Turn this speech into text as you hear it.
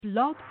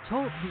Blog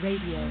Talk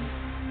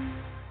Radio.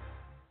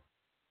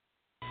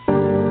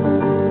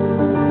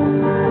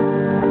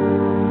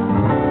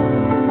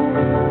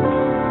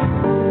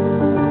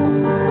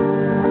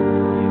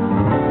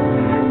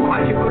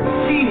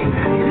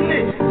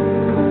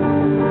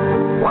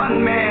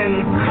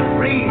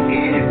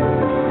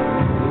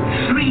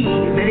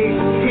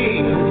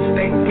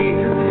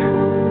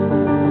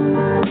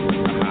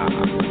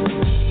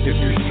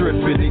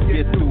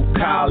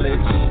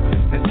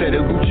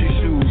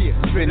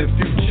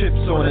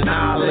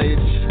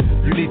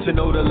 To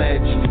know the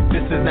ledge,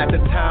 this is not the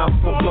time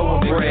for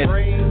blowing bread.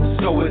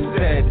 So it's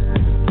said,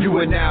 you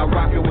are now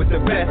rocking with the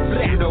best.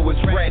 You know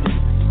it's red,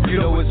 you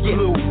know it's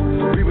blue.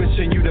 We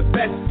wishing you the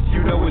best,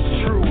 you know it's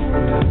true.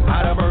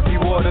 Out of murky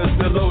waters,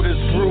 the lotus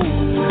grew.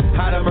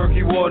 Out of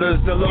murky waters,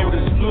 the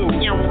lotus flew.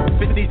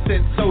 50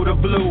 cent soda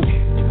blue.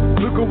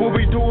 Look at what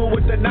we doing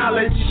with the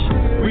knowledge.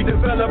 We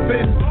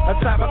developing a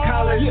type of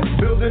college,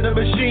 building a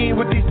machine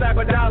with these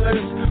type of dollars.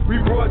 We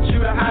brought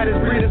you the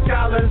hottest breed of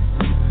scholars.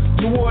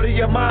 To water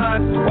your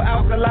mind with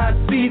alkaline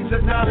seeds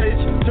of knowledge,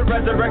 to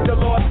resurrect the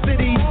lost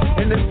city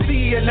in the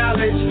sea of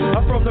knowledge.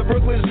 I'm from the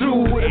Brooklyn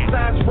Zoo with a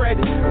sign spread.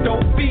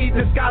 Don't feed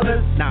the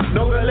scholars,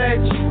 know the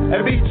ledge.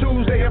 Every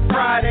Tuesday and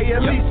Friday,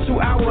 at least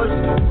 2 hours.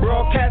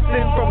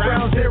 Broadcasting from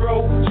Ground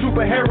Zero,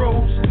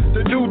 superheroes.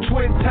 The new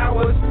Twin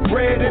Towers,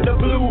 red and the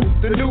blue.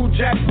 The new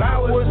Jack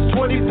Bowers,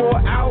 24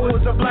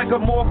 hours of black or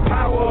more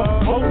power.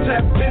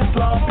 Hotep,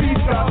 Islam, peace,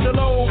 God,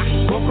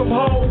 shalom. Welcome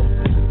home.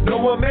 No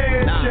one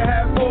man should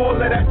have all of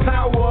that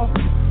power.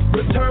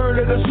 Return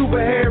to the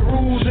superhead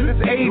rules in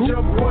this age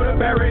of water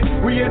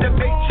bearing. We in the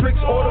matrix,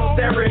 auto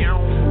staring.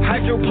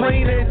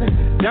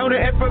 Hydroplaning down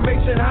the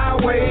information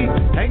highway.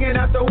 Hanging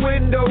out the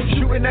window,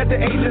 shooting at the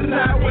agents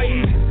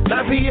sideways.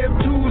 9 p.m.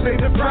 Tuesday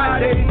to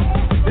Friday.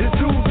 It's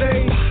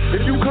Tuesday.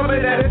 If you coming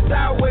at it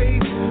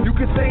sideways, you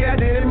can say I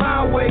did it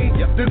my way.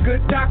 The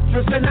good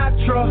Dr.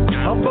 Sinatra.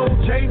 I'm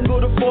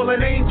Bojangle, the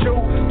fallen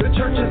angel. The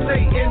church of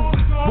Satan.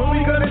 When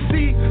we gonna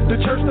see the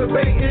church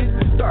debating,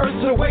 the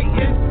earth's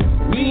awaiting.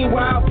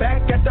 Meanwhile,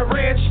 back at the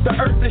ranch, the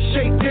earth is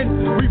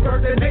shaking. We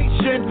birth a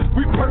nation,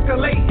 we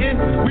percolating.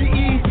 We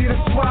easy to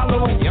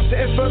swallow. The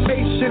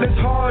information is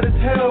hard as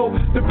hell.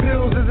 The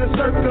pills is in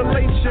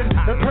circulation.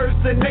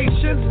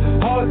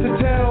 Impersonations, hard to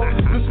tell.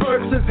 The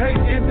Smurfs is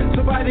hating.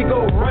 Somebody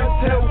go run,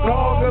 tell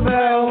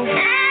Gargamel.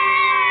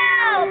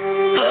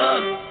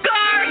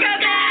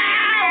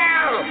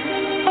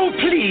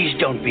 Please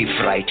don't be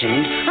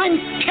frightened. I'm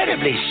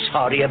terribly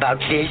sorry about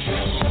this.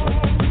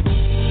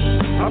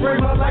 I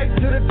bring my life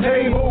to the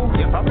table.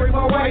 I bring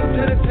my wife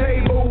to the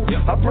table.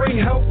 I bring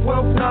health,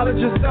 wealth, knowledge,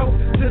 yourself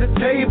to the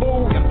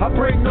table. I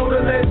bring Know the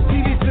Ledge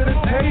TV to the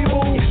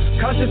table.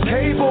 Conscious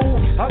table.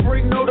 I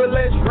bring Know the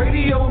Ledge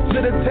radio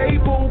to the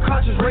table.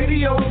 Conscious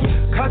radio.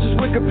 Conscious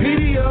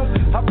Wikipedia.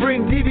 I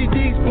bring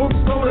DVDs, books,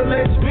 Know the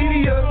Ledge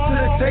media to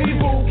the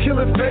table.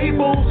 Killing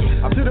fables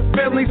to the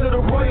families of the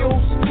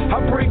royals. I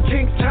bring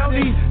Kings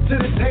County to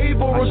the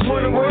table.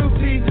 Restoring the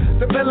royalty.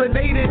 The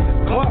melanated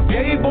Clark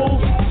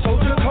Gables.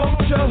 Soldier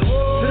culture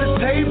to the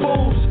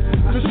tables.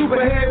 The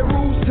superhead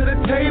rules to the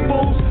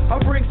tables. I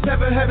bring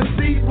 7 heaven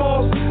seed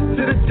balls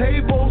to the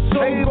table.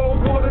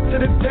 Soul water to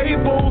the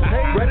table.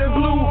 Red and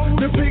blue,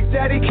 the Big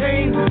Daddy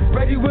came.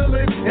 Ready,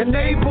 willing, and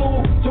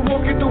able to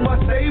walk it through my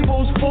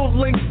stables.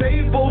 Full-length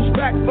stables.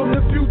 Back from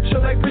the future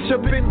like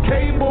Bishop and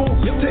Cable.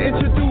 To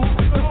introduce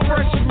the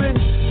freshmen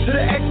to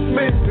the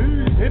X-Men.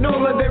 In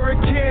all of their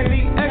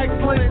candy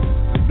excellence.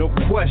 No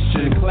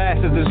question, class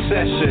is in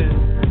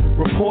session.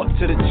 Report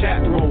to the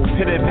chat room,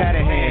 pen and pad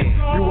in hand.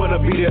 You wanna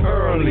be there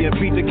early and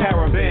beat the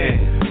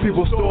caravan.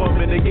 People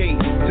storming the gate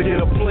to get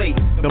a plate.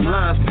 Them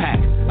lines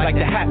packed like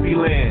the Happy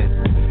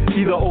Land.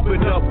 Either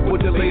open up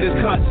with the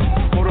latest cuts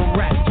or them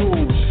rat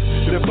tools.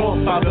 They're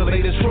bump out the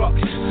latest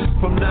trucks.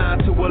 From 9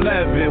 to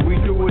 11, we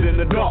do it in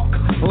the dark.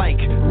 Like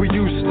we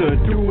used to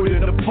do it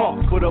in the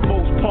park for the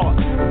most part.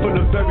 From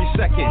the very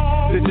second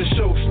that the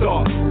show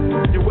starts,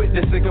 you're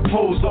witnessing a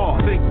pose off,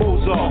 think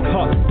Mozart,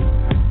 huh?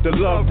 The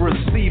love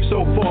received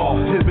so far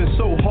has been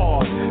so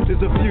hard.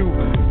 There's a few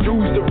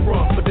dudes to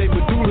front, but they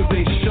medullas,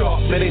 they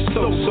sharp, man, they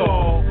so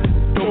soft.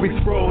 Don't be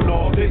thrown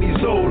off, any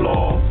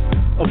Zoloft.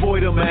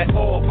 Avoid them at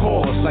all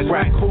costs, like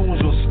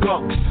raccoons or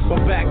skunks.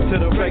 But back to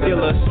the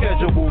regular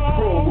scheduled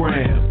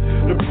program.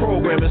 The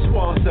program is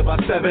sponsored by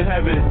 7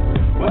 Heaven.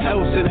 What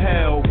else in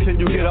hell can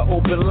you get an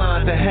open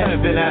line to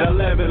heaven at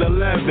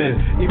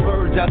 11:11?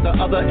 Emerge at the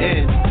other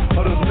end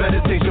of those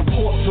meditation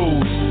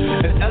portals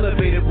and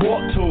elevated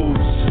walk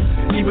tools.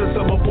 Even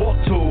some abort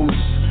tools.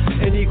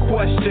 Any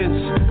questions,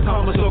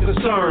 comments, or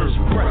concerns,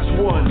 press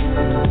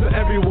 1. To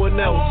everyone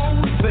else,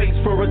 thanks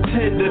for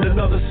attending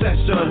another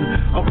session.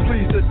 I'm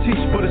pleased to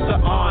teach, but it's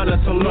an honor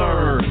to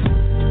learn.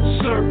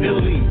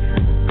 Certainly,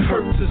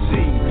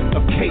 courtesy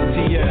of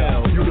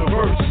KTL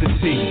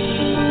University.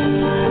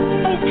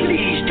 Oh,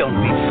 please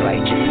don't be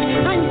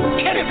frightened. I'm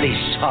terribly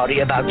sorry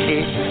about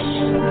this.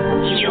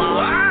 You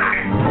are?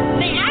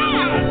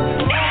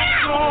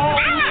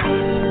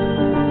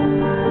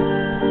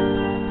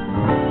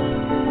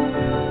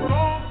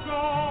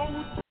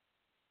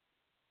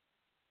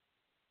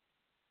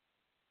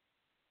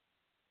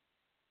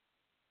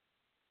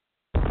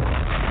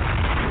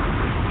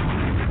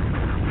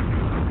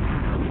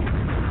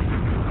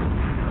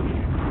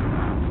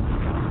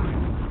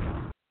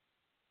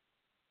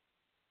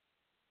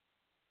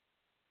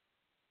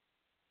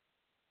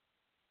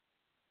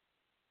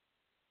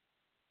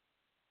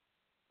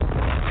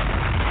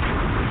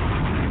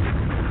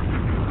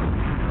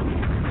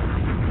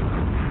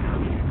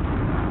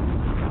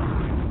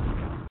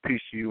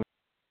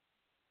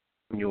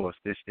 yours.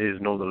 This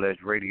is Know the Ledge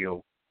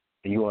Radio,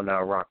 and you are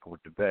now rocking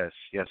with the best.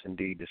 Yes,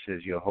 indeed, this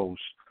is your host,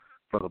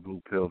 Brother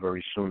Blue Pill,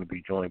 very soon to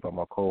be joined by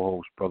my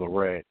co-host, Brother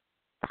Red.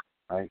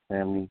 All right,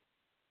 family,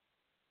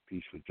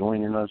 peace for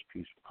joining us,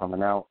 peace for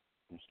coming out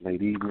this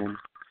late evening.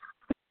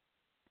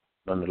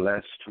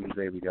 Nonetheless,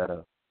 Tuesday we got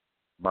a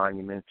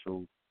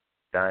monumental,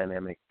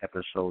 dynamic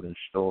episode in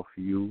store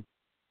for you.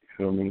 You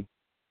feel me?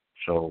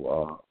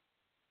 So,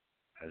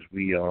 as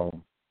we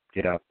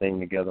get our thing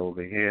together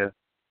over here,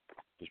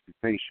 just be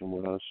patient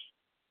with us.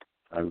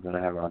 We're going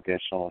to have our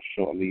guests on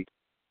shortly.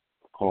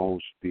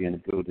 Co-host be in the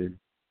building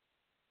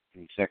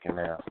any second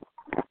now.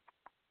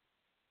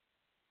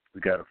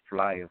 We got a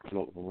flyer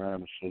floating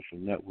around the social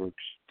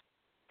networks.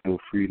 Feel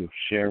free to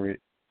share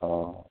it.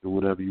 Do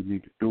whatever you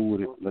need to do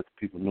with it. Let the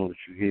people know that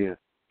you're here.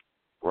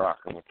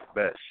 Rocking with the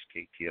best,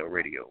 KTL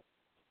Radio.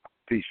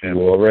 Peace,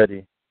 family. You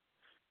already.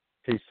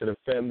 Peace to the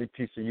family.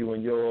 Peace to you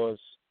and yours.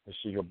 This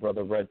is your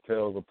brother Red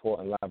Pill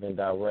reporting live and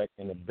direct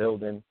in the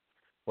building.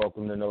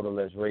 Welcome to Know the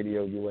Ledge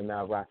Radio. You are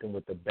now rocking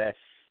with the best.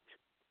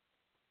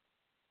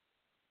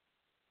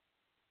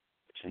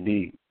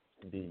 Indeed.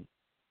 Indeed.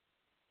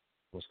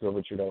 What's good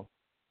with you, though?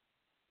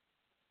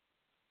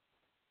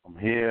 I'm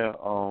here.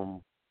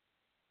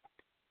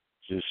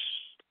 Just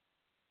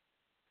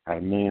had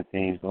a million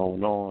things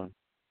going on,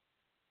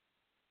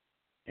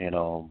 and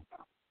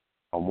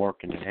I'm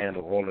working to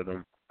handle all of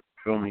them.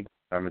 Feel me?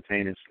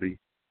 Simultaneously.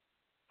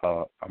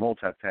 I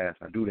multitask.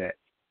 I do that.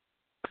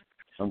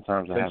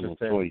 Sometimes I have no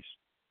choice.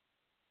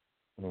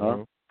 Mm-hmm.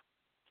 Huh?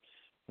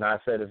 No, I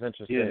said it's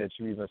interesting that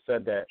you even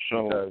said that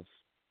because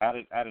out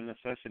of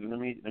necessity, let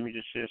me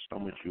just share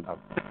something with you. Out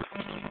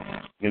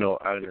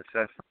of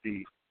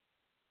necessity,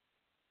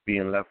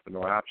 being left with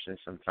no options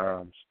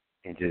sometimes,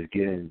 and just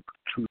getting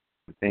to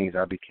things,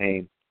 I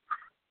became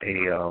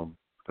a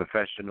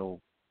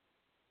professional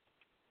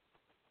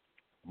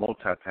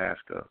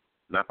multitasker.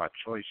 Not by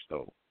choice,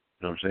 though.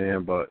 You know what I'm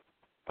saying? But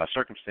by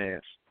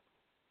circumstance.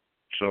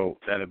 So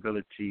that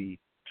ability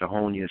to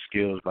hone your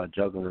skills by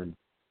juggling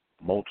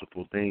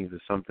multiple things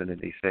is something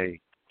that they say,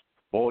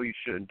 boy, you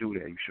shouldn't do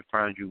that. You should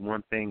find you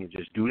one thing and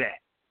just do that.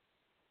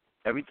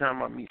 Every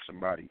time I meet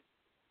somebody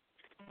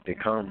that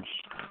comes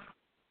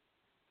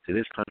to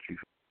this country,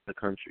 from the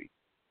country,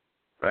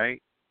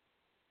 right?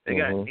 They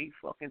got 8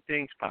 fucking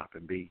things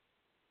popping, B.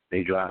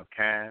 They drive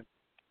cab,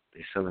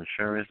 they sell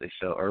insurance, they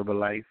sell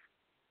Herbalife.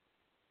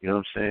 You know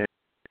what I'm saying?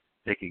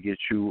 They could get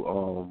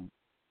you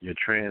your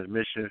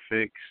transmission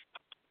fixed.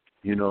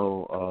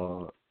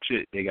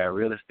 Shit, they got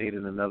real estate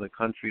in another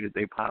country that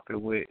they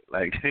popping with.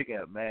 Like, they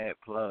got mad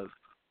plugs.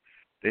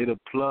 They the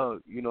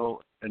plug,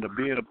 and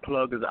being a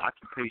plug is an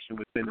occupation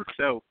within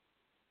itself.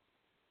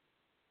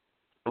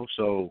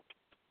 So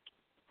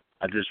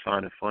I just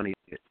find it funny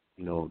that,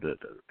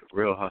 the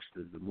real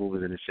hustlers, the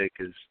movers and the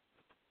shakers,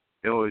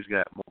 they always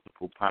got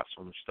multiple pots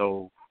on the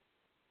stove.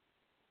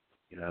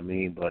 You know what I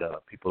mean?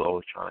 But people are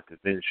always trying to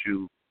convince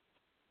you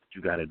that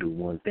you got to do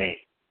one thing.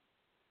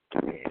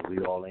 And we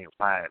all ain't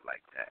wired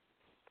like that.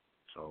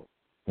 So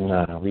we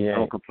ain't. I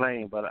don't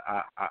complain, but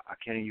I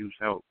can use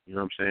help. You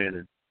know what I'm saying?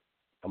 And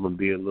I'm going to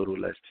be a little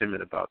less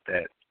timid about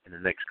that in the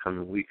next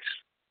coming weeks.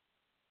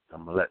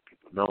 I'm going to let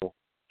people know,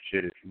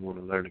 shit, if you want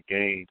to learn a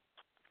game,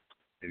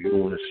 if you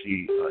want to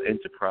see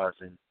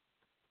enterprising,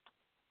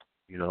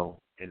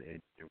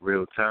 in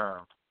real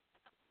time,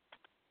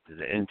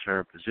 there's an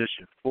intern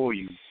position for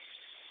you.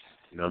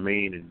 You know what I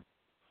mean? And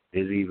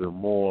there's even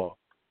more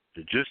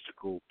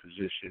logistical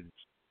positions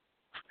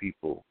for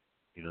people,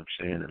 you know what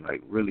I'm saying, and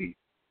like really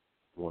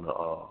want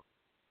to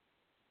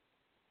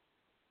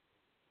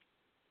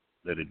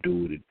let it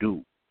do what it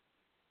do.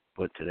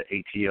 But to the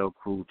ATL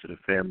crew, to the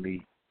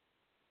family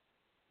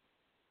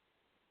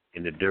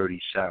in the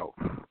dirty South,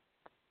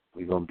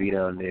 we're going to be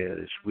down there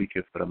this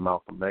weekend for the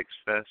Malcolm X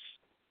Fest,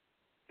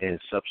 and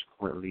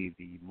subsequently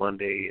the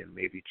Monday and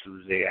maybe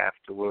Tuesday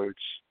afterwards,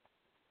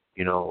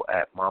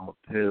 at Mama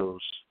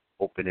Pill's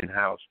opening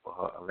house for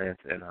her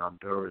Atlanta and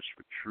Honduras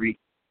retreat.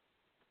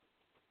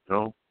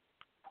 So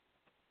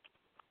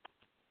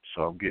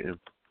I'm getting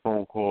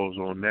phone calls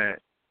on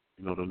that.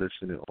 The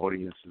listening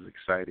audience is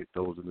excited.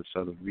 Those in the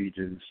southern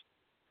regions,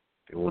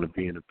 they want to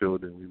be in the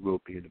building. We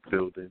will be in the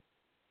building.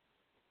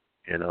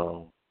 And,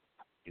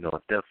 I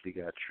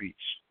definitely got treats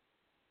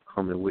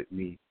coming with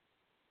me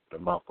for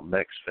the Malcolm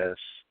X Fest.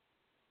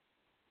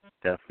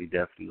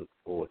 Definitely look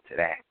forward to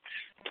that.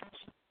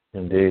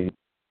 Indeed.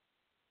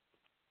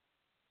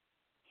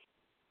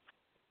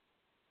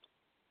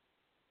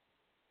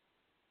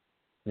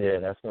 Yeah,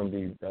 that's gonna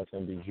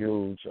be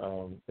huge.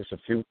 There's a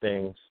few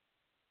things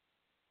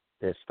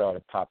that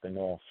started popping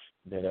off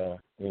that are,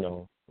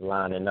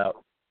 lining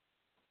up.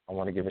 I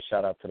want to give a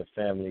shout out to the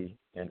family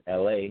in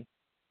LA,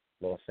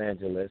 Los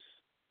Angeles,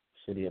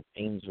 City of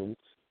Angels.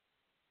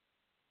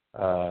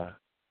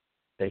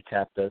 They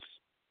tapped us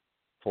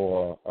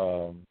for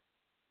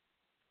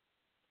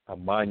a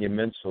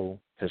monumental,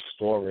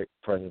 historic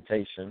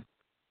presentation,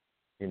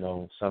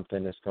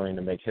 something that's going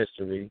to make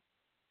history,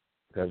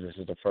 because this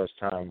is the first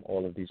time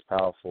all of these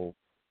powerful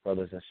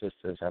brothers and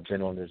sisters have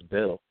been on this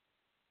bill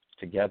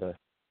together.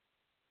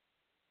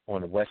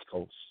 on the West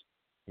Coast,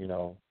 you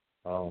know,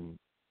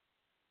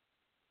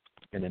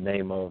 in the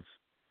name of,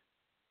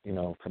 you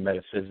know,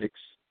 metaphysics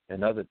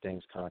and other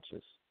things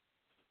conscious.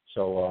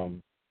 So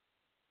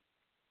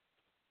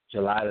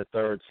July the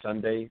 3rd,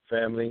 Sunday,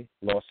 family,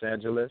 Los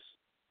Angeles.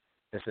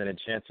 It's an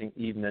enchanting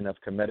evening of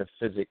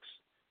metaphysics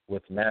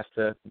with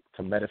master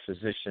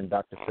metaphysician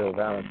Dr. Phil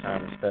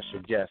Valentine and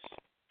special guests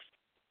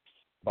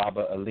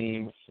Baba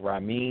Aleem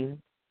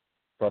Ramin,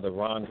 Brother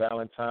Ron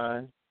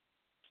Valentine,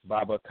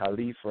 Baba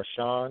Khalif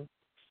Rashan,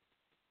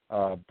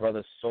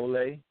 Brother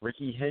Soleil,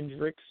 Ricky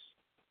Hendricks,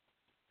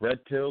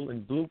 Red Pill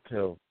and Blue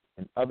Pill,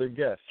 and other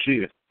guests.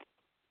 Cheers.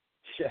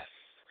 Yes.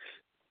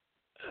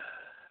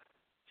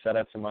 Shout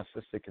out to my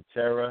sister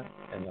Katera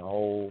and the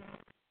whole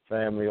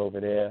family over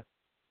there.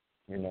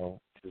 You know,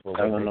 we're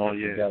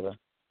working together.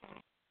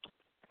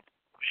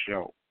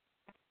 Sure.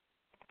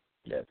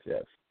 Yes,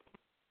 yes.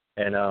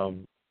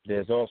 And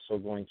there's also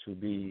going to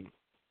be,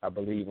 I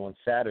believe on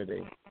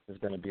Saturday, there's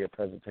going to be a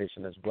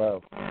presentation as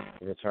well,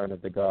 The Return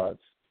of the Gods.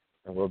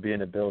 And we'll be in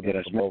the building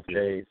for both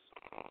days.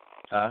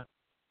 Huh?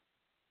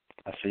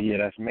 I said, yeah,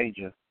 that's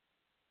major.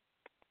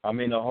 I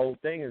mean, the whole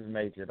thing is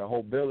major. The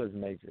whole bill is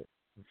major.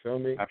 You feel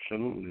me?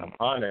 Absolutely. I'm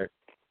honored.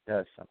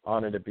 Yes, I'm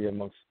honored to be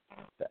amongst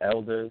the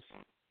elders.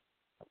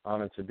 I'm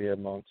honored to be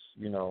amongst,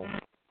 you know,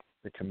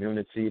 the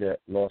community, the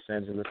Los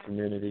Angeles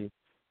community.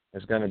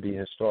 It's going to be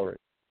historic,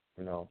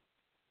 you know.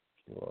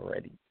 You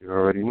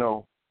already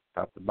know,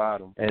 top to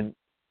bottom. And,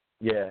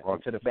 yeah,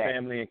 to the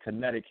family in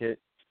Connecticut,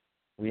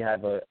 we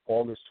have a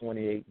August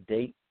 28th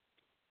date.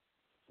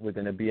 We're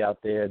going to be out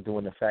there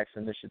doing the Facts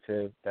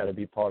Initiative. That'll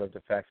be part of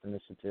the Facts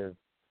Initiative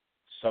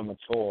summer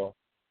tour.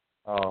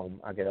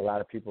 I get a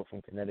lot of people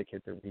from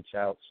Connecticut to reach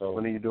out. So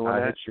when are you doing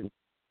that? You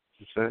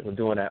said? We're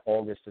doing that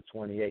August the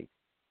 28th.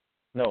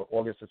 No,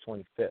 August the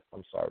 25th.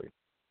 I'm sorry.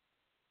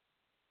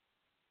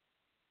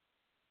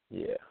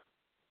 Yeah.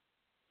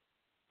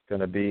 It's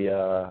going to be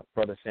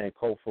Brother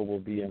Sankofa will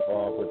be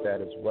involved with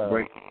that as well.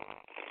 Great.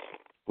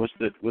 What's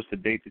the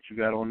date that you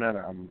got on that?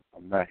 I'm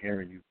not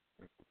hearing you.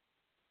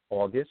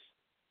 August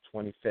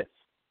 25th.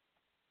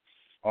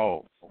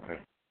 Oh, okay.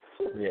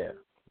 Yeah.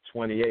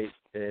 28th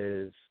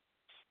is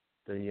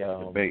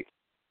the debate.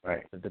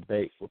 Right. The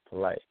debate with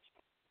Polite.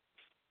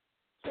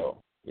 So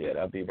yeah,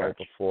 that'll be right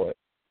before it.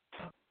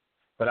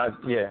 But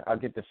I'll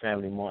get the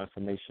family more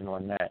information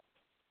on that.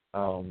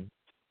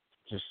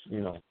 Just,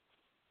 you know,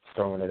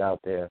 throwing it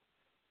out there.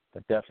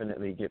 But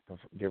definitely get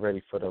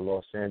ready for the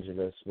Los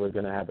Angeles. We're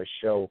going to have a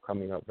show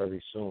coming up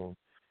very soon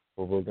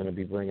where we're going to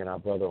be bringing our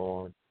brother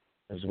on,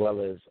 as well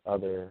as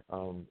other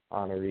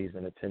honorees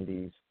and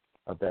attendees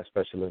of that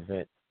special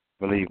event.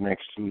 I believe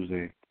next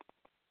Tuesday,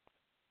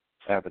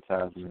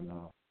 advertisement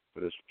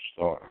for this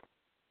start.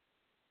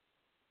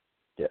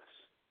 Yes.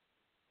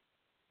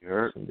 You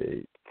heard? Yes,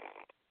 indeed.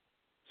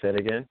 Say it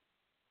again?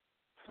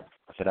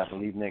 I said I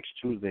believe next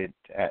Tuesday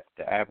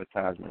the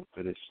advertisement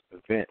for this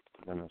event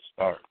is going to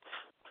start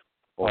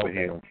over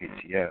here on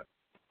KTL.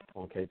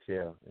 On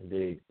KTL,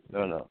 indeed.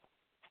 No.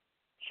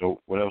 So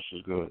what else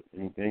is good?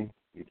 Anything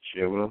you can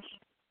share with us?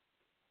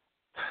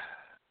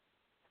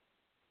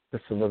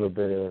 Just a little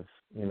bit of,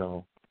 you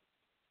know,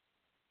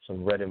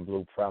 some red and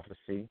blue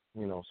prophecy,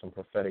 you know, some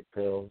prophetic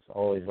pills. I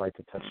always like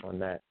to touch on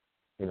that,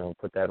 you know,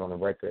 put that on the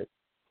record.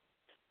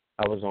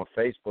 I was on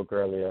Facebook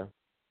earlier,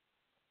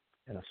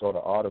 and I saw the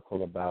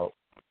article about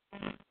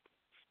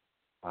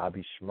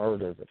Bobby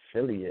Shmurda's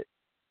affiliate,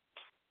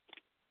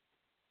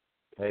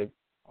 okay,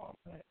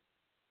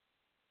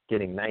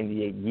 getting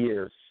 98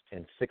 years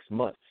and 6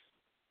 months,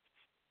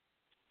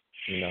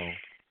 you know,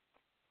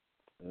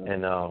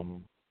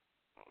 and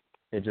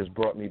it just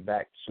brought me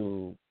back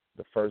to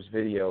the first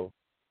video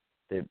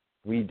that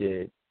we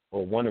did,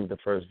 or one of the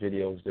first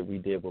videos that we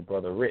did with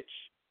Brother Rich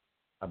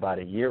about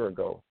a year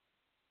ago,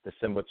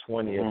 December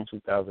 20th,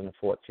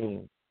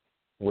 2014,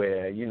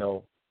 where, you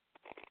know,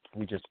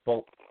 we just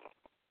spoke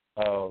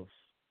of,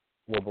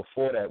 well,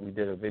 before that we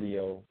did a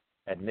video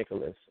at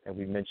Nicholas, and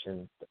we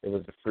mentioned it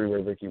was the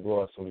Freeway Ricky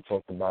Ross, and we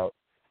talked about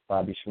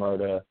Bobby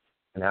Shmurda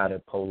and how the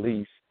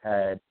police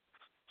had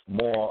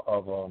more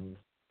of,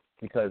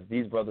 because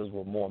these brothers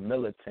were more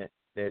militant,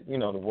 that, you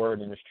know, the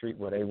word in the street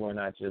where they were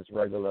not just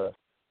regular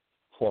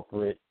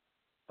corporate,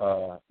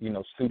 you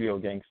know, studio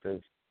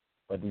gangsters,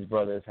 but these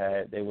brothers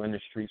they were in the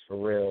streets for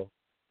real,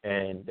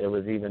 and there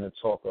was even a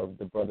talk of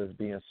the brothers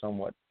being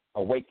somewhat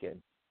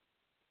awakened.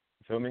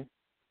 You feel me?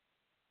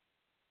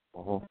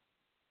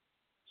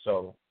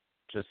 So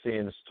just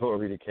seeing the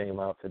story that came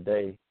out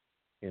today,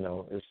 you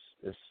know,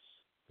 it's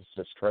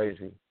just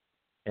crazy.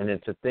 And then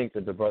to think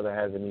that the brother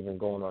hasn't even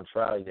gone on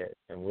trial yet,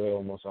 and we're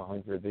almost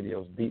 100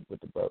 videos deep with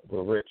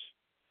Rich,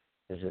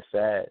 is just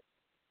sad.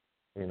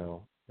 You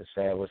know, it's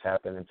sad what's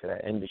happening to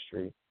that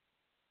industry.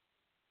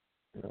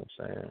 You know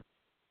what I'm saying?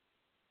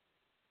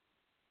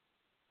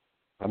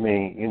 I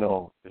mean, you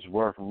know, it's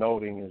worth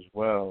noting as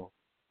well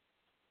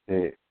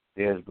that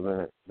there's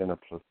been a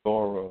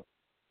plethora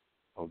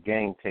of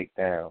gang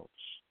takedowns,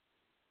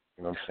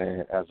 you know what I'm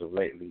saying, as of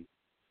lately,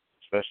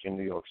 especially in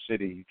New York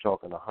City. You're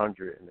talking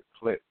 100 in the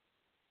clip,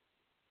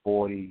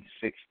 40,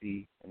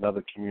 60, and in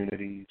other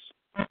communities,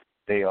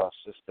 they are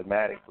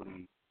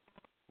systematically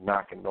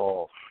knocking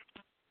off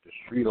the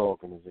street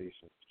organizations,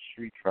 the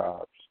street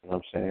tribes, you know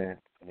what I'm saying?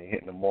 And they're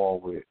hitting them all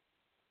with,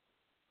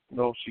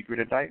 secret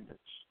indictments.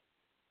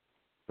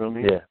 You feel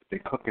me? Yeah. They're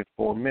cooking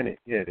for a minute.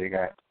 Yeah, they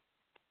got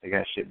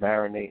shit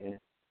marinating,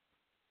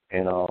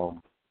 and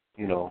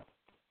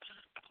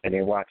and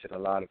they're watching a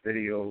lot of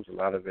videos. A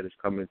lot of it is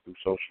coming through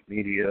social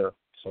media.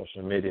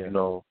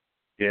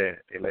 Yeah,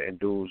 they letting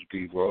dudes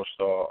be world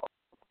star,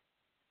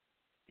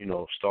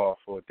 star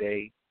for a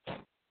day,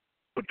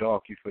 put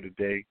darky for the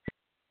day.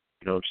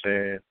 You know what I'm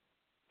saying?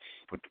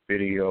 Put the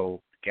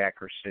video,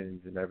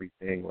 Gackersons and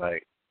everything.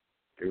 Like,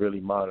 they're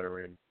really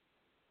monitoring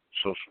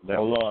social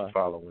networks and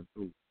following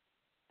through.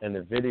 And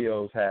the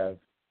videos have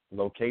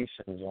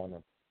locations on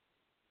them.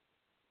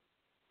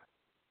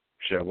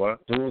 Sure,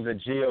 what? Dudes are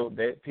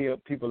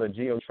people are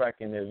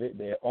geo-tracking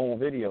their own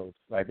videos.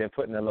 Like, they're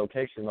putting a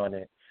location on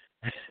it.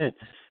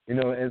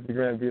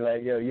 Instagram be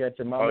like, yo, you at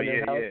your mom and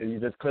them house? And you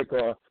just click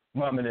on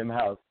mom and them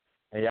house.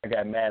 And y'all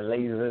got mad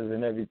lasers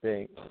and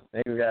everything.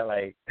 Niggas got,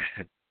 like,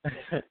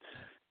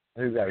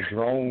 niggas got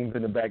drones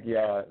in the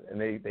backyard. And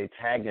they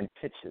tagging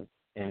pictures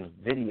and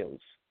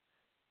videos.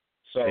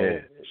 So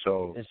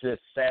it's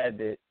just sad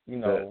that,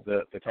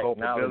 the technology.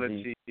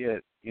 culpability,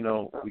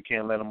 we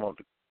can't let them off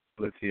the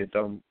culpability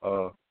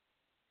of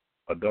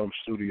dumb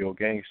studio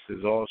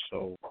gangsters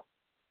also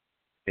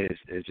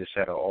is just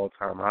at an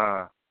all-time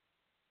high,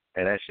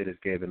 and that shit is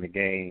giving the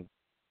game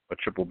a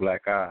triple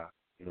black eye,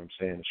 you know what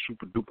I'm saying, a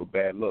super-duper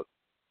bad look.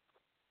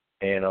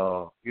 And,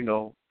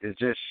 it's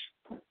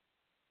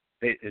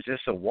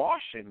just a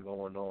washing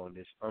going on.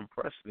 It's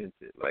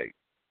unprecedented. Like,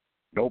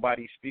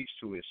 nobody speaks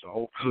to it, so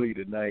hopefully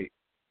tonight,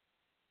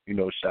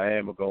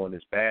 Shyaam will go in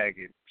his bag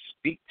and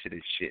speak to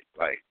this shit.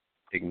 Like,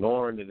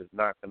 ignoring it is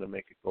not going to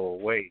make it go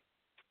away.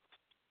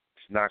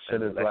 It's not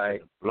going to let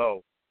it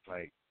blow.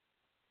 Like,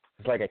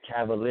 it's like a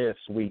cavalier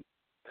sweep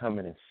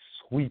coming and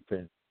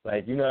sweeping.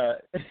 Like, in the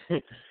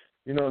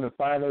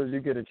finals you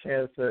get a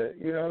chance to,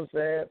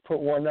 put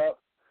one up.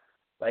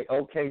 Like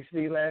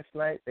OKC last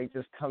night, they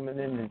just coming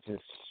in and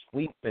just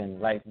sweeping.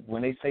 Like,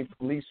 when they say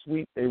police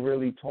sweep, they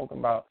really talking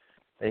about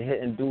they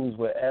hitting dudes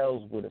with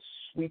L's with a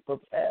sweep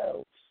of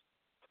L's.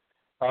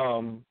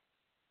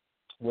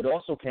 What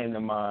also came to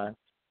mind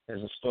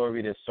is a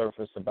story that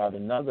surfaced about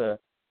another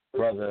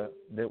brother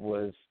that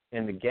was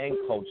in the gang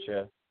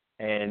culture,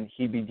 and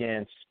he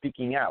began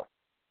speaking out,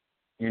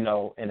 in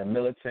a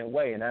militant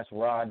way, and that's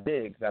Rod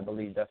Diggs. I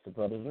believe that's the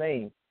brother's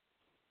name.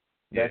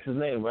 That's his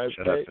name, right?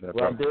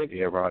 Rod Diggs?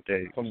 Yeah, Rod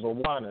Diggs. From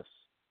Gowanus.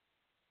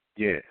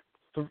 Yeah.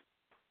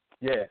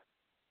 Yeah.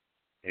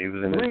 He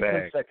was in his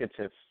bag.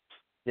 Consecutive.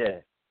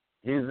 Yeah.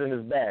 He was in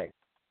his bag.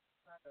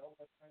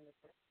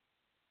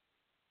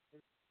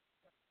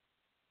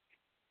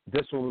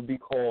 This one would be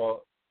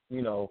called,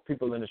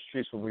 people in the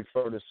streets will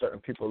refer to certain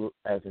people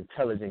as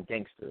intelligent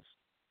gangsters,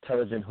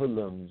 intelligent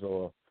hoodlums,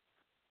 or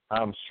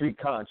I'm street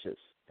conscious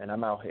and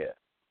I'm out here.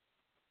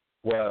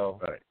 Well,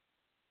 right.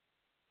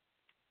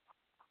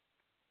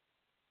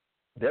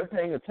 They're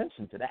paying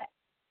attention to that.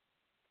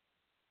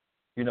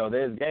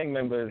 There's gang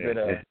members that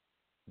are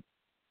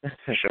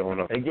showing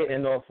up. They're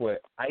getting off with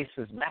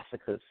ISIS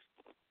massacres.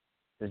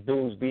 There's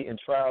dudes beating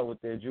trial with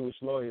their Jewish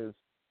lawyers.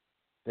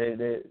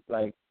 They're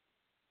like,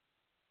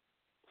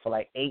 for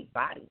like 8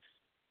 bodies.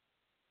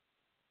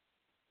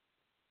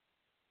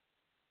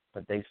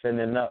 But they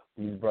sending up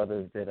these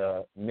brothers that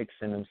are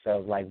mixing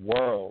themselves like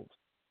world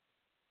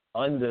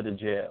under the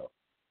jail.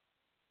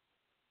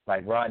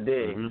 Like Rod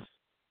Diggs. Mm-hmm.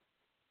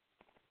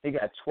 He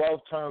got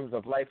 12 terms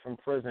of life in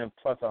prison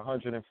plus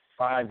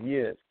 105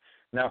 years.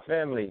 Now,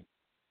 family,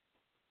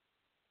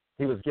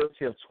 he was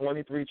guilty of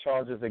 23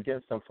 charges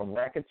against him, from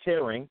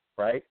racketeering,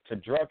 right, to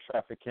drug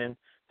trafficking,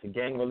 to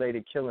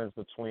gang-related killings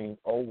between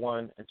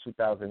 2001 and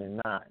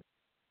 2009.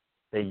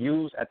 They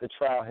used at the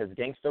trial his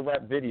gangster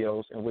rap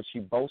videos in which he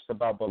boasts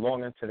about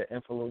belonging to the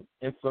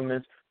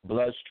infamous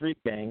Blood Street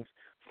gangs,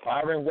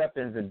 firing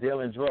weapons and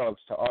dealing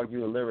drugs to argue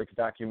the lyrics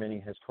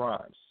documenting his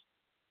crimes.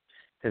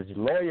 His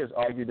lawyers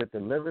argued that the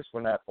lyrics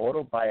were not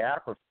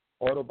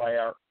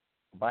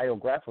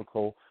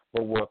autobiographical,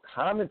 but were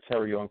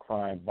commentary on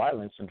crime,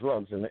 violence, and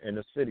drugs in the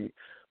inner city.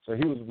 So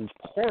he was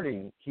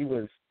reporting, he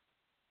was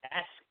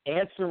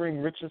answering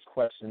Richard's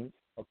questions,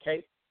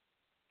 okay,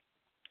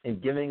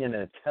 and giving an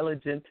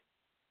intelligent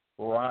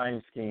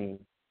rhyme scheme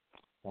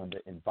on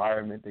the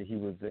environment that he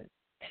was in.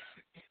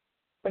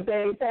 But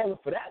they ain't falling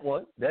for that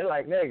one. They're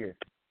like, nigga.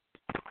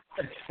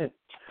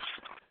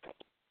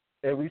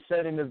 And we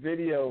said in the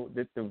video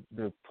that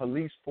the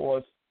police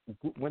force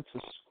went to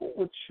school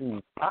with you.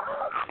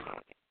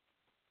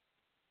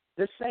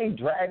 This ain't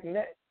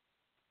Dragnet.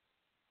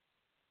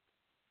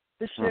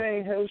 This shit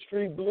ain't Hill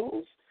Street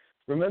Blues.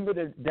 Remember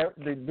the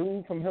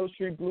dude from Hill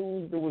Street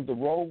Blues that was the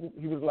rogue?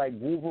 He was like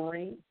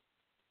Wolverine.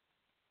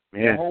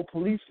 Yeah. The whole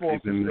police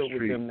force is filled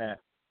with them now.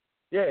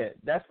 Yeah,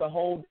 that's the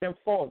whole damn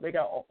force. They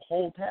got a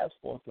whole task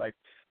force. Like,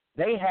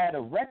 they had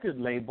a record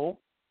label.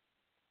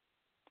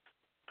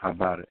 How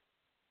about it?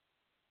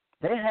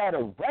 They had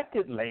a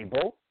record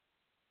label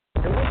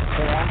that was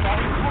formed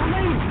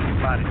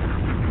about it.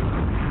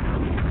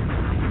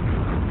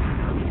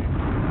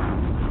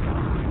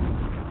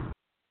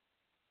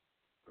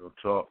 Real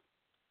talk.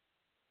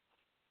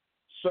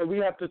 So we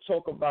have to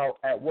talk about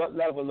at what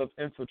level of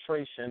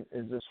infiltration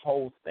is this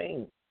whole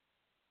thing?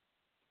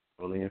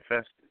 Fully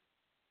infested.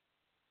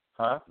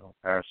 Huh? No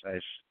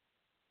parasites.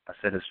 I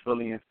said it's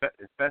fully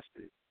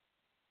infested.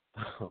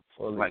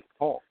 Fully. Like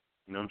pork.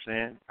 You know what I'm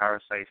saying?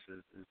 Parasites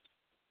is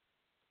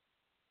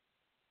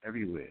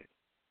everywhere.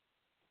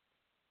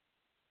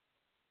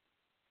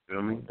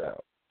 Feel me? No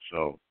doubt.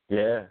 So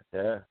Yeah.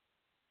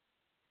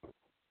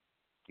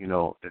 you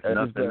know, if That is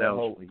nothing the else,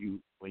 hope.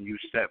 when you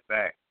step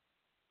back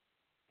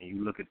and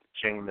you look at the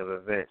chain of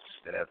events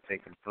that have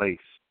taken place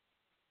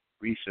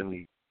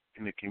recently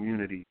in the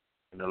community,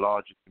 in the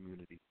larger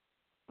community,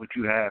 what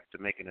you have to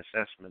make an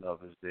assessment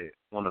of is that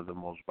one of the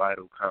most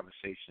vital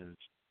conversations,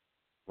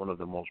 one of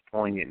the most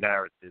poignant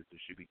narratives that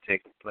should be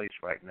taking place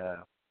right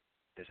now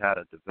is how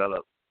to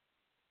develop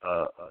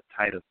a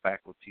tighter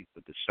faculty for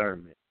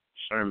discernment.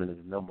 Discernment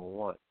is number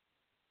one,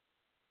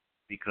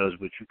 because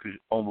what you could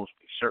almost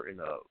be certain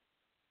of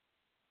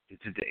is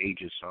that the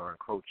agents are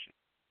encroaching.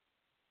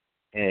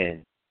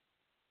 And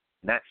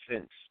in that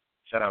sense,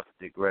 shout out to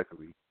Dick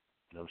Gregory,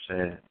 you know what I'm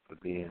saying, for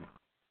being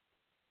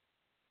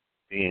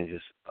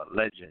just a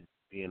legend,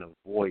 being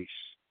a voice.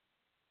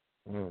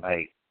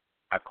 Like,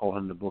 I call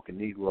him the Book of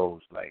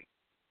Negroes. Like,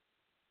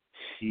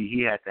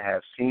 he had to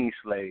have seen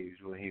slaves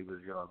when he was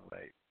young.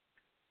 Like,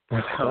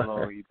 how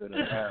long he been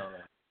around?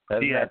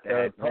 Like, he had to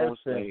have known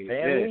slaves.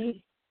 Yeah.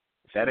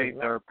 That ain't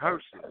third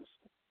person.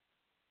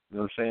 You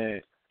know what I'm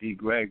saying? D.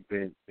 Greg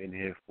been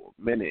here for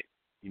a minute.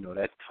 You know,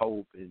 that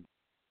toe been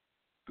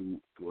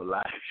through a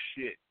lot of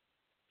shit.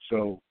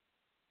 So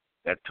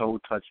that toe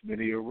touched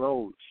many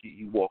roads.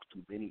 He walked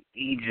through many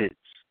agents.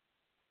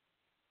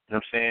 You know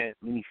what I'm saying?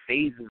 Many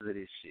phases of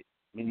this shit,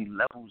 many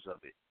levels of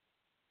it.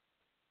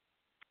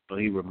 So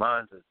he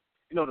reminds us,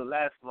 you know, the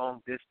last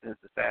long distance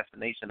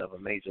assassination of a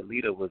major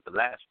leader was the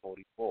last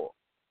 44.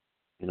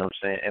 You know what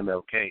I'm saying?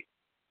 MLK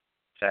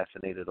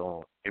assassinated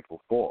on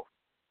April 4th.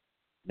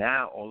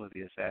 Now all of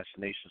the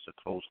assassinations are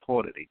close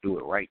quarter. They do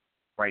it right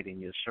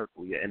in your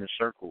circle. Your inner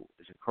circle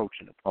is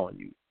encroaching upon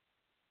you.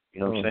 You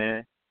know what I'm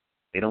saying?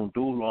 They don't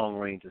do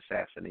long-range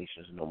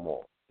assassinations no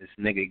more. This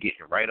nigga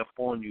getting right up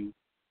on you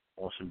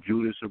on some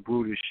Judas or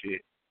Brutus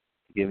shit,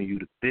 giving you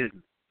the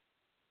business.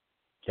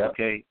 Yep.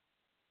 Okay?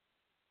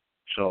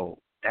 So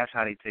that's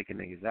how they taking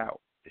niggas out.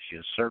 It's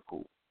your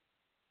circle.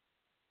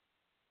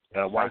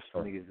 Watch the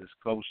niggas that's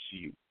close to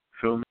you.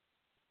 Feel me?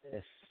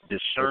 It's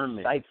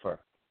discernment. Cipher.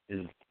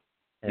 Is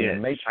in the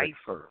Matrix.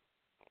 Cipher.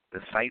 The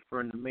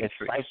cipher in the Matrix.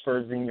 It's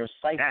ciphers in your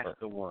cipher. That's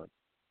the one.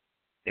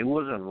 It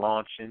wasn't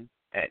launching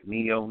at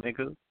Neo,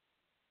 nigga.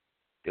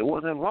 It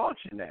wasn't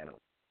launching at him.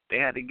 They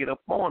had to get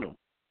up on him.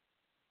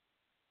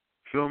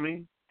 Feel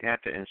me? They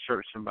had to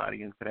insert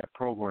somebody into that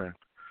program.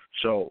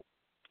 So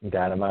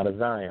got him out of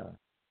Zion.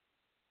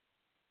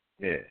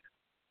 Yeah.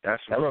 That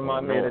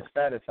reminds me of the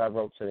status I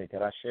wrote today.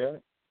 Could I share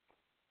it?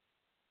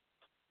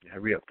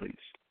 Hurry up, please.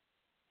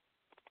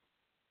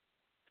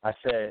 I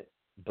said,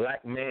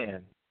 black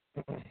man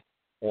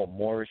or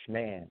Moorish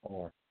man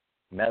or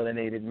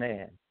melanated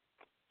man,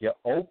 you're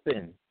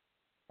open,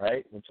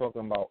 right? We're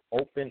talking about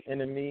open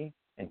enemy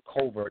and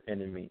covert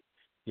enemy.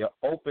 Your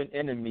open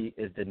enemy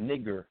is the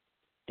nigger,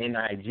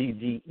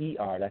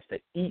 Nigger. That's the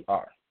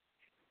ER.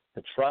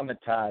 The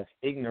traumatized,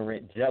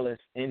 ignorant, jealous,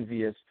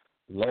 envious,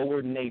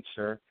 lower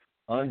nature,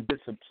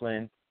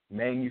 undisciplined,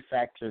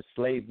 manufactured,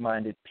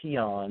 slave-minded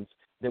peons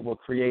that were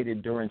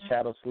created during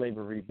chattel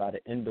slavery by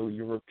the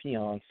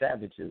Indo-European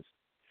savages.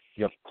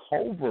 Your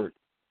covert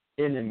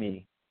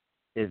enemy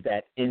is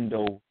that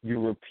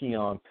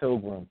Indo-European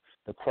pilgrim,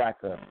 the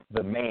cracker,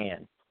 the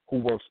man, who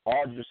works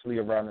arduously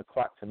around the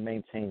clock to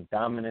maintain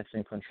dominance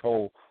and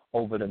control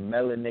over the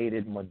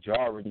melanated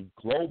majority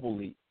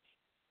globally.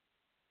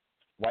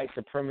 White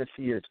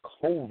supremacy is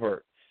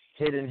covert,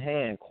 hidden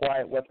hand,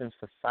 quiet weapons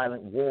for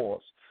silent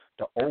wars.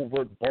 The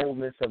overt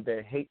boldness of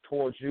their hate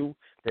towards you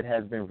that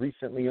has been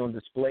recently on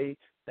display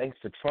thanks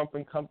to Trump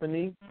and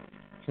company.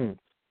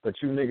 But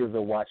you niggas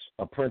will watch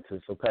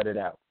Apprentice, so cut it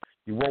out.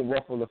 You won't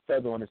ruffle a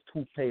feather on his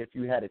toupee if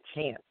you had a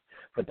chance.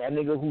 But that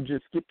nigga who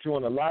just skipped you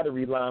on the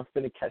lottery line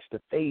finna catch the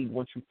fade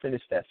once you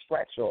finish that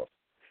scratch off.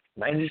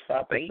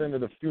 95%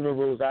 of the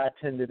funerals I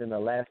attended in the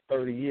last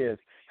 30 years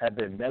have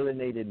been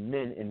melanated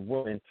men and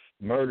women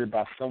murdered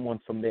by someone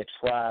from their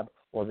tribe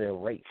or their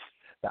race.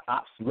 The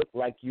ops look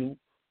like you,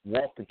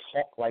 walk and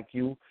talk like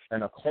you,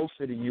 and are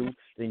closer to you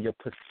than your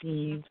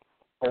perceived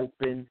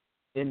open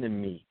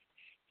enemy.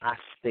 I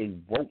stay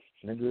woke,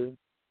 nigga.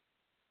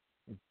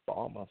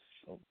 Bar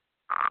myself.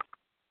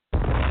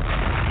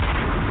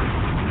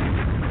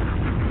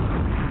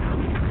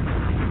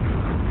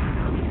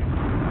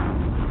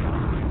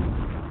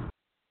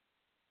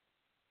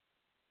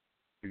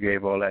 You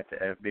gave all that to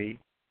FB?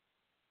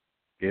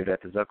 Gave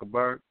that to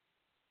Zuckerberg?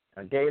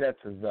 I gave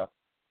that to Zuck,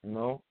 you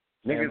know?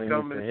 Niggas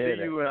coming to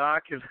see you in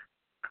Oculus.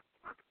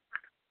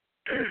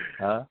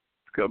 Huh?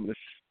 Coming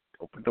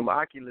to put them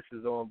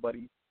Oculuses on,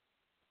 buddy.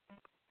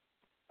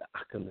 The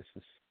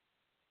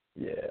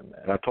Yeah,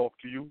 man. Can I talk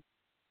to you?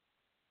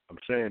 I'm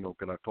saying, though,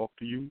 can I talk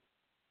to you?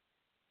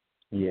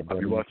 Yeah, I'll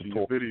be watching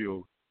your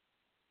videos.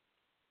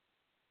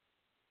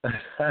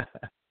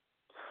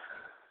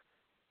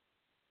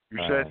 You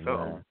said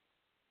something. Man.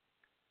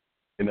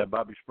 In that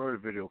Bobby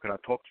Spurs video. Can I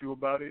talk to you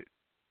about it?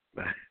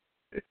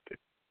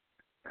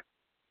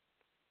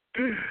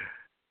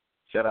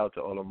 Shout out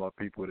to all of my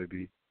people that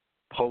be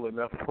pulling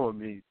up on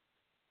me.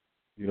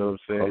 You know what I'm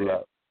saying? Pull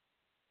up.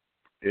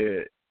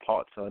 Yeah,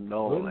 parts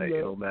unknown. Like,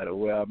 no matter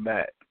where I'm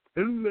at.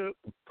 Pull up.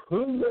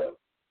 Pull up.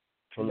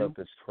 Pull up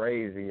is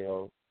crazy,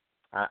 yo.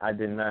 I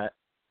did not.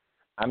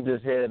 I'm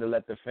just here to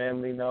let the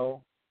family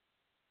know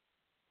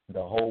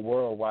the whole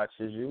world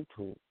watches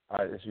YouTube.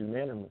 It's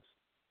unanimous.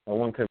 No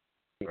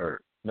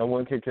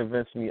one can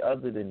convince me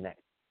other than that.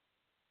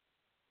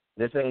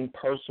 This ain't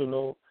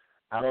personal.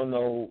 I don't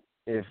know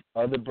if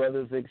other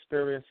brothers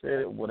experience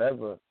it,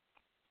 whatever.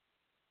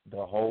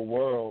 The whole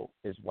world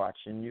is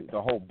watching you. The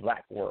whole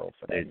black world,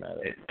 for that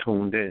matter. It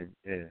tuned in,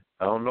 yeah.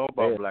 I don't know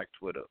about Black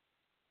Twitter.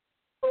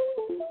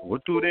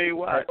 What do they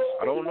watch?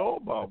 I don't know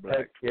about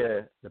Black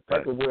Twitter. Yeah, the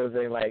Pepper Woods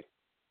ain't like.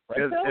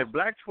 If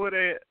Black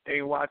Twitter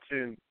ain't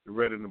watching the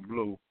red and the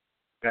blue,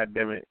 God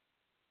damn it,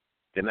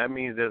 then that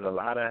means there's a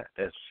lot of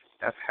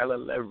that's hella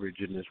leverage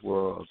in this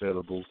world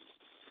available.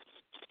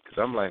 Because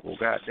I'm like, well,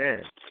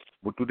 goddamn,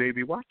 what do they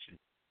be watching?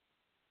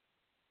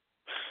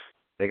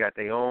 They got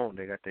their own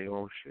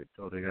shit,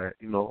 though. They got,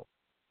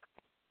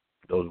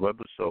 those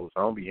webisodes.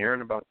 I don't be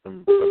hearing about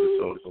them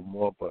webisodes no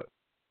more, but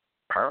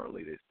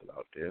apparently they're still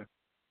out there.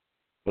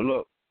 But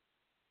look,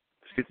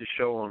 let's get the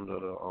show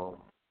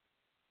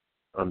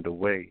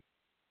underway.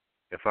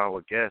 If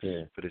our guest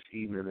for this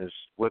evening is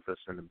with us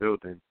in the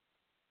building,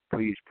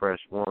 please press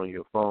 1 on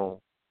your phone.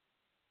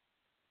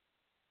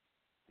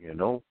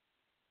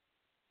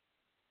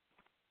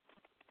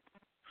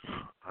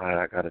 All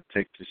right, I got to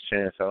take this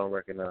chance. I don't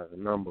recognize the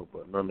number,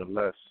 but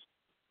nonetheless,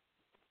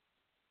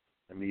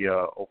 let me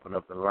open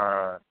up the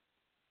line.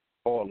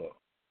 Caller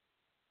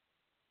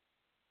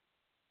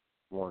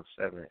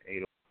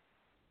 1780.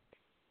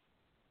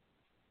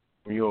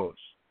 I'm yours.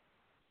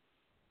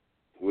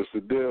 What's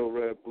the deal,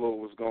 Red Blue?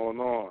 What's going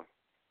on?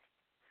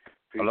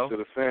 Peace Hello? to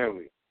the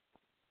family.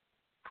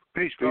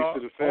 Peace to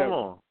the family.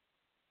 Hold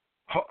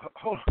on.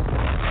 Hold on.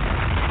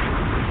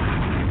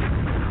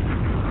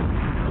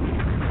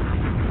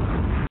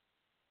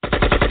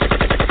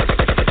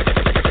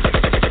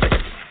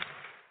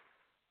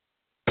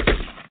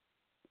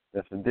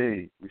 Yes,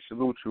 indeed. We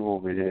salute you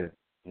over here.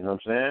 You know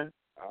what I'm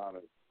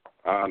saying?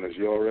 Honest,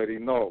 you already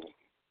know.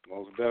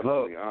 Most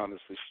definitely,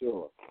 honest for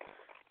sure.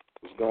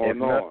 What's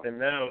going on? If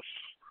nothing else,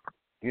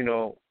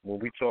 when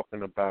we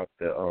talking about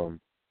the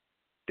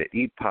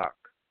epoch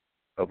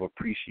of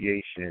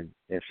appreciation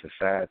in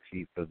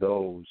society for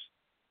those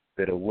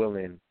that are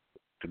willing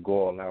to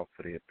go all out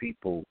for their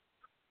people,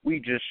 we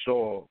just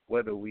saw,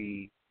 whether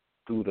we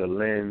through the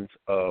lens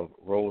of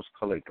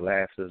rose-colored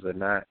glasses or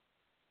not,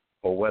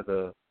 or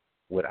whether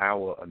with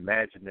our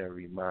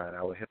imaginary mind,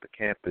 our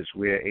hippocampus,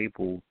 we're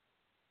able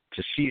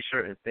to see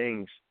certain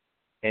things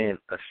and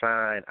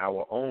assign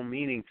our own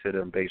meaning to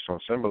them based on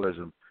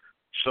symbolism.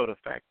 So the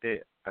fact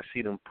that I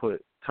see them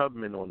put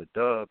Tubman on the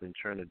dub and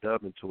turn the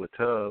dub into a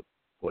tub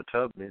or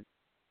Tubman,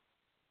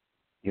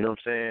 you know what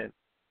I'm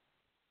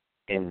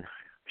saying? And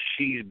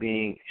she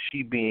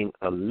being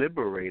a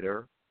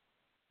liberator,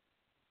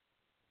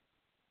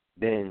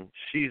 then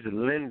she's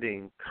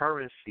lending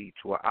currency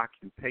to an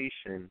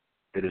occupation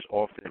that is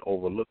often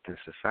overlooked in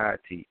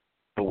society,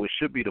 but which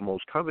should be the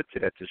most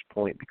coveted at this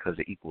point because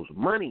it equals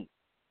money.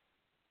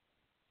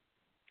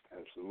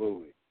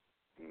 Absolutely.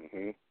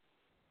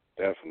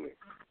 Definitely.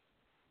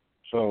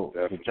 So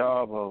the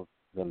job of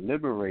the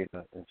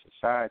liberator in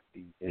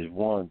society is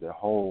one that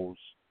holds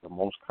the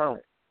most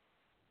current.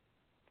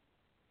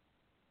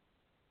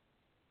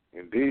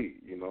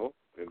 Indeed,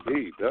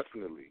 Indeed,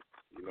 definitely.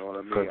 You know what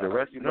I mean? Because the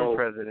rest of them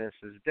presidents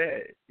is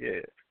dead,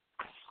 yeah.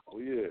 Oh,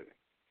 yeah.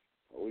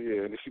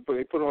 And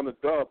they put on the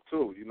dub,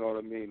 too. You know what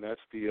I mean? That's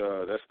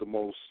the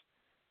most...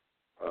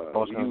 we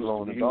use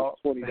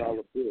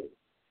 $20 bill.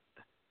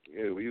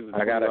 Yeah, we use a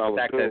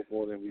 $20 bill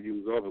more than we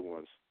use other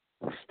ones.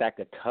 A stack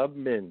of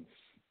Tubmans.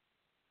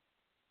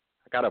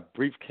 I got a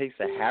briefcase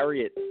of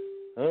Harriet.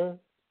 Huh?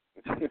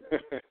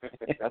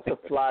 That's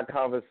a fly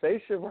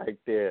conversation right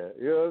there.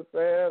 You know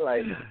what I'm saying?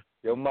 Like,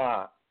 your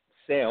ma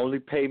saying only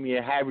pay me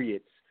in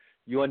Harriets.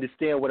 You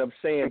understand what I'm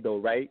saying, though,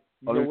 right?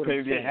 Only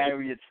pay me in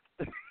Harriets.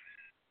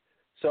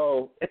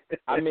 So,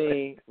 I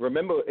mean,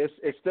 remember,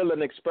 it's still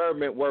an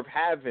experiment worth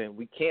having.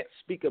 We can't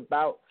speak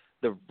about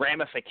the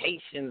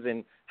ramifications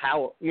and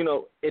how,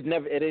 it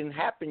didn't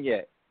happen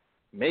yet.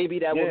 Maybe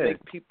that will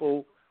make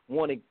people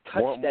want to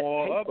touch that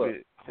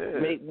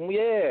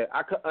paper.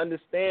 I could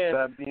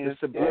understand the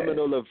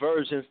subliminal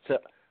aversions to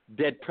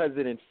dead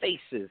president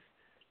faces.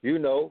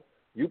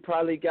 You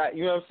probably got,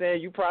 you know what I'm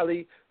saying? You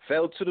probably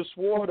fell to the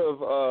sword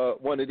of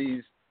one of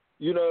these,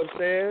 you know what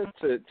I'm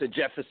saying, to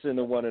Jefferson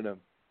or one of them.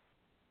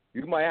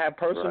 You might have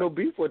personal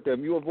beef with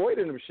them. You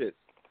avoiding them shits.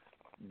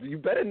 you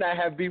better not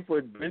have beef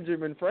with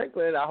Benjamin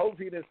Franklin. I hope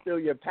he didn't steal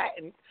your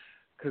patent,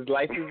 because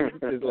life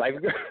is life.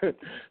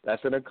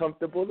 That's an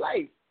uncomfortable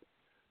life.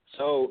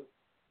 So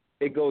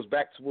it goes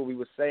back to what we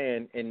were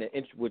saying in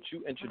what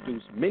you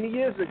introduced many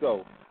years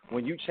ago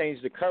when you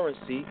changed the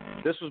currency.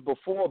 This was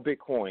before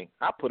Bitcoin.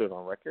 I put it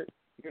on record.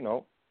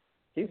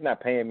 He's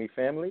not paying me,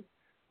 family.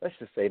 Let's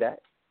just say that.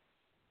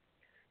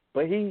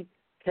 But I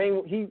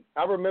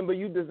remember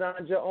you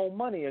designed your own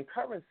money and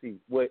currency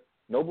with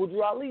Noble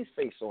Drew Ali's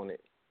face on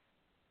it.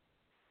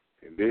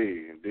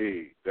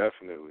 Indeed,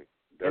 definitely.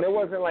 And it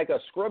wasn't like a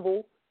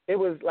scribble. It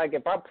was like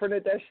if I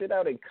printed that shit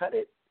out and cut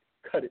it,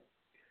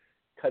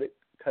 yeah.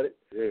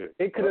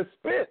 It could have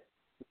spit.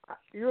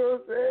 You know what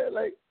I'm saying?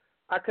 Like,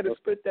 I could have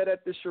spit that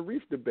at the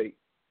Sharif debate.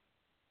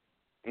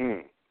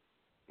 No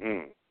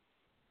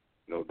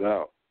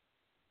doubt.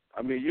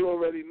 I mean, you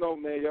already know,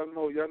 man. Y'all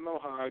know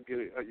how I get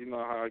it. You know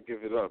how I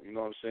give it up. You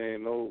know what I'm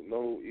saying?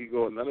 No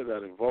ego, none of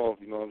that involved.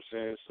 You know what I'm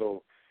saying?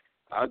 So,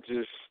 I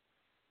just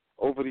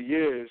over the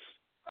years,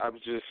 I've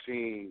just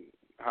seen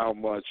how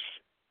much,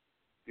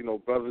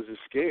 brothers are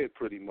scared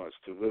pretty much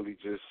to really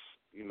just,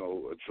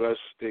 address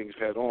things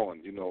head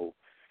on. Me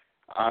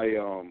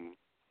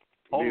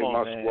and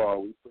my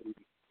squad.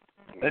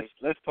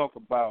 Let's talk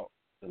about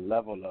the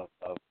level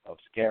of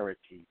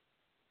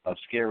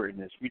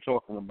scariness. We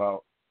talking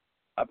about.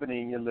 I've been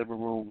in your living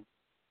room,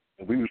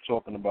 and we were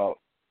talking about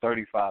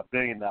 $35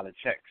 billion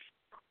checks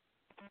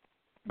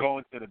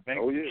going to the bank.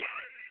 Oh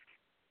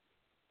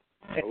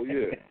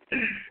yeah.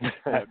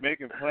 Like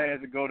making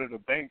plans to go to the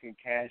bank and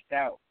cash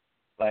out.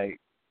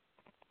 Like,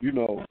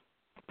 niggas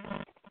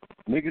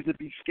would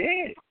be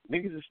scared.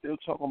 Niggas are still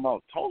talking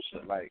about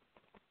Tulsa. Like,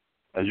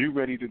 are you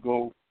ready to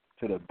go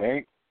to the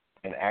bank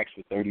and ask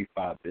for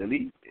 $35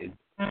 billion in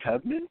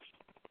Tubmans?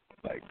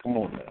 Like, come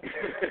on, man.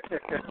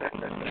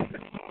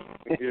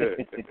 Yeah.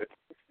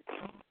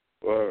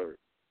 Word.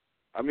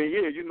 I mean,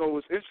 yeah,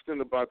 what's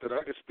interesting about that,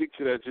 I can speak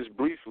to that just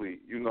briefly.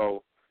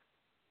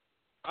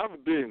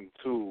 I've been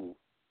to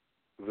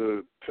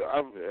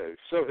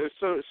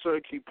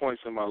certain key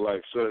points in my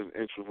life, certain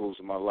intervals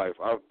in my life,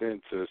 I've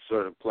been to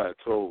certain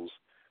plateaus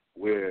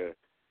where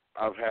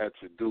I've had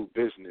to do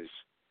business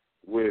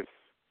with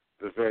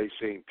the very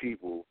same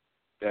people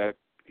that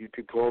you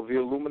could call the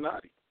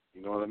Illuminati.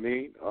 You know what I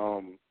mean?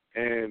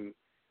 And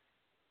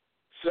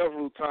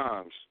several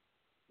times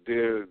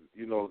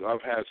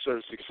I've had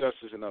certain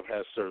successes and I've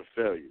had certain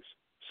failures.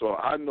 So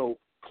I know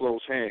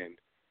close hand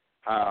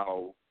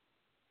how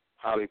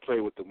they play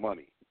with the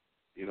money.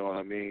 You know what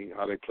I mean?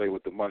 How they play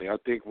with the money. I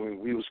think when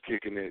we was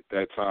kicking it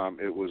that time,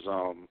 it was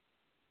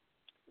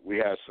we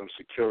had some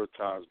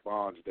securitized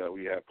bonds that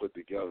we had put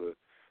together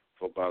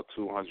for about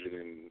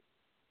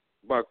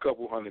a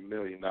couple $100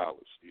 million.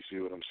 You see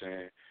what I'm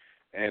saying?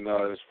 And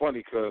it's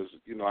funny because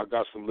I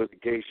got some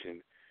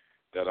litigation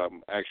that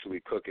I'm actually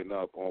cooking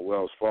up on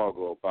Wells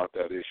Fargo about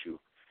that issue.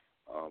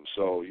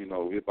 So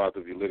we're about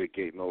to be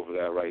litigating over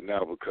that right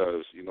now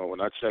because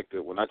when I check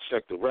the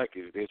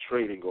records, they're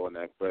trading on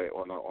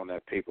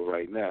that paper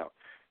right now.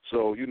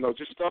 So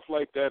just stuff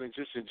like that, and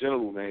just in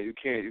general, man, you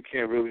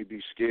can't really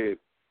be scared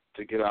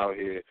to get out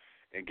here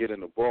and get in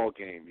the ball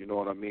game. You know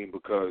what I mean?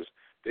 Because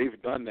they've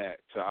done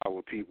that to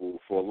our people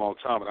for a long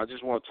time. And I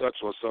just want to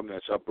touch on something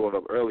that y'all brought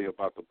up earlier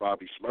about the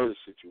Bobby Shmurda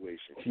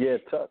situation. Yeah,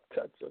 touch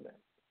on that.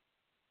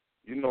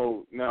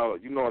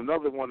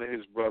 Another one of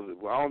his brothers,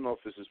 well, I don't know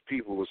if it's his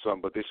people or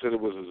something, but they said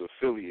it was his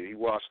affiliate. He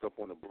washed up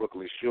on the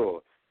Brooklyn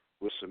shore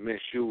with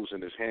cement shoes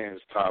in his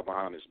hands tied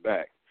behind his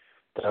back.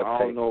 So I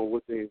don't know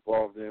what they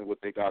involved in,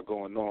 what they got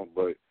going on,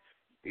 but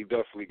he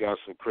definitely got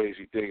some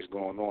crazy things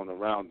going on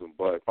around him.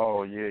 But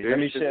let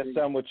me share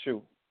some with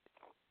you.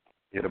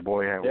 Yeah, the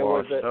boy had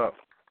washed up.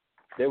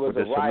 There was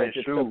a riot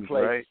that took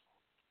place. Right?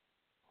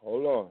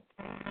 Hold on.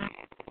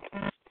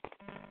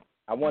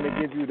 I want to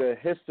give you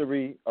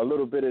a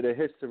little bit of the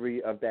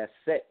history of that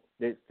set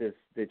that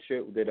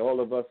all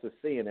of us are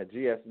seeing at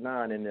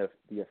GS9 and the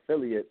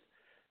affiliates,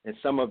 and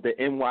some of the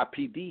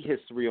NYPD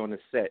history on the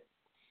set.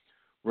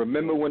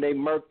 Remember when they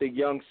murked the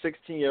young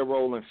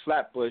 16-year-old in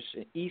Flatbush,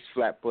 in East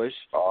Flatbush,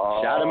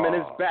 shot him in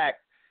his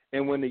back,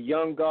 and when the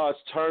young guards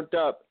turned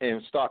up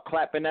and start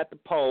clapping at the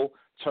pole,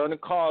 turned the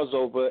cars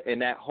over, and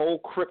that whole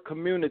Crip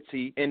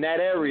community in that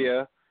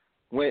area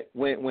went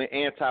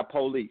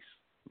anti-police.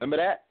 Remember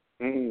that?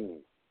 Mm.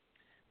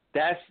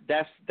 That's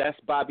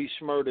Bobby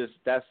Shmurda's.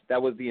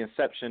 That was the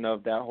inception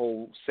of that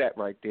whole set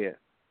right there,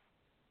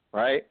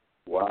 right?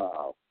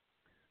 Wow.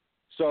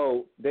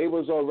 So they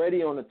was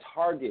already on a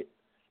target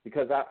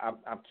because I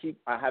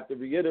have to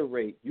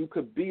reiterate, you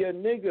could be a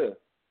nigga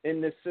in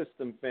this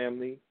system,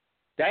 family.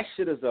 That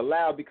shit is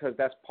allowed because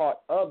that's part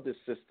of the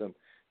system.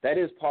 That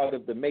is part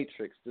of the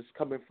matrix. This is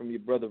coming from your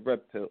brother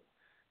Red Pill.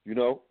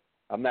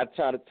 I'm not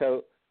trying to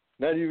tell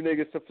none of you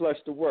niggas to flush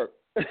the work.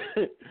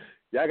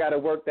 Y'all got to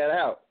work that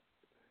out.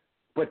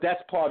 But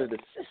that's part of the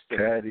system.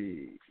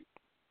 Daddy.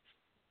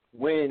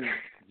 When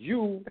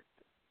you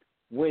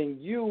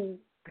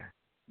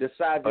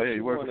decide that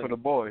you're working for the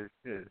boys.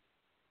 Yeah.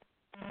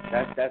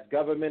 That's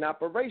government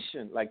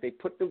operation. Like, they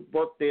put the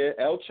work there.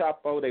 El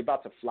Chapo, they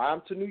about to fly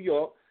him to New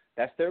York.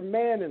 That's their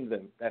man in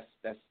them.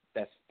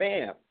 That's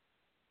fam.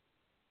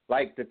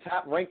 Like, the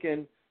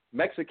top-ranking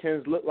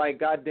Mexicans look like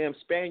goddamn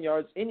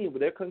Spaniards anyway.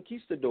 They're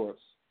conquistadors.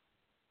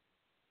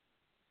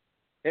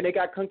 And they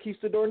got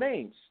conquistador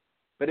names.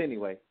 But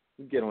anyway,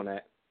 we get on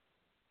that.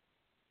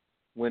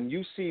 When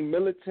you see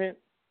militant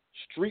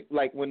street,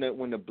 like when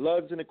the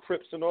Bloods and the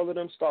Crips and all of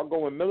them start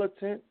going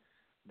militant,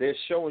 they're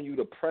showing you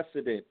the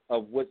precedent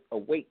of what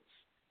awaits.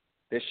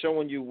 They're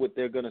showing you what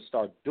they're going to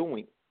start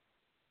doing.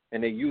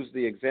 And they use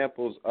the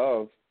examples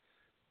of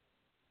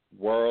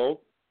World,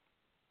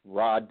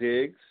 Rod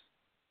Diggs,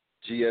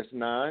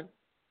 GS9.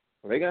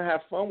 They're going to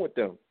have fun with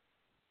them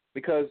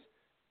because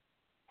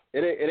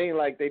it ain't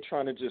like they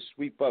trying to just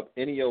sweep up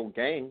any old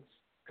gangs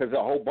because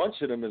a whole bunch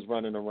of them is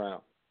running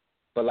around.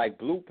 But like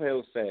Blue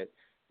Pill said,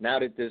 now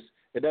that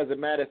it doesn't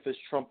matter if it's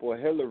Trump or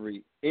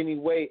Hillary. Any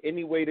way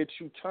that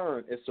you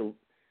turn,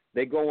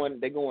 they're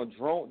going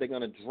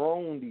to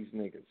drone these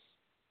niggas.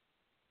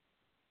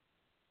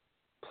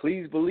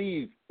 Please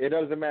believe it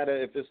doesn't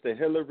matter if it's the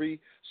Hillary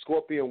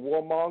Scorpion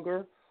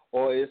warmonger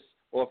or if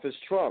it's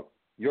Trump.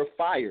 You're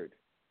fired.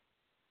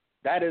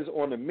 That is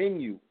on the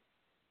menu.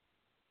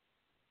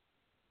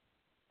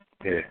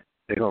 Yeah,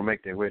 they're gonna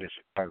make their way to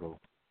Chicago.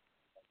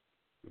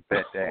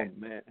 Bet that. Oh,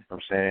 man. I'm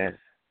saying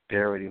they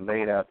already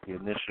laid out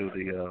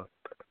the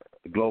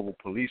global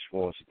police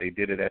force. They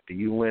did it at the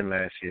UN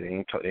last year.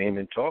 They ain't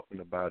been talking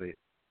about it,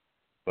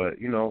 but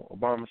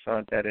Obama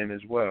signed that in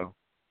as well.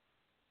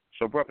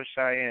 So, Brother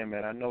Cheyenne,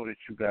 man, I know that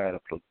you got a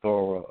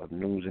plethora of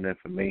news and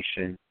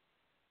information,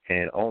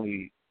 and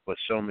only but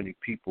so many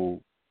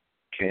people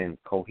can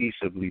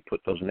cohesively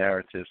put those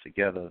narratives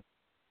together,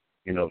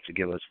 to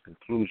give us a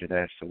conclusion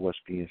as to what's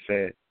being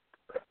said.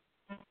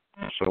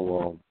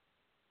 So,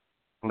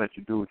 I'll let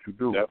you do what you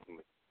do.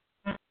 Definitely.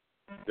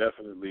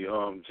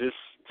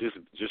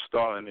 Just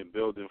starting and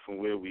building from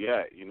where we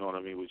at. You know what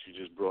I mean? What you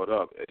just brought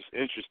up. It's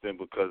interesting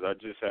because I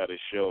just had a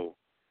show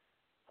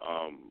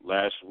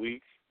last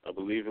week. I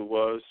believe it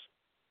was.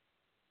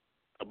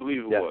 I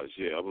believe it was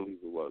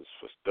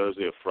for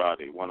Thursday or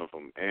Friday, one of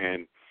them.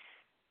 And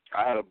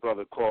I had a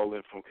brother call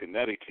in from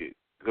Connecticut,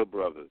 good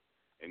brother,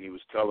 and he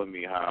was telling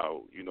me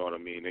how,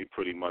 they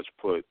pretty much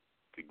put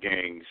the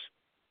gangs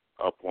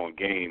up on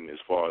game as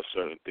far as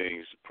certain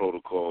things,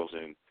 protocols,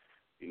 and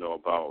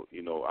about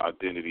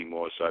identity,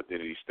 Morse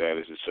identity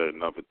status, and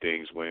certain other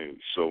things. When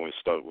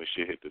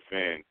shit hit the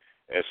fan,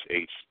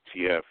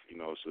 SHTF,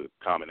 it's a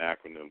common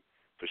acronym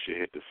for shit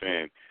hit the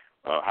fan.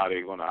 How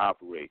they're going to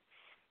operate.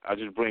 I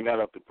just bring that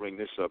up to bring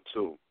this up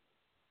too.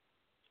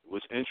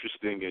 What's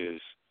interesting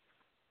is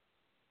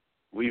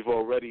we've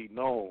already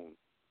known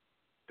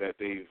that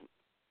they've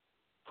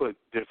put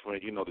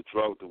different,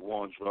 the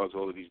war on drugs,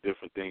 all of these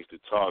different things to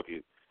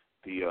target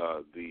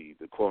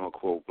the quote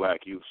unquote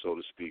black youth, so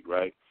to speak,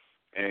 right?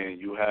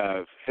 And you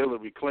have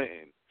Hillary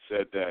Clinton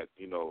said that,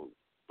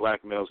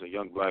 black males and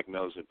young black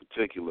males in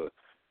particular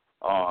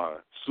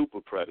are super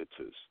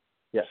predators.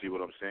 Yeah. See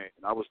what I'm saying?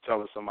 And I was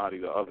telling somebody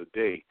the other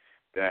day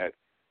that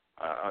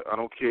I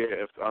don't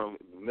care if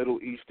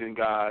Middle Eastern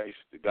guys,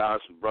 the guys,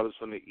 brothers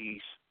from the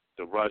East,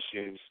 the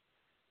Russians,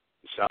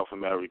 the South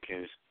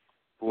Americans,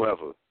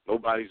 whoever,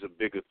 nobody's a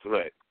bigger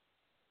threat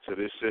to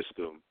this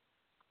system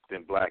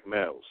than black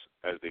males,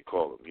 as they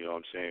call them. You know what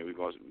I'm saying?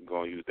 We're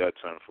going to use that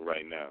term for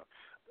right now.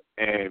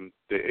 And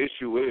the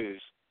issue is,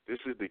 this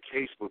is the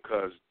case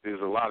because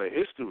there's a lot of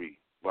history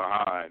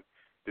behind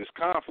this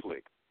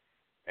conflict.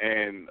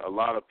 And a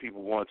lot of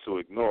people want to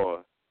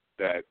ignore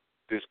that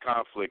this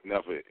conflict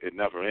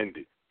never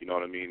ended. You know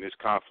what I mean? This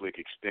conflict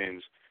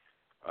extends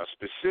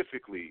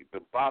specifically the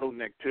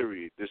bottleneck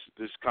period.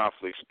 This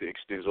conflict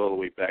extends all the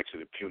way back to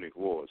the Punic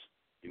Wars.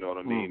 You know what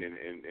I mean?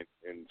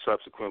 And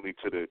subsequently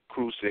to the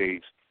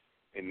Crusades,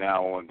 and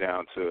now on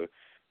down to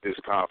this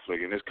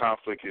conflict. And this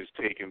conflict has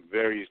taken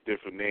various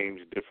different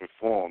names, different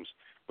forms,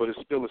 but it's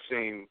still the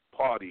same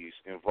parties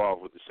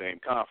involved with the same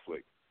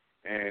conflict.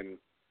 And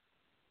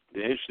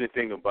the interesting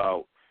thing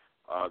about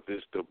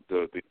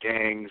the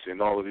gangs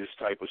and all of this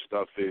type of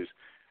stuff is,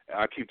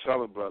 I keep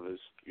telling brothers,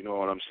 you know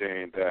what I'm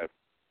saying, that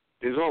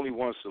there's only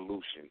one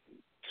solution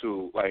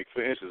to, like,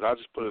 for instance, I'll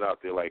just put it out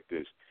there like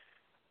this.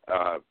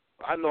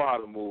 I know how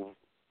to move.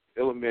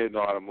 Illimid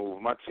know how to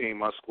move. My team,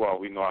 my squad,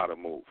 we know how to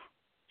move.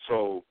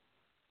 So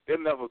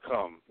they'll never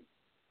come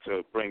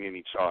to bring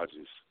any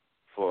charges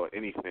for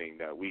anything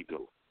that we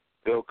do.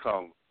 They'll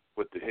come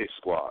with the hit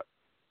squad.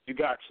 You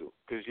got to,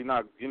 because you're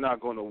not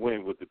going to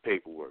win with the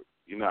paperwork.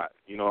 You're not.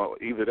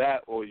 Either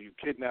that or you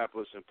kidnap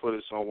us and put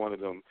us on one of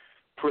them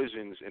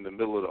prisons in the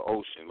middle of the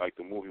ocean, like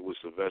the movie with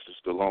Sylvester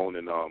Stallone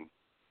and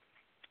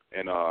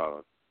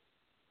Arnold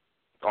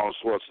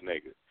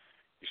Schwarzenegger.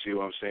 You see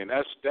what I'm saying?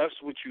 That's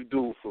what you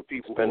do for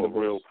people who are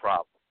real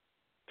problem.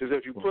 Because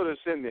if you put us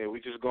in there,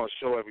 we're just going to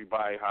show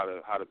everybody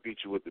how to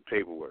beat you with the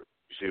paperwork.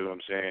 You see what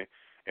I'm saying?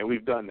 And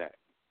we've done that.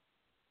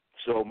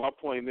 So my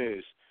point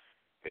is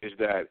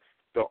that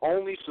the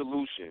only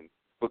solution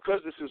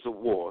because this is a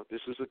war,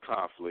 this is a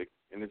conflict,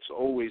 and it's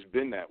always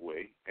been that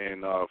way.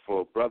 And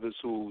for brothers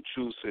who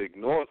choose to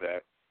ignore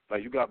that,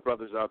 like you got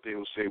brothers out there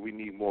who say we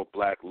need more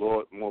black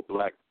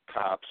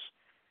cops,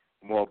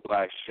 more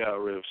black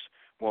sheriffs,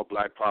 more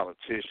black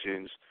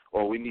politicians,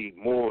 or we need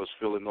Moors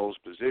filling those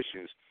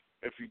positions.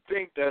 If you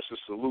think that's a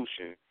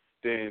solution,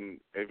 then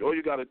if all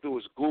you got to do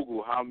is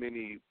Google how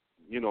many,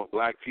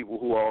 black people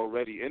who are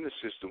already in the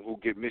system who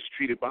get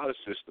mistreated by the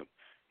system.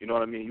 You know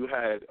what I mean? You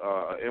had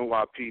an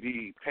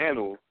NYPD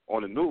panel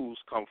on the news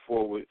come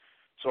forward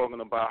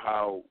talking about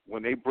how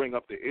when they bring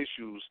up the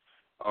issues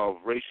of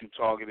racial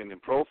targeting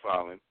and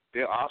profiling,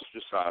 they're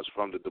ostracized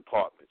from the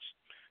departments.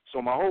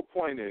 So my whole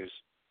point is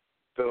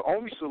the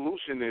only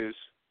solution is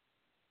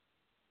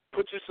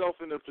put yourself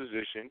in a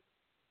position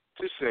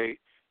to say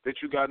that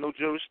you got no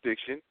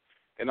jurisdiction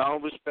and I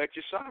don't respect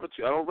your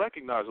sovereignty. I don't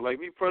recognize it. Like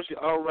me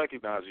personally, I don't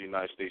recognize the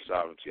United States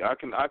sovereignty. I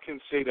can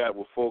say that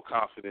with full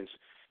confidence.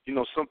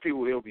 Some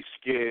people, they'll be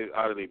scared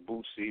out of their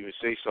boots to even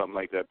say something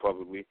like that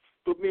publicly.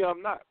 But me,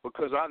 I'm not,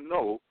 because I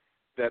know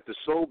that the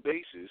sole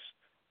basis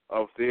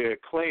of their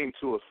claim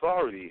to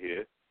authority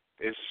here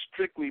is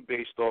strictly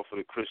based off of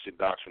the Christian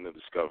doctrine of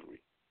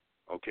discovery.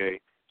 Okay?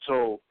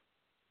 So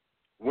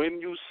when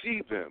you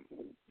see them,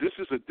 this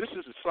is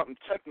something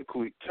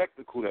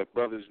technical that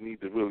brothers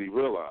need to really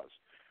realize.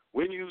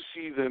 When you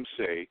see them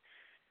say,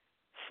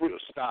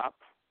 stop,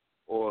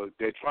 or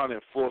they're trying to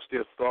enforce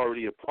their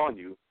authority upon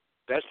you,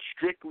 that's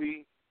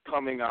strictly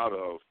coming out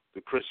of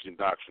the Christian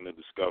doctrine of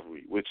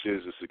discovery, which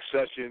is a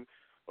succession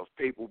of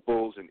papal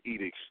bulls and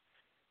edicts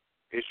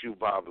issued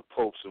by the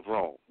popes of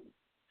Rome.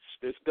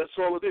 That's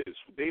all it is.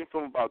 They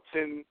from about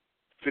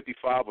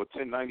 1055 or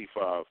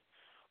 1095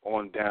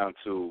 on down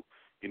to,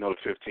 the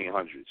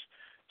 1500s.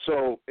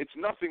 So it's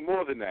nothing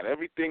more than that.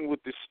 Everything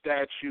with the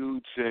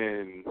statutes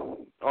and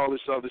all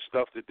this other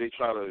stuff that they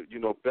try to,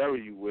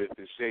 bury you with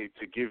and say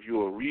to give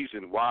you a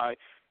reason why,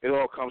 it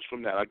all comes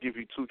from that. I'll give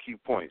you 2 key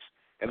points.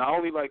 And I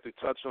only like to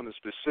touch on the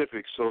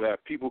specifics so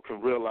that people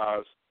can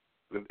realize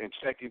and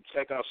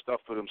check out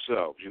stuff for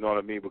themselves, you know what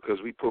I mean?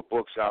 Because we put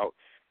books out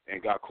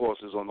and got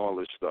courses on all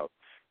this stuff.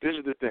 This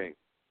is the thing.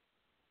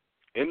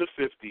 In the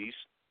 50s,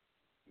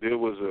 there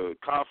was a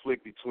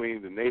conflict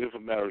between the Native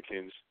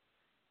Americans,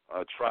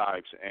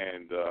 tribes,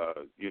 and,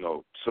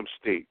 some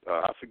state.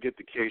 I forget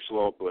the case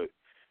law, but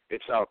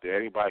it's out there.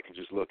 Anybody can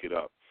just look it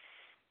up.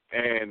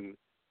 And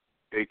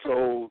they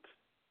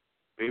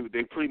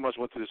pretty much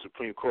went to the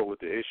Supreme Court with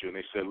the issue, and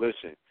they said,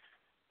 listen,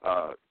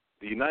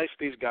 the United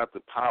States got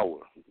the power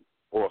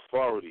or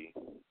authority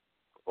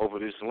over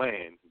this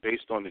land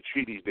based on the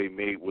treaties they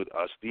made with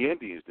us, the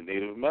Indians, the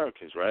Native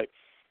Americans, right?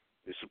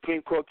 The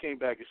Supreme Court came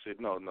back and said,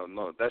 no,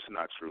 that's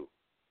not true.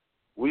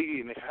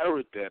 We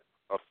inherit that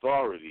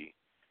authority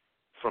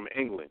from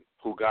England,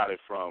 who got it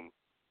from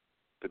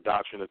the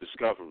doctrine of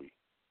discovery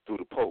through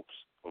the popes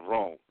of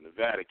Rome and the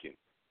Vatican,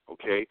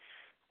 okay?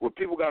 What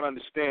people got to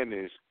understand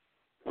is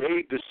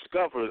they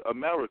discovered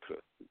America.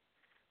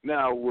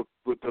 Now, what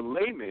the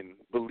layman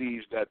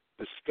believes that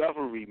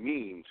discovery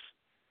means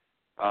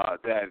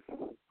that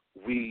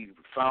we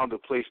found a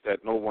place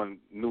that no one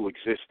knew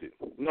existed.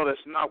 No, that's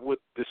not what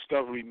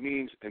discovery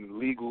means in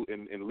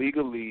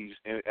legalese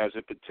as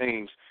it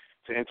pertains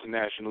to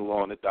international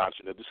law and the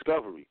doctrine of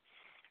discovery.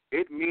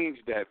 It means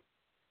that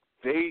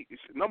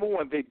number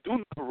one, they do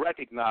not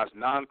recognize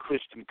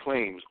non-Christian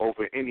claims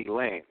over any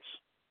lands.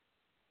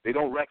 They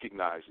don't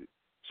recognize it.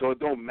 So it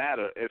don't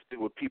matter if there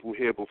were people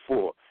here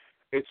before.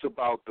 It's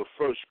about the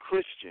first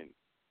Christian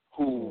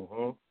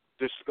who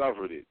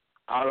discovered it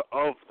out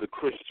of the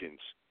Christians.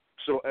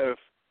 So if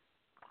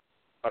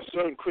a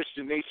certain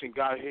Christian nation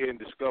got here and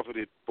discovered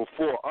it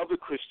before other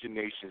Christian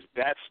nations,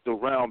 that's the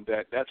realm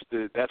that's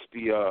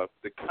the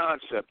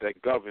concept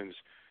that governs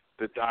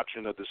the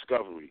doctrine of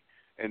discovery,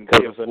 and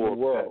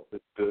therefore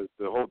the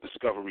whole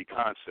discovery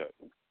concept.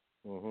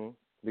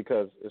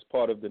 Because it's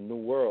part of the new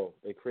world.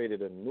 They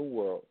created a new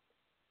world.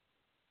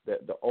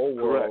 That the old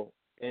world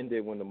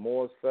ended when the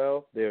Moors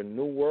fell. Their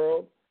new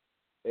world,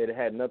 it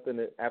had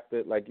nothing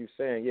after, like you're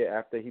saying,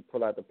 after he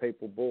pulled out the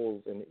papal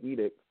bulls and the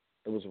edict,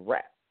 it was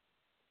wrapped.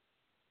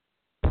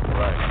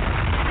 Right.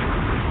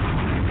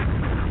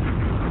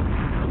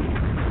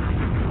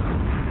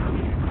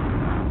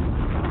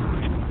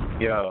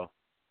 Yo,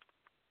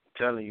 I'm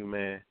telling you,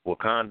 man,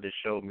 Wakanda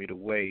showed me the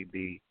way,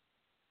 B.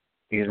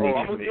 I'm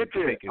gonna get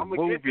there.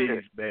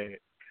 Movies, man.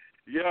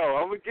 Yo,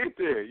 I'm gonna get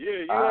there.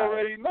 Yeah, you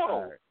already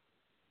know.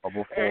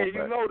 Hey,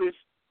 you notice?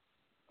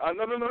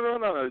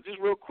 No. Just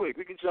real quick,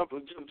 we can jump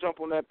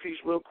on that piece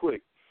real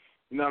quick.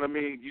 You know what I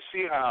mean? You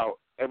see how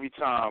every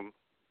time,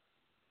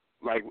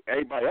 like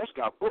everybody else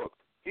got booked,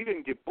 he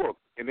didn't get booked,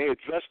 and they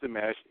addressed him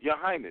as Your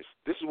Highness.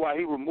 This is why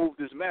he removed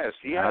his mask.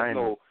 He has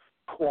no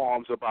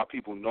qualms about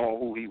people knowing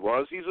who he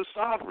was. He's a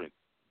sovereign.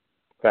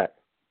 Fact.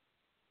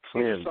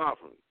 He's a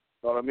sovereign.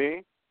 You know what I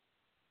mean?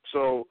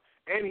 So,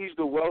 and he's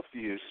the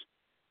wealthiest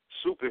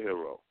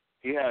superhero.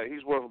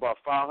 He's worth about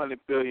 $500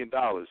 billion.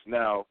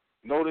 Now,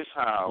 notice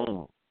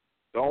how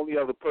the only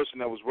other person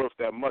that was worth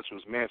that much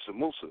was Mansa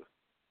Musa.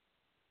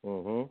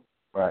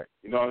 Right.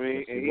 You know what I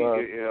mean? Yes,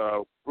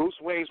 and Bruce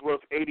Wayne's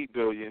worth $80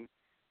 billion.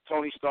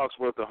 Tony Stark's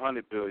worth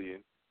 $100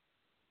 billion.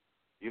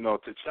 You know,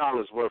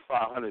 T'Challa's worth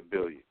 $500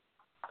 billion.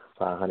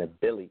 $500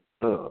 billion.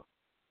 See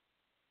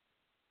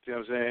what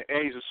I'm saying?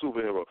 And he's a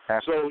superhero.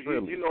 That's so,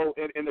 really. you know,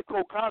 and the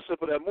core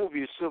concept of that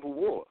movie is civil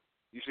war.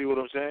 You see what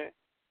I'm saying?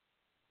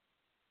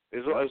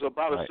 It's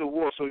about a civil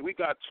war. So we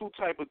got two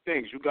type of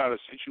things. You got a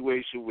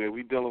situation where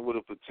we're dealing with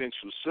a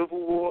potential civil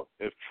war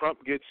if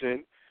Trump gets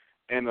in,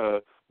 and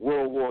a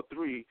World War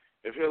III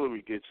if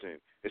Hillary gets in.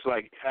 It's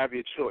like have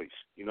your choice.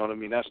 You know what I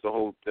mean? That's the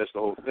whole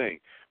thing.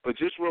 But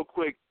just real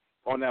quick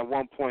on that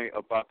one point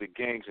about the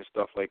gangs and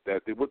stuff like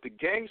that. What the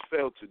gangs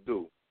failed to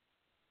do,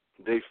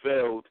 they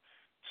failed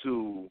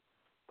to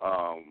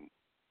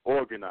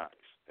organize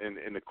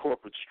in the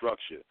corporate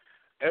structure.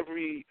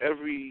 Every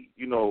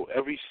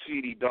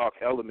seedy, dark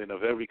element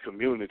of every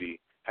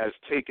community has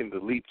taken the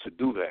leap to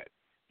do that.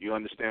 You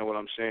understand what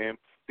I'm saying?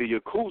 The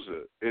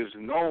Yakuza is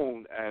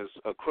known as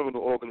a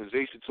criminal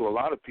organization to a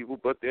lot of people,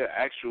 but they're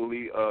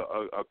actually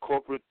a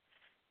corporate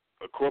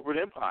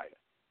empire.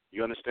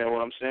 You understand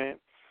what I'm saying?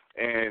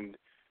 And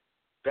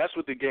that's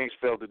what the gangs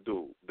failed to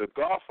do. The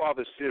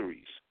Godfather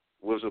series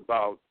was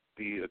about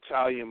the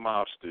Italian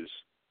mobsters,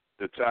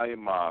 the Italian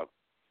mob,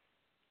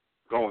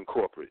 going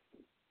corporate.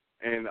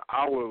 And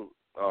our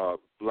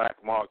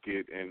black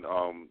market and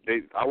our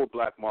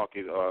black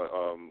market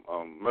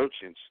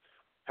merchants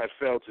had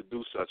failed to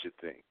do such a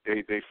thing.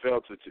 They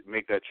failed to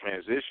make that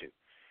transition,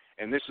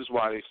 and this is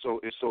why it's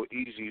so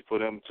easy for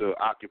them to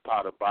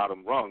occupy the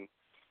bottom rung,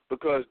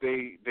 because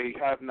they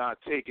have not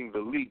taken the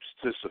leaps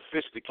to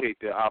sophisticate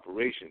their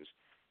operations.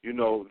 You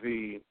know,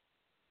 this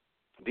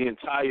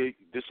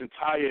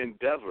entire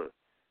endeavor.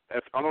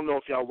 I don't know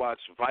if y'all watch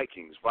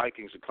Vikings.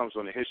 It comes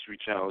on the History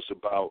Channel. It's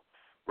about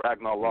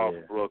Ragnar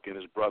Lothbrok and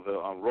his brother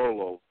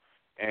Rollo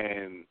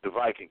and the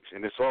Vikings,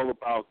 and it's all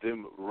about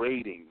them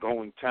raiding,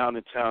 going town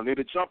to town. They're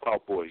the jump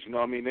out boys, you know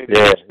what I mean? They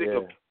stick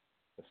up.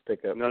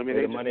 You know what I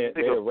mean?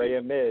 They're the Ray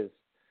and Miz.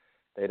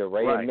 They're the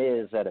Ray and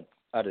Miz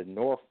out of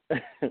North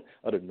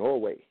out of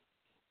Norway.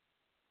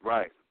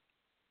 Right.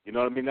 You know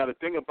what I mean? Now the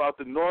thing about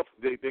the North,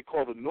 they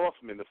call the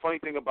Northmen. The funny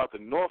thing about the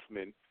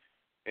Northmen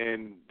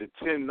in the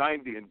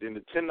 1090 and in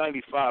the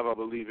 1095, I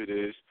believe it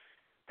is,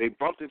 they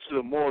bumped into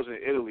the Moors in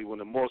Italy when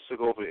the Moors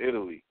took over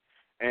Italy,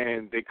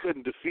 and they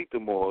couldn't defeat the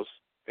Moors,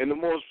 and the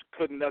Moors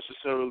couldn't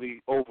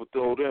necessarily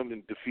overthrow them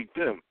and defeat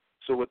them.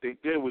 So what they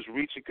did was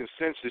reach a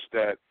consensus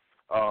that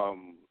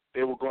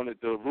they were going to,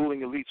 the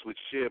ruling elites would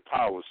share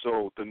power.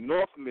 So the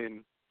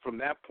Northmen from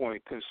that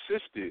point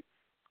consisted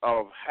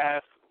of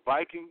half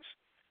Vikings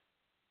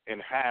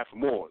and half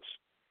Moors,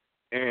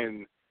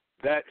 and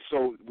that.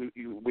 So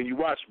when you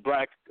watch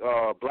Black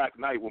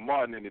Knight with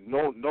Martin, and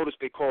notice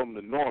they call him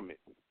the Norman.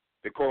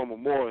 They call him a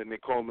Moor and they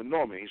call him a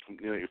Norman. He's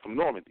from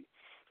Normandy.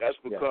 That's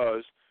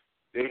because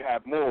they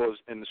have Moors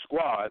in the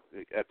squad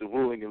at the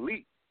ruling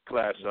elite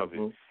class of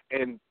it.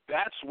 And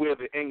that's where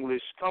the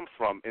English come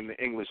from, and the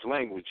English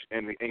language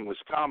and the English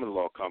common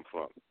law come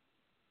from.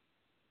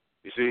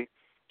 You see?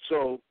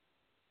 So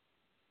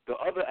the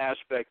other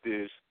aspect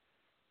is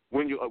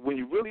when you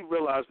really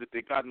realize that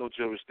they got no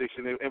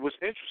jurisdiction, and what's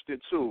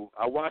interesting too,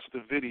 I watched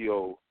a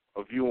video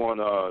of you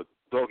on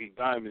Doggy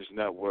Diamond's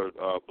network,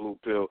 Blue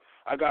Pill.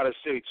 I gotta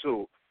say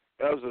too,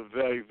 that was a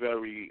very,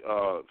 very,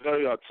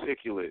 very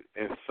articulate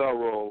and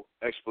thorough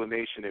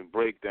explanation and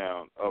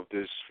breakdown of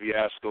this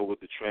fiasco with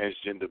the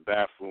transgender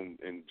bathroom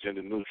and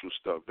gender neutral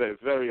stuff. Very,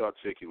 very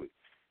articulate,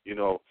 you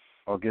know.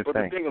 But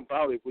the thing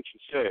about it, what you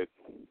said,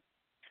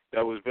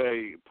 that was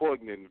very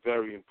important and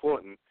very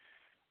important,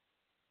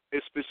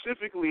 is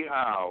specifically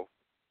how,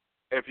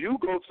 if you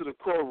go to the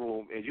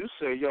courtroom and you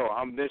say, yo,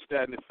 I'm this,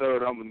 that, and the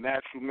third, I'm a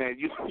natural man,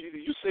 you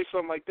say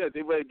something like that,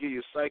 they ready to give you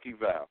a psyche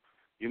eval.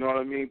 You know what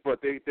I mean?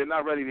 But they're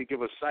not ready to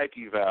give a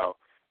psyche eval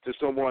to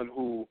someone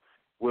who,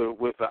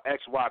 with an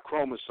XY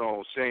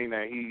chromosome, saying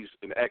that he's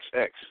an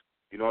XX.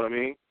 You know what I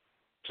mean?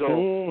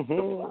 So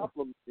the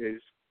problem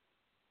is,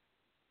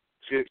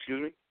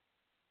 excuse me?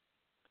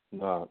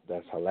 No,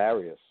 that's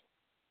hilarious.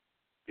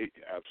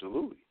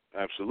 Absolutely.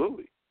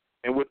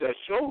 And what that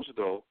shows,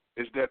 though,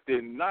 is that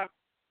they're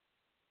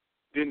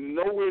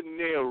nowhere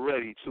near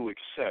ready to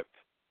accept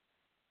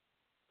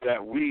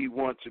that we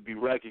want to be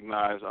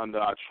recognized under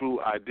our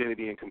true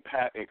identity and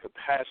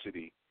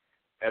capacity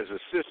as a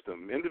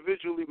system.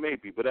 Individually,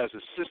 maybe, but as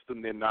a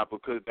system, they're not,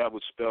 because that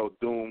would spell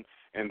doom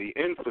and the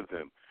end for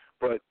them.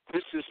 But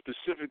this is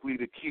specifically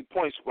the key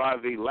points why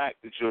they lack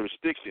the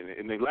jurisdiction,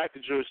 and they lack the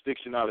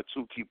jurisdiction out of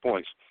two key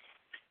points.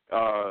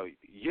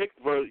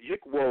 Yik-Wo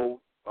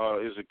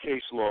is a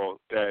case law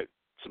that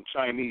some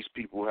Chinese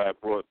people had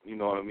brought, you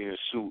know what I mean, a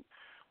suit.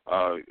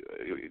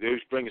 They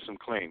was bringing some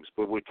claims,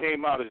 but what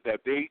came out is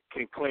that they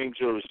can claim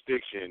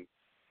jurisdiction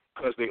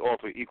because they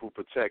offer equal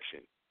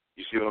protection.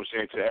 You see what I'm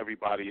saying? To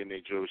everybody in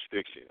their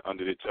jurisdiction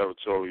under their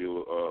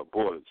territorial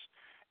borders,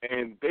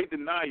 and they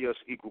deny us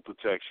equal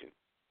protection,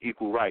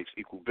 equal rights,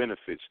 equal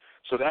benefits.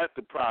 So that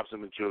deprives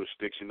them of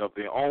jurisdiction of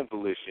their own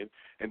volition.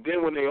 And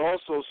then when they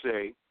also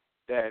say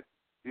that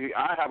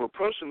I have a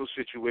personal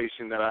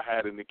situation that I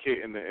had in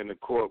the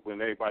court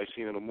when everybody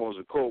seen in the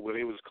Moses court where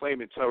they was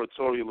claiming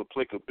territorial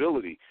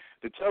applicability.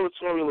 The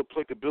territorial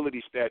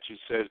applicability statute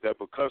says that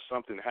because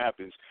something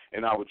happens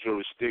in our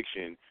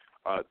jurisdiction,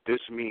 this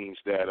means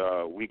that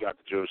we got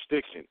the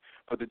jurisdiction.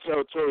 But the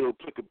territorial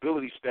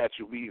applicability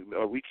statute,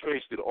 we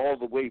traced it all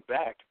the way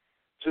back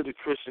to the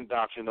Christian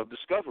doctrine of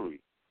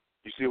discovery.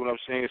 You see what I'm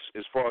saying?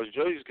 As far as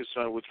Jersey is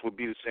concerned, which would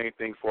be the same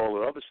thing for all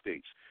the other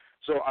states.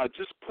 So I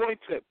just point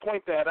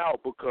that out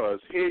because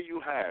here you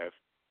have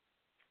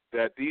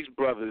that these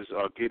brothers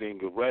are getting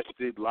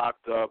arrested,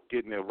 locked up,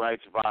 getting their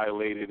rights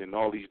violated, and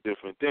all these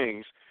different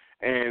things.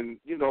 And,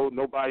 you know,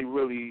 nobody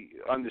really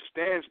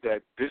understands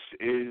that this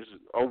is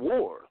a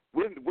war.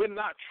 We're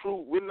not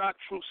true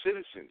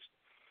citizens.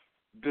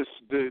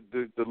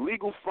 The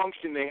legal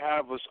function they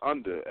have us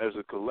under as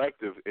a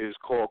collective is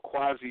called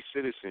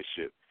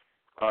quasi-citizenship.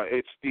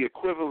 It's the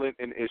equivalent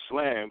in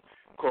Islam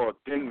called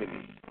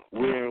dhimmi,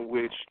 where in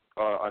which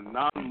a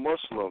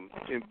non-Muslim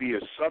can be a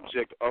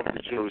subject of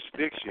the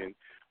jurisdiction,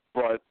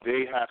 but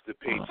they have to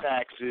pay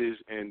taxes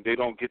and they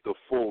don't get the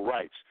full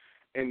rights.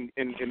 And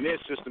their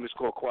system is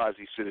called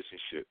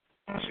quasi-citizenship.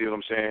 You see what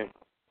I'm saying?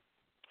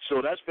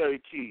 So that's very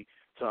key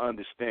to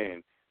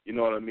understand. You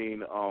know what I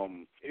mean?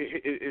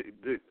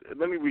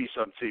 Let me read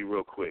something to you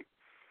real quick.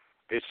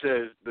 It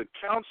says, the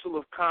Council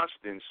of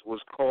Constance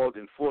was called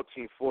in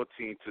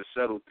 1414 to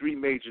settle three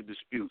major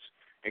disputes,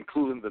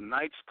 including the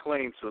Knights'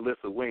 claim to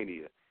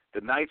Lithuania. The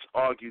Knights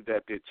argued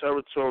that their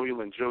territorial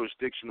and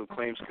jurisdictional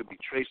claims could be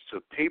traced to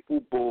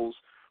papal bulls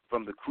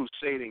from the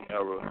Crusading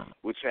era,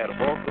 which had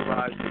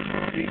authorized the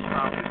complete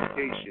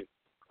confiscation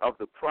of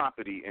the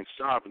property and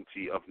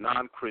sovereignty of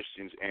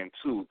non-Christians, and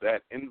two,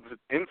 that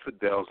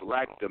infidels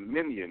lacked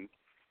dominion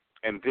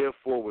and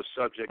therefore were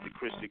subject to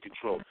Christian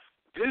control.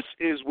 This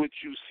is what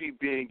you see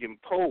being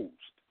imposed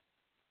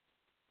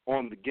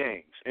on the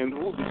gangs. And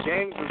who the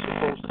gangs are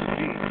supposed to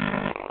be,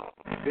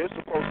 they're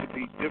supposed to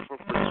be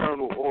different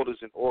fraternal orders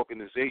and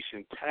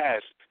organizations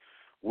tasked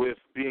with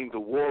being the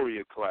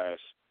warrior class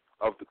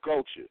of the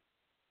culture.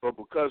 But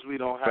because we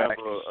don't have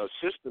a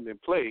system in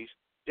place,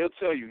 they'll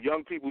tell you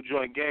young people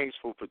join gangs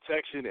for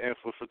protection and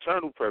for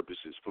fraternal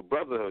purposes, for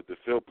brotherhood, to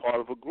feel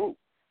part of a group.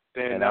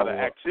 Then now the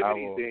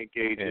activities they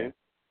engage in.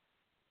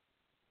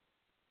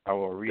 I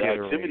will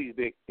reiterate,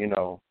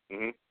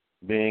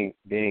 being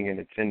in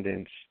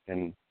attendance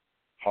in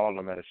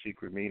Harlem at a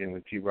secret meeting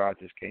when T.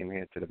 Rogers came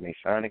here to the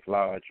Masonic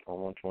Lodge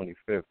on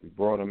 125th. We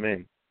brought him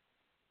in,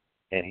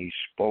 and he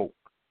spoke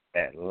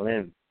at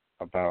length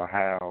about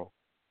how,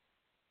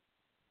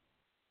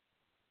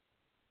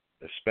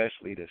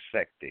 especially the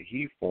sect that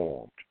he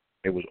formed,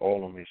 it was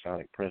all on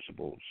Masonic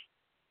principles.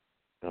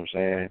 You know what I'm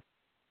saying?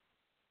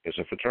 It's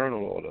a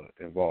fraternal order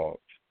involved.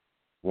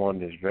 One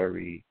that's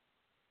very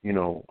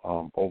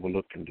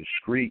overlooked and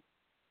discreet.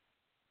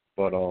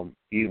 But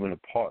even a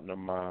partner of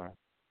mine,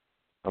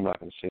 I'm not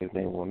going to say his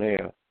name on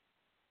air,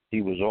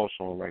 he was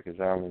also on Rikers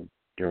Island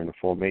during the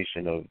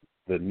formation of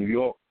the New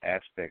York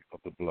aspect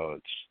of the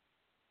Bloods.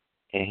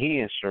 And he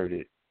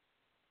inserted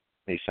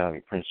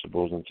Masonic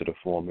principles into the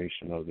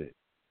formation of it.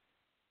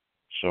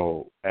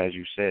 So, as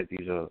you said,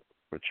 these are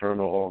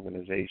fraternal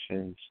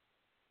organizations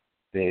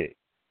that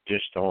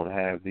just don't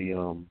have the,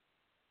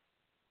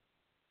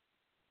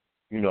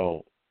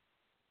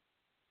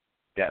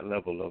 that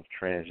level of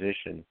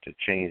transition to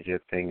change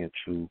their thing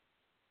into a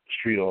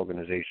street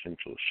organization,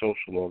 to a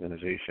social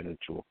organization,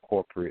 into a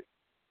corporate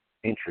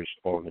interest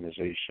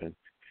organization,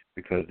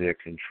 because they're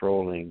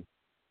controlling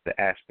the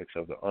aspects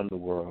of the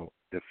underworld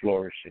that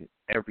flourish in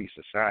every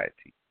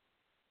society.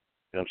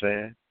 You know what I'm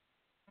saying?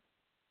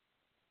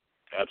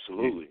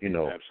 Absolutely.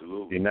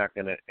 Absolutely. You're not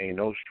gonna, ain't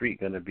no street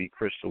gonna be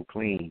crystal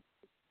clean.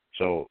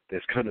 So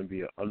there's gonna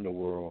be an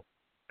underworld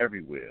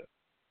everywhere.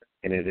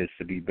 And it is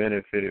to be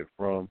benefited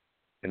from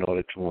in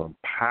order to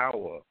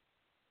empower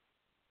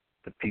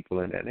the people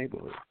in that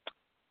neighborhood.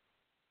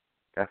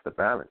 That's the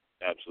balance.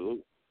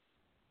 Absolutely.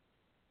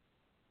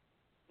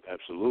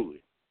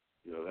 Absolutely.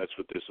 That's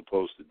what they're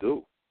supposed to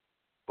do.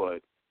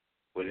 But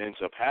what ends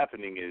up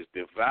happening is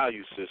their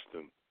value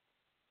system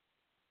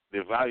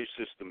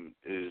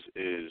is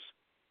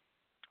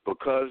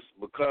because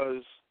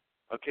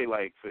okay,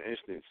 like for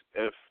instance,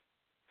 if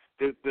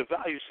the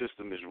value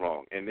system is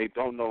wrong and they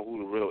don't know who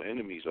the real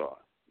enemies are.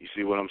 You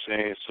see what I'm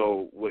saying?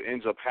 So what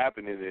ends up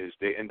happening is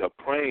they end up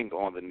preying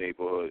on the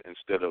neighborhood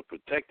instead of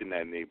protecting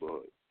that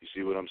neighborhood. You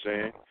see what I'm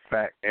saying?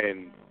 Fact.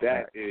 And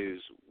that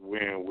is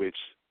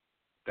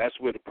that's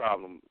where the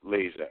problem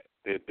lays at.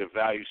 The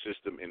value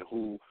system and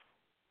who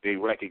they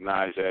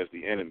recognize as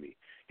the enemy.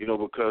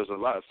 Because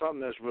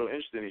something that's real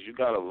interesting is you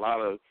got a lot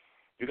of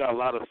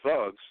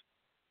thugs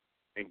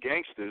and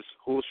gangsters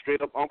who are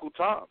straight up Uncle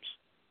Toms.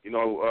 They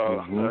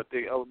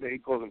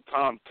call them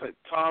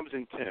Toms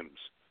and Tims.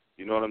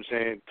 You know what I'm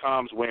saying?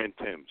 Toms wearing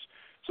Tims.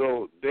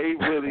 So they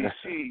really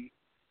see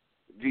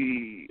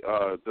the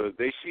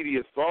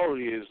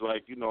authority as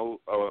like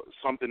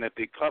something that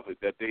they covet,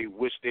 that they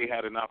wish they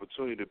had an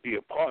opportunity to be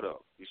a part of.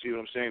 You see what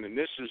I'm saying? And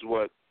this is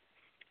what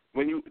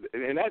in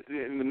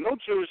no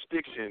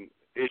jurisdiction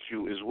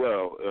issue as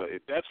well.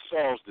 That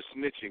solves the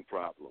snitching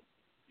problem.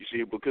 You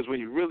see, because when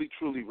you really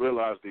truly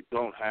realize they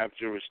don't have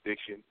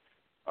jurisdiction,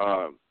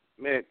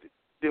 man,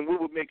 then what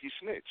would make you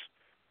snitch?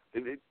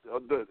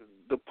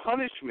 The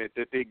punishment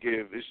that they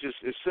give is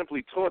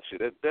simply torture.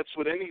 That's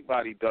what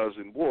anybody does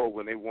in war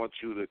when they want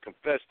you to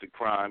confess to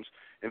crimes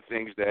and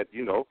things that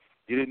you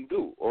didn't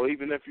do, or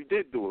even if you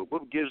did do it.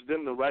 What gives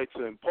them the right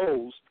to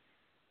impose?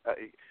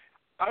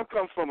 I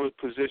come from a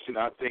position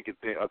I think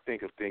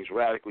of things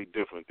radically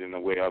different than the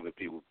way other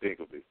people think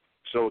of it.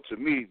 So to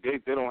me, they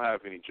don't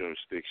have any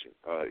jurisdiction.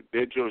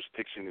 Their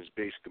jurisdiction is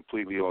based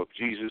completely off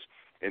Jesus,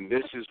 and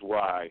this is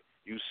why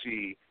you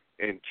see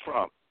in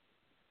Trump,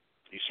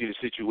 you see the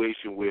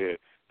situation where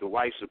the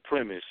white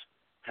supremacists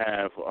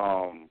have,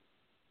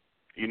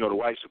 the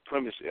white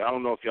supremacists. I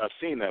don't know if y'all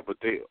seen that, but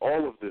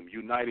all of them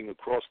uniting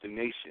across the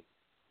nation.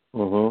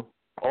 Mm-hmm.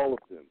 All of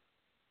them,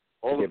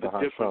 all of the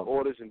different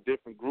orders and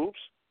different groups.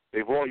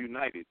 They've all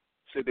united.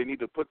 Said they need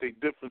to put their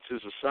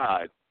differences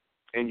aside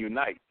and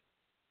unite.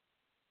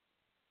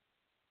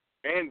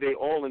 And they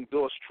all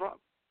endorse Trump.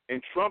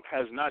 And Trump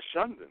has not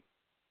shunned them.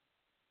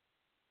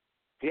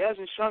 He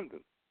hasn't shunned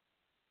them.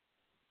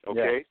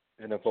 Okay? Yes.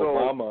 And if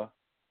Obama...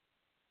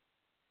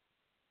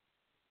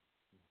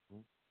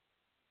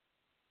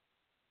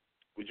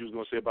 What you was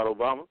going to say about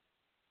Obama?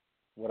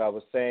 What I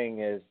was saying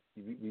is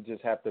we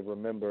just have to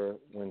remember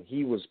when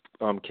he was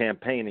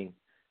campaigning,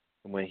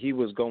 and when he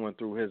was going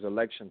through his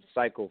election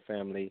cycle,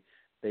 family,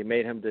 they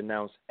made him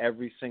denounce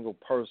every single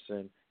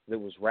person that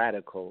was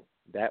radical.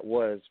 That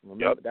was,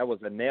 remember, that was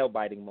a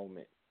nail-biting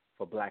moment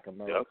for Black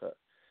America. Yep.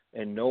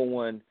 And no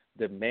one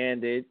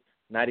demanded,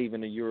 not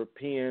even the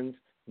Europeans,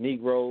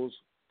 Negroes,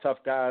 tough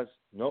guys,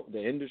 no,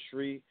 the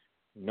industry,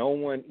 no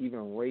one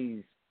even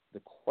raised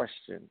the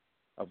question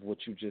of what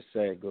you just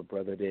said, good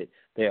brother, that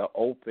they are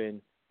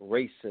open,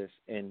 racist,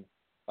 and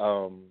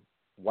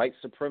white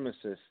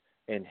supremacists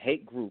and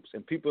hate groups,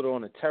 and people that are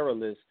on a terror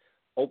list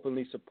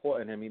openly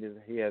supporting him.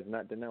 He has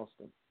not denounced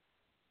them.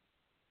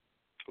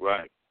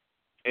 Right.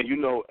 And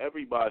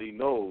everybody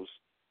knows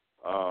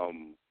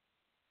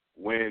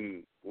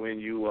when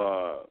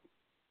you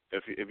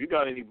if you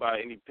got any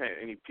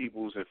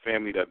peoples and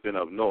family that been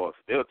up north,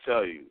 they'll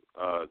tell you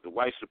the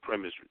white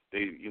supremacists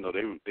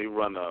they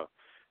run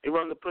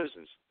the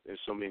prisons in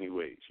so many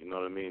ways. You know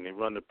what I mean? They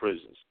run the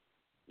prisons.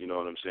 You know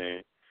what I'm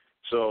saying?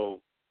 So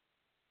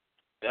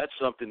that's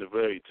something to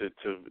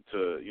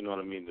you know what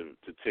I mean,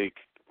 to take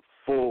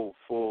full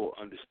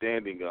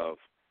understanding of,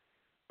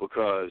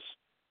 because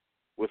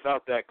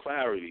without that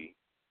clarity,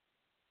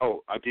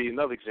 I'll give you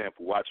another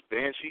example. Watch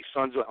Banshee,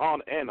 Sons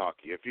of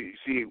Anarchy. If you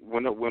see,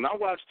 when I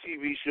watch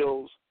TV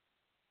shows,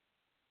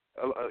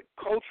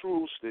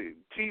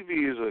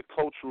 TV is a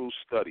cultural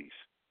studies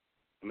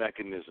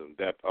mechanism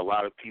that a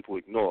lot of people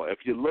ignore. If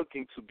you're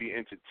looking to be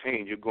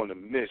entertained, you're going to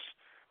miss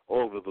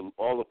all of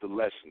the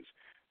lessons.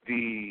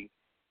 The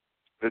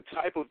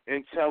type of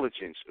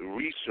intelligence,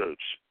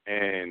 research,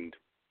 and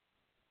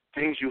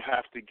things you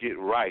have to get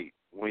right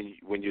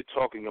when you're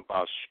talking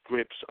about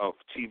scripts of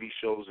TV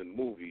shows and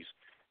movies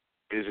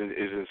is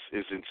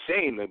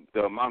insane.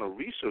 The amount of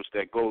research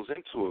that goes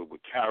into it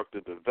with character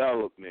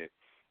development,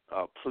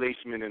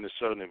 placement in a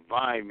certain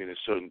environment, a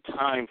certain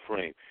time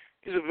frame.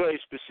 These are very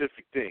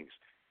specific things.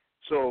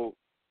 So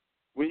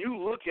when you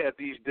look at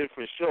these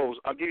different shows,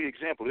 I'll give you an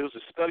example. There was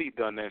a study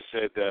done that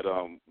said that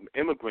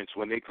immigrants,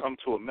 when they come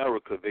to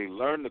America, they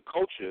learn the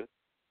culture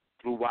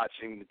through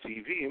watching the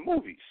TV and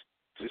movies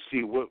to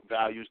see what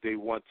values they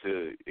want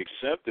to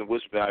accept and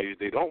which values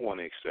they don't want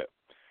to accept.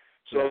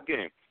 So,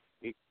 again,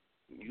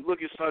 you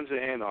look at Sons of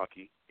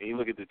Anarchy and you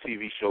look at the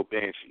TV show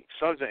Banshee.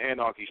 Sons of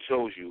Anarchy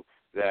shows you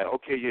that,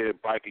 okay, yeah,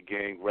 biker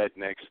gang,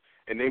 rednecks,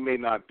 and they may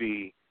not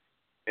be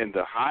in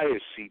the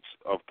highest seats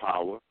of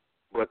power,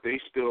 but they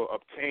still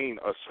obtain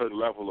a certain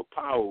level of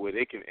power where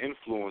they can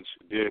influence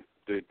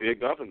their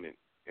government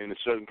in a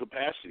certain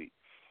capacity.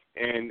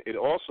 And it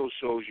also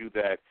shows you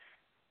that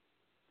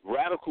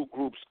radical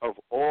groups of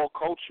all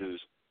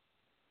cultures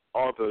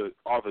are the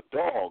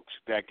dogs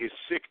that get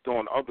sicked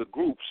on other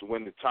groups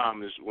when the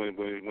time is when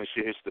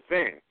shit hits the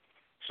fan.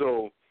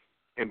 So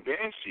in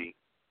Banshee,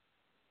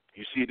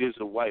 you see there's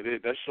a white,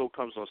 that show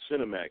comes on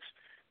Cinemax.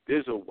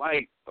 There's a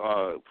white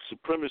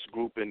supremacist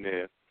group in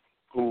there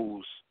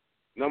who's,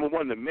 number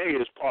one, the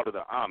mayor is part of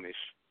the Amish,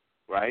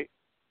 right?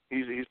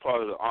 He's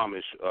part of the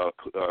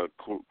Amish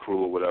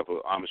crew or whatever,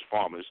 Amish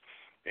farmers,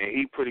 and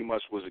he pretty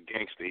much was a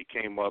gangster. He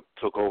came up,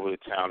 took over the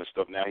town and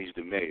stuff. Now he's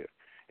the mayor,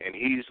 and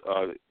he's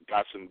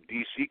got some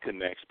D.C.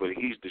 connects, but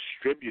he's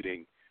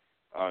distributing.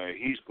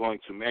 He's going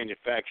to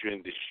manufacture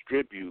and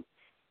distribute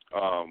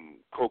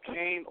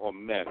cocaine or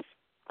meth,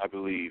 I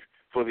believe,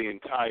 for the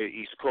entire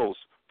East Coast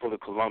for the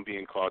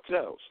Colombian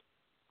cartels.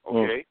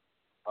 Okay.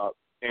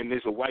 And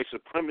there's a white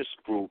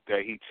supremacist group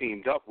that he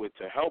teamed up with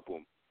to help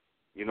him.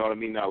 You know what I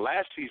mean? Now,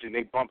 last season,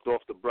 they bumped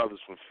off the brothers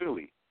from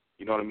Philly.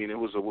 You know what I mean? It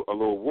was a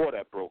little war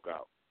that broke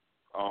out.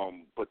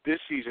 But this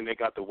season, they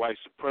got the white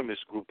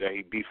supremacist group that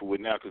he beefing with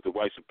now, because the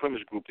white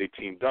supremacist group they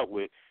teamed up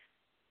with,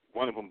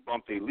 one of them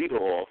bumped their leader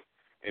off,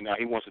 and now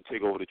he wants to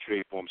take over the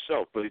trade for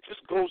himself. But it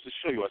just goes to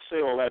show you, I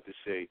say all that to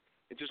say,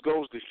 it just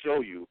goes to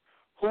show you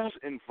who's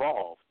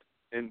involved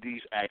in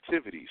these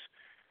activities.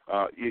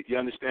 You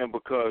understand?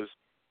 Because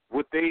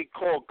what they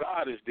call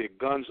God is their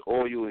guns,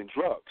 oil, and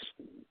drugs.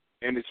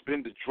 And it's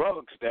been the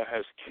drugs that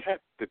has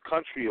kept the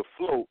country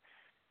afloat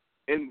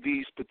in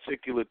these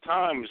particular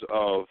times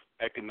of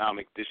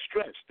economic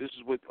distress. This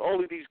is what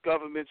all of these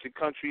governments and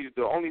countries,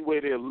 the only way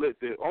they're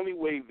living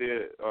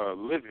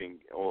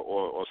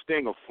or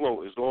staying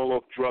afloat is all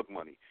off drug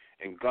money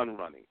and gun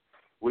running,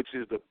 which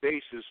is the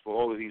basis for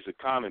all of these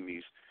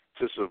economies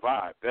to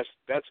survive. That's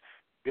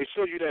they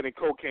show you that in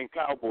Cocaine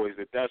Cowboys,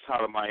 that's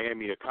how the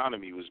Miami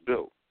economy was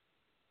built.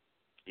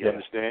 You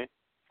understand?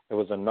 It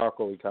was a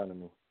narco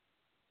economy.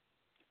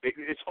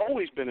 It's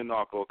always been a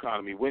narco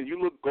economy. When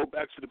you go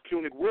back to the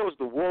Punic Wars,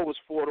 the war was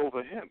fought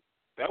over him.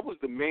 That was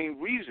the main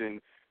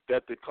reason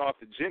that the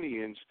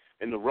Carthaginians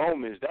and the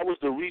Romans, that was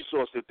the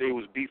resource that they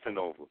was beefing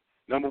over.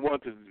 Number one,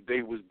 because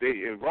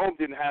Rome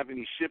didn't have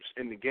any ships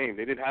in the game.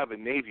 They didn't have a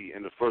navy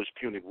in the first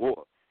Punic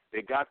War.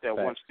 They got that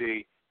once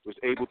they was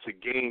able to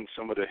gain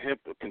some of the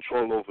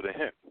control over the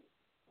hemp.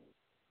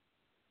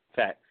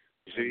 Fact.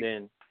 And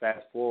then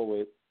fast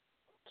forward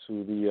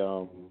to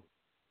the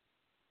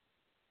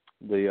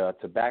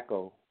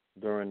tobacco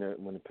when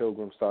the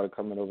Pilgrims started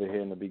coming over here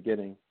in the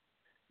beginning,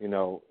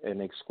 and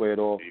they squared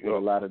off with a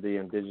lot of the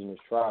indigenous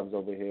tribes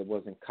over here. It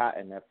wasn't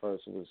cotton at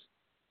first; it was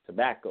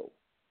tobacco.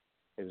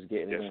 It was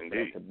getting into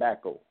that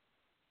tobacco,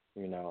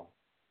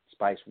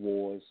 spice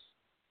wars.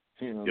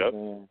 You know what I'm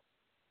saying?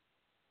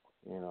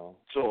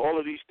 So all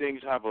of these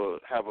things have a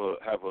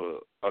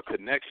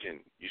connection.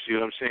 You see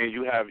what I'm saying?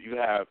 You have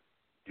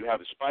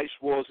the spice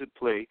wars at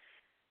play,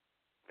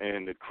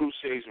 and the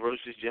Crusades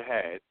versus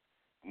Jihad,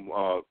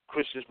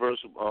 Christians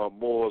versus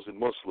Moors and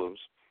Muslims.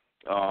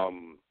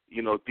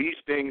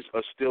 These things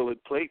are still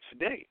at play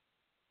today,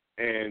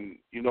 and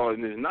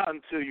and it's not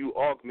until you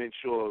augment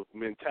your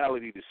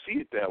mentality to see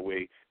it that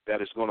way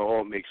that it's going to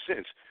all make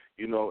sense.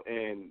 And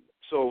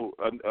so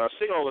I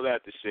say all of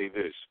that to say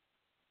this.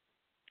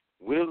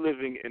 We're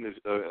living in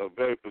a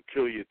very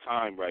peculiar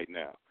time right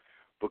now,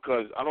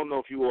 because I don't know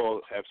if you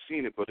all have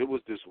seen it, but it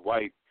was this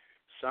white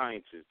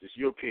scientist, this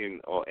European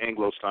or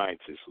Anglo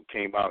scientist, who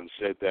came out and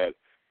said that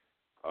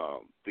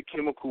the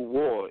chemical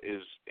war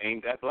is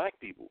aimed at black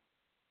people.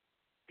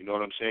 You know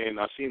what I'm saying?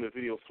 I seen the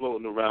video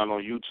floating around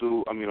on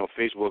YouTube. On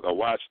Facebook. I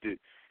watched it.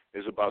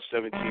 It's about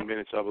 17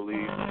 minutes, I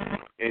believe.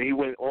 And he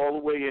went all the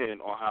way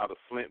in on how the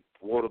Flint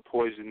water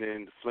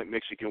poisoning, the Flint,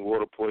 Michigan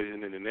water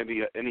poisoning, and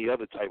any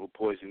other type of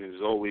poisoning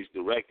is always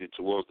directed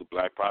towards the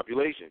black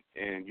population.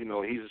 And, he's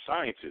a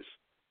scientist.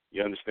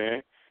 You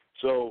understand?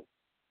 So,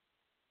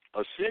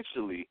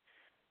 essentially,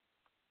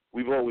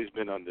 we've always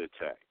been under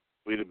attack.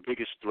 We're the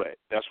biggest threat.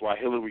 That's why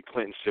Hillary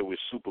Clinton said we're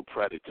super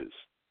predators,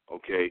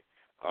 okay?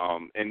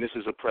 And this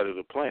is a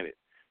predator planet.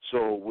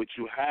 So what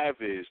you have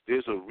is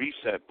there's a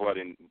reset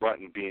button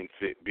being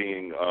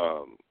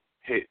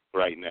hit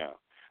right now.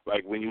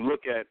 Like when you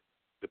look at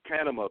the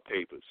Panama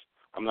Papers,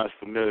 I'm not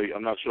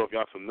sure if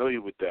y'all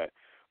familiar with that,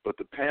 but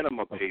the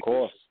Panama Papers, of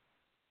course.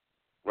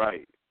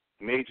 Right,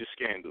 major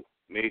scandal.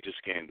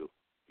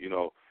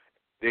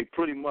 They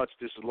pretty much,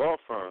 this law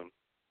firm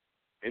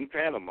in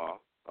Panama,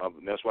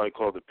 that's why they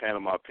call it the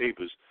Panama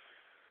Papers,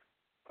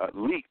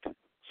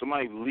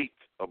 somebody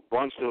leaked a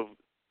bunch of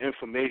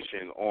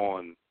information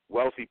on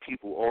wealthy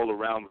people all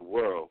around the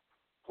world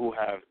who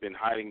have been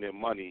hiding their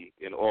money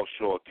in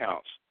offshore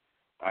accounts.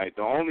 All right,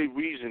 the only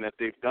reason that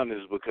they've done this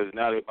is because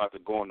now they're about to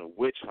go on a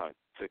witch hunt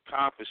to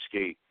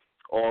confiscate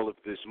all of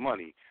this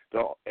money.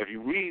 If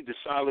you read The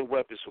Silent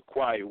Weapons for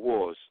Quiet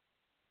Wars,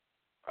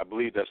 I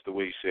believe that's the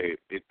way you say it,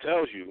 it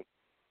tells you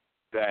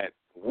that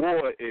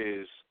war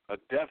is a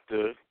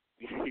debtor,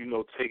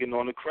 taking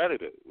on a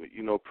creditor,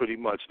 pretty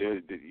much.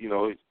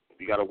 You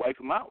got to wipe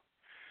them out.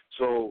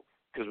 So,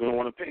 because we don't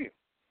want to pay them.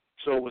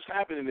 So what's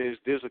happening is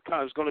there's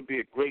going to be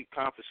a great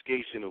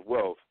confiscation of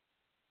wealth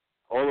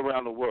all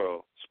around the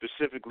world,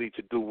 specifically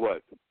to do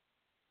what?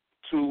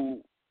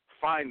 To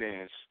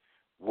finance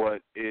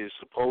what is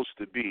supposed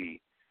to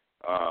be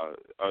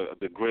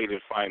the great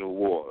and final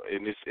war,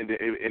 and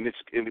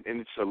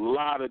it's a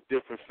lot of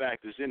different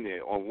factors in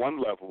there. On one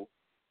level,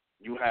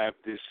 you have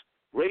this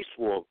race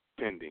war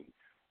pending,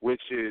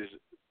 which is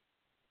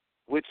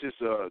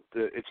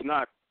it's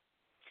not.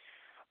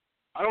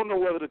 I don't know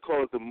whether to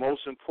call it the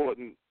most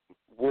important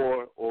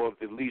war or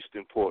the least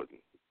important,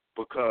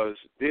 because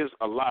there's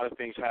a lot of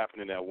things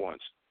happening at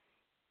once.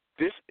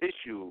 This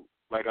issue,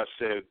 like I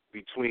said,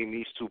 between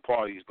these two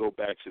parties go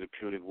back to the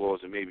Punic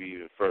Wars and maybe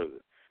even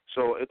further.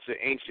 So it's an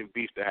ancient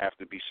beef that have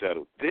to be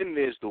settled. Then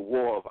there's the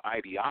war of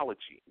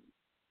ideology.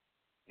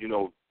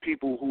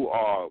 People who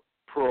are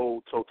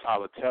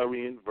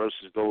pro-totalitarian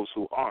versus those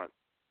who aren't,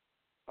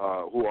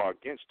 who are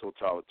against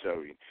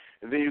totalitarian.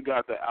 And then you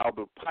got the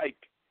Albert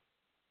Pike.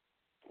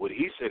 What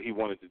he said he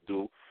wanted to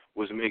do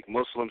was make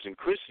Muslims and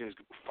Christians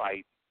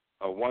fight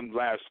one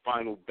last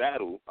final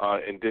battle,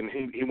 and then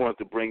he wanted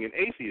to bring in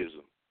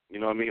atheism,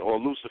 or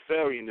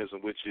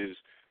Luciferianism, which is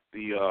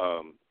the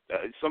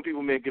some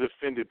people may get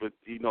offended, but,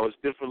 it's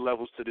different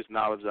levels to this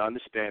knowledge. I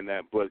understand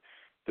that. But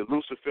the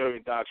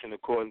Luciferian doctrine,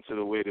 according to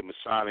the way the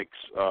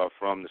Masonics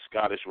from the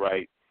Scottish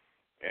Rite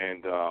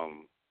and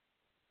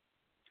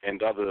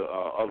other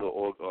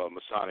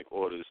Masonic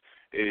orders,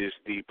 is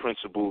the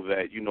principle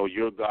that,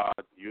 you're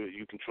God,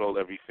 you control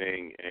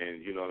everything,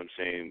 and you know what I'm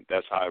saying,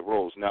 that's how it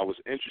rolls. Now, what's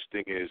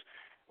interesting is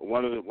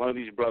one of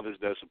these brothers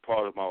that's a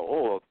part of my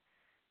org,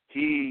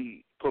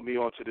 he put me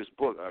onto this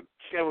book. I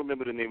can't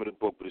remember the name of the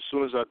book, but as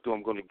soon as I do,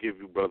 I'm going to give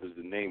you brothers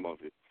the name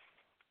of it.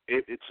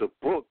 It's a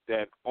book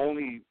that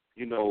only,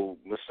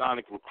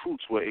 Masonic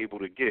recruits were able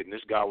to get, and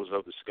this guy was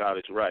of the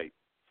Scottish Rite.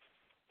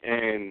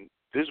 And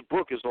this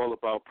book is all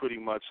about pretty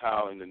much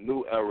how in the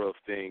new era of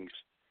things,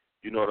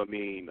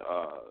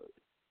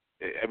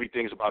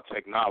 everything's about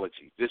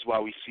technology. This is why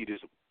we see this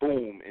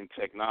boom in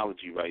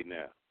technology right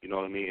now,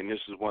 and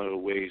this is one of the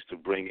ways to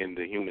bring in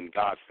the human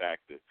God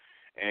factor.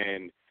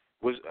 And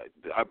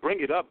I bring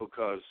it up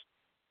because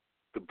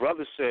the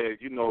brother said,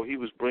 he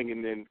was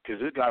bringing in,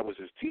 because this guy was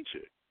his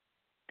teacher,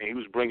 and he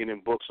was bringing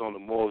in books on the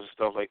morals and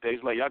stuff like that.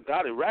 He's like, y'all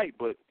got it right,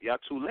 but y'all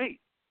too late.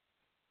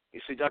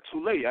 He said, y'all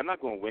too late. Y'all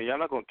not going to win. Y'all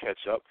not going to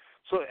catch up.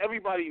 So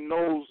everybody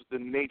knows the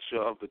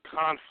nature of the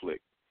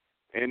conflict.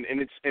 And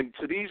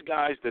to these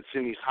guys that's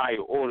in these higher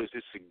orders,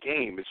 it's a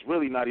game. It's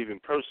really not even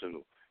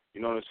personal.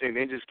 You know what I'm saying?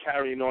 They're just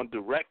carrying on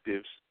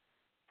directives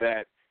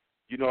that,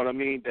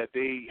 that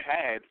they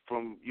had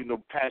from,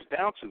 passed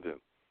down to them.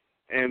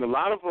 And a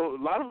lot of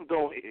them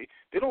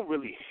don't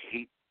really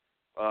hate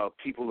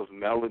people of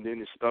melanin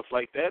and stuff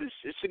like that.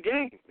 It's a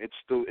game. It's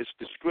the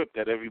script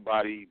that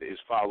everybody is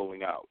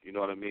following out. You know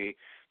what I mean?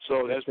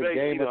 So that's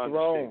very easy to understand. Game of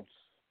Thrones.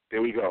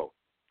 There we go.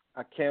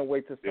 I can't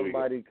wait till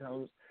somebody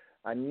comes.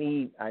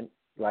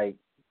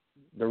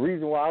 The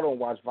reason why I don't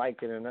watch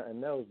Viking and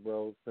nothing else,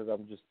 bro, is because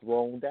I'm just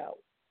thrown out.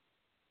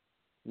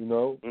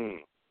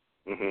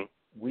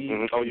 We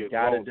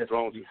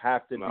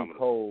have to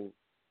decode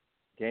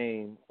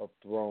Game of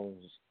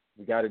Thrones.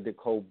 We got to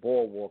decode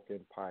Boardwalk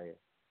Empire,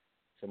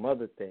 some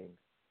other things.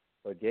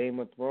 But Game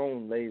of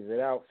Thrones lays it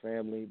out,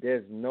 family.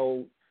 There's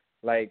no,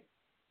 it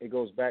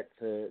goes back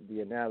to the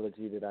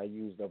analogy that I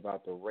used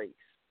about the race.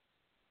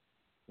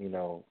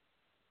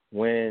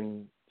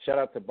 When, shout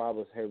out to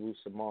Baba's Heru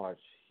Samaj,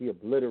 he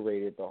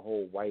obliterated the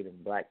whole white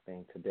and black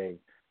thing today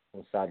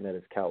on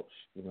Sadnetta's couch,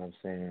 you know what I'm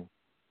saying?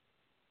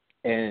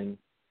 And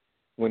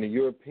when the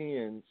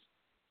Europeans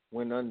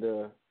went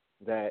under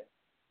that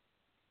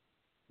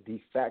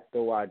de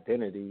facto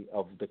identity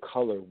of the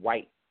color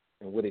white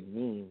and what it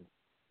means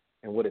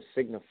and what it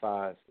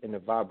signifies and the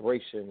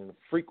vibration and the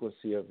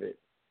frequency of it,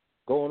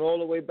 going all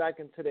the way back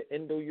into the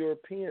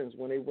Indo-Europeans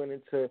when they went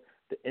into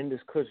the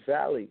Indus Kush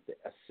Valley, the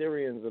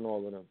Assyrians and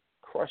all of them,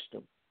 crushed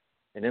them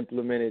and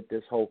implemented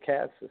this whole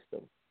caste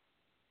system.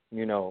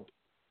 Ain't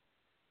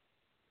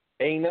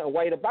nothing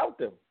white about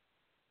them.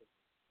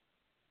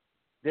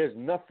 There's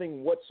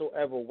nothing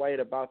whatsoever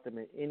white about them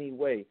in any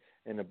way.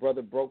 And the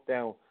brother broke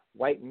down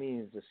white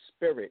means the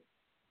spirit.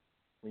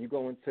 When you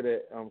go into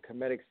the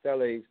Kemetic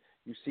steles,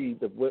 you see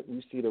the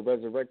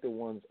resurrected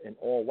ones in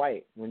all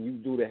white. When you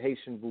do the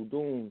Haitian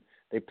voodoo,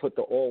 they put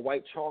the all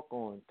white chalk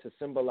on to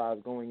symbolize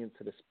going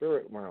into the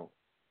spirit realm,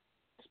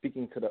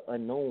 speaking to the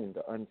unknown,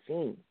 the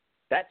unseen.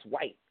 That's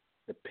white.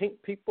 The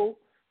pink people,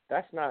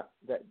 that's not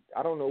that.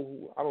 I don't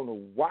know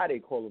why they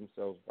call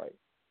themselves white.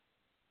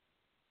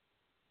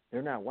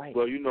 They're not white.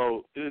 Well,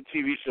 there's a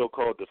TV show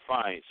called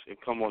Defiance.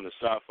 It come on the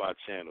Sci-Fi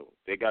Channel.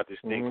 They got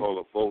this thing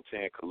called a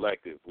Votan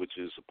Collective, which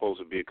is supposed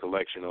to be a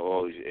collection of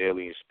all these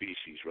alien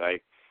species,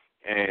 right?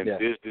 And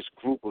there's this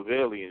group of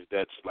aliens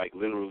that's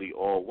literally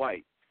all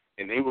white.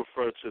 And they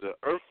refer to the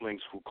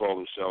Earthlings who call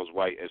themselves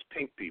white as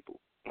pink people.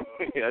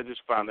 I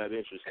just found that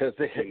interesting. Because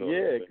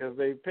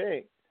they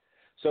pink.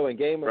 So in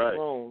Game of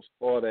Thrones,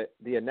 or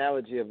the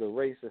analogy of the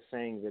race is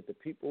saying that the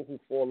people who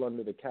fall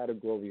under the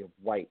category of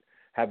white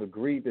have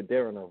agreed that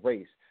they're in a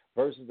race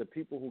versus the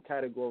people who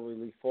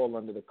categorically fall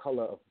under the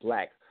color of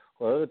black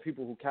or other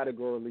people who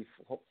categorically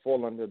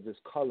fall under this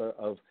color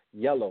of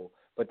yellow.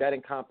 But that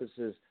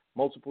encompasses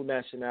multiple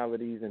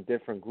nationalities and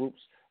different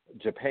groups,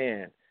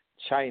 Japan,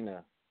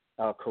 China,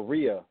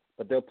 Korea,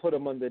 but they'll put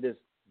them under this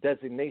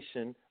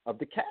designation of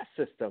the caste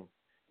system.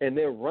 And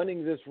they're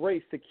running this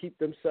race to keep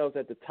themselves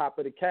at the top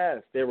of the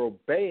caste. They're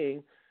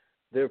obeying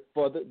their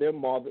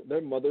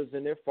mothers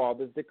and their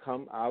fathers that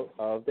come out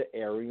of the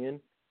Aryan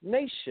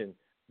nation,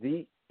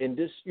 the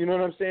Indus, you know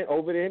what I'm saying,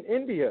 over there in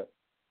India,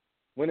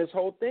 when this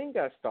whole thing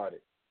got started.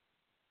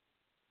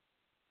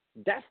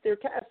 That's their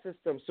caste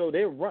system. So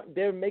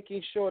they're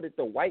making sure that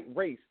the white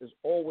race is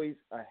always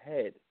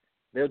ahead.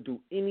 They'll do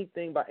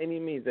anything by any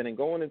means. And then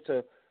going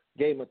into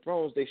Game of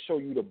Thrones, they show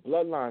you the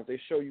bloodlines. They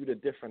show you the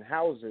different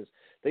houses.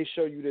 They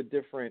show you the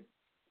different,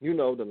 the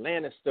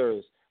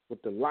Lannisters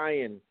with the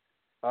lion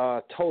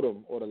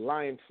totem or the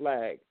lion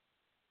flag.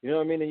 You know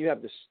what I mean? And you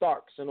have the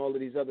Starks and all of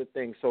these other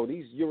things. So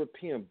these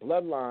European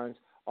bloodlines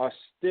are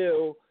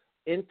still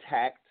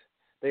intact.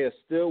 They are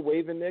still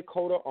waving their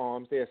coat of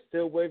arms. They are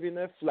still waving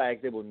their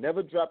flag. They will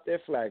never drop their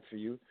flag for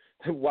you.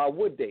 Why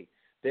would they?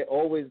 They're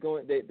always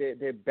going.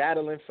 They're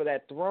battling for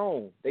that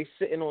throne. They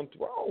sitting on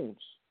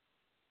thrones,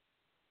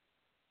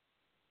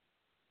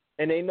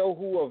 and they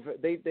know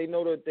they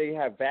know that they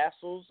have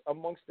vassals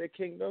amongst their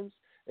kingdoms,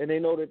 and they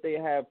know that they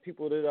have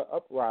people that are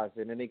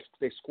uprising, and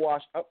they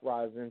squash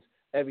uprisings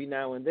every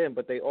now and then.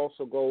 But they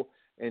also go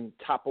and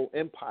topple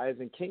empires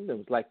and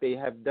kingdoms, like they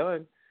have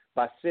done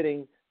by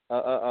sitting,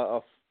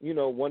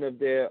 one of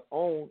their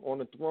own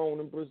on a throne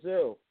in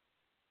Brazil,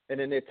 and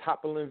then they're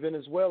toppling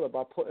Venezuela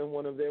by putting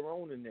one of their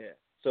own in there.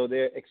 So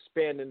they're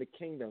expanding the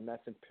kingdom.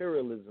 That's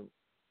imperialism.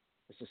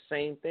 It's the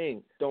same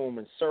thing. Dome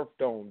and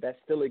serfdom, that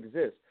still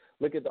exists.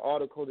 Look at the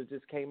article that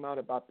just came out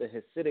about the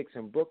Hasidics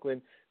in Brooklyn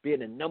being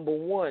the number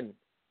one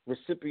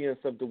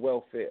recipients of the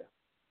welfare.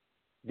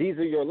 These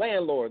are your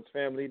landlords,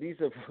 family. These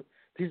are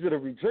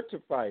the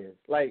gentrifiers.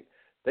 Like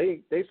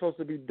they supposed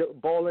to be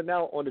balling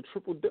out on the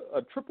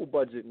triple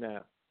budget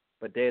now,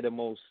 but they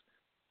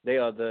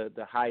are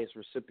the highest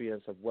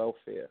recipients of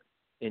welfare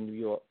in New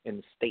York, in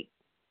the state.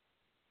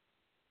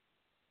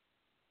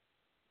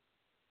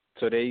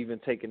 So they're even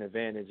taking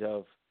advantage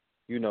of,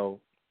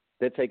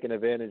 they're taking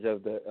advantage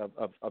of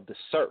the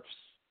serfs.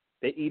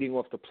 They're eating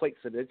off the plates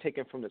that they're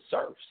taking from the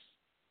serfs,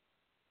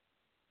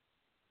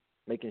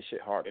 making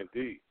shit harder.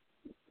 Indeed.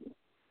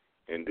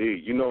 And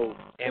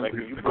like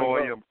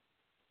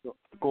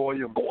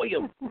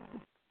Goyim.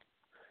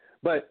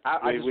 But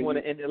I just want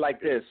to end it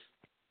like this.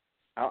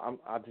 I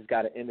just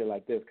got to end it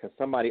like this because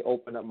somebody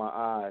opened up my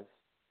eyes,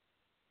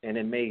 and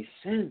it made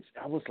sense.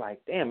 I was like,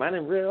 damn, I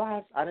didn't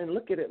realize. I didn't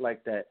look at it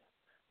like that.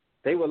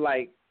 They were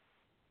like,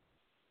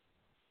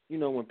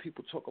 when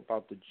people talk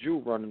about the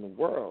Jew running the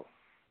world,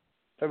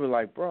 they were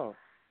like, bro,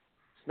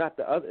 it's not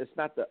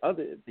the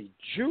other. The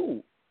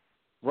Jew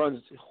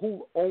runs.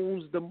 Who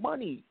owns the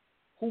money?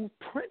 Who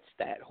prints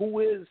that? Who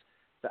is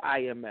the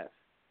IMF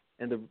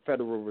and the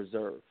Federal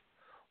Reserve?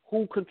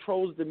 Who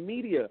controls the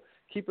media?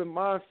 Keep in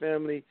mind,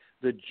 family,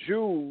 the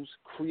Jews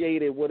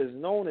created what is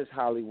known as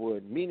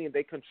Hollywood, meaning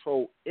they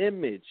control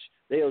image.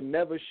 They'll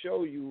never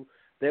show you.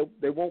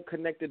 They won't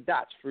connect the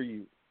dots for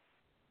you.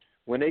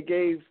 When they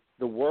gave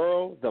the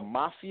world the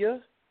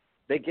mafia,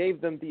 they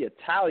gave them the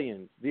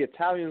Italians. The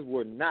Italians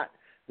were not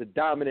the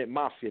dominant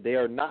mafia. They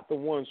are not the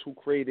ones who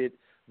created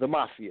the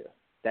mafia.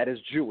 That is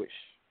Jewish.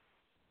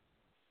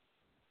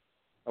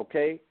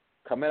 Okay?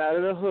 Coming out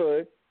of the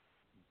hood,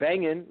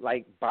 banging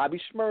like Bobby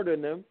Shmurda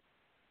and them,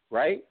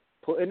 right?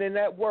 Putting in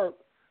that work,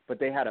 but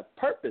they had a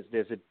purpose.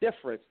 There's a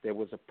difference. There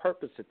was a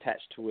purpose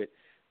attached to it.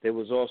 There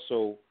was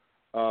also,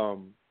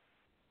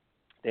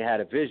 they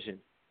had a vision.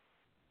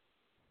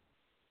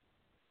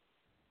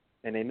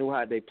 And they knew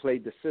how they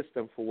played the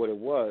system for what it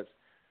was.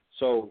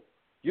 So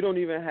you don't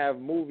even have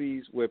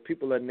movies where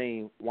people are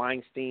named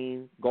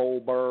Weinstein,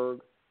 Goldberg.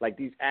 Like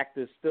these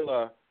actors still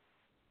are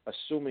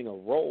assuming a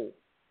role.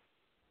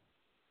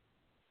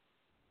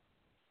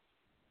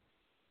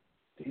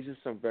 These are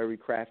some very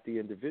crafty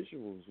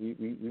individuals.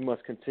 We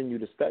must continue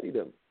to study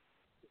them.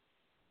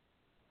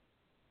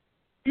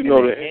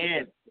 Go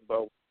ahead,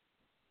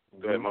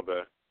 my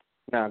bad.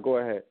 Nah, go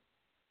ahead.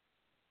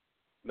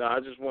 No,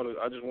 I just want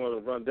to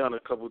run down a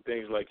couple of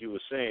things like you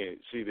were saying.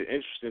 See, the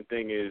interesting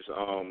thing is,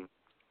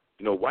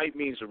 white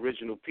means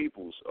original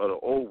peoples of the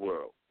old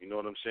world. You know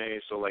what I'm saying?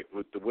 So, like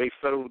with the way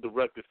Federal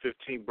Directive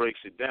 15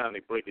 breaks it down,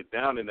 they break it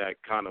down in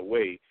that kind of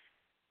way.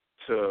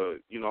 To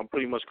I'm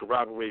pretty much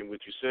corroborating what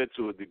you said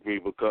to a degree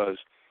because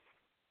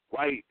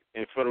white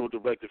in Federal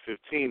Directive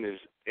 15 is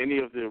any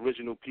of the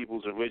original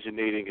peoples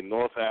originating in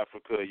North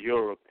Africa,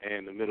 Europe,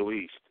 and the Middle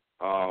East.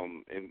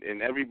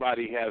 And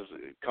everybody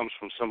comes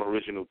from some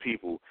original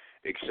people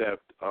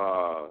except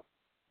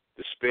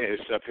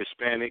except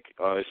Hispanic.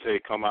 They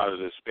come out of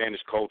the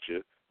Spanish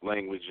culture,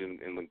 language,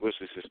 and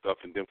linguistics and stuff.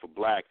 And then for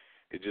black,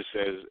 it just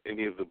says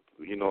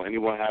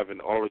anyone having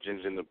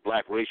origins in the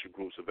black racial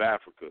groups of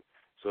Africa.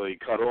 So he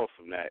cut off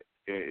from that.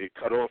 It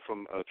cut off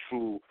from a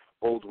true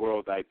old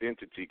world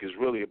identity because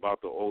really about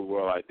the old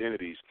world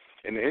identities.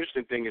 And the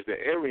interesting thing is the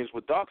Aryans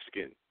were dark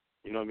skinned.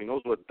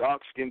 Those were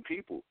dark skinned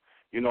people.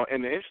 And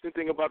the interesting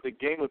thing about the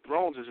Game of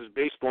Thrones is it's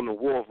based on the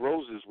War of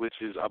Roses,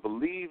 which is, I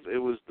believe, it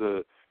was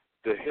the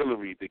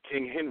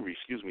King Henry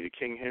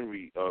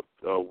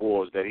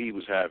wars that he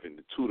was having,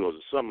 the Tudors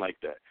or something like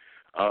that.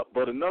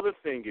 But another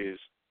thing is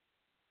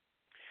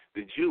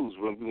the Jews.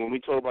 When we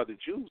talk about the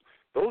Jews,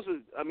 those are,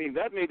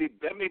 that may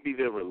be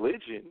their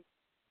religion,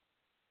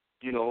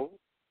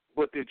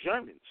 but they're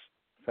Germans.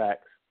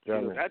 Facts.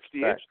 Germans. That's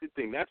the interesting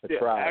thing. That's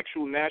their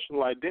actual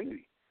national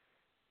identity.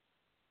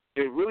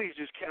 It really is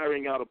just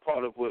carrying out a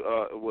part of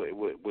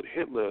what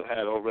Hitler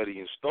had already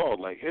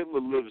installed. Like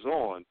Hitler lives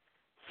on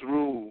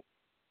through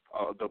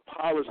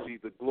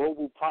the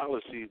global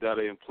policies that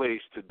are in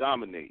place to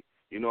dominate.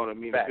 You know what I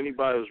mean? Fact. If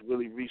anybody has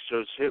really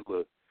researched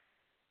Hitler,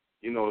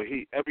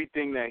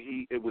 everything that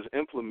it was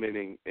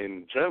implementing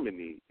in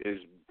Germany is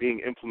being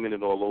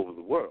implemented all over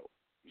the world.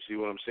 You see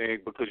what I'm saying?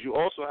 Because you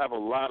also have a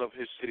lot of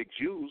Hasidic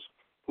Jews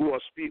who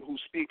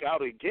speak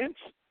out against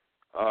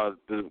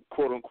the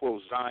quote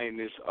unquote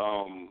Zionist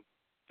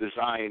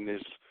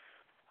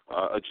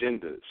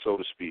agenda, so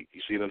to speak.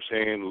 You see what I'm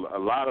saying? A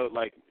lot of,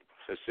 like,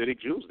 Hasidic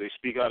Jews, they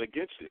speak out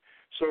against it.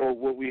 So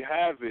what we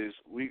have is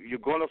you're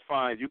gonna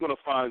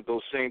find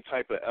those same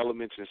type of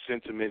elements and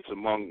sentiments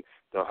among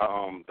the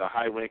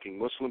high-ranking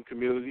Muslim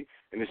community,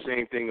 and the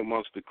same thing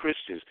amongst the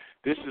Christians.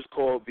 This is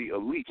called the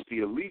elites. The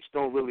elites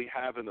don't really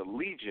have an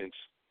allegiance.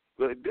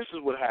 But this is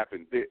what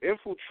happened. The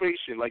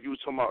infiltration, like you were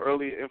talking about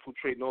earlier,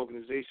 infiltrating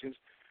organizations.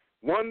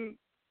 One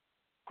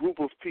group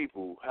of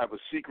people have a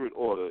secret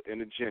order,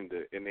 an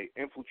agenda, and they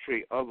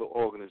infiltrate other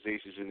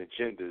organizations and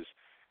agendas,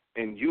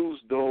 and use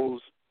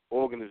those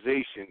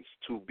organizations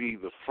to be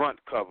the front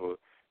cover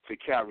to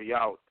carry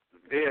out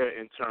their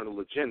internal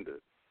agenda.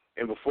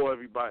 And before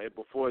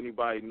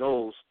anybody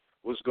knows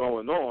what's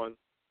going on,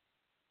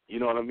 you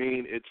know what I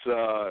mean?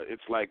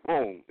 It's like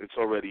boom, it's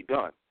already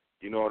done.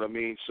 You know what I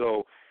mean?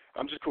 So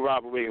I'm just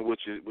corroborating what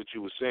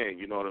you were saying.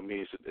 You know what I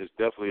mean? It's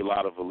definitely a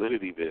lot of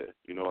validity there.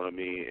 You know what I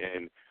mean?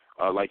 And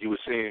like you were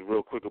saying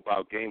real quick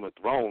about Game of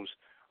Thrones,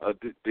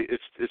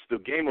 it's the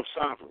game of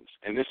sovereigns,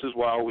 and this is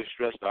why I always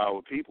stress to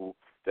our people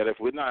that if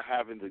we're not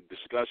having the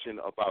discussion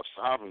about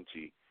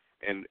sovereignty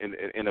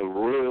in a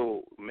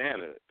real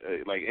manner,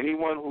 like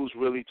anyone who's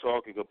really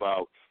talking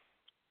about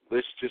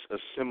let's just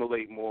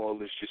assimilate more,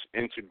 let's just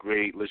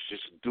integrate, let's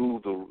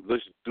do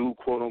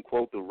quote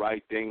unquote the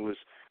right thing,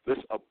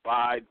 let's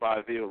abide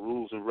by their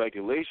rules and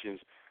regulations.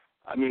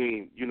 I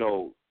mean, you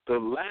know, the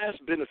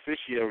last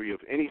beneficiary of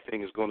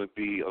anything is going to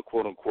be a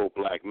quote unquote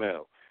black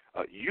male.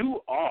 You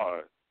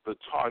are the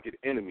target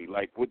enemy.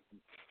 Like,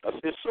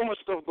 there's so much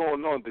stuff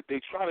going on that they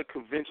try to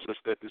convince us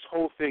that this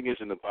whole thing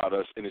isn't about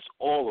us, and it's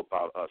all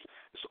about us.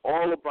 It's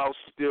all about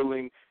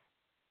stealing.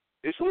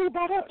 It's all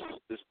about us.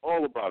 It's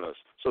all about us.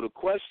 So the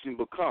question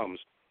becomes,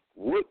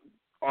 what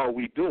are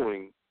we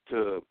doing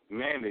to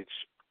manage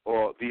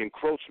or the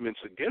encroachments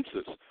against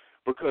us?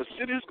 Because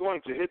shit is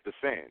going to hit the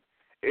fan,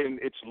 and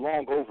it's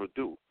long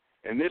overdue.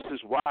 And this is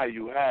why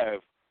you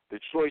have the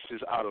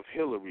choices out of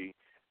Hillary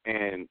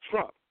and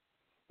Trump.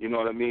 You know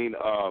what I mean?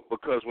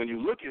 Because when you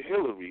look at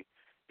Hillary,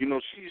 you know,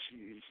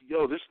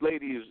 this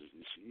lady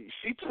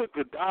she took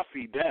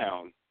Gaddafi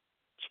down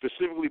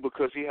specifically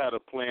because he had a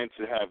plan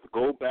to have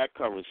gold-backed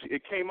currency.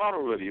 It came out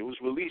already. It was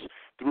released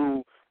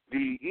through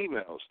the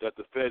emails that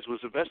the feds was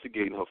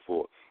investigating her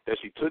for, that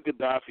she took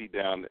Gaddafi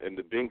down in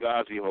the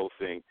Benghazi whole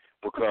thing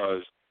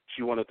because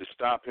she wanted to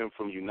stop him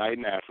from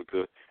uniting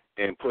Africa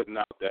and putting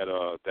out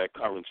that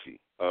currency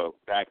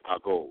backed by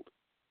gold.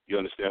 You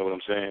understand what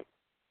I'm saying?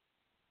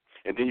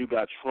 And then you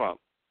got Trump,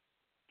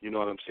 you know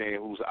what I'm saying,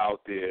 who's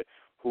out there,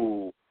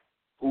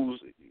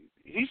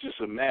 he's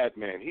just a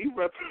madman. He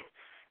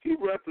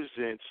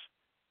represents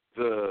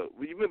you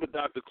remember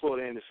Dr.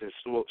 Claude Anderson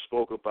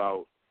spoke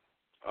about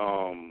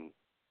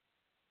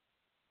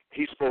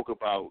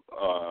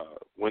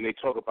when they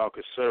talk about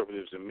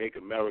conservatives and make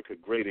America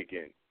great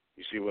again.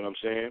 You see what I'm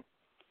saying?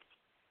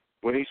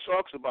 When he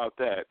talks about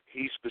that,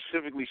 he's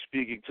specifically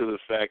speaking to the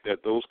fact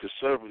that those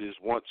conservatives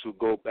want to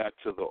go back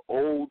to the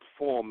old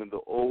form and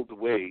the old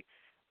way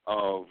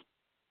of,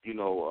 you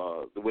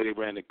know, the way they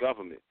ran the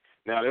government.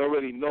 Now, they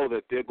already know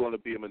that they're going to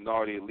be a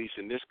minority, at least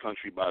in this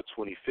country, by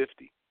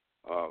 2050.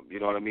 You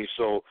know what I mean?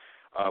 So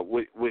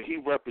what he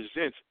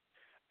represents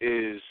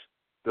is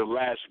the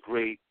last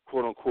great,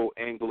 quote-unquote,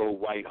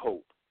 Anglo-white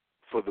hope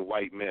for the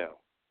white male.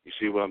 You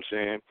see what I'm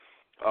saying?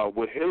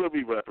 What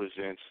Hillary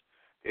represents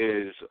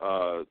is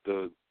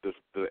the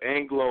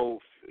Anglo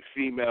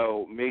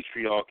female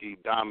matriarchy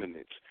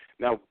dominance.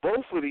 Now,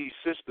 both of these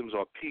systems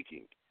are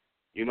peaking.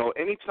 You know,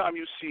 anytime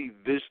you see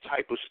this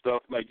type of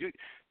stuff,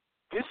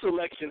 this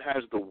election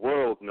has the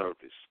world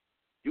nervous.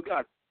 You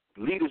got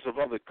leaders of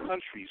other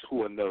countries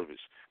who are nervous.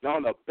 Now,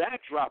 on the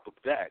backdrop of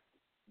that,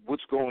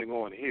 what's going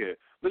on here,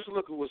 let's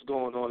look at what's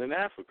going on in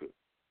Africa.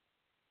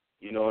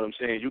 You know what I'm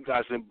saying? You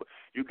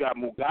got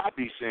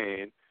Mugabe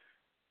saying,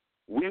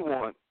 we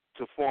want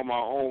to form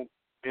our own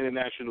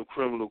international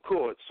criminal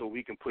court so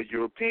we can put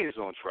Europeans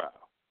on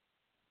trial.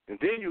 And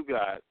then you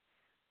got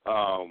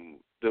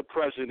the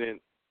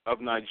president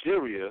of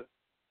Nigeria,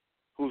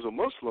 who's a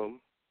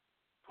Muslim,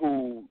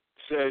 who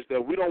says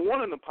that we don't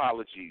want an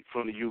apology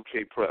from the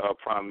UK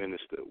Prime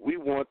Minister. We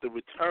want the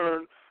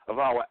return of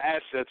our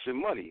assets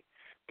and money.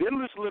 Then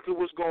let's look at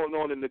what's going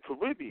on in the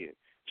Caribbean.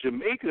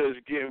 Jamaica is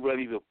getting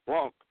ready to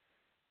bump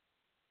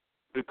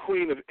the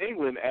Queen of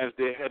England as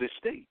their head of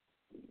state,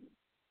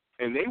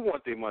 and they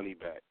want their money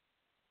back.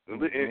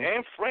 Mm-hmm.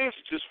 And France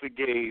just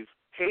forgave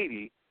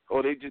Haiti,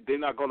 or they're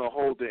not going to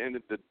hold the end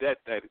of the debt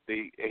that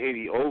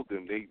Haiti owed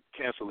them. They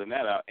canceling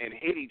that out, and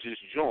Haiti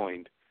just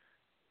joined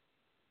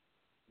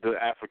the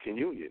African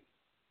Union.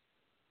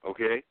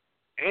 Okay,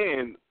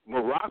 and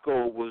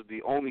Morocco was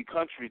the only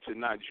country to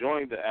not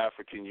join the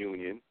African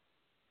Union,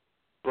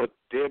 but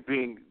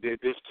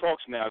there's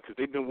talks now because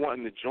they've been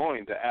wanting to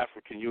join the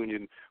African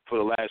Union for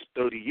the last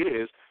 30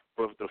 years,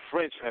 but the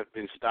French have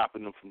been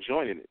stopping them from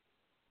joining it.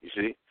 You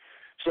see?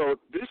 So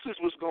this is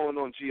what's going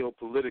on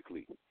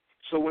geopolitically.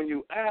 So when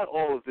you add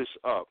all of this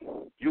up,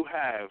 you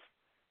have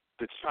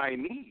the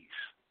Chinese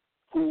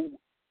who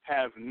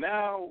have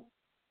now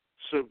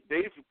So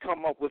they've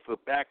come up with a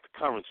backed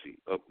currency,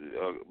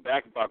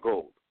 backed by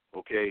gold.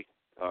 Okay,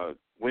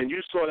 when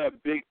you saw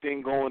that big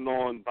thing going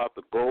on about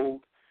the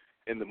gold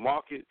in the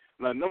market,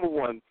 now number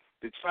one,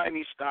 the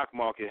Chinese stock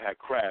market had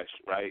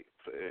crashed. Right,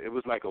 it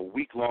was like a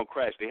week-long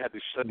crash. They had to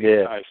shut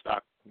the entire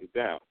stock market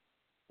down.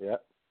 Yeah.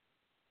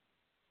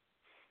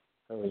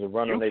 It was a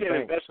run on their bank. You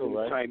can't invest in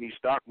the Chinese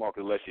stock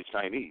market unless you're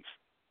Chinese.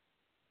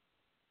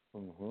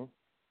 Mm-hmm.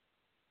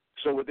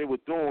 So what they were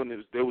doing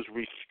is they was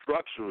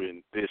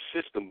restructuring their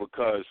system,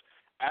 because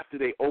after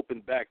they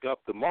opened back up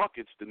the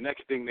markets, the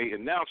next thing they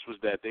announced was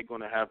that they're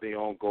going to have their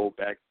own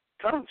gold-backed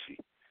currency.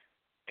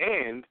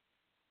 And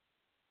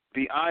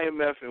the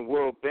IMF and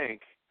World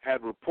Bank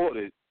had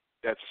reported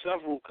that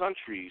several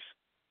countries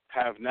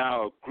have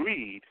now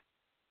agreed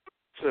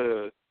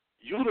to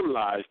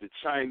utilize the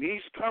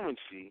Chinese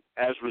currency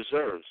as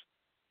reserves.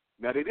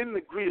 Now, they didn't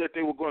agree that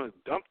they were going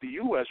to dump the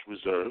U.S.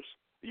 reserves.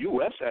 The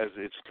U.S. has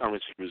its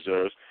currency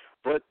reserves,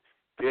 but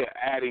they're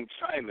adding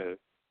China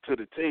to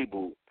the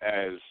table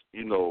as,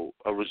 you know,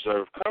 a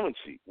reserve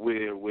currency,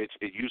 which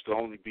it used to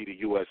only be the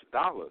U.S.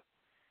 dollar.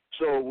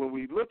 So when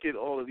we look at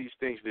all of these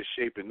things that's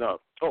shaping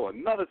up,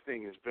 another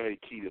thing is very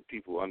key that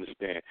people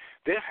understand.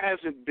 There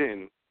hasn't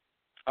been,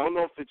 I don't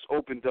know if it's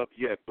opened up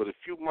yet, but a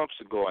few months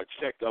ago I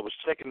was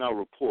checking our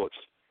reports,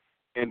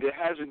 and there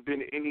hasn't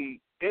been any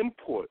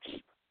imports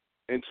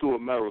into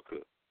America.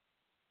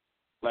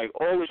 Like,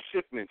 all the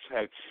shipments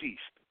had ceased,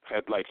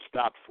 had like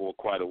stopped for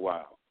quite a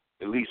while,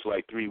 at least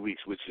like 3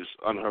 weeks, which is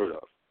unheard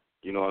of.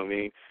 You know what I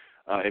mean?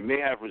 It may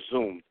have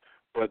resumed,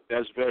 but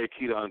that's very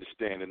key to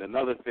understand. And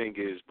another thing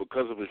is,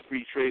 because of a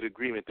free trade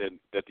agreement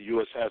that the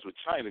U.S. has with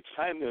China,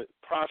 China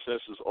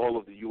processes all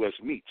of the U.S.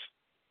 meats.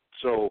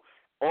 So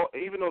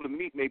even though the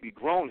meat may be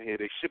grown here,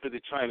 they ship it to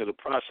China to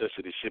process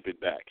it and ship it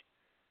back.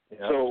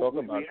 Yeah, so what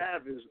we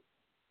have is,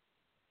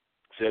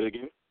 say it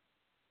again?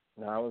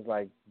 No, I was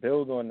like,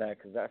 build on that,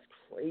 because that's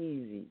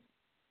crazy.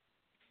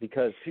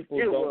 Because people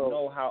don't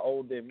know how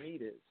old their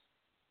meat is.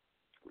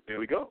 There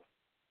we go.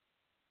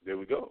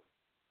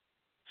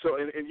 So,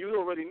 and you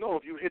already know,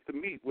 if you hit the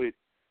meat with,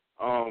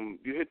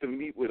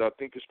 I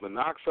think it's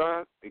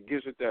monoxide, it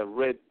gives it that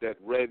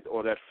red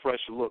or that fresh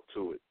look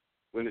to it,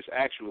 when it's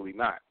actually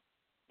not.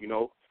 You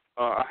know,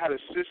 I had a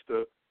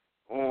sister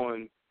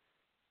on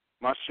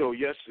my show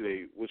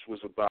yesterday, which was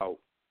about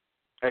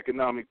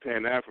economic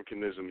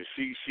Pan-Africanism, and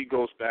she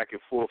goes back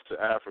and forth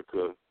to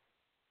Africa.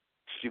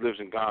 She lives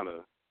in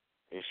Ghana,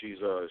 and she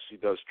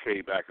does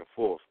trade back and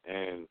forth.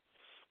 And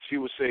she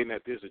was saying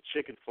that there's a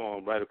chicken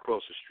farm right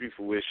across the street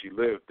from where she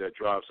lived that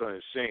drives her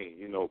insane,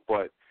 you know,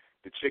 but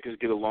the chickens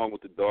get along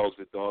with the dogs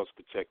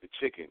protect the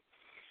chicken.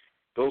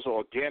 Those are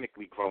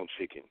organically grown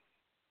chicken.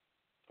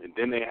 And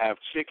then they have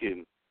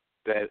chicken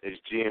that is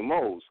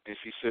GMOs, and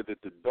she said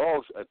that the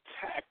dogs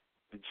attack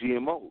the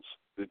GMOs,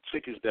 the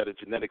chickens that are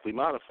genetically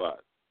modified,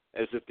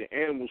 as if the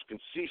animals can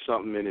see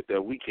something in it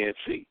that we can't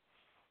see.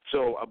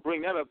 So I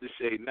bring that up to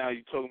say, now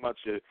you're talking about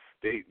your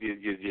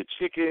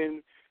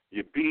chicken,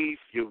 your beef,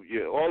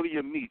 all of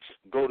your meats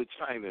go to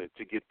China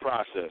to get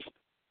processed,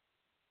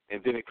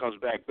 and then it comes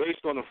back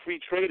based on a free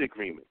trade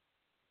agreement,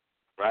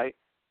 right?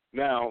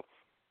 Now,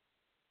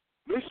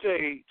 let's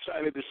say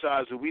China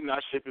decides that we're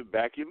not shipping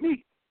back your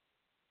meat.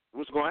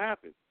 What's going to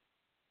happen?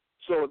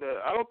 So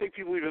I don't think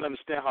people even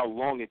understand how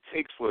long it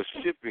takes for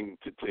shipping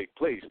to take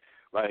place.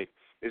 Like,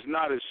 it's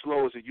not as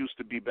slow as it used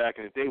to be back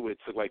in the day, where it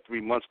took like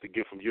 3 months to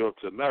get from Europe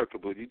to America.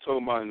 But you're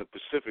talking about in the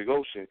Pacific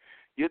Ocean,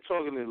 you're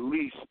talking at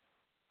least,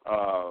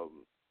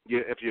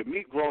 if your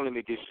meat grown and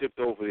it gets shipped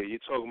over there, you're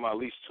talking about at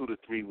least 2 to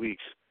 3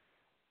 weeks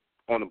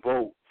on a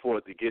boat for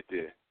it to get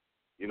there.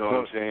 You know what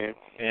I'm saying?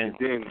 And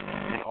then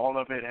all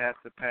of it has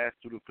to pass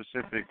through the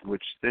Pacific,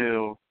 which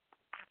still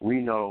we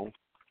know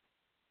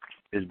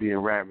is being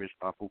ravaged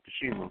by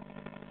Fukushima,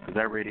 because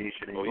that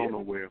radiation ain't going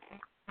nowhere.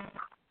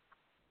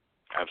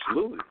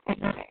 Absolutely.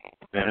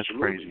 That's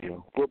crazy,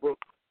 yo.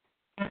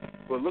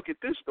 But look at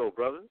this, though,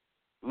 brother.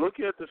 Look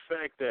at the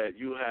fact that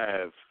you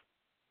have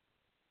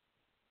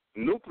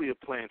nuclear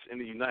plants in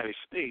the United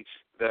States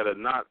that are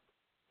not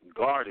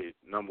guarded.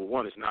 Number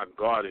one, it's not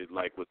guarded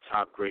like with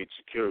top-grade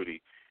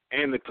security,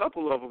 and a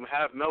couple of them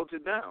have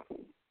melted down.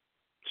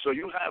 So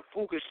you have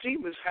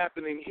Fukushimas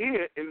happening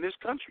here in this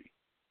country.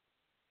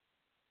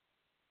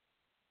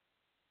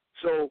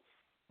 So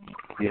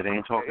yeah, they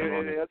ain't talking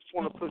about it. I just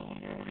want to put.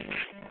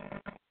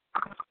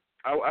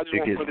 I just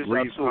want to put this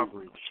out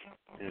too.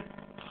 Yeah.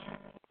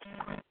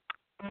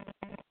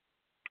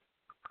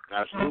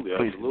 Absolutely.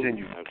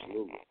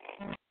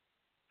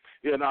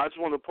 Yeah, no, I just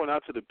want to point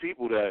out to the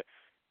people that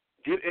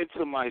get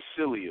into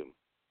mycelium.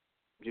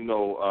 You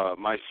know,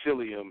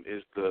 mycelium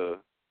is the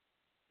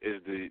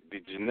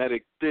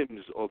genetic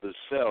stems or the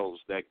cells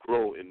that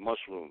grow in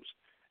mushrooms,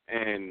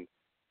 and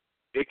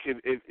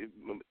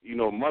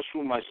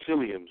mushroom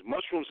mycelium.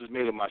 Mushrooms is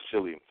made of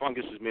mycelium.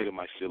 Fungus is made of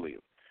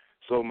mycelium.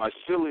 So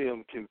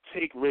mycelium can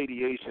take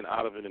radiation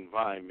out of an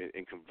environment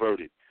and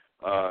convert it.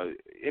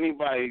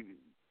 Anybody,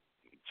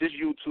 just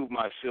YouTube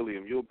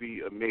mycelium, you'll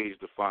be amazed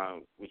to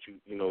find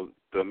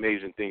the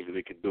amazing things that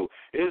it can do.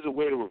 There's a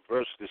way to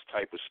reverse this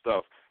type of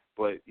stuff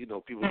but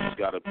people just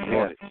got to be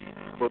on it.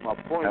 But my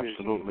point is,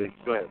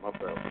 go ahead, my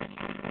brother.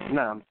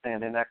 No, I'm saying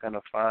they're not going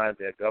to find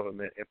their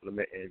government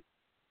implementing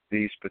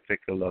these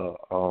particular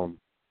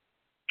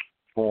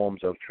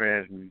forms of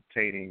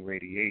transmutating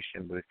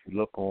radiation. But if you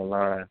look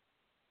online,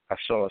 I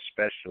saw a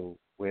special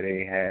where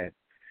they had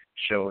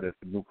showed if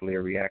the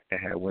nuclear reactor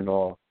had went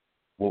off,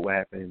 what would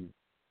happen,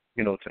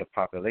 to the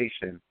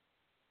population.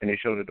 And they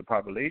showed that the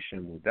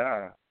population will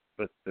die,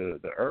 but the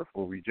earth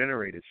will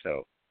regenerate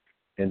itself,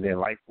 and then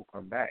life will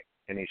come back.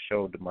 And they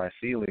showed the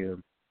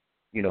mycelium,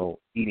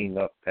 eating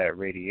up that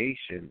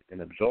radiation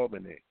and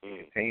absorbing it,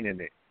 containing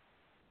it.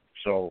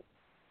 So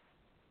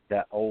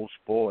that old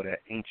spore, that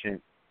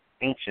ancient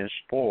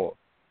spore,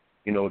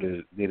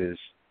 that is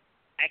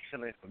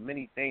excellent for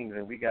many things,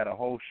 and we got a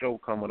whole show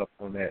coming up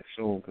on that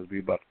soon because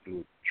we're about to do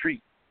a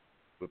treat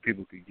where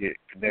people could get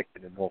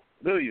connected and more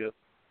familiar.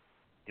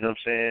 You know what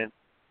I'm saying?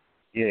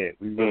 Yeah,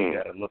 we really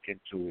got to look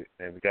into it,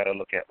 man. We got to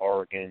look at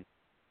Oregon.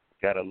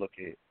 We got to look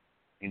at,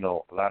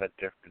 a lot of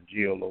different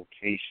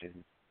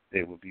geolocations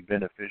that would be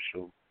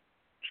beneficial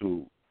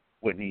to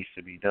what needs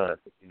to be done,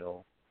 in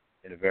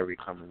the very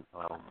coming,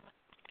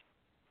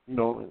 in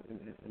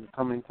the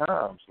coming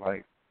times.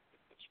 Like,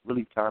 it's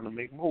really time to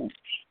make moves.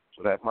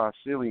 So that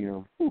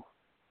mycelium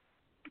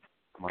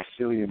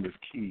is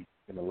key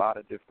in a lot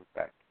of different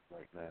factors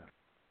right now.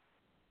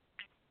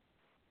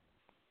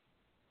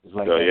 It's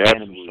like that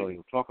anime show.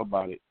 You'll talk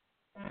about it.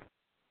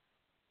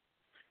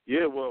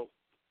 Yeah, well,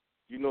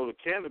 the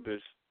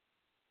cannabis,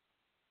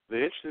 the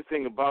interesting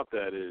thing about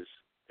that is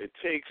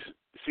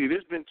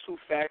there's been two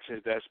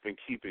factions that's been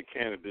keeping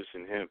cannabis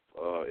and hemp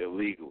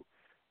illegal.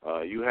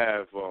 You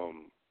have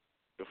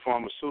the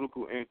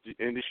pharmaceutical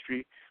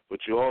industry, but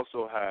you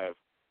also have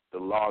the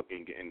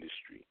logging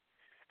industry.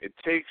 It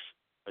takes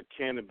a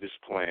cannabis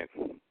plant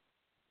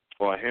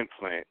or a hemp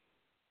plant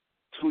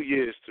 2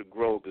 years to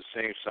grow the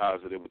same size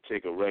that it would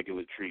take a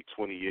regular tree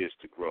 20 years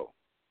to grow.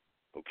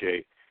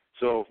 Okay?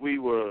 So if we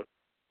were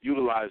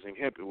utilizing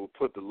hemp, it would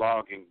put the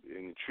logging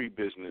and the tree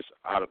business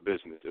out of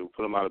business. It would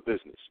put them out of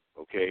business.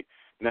 Okay?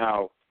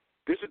 Now,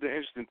 this is the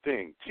interesting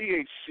thing.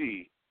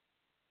 THC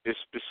is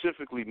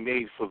specifically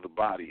made for the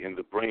body and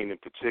the brain in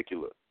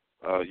particular.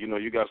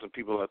 You got some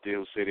people out there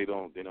who say they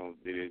don't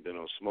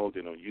smoke,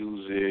 they don't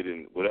use it,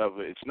 and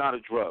whatever. It's not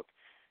a drug.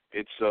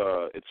 It's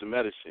a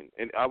medicine,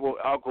 and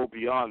I'll go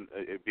beyond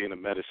it being a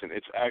medicine.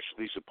 It's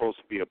actually supposed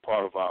to be a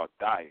part of our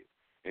diet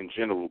in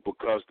general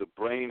because the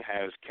brain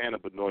has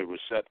cannabinoid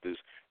receptors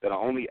that are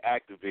only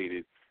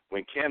activated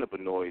when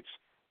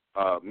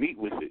cannabinoids meet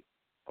with it.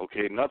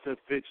 Okay, nothing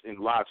fits and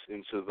locks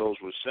into those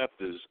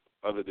receptors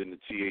other than the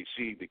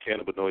THC, the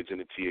cannabinoids, and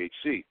the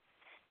THC.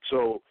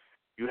 So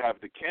you have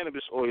the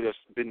cannabis oil that's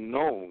been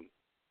known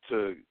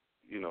to,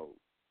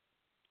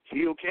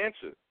 heal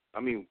cancer.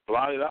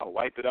 Blot it out,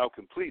 wipe it out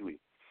completely.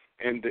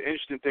 And the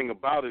interesting thing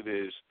about it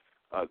is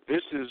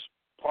this is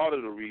part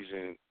of the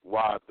reason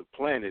why the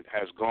planet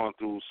has gone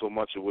through so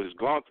much of what it's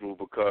gone through,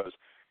 because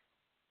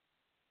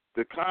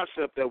the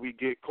concept that we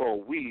get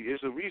called weed is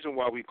the reason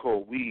why we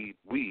call weed,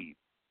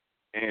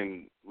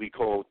 and we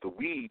call the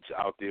weeds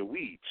out there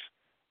weeds,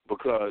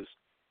 because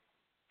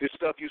this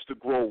stuff used to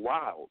grow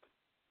wild.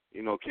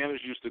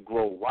 Cannabis used to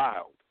grow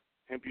wild.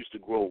 Hemp used to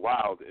grow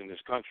wild in this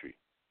country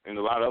and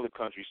a lot of other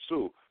countries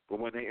too. But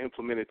when they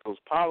implemented those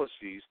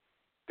policies,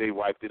 they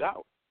wiped it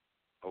out,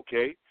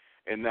 okay?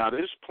 And now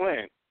this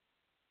plant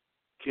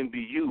can be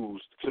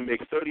used to make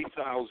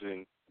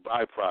 30,000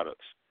 byproducts.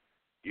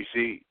 You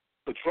see,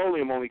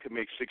 petroleum only can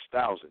make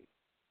 6,000.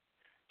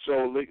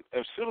 So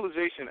if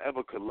civilization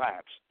ever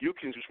collapsed, you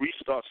can just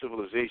restart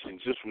civilization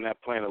just from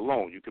that plant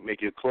alone. You can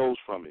make your clothes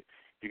from it.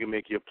 You can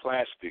make your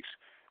plastics.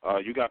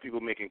 You got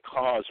people making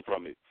cars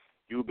from it.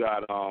 You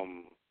got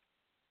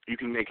you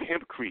can make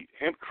hempcrete.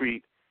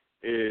 Hempcrete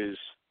is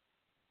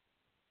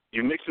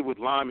you mix it with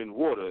lime and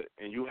water,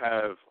 and you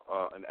have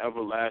an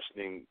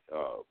everlasting,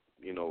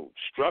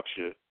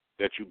 structure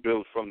that you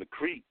build from the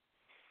crete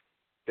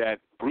that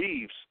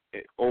breathes.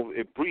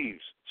 It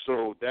breathes,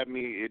 so that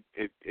means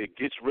it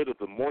gets rid of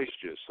the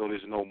moisture, so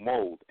there's no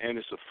mold, and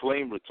it's a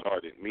flame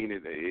retardant,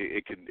 meaning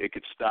it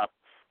could stop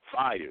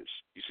fires.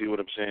 You see what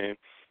I'm saying?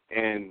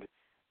 And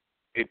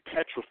it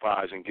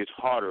petrifies and gets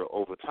harder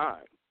over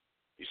time.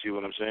 You see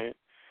what I'm saying?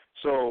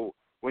 So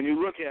when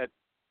you look at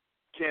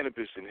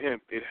cannabis and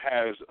hemp, it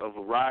has a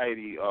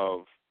variety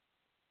of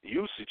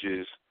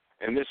usages,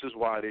 and this is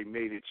why they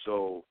made it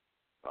so,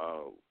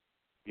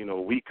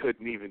 we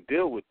couldn't even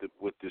deal with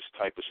this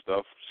type of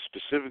stuff,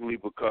 specifically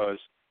because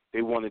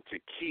they wanted to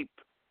keep.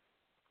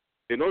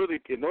 In order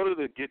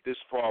to get this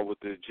far with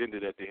the agenda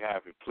that they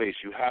have in place,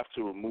 you have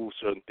to remove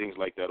certain things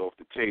like that off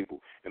the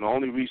table. And the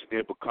only reason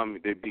they're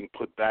being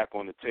put back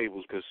on the table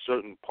is because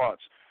certain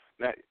parts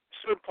of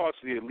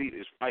the elite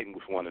is fighting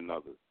with one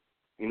another.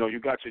 You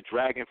got your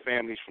dragon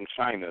families from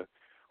China,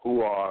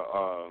 who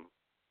are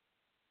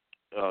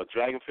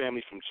dragon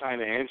families from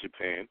China and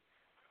Japan,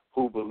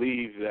 who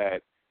believe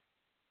that,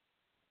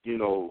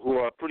 who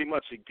are pretty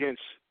much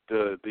against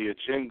the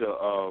agenda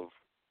of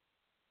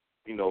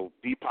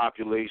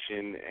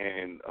depopulation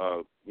and,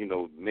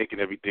 making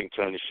everything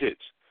turn to shits.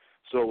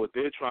 So what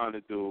they're trying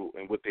to do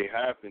and what they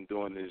have been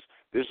doing is,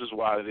 this is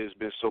why there's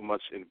been so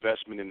much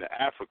investment into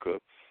Africa,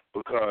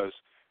 because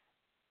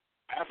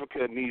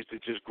Africa needs to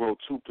just grow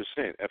 2%.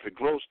 If it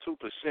grows 2%,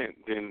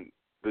 then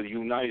the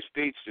United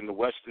States and the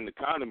Western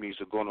economies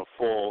are going to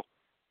fall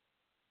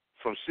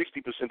from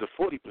 60% to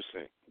 40%.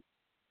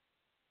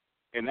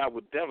 And that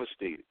would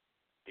devastate it,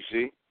 you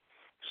see?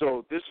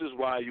 So this is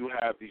why you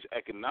have these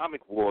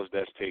economic wars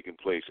that's taking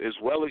place, as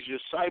well as your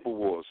cyber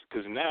wars,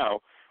 because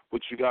now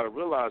what you got to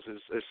realize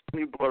is, as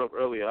you brought up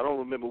earlier, I don't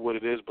remember what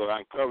it is, but I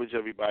encourage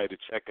everybody to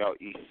check out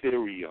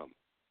Ethereum.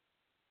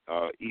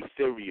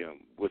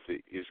 Ethereum with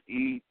it is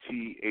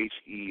ETHEREUM.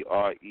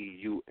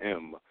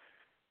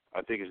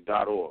 I think it's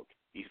 .org.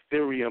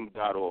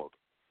 Ethereum.org.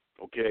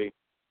 Okay.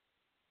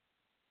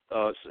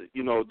 So,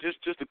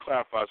 just to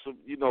clarify, so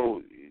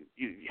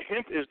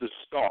hemp is the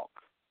stalk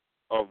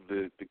of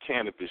the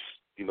cannabis.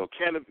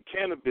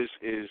 Cannabis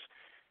is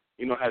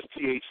has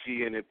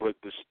THC in it, but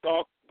the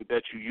stalk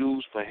that you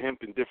use for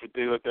hemp and different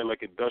things like that,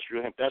 like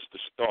industrial hemp, that's the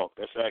stalk.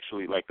 That's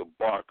actually like the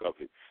bark of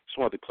it. Just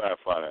wanted to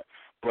clarify that.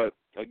 But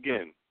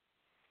again,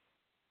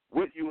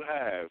 what you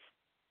have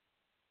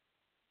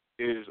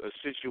is a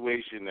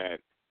situation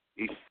that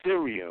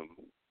Ethereum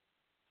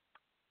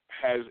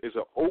is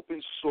an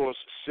open source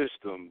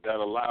system that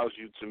allows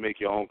you to make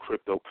your own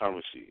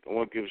cryptocurrency. I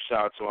want to give a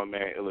shout out to my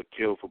man Illa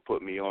Kill for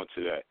putting me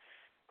onto that.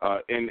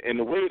 And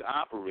the way it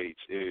operates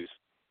is,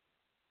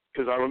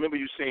 because I remember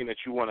you saying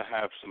that you want to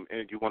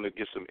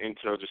get some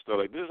intel, just stuff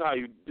like this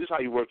is how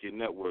you work your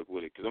network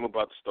with it, because I'm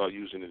about to start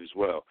using it as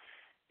well.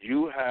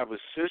 You have a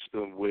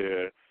system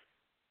where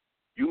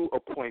you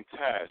appoint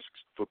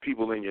tasks for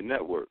people in your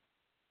network.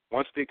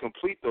 Once they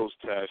complete those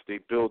tasks,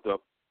 it builds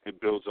up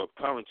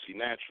currency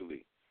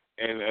naturally.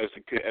 And as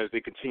they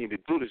continue to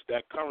do this,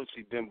 that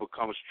currency then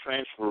becomes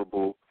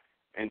transferable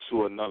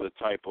into another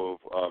type of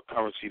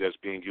currency that's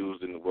being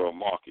used in the world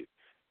market.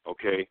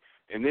 Okay,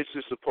 and this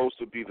is supposed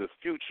to be the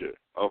future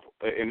of,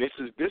 and this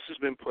has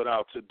been put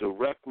out to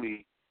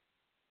directly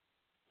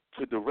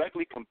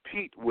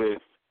compete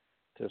with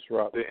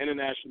the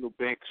International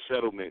Bank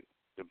Settlement,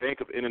 the Bank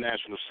of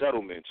International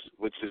Settlements,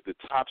 which is the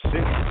top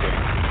central bank,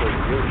 because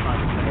they're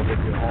trying to come up with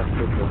their own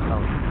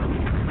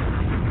cryptocurrency.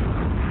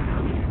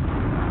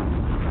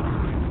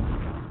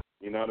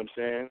 You know what I'm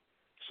saying?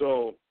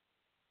 So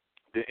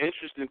the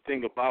interesting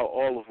thing about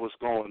all of what's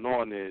going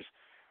on is,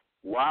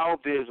 while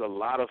there's a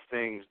lot of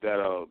things that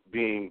are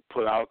being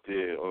put out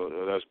there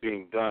or that's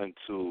being done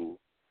to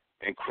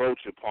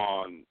encroach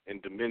upon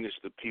and diminish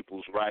the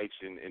people's rights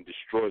and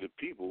destroy the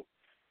people,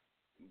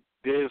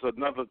 there's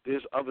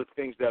other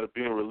things that are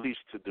being released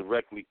to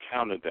directly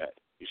counter that.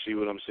 You see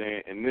what I'm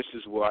saying? And this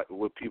is what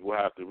people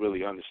have to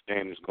really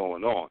understand is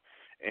going on.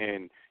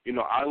 And,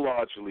 I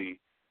largely,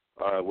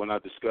 when I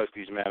discuss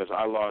these matters,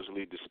 I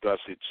largely discuss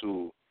it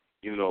to,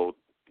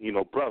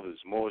 brothers,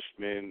 Moorish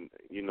men,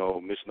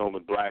 misnomer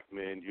black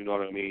men, you know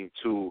what I mean,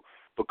 too,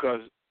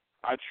 because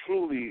I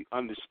truly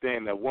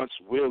understand that once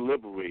we're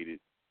liberated,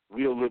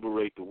 we'll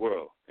liberate the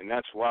world. And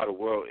that's why the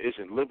world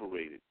isn't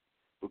liberated,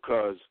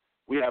 because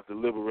we have to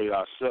liberate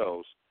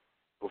ourselves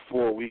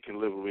before we can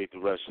liberate the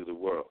rest of the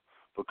world.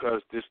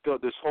 Because this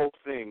whole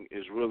thing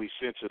is really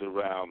centered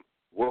around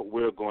what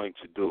we're going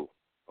to do,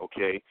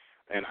 okay,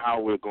 and how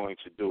we're going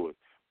to do it.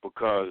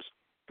 Because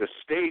the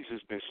stage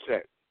has been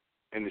set,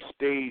 and the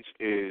stage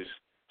is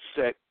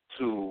set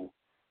to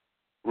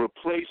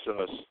replace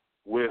us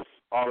with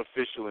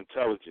artificial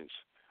intelligence.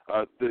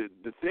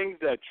 The things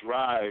that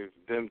drive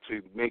them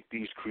to make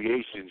these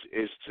creations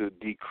is to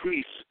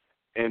decrease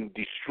and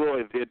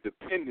destroy their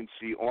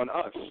dependency on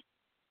us.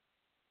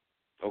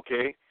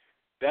 Okay,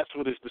 that's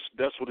what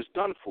it's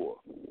done for.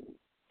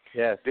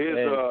 Yes,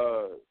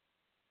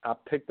 I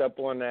picked up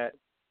on that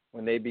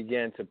when they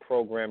began to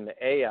program the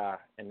AI,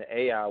 and the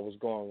AI was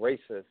going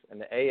racist,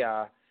 and the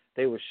AI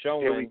they were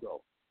showing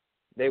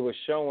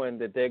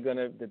that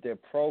they're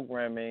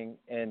programming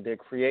and they're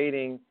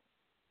creating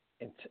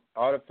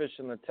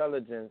artificial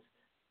intelligence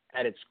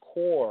at its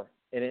core,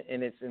 in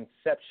its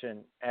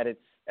inception, at its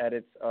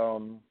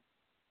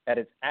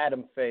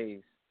atom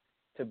phase,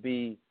 to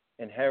be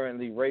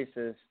inherently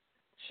racist.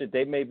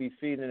 They may be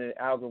feeding it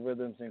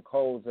algorithms and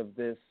codes of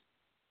this,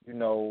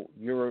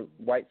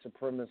 white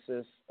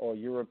supremacist or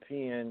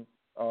European,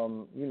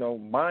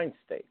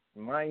 mindset.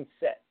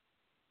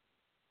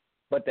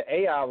 But the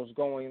AI was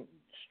going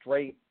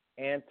straight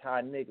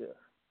anti-nigger.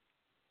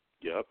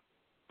 Yep.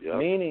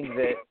 Meaning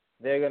that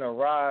they're going to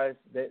rise.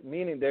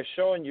 Meaning they're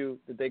showing you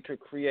that they could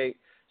create.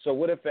 So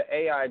what if the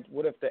AI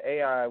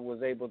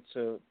was able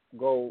to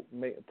go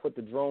put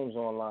the drones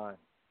online?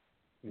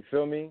 You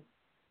feel me?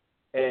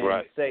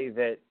 And say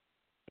that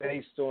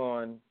based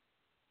on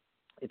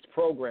its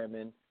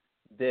programming,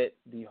 that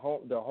the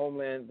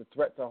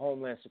threat to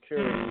homeland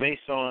security,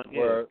 based on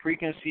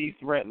preconceived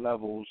threat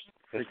levels,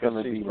 it's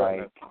going to be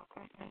like,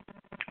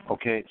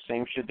 okay,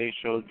 same shit they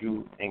showed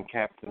you in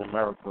Captain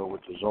America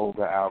with the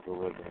Zolga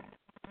algorithm.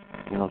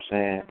 You know what I'm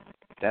saying?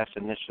 that's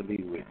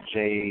initially what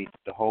Jade,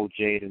 the whole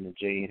Jade and the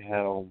Jade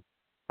Helm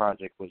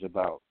project was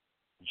about.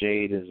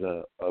 Jade is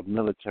a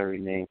military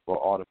name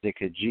for they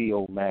could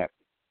geomap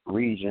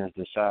regions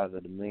the size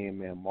of the Million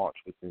Man March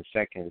within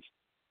seconds,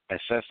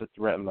 assess a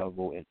threat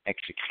level, and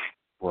execute,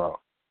 bro.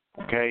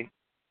 Okay?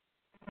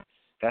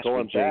 That's Going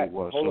what Jade back,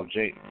 was. So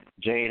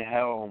Jade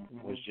Helm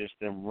was just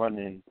them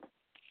running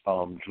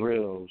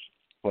drills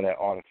for that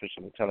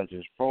artificial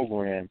intelligence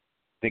program.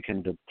 They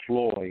can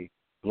deploy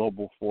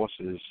global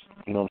forces,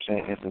 you know what I'm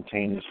saying,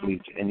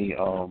 instantaneously to any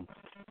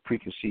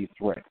preconceived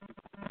threat.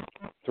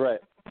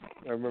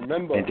 And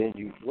remember, and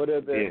then what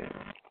are the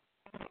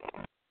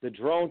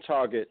drone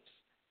targets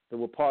that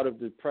were part of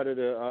the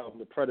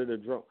Predator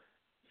drone?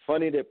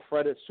 Funny that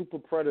super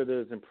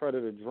predators and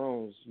predator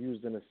drones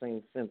used in the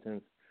same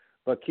sentence.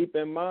 But keep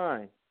in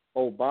mind,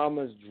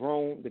 Obama's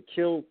drone, the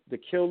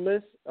kill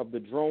list of the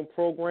drone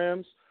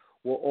programs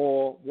were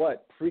all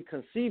what?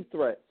 Preconceived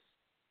threats.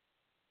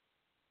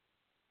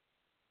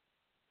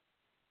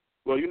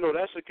 Well, you know,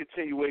 that's a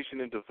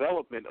continuation and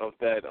development of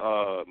that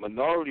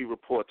Minority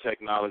Report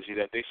technology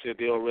that they said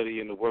they're already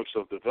in the works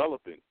of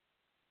developing.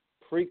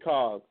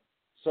 Precog.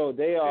 So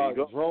they are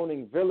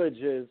droning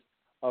villages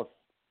of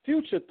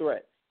future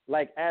threats,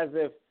 like as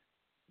if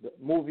the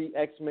movie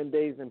X-Men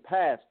Days and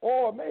Past,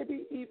 or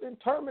maybe even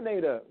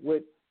Terminator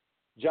with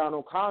John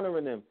O'Connor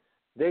and them.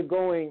 They're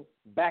going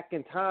back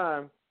in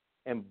time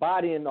and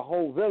bodying the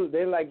whole village.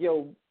 They're like,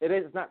 yo, it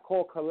is not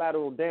called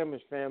collateral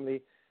damage,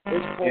 family.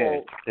 It's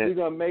called, we're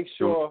going to make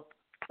sure.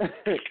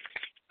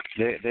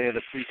 They're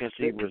the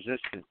preconceived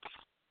resistance.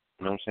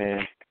 You know what I'm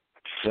saying?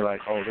 They're like,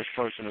 oh, this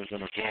person is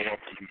going to grow up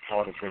to be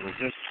part of the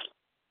resistance.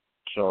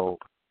 So,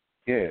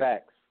 yeah.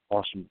 Facts.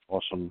 Awesome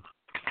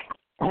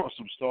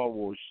Star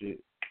Wars shit.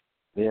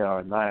 They are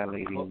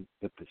annihilating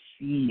the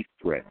perceived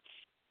threats.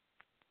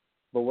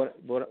 But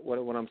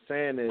what I'm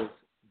saying is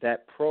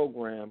that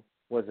program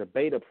was a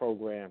beta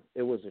program.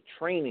 It was a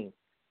training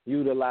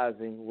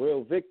utilizing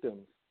real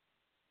victims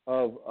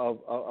of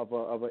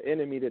an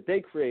enemy that they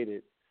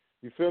created.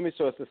 You feel me?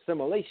 So it's a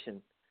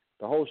simulation.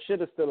 The whole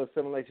shit is still a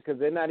simulation because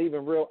they're not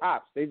even real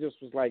ops. They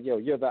just was like, yo,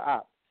 you're the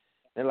op.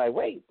 And like,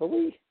 wait, but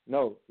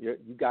no, you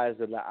guys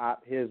are the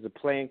op. Here's the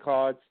playing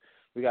cards.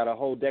 We got a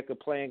whole deck of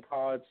playing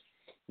cards.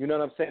 You know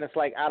what I'm saying? It's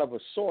like out of a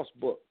source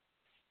book.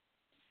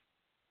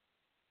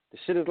 The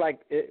shit is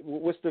like,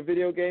 what's the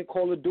video game?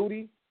 Call of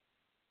Duty?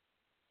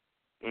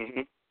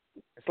 Mm-hmm.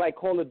 It's like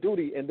Call of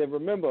Duty. And then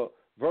remember,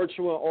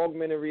 virtual and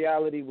augmented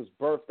reality was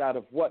birthed out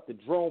of what? The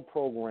drone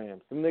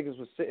programs. Some niggas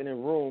was sitting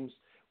in rooms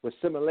with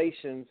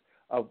simulations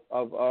of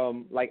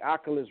like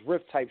Oculus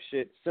Rift type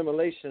shit,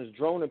 simulations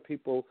droning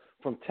people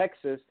from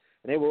Texas,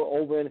 and they were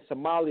over in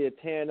Somalia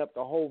tearing up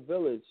the whole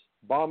village,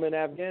 bombing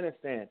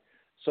Afghanistan.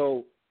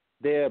 So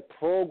they're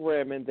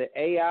programming the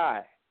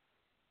AI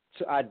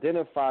to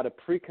identify the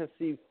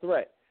preconceived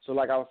threat. So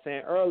like I was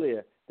saying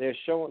earlier, they're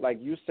showing, like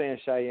you saying,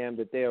 Shyaam,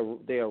 that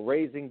they are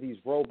raising these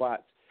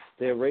robots.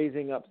 They're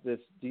raising up the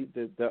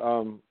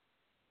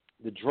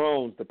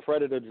drones, the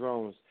Predator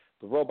drones,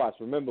 the robots.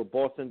 Remember,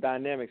 Boston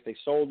Dynamics, they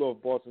sold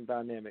off Boston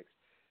Dynamics.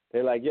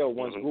 They're like, yo,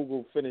 once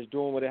Google finished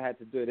doing what it had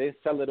to do, they didn't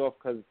sell it off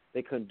because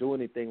they couldn't do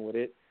anything with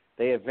it.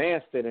 They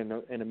advanced it, and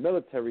the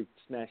military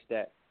snatched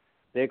that.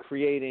 They're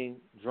creating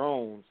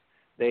drones.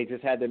 They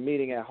just had the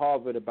meeting at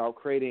Harvard about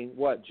creating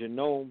what?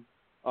 Genome,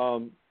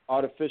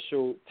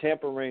 artificial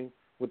tampering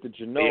with the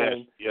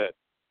genome. Yes.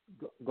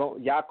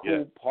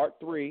 Yaku Part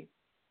 3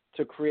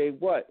 to create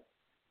what?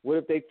 What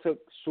if they took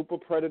super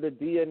predator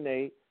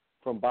DNA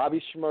from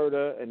Bobby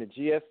Shmurda and the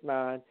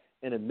GS9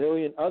 and a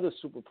million other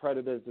super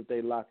predators that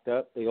they locked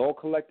up? They all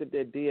collected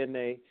their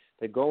DNA.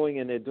 They're going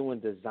and they're doing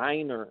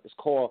designer. It's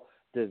called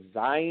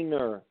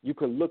designer. You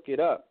could look it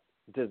up.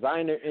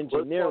 Designer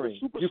engineering.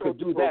 You could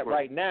do that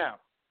right now.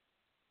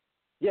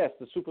 Yes,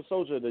 the Super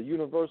Soldier, the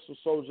Universal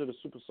Soldier, the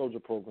Super Soldier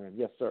program.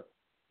 Yes, sir.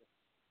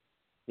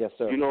 Yes,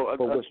 sir. You know, I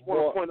just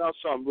want to point out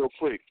something real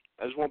quick.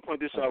 I just want to point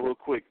this out real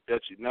quick.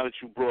 Now that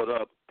you brought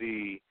up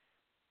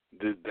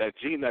that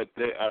gene, I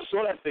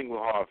saw that thing with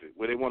Harvard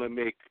where they want to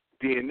make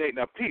DNA.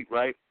 Now, Pete,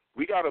 right?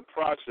 We got a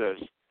process.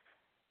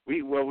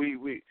 We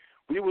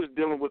was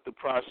dealing with the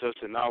process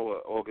in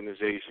our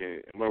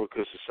organization,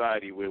 America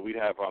Society, where we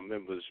have our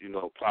members,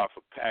 apply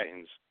for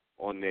patents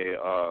on their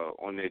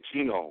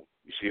genome.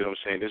 You see what I'm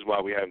saying? This is why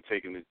we haven't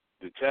taken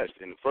the test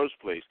in the first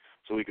place,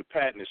 so we could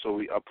patent it.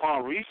 So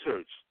upon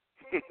research,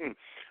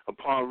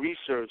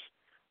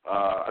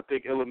 I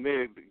think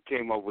Illamir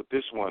came up with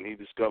this one. He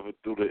discovered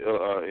through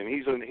and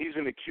he's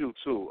in the queue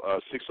too.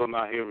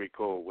 609 Henry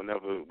code.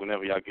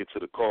 Whenever y'all get to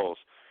the calls,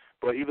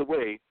 but either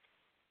way,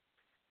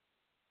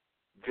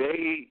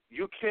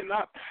 you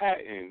cannot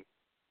patent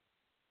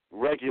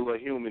regular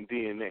human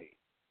DNA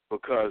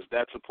because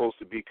that's supposed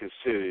to be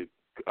considered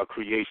a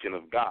creation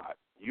of God.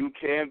 You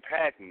can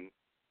patent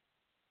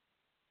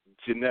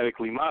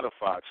genetically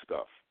modified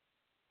stuff.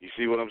 You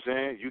see what I'm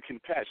saying? You can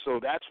patent. So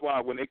that's why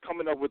when they're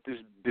coming up with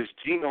this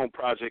genome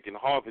project in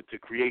Harvard to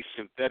create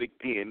synthetic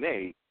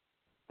DNA,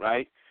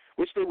 right,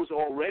 which they was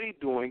already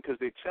doing because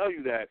they tell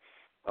you that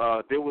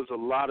there was a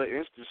lot of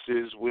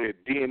instances where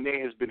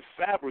DNA has been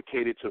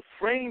fabricated to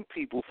frame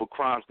people for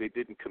crimes they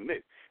didn't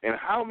commit. And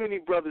how many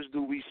brothers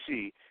do we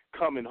see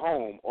coming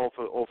home off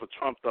of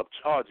trumped-up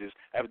charges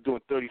after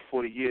doing 30,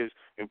 40 years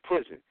in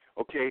prison?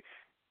 Okay,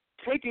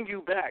 taking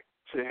you back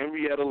to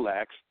Henrietta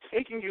Lacks,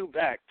 taking you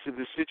back to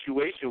the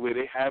situation where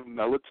they have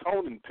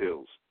melatonin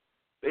pills.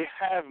 They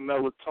have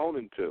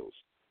melatonin pills,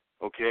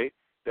 okay,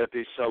 that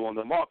they sell on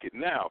the market.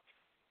 Now,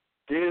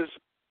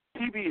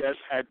 PBS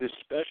had this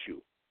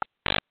special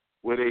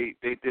where they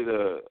did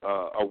a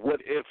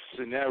what-if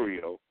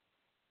scenario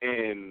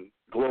in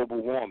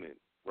global warming,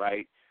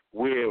 right,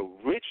 where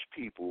rich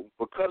people,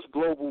 because the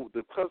world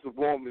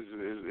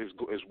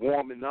is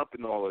warming up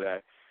and all of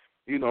that,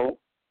 you know,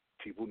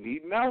 people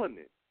need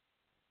melanin.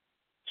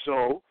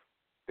 So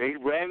they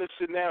ran a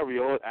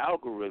scenario, an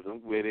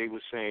algorithm, where they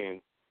were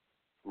saying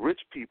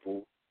rich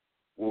people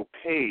will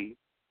pay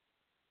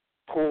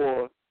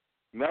poor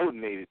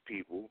melanated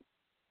people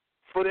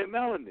for their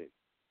melanin.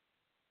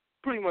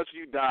 Pretty much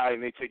you die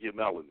and they take your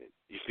melanin.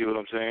 You see what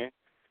I'm saying?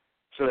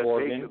 So that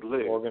they could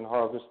live. Organ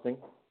harvesting.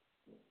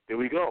 There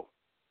we go.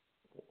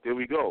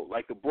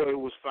 Like the boy who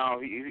was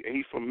found,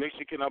 he's from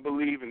Michigan, I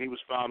believe, and he was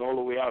found all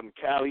the way out in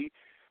Cali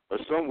or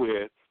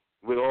somewhere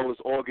with all his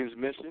organs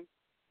missing.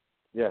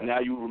 Yeah. Now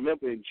you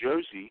remember in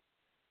Jersey,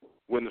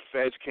 when the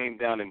feds came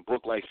down and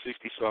booked like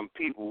 60-some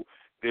people,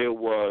 there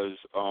was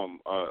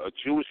a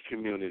Jewish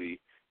community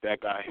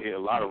that got hit. A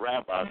lot of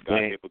rabbis got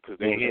hit because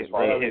they hit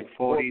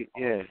 40.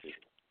 Yeah,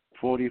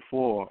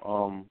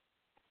 44.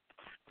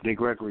 Dick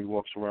Gregory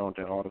walks around with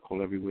that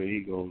article everywhere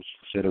he goes.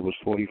 Said it was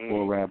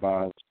 44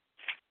 rabbis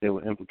that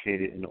were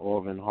implicated in the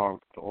organ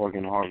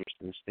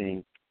harvesting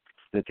sting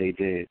that they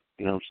did.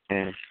 You know what I'm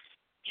saying?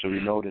 So we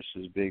know this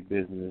is big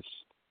business.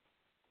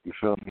 You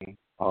feel me?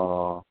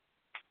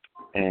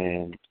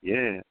 And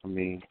yeah, I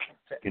mean,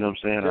 you know what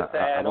I'm saying?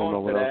 I don't know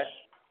what else.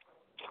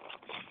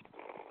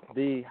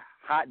 The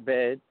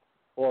hotbed,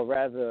 or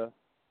rather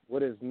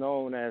what is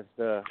known as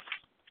the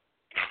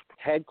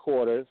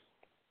headquarters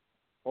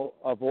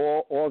of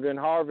all organ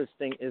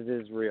harvesting, is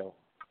Israel.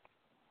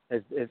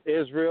 It's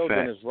Israel,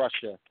 then it's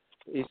Russia,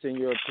 Eastern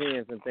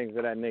Europeans and things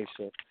of that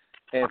nature.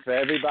 And for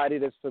everybody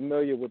that's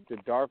familiar with the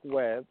dark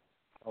web,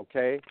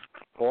 okay,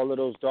 all of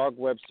those dark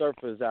web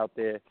surfers out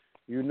there,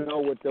 you know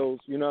what those,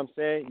 you know what I'm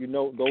saying? You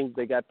know those,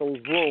 they got those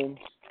rooms.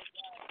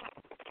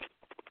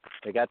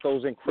 They got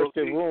those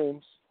encrypted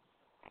rooms.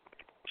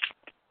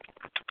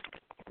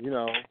 You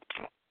know,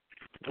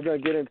 we're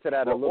going to get into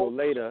that a little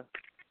later.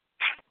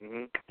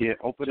 Mm-hmm. Yeah,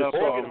 open up.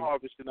 Organ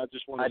harvesting, I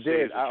just want to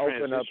say. I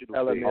opened up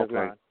Eleanor's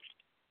line.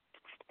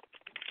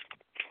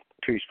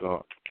 Peace,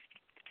 God.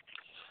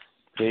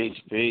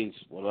 Peace.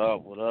 What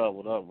up,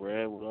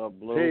 Red? What up,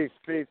 Blue?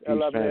 Peace,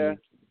 Eleanor.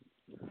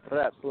 What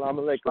up? Salam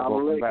alaikum.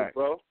 Welcome back,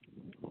 bro.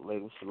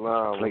 Alaikum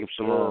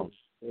salam.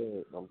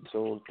 I'm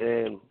tuned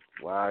in,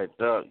 wired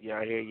up.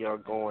 Y'all hear y'all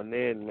going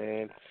in,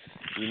 man.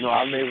 You know,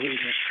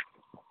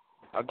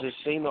 I just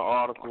seen the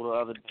article the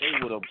other day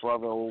with a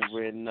brother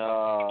over in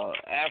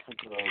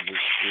Africa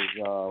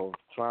was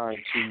trying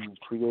to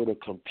create a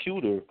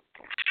computer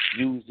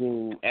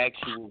using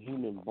actual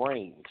human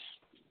brains.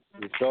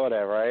 You saw that,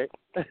 right?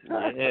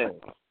 Yeah,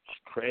 it's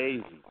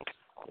crazy.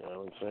 You know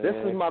what I'm saying? This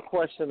is my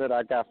question that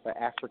I got for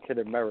African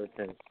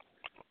Americans.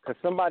 Because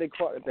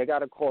they got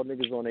to call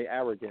niggas on their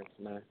arrogance,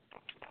 man.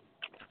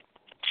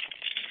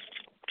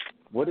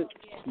 What is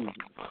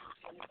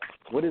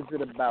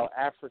it about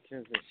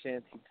Africans in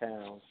shanty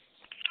towns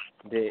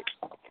that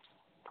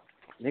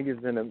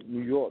niggas in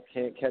New York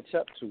can't catch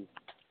up to?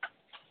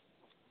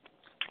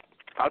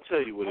 I'll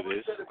tell you what it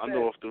is. I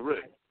know off the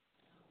rip.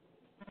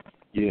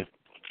 Yeah.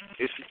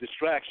 It's the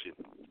distraction.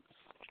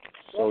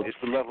 So it's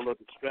the level of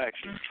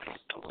distraction.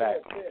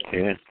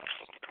 Yeah.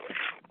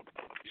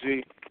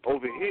 See,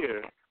 over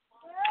here,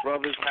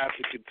 brothers have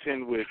to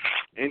contend with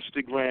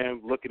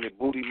Instagram, looking at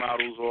booty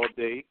models all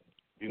day.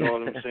 You know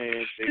what I'm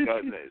saying?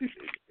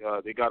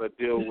 They got to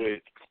deal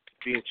with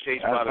being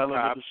chased by the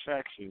cops.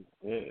 Distraction.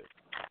 Yeah,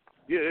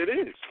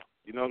 it is.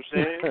 You know what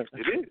I'm saying?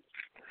 It is.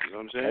 You know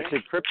what I'm saying?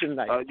 That's a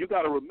kryptonite. You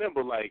got to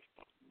remember,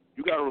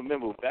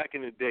 back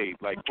in the day,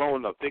 like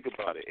growing up, think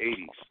about it,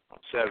 80s,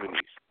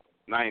 70s,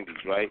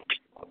 90s, right?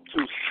 To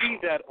see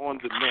that on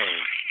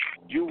demand,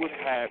 you would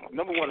have,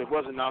 number one, it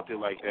wasn't out there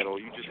like that, or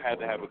you just had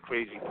to have a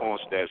crazy porn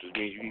stash, which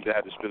means you either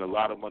had to spend a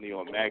lot of money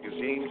on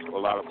magazines or a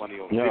lot of money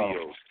on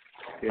videos.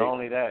 Okay? Not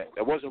only that,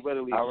 wasn't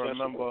readily accessible. I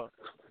remember,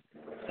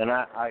 and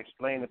I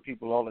explain to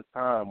people all the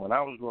time, when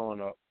I was growing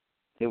up,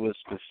 it was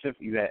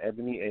specific. You had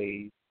Ebony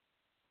A,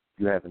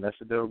 you had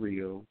Vanessa Del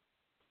Rio,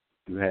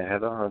 you had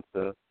Heather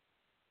Hunter,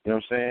 you know what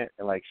I'm saying?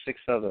 And like 6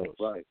 others.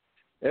 Right.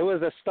 It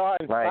was a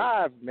starting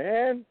 5,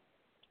 man.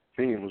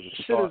 See, it was a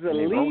shit is a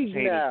league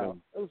now.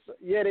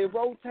 They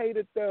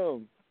rotated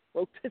them.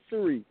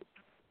 Rotisserie.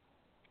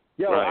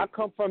 Yo, right. I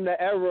come from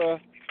the era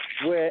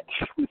where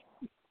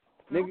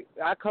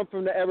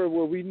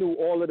we knew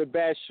all of the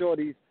bad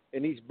shorties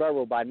in East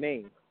Borough by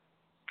name.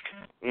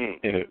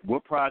 Yeah,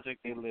 what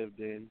project they lived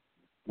in,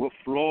 what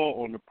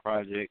floor on the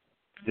project,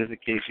 Just in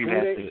case you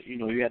had to,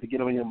 you had to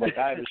get on your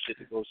MacGyver shit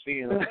to go see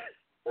him.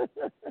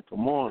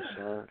 Come on,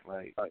 son.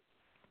 Like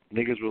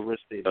niggas will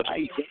risk their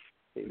life.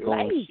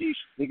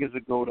 Niggas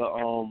would go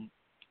to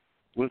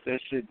what's that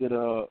shit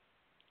that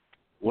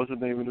what's the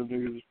name of the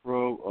niggas,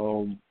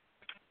 bro?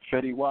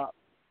 Fetty Wap.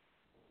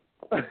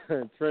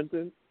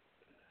 Trenton.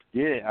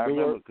 Yeah, I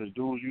remember because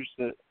dudes used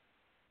to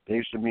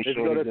meet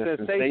shorties at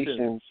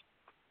Sensations.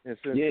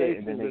 Yeah,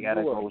 and then they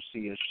gotta go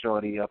see a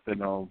shorty up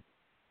in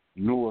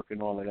Newark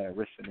and all of that,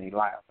 risking their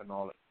life and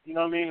all that. You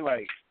know what I mean?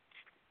 Like,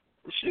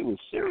 this shit was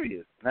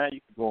serious. Now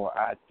you can go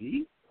on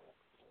ID.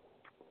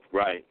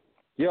 Right.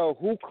 Yo,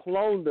 who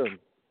cloned them?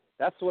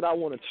 That's what I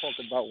want to talk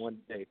about one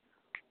day.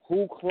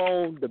 Who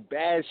cloned the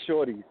bad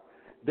shorties?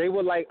 They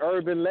were like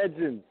urban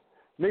legends.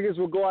 Niggas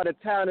would go out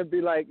of town and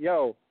be like,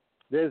 yo,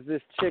 there's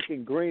this chick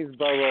in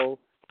Greensboro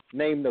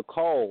named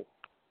Nicole.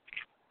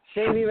 She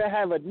didn't even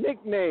have a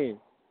nickname.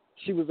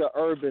 She was an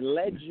urban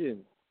legend.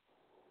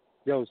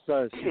 Yo,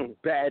 son, she was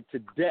bad to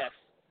death.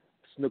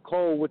 It's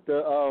Nicole with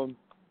the,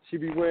 she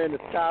be wearing the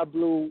sky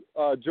blue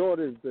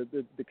Jordans,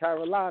 the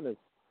Carolinas.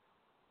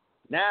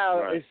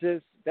 Now It's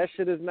just, that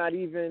shit is not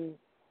even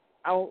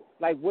out.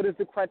 Like, what is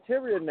the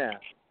criteria now?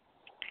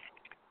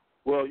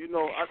 Well,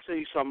 I'll tell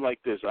you something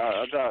like this.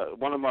 I got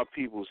one of my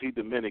peoples, he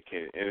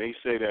Dominican, and they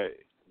say that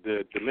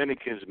the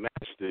Dominicans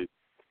mastered,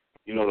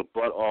 the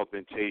butt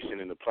augmentation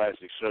and the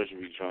plastic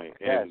surgery joint.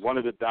 And one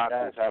of the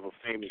doctors have a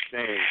famous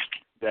saying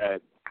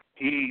that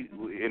he,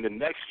 in the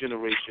next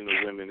generation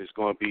of women, is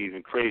going to be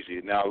even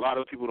crazier. Now, a lot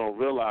of people don't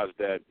realize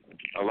that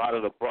a lot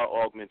of the butt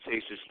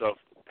augmentation stuff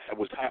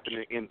was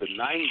happening in the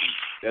 90s.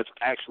 That's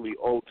actually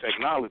old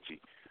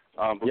technology.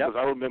 Because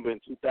I remember in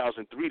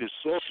 2003, the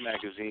Source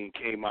magazine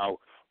came out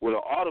with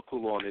an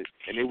article on it,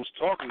 and they was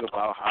talking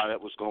about how that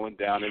was going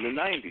down in the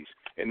 90s.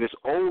 And this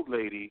old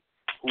lady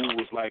who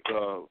was like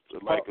a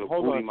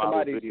booty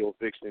model video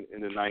vixen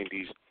in the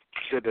 90s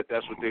said that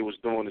that's what they was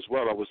doing as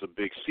well. That was a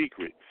big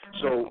secret.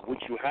 So what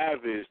you have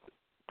is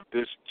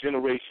this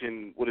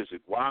generation, what is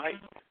it, Y?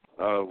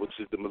 Which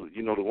is the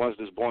ones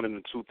that's born in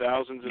the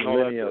 2000s and all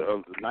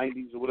that, the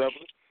 90s or whatever.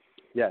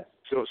 Yes.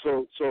 So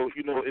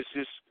it's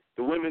just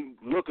the women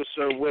look a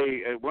certain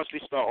way, and once they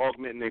start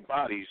augmenting their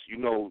bodies,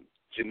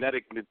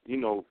 genetic,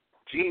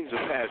 genes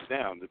are passed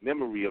down. The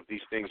memory of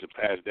these things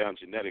are passed down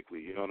genetically.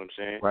 You know what I'm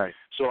saying? Right.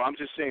 So I'm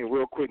just saying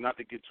real quick, not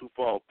to get too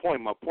far off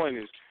point. My point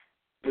is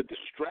the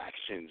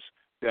distractions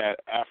that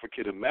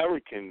African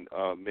American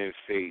men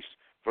face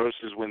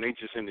versus when they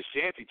just in the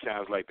shanty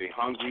towns, like they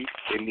hungry,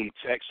 they need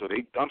tech, so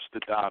they dumpster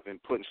diving,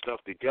 putting stuff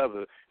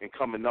together and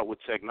coming up with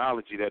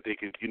technology that they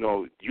could,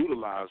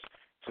 utilize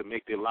to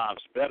make their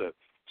lives better.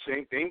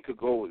 Same thing could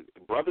go with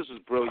brothers is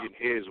brilliant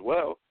here as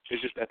well.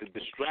 It's just that the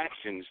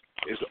distractions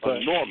is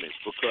enormous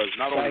because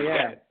not only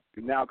that,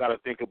 you now got to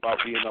think about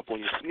being up on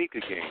your sneaker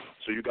game.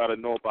 So you got to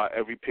know about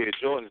every pair of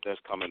Jordans that's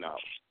coming out.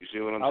 You see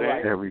what I'm saying?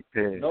 Right. Every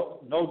pair.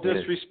 No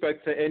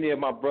disrespect to any of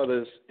my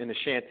brothers in the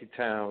shanty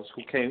towns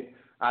who came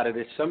out of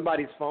this.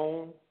 Somebody's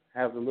phone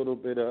has a little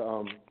bit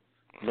of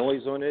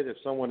noise on it. If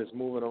someone is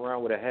moving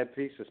around with a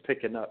headpiece, it's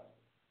picking up.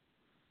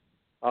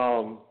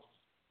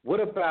 What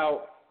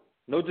about,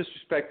 no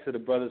disrespect to the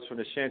brothers from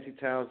the shanty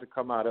towns that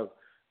come out of,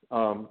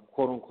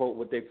 quote unquote,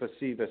 what they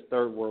perceive as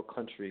third world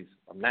countries.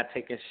 I'm not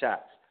taking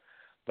shots.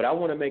 But I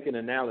want to make an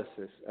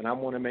analysis, and I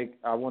want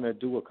to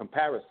do a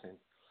comparison.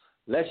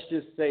 Let's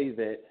just say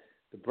that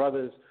the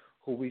brothers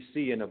who we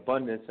see in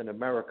abundance in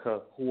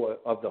America, who are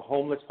of the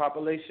homeless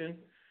population,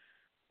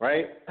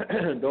 right?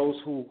 Those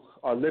who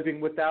are living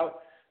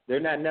without, they're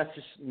not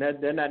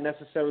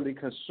necessarily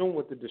consumed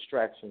with the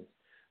distractions.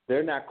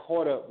 They're not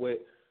caught up with,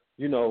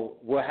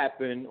 what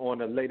happened on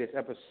the latest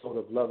episode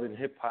of Love and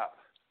Hip Hop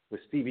with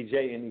Stevie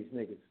J and these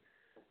niggas.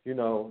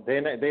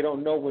 They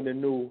don't know when the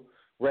new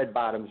Red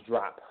Bottoms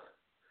drop.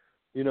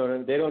 They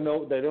don't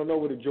know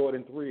what a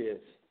Jordan 3 is,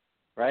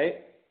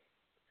 right?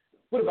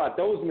 What about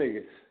those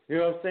niggas? You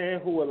know what I'm saying?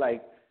 Who are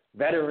like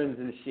veterans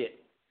and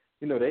shit.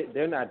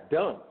 They're not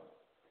dumb.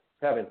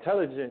 They have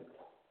intelligent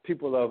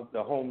people of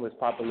the homeless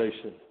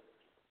population.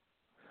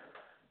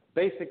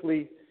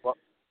 Basically,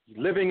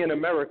 living in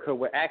America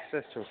with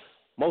access to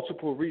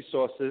multiple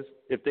resources,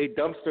 if they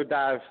dumpster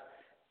dive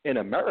in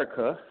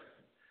America,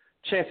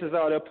 chances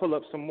are they'll pull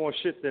up some more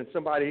shit than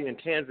somebody in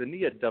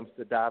Tanzania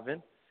dumpster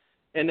diving.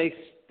 And they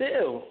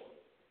still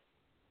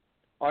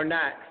are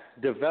not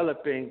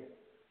developing,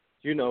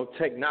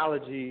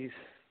 technologies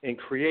and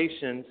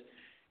creations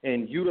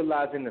and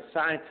utilizing the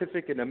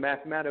scientific and the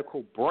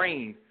mathematical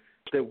brain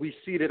that we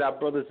see that our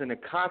brothers in the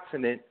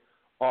continent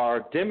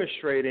are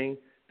demonstrating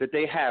that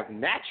they have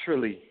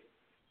naturally.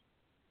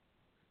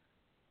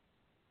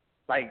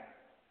 Like,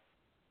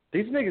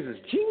 these niggas is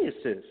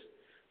geniuses.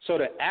 So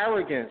the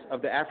arrogance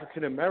of the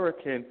African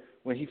American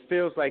when he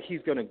feels like he's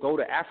going to go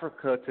to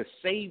Africa to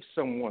save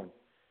someone,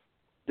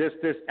 this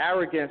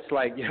arrogance,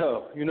 like,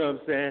 yo, you know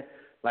what I'm saying?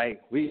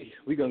 Like, we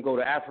going to go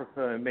to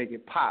Africa and make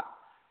it pop.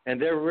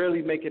 And they're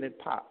really making it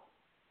pop.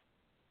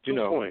 Two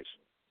points.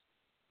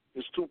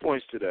 There's 2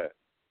 points to that.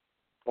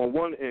 On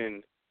one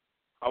end,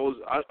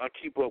 I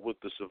keep up with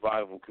the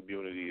survival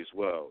community as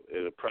well,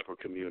 the prepper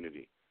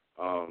community.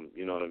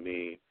 You know what I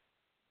mean?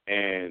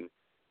 And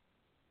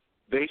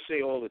they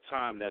say all the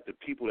time that the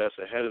people that's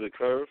ahead of the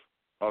curve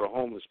are the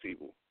homeless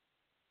people.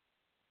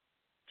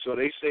 So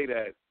they say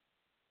that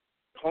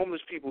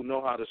homeless people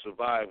know how to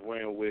survive,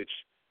 wherein which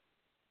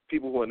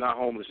people who are not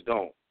homeless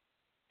don't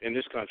in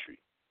this country.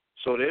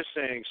 So they're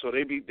saying, so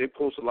they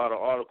post a lot of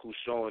articles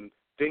showing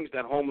things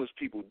that homeless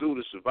people do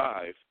to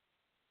survive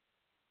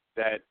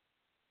that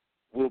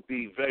will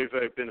be very,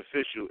 very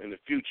beneficial in the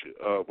future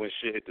when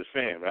shit hit the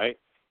fan, right?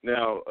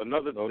 Now,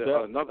 another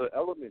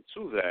element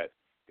to that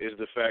is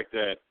the fact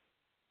that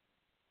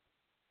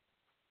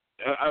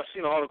I've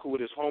seen an article where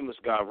this homeless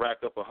guy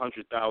racked up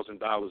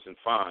 $100,000 in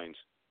fines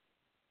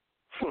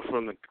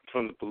from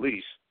the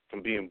police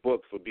from being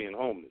booked for being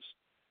homeless.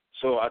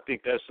 So I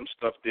think there's some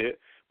stuff there.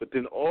 But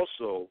then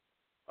also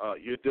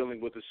you're dealing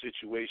with a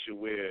situation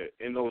where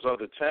in those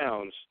other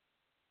towns,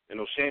 in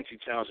those shanty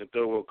towns in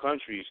third world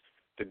countries,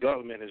 the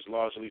government has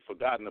largely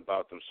forgotten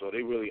about them. So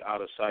they really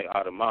out of sight,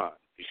 out of mind.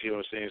 You see what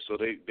I'm saying? So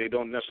they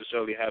don't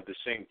necessarily have the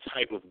same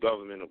type of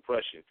government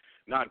oppression.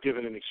 Not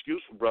giving an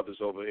excuse for brothers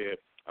over here.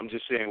 I'm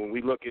just saying when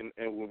we look in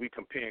and when we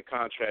compare and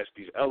contrast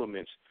these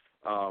elements,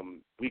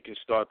 we can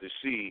start to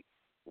see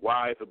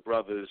why the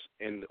brothers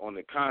on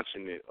the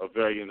continent are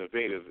very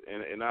innovative.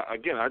 And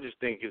I just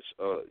think it's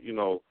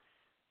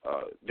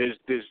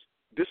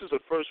this is a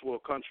first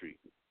world country,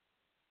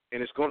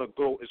 and it's going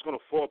to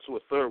fall to a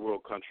third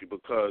world country,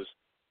 because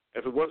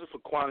if it wasn't for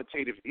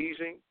quantitative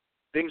easing,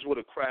 things would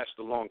have crashed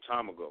a long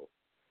time ago.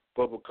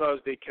 But because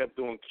they kept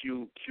doing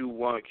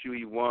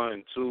QE1,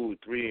 and 2,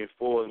 3, and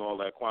 4, and all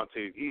that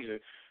quantitative easing,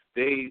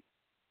 they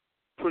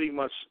pretty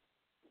much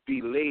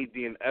delayed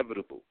the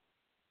inevitable.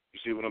 You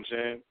see what I'm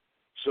saying?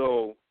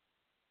 So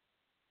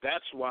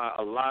that's why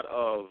a lot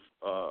of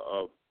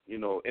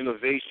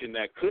innovation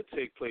that could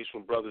take place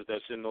from brothers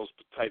that's in those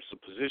types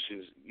of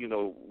positions,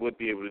 would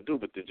be able to do,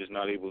 but they're just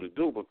not able to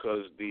do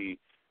because the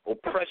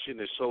oppression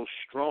is so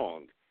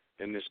strong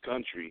in this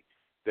country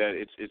that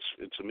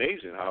it's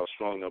amazing how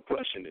strong the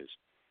oppression is.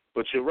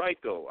 But you're right,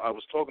 though. I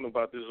was talking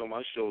about this on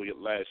my show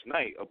last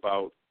night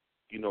about,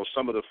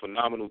 some of the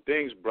phenomenal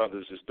things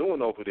brothers is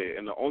doing over there.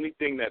 And the only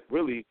thing that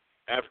really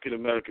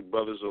African-American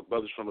brothers or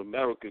brothers from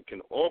America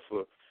can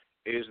offer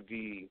is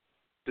the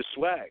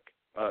swag.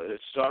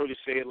 Sorry to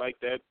say it like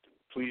that.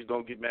 Please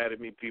don't get mad at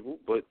me, people.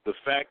 But the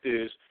fact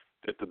is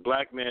that the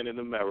black man in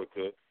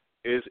America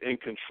is in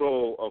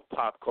control of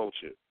pop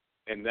culture.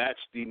 And that's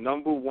the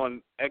number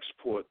one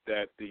export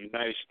that the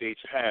United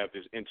States have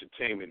is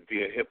entertainment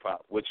via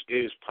hip-hop, which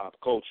is pop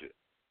culture.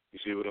 You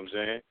see what I'm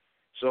saying?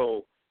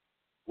 So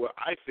what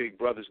I think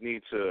brothers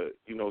need to,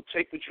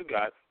 take what you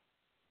got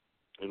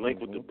and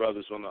link with the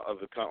brothers on the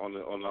other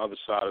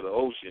side of the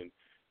ocean,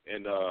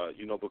 and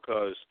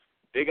because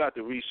they got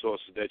the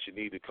resources that you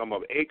need to come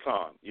up.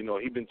 Akon,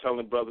 he been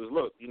telling brothers,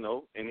 look,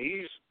 and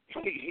he's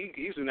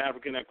an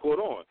African that caught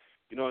on.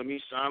 You know what I mean?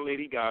 Signed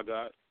Lady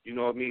Gaga. You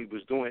know what I mean? He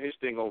was doing his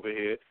thing over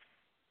here.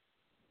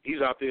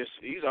 He's out there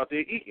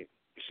eating.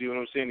 You see what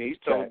I'm saying? He's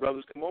telling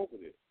brothers come over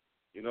there.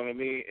 You know what I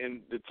mean?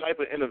 And the type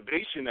of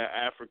innovation that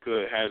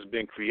Africa has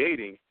been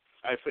creating,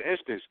 for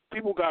instance,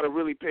 people got to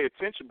really pay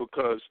attention,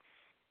 because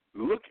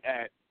look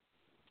at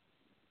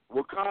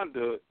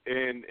Wakanda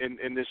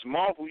and this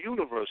Marvel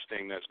Universe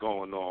thing that's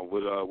going on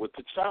with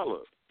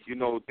T'Challa.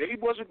 They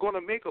wasn't going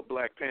to make a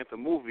Black Panther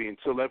movie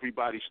until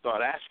everybody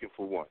started asking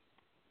for one.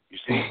 You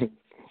see?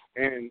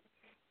 And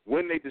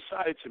when they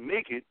decided to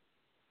make it,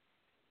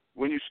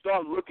 when you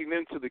start looking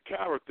into the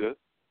character,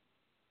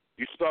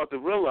 you start to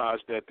realize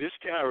that this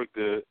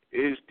character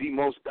is the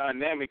most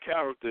dynamic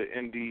character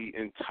in the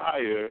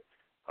entire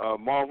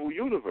Marvel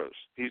Universe.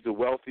 He's the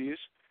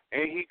wealthiest,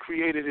 and he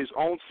created his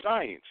own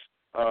science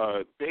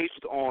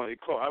based on,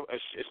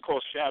 it's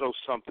called Shadow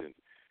something,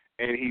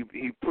 and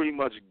he pretty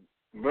much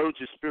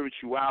merges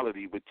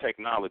spirituality with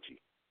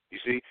technology, you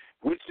see,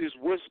 which is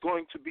what's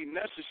going to be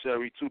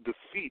necessary to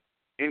defeat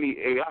any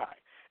AI.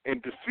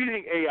 And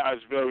defeating AI is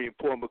very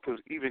important, because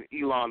even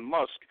Elon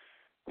Musk,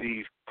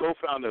 the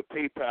co-founder of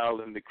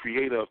PayPal and the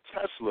creator of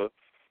Tesla,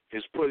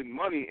 is putting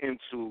money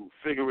into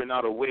figuring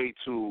out a way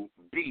to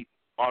beat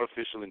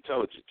artificial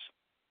intelligence.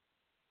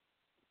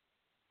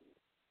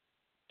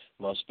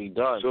 Must be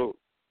done. So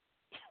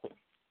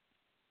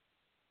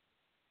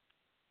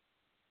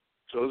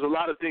there's a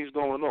lot of things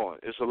going on.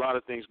 It's a lot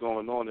of things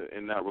going on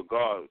in that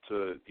regard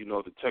to,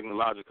 the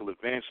technological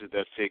advances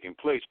that's taking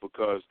place,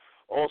 because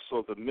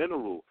also the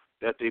mineral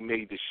that they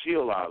made the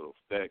shield out of,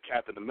 that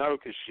Captain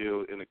America's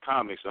shield in the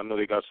comics, I know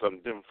they got something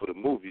different for the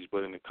movies,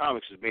 but in the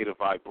comics it's made of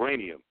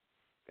vibranium,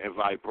 and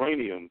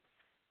vibranium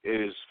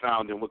is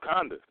found in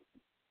Wakanda.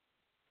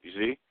 You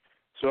see?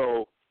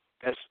 So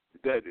that's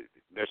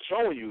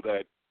showing you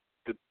that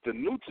the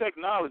new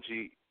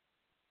technology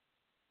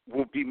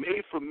will be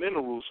made from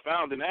minerals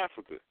found in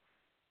Africa.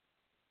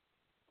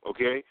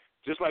 Okay?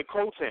 Just like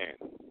coltan.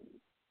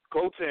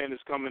 Coltan is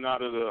coming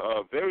out of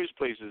the various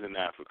places in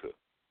Africa.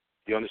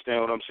 You understand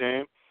what I'm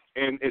saying?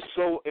 And it's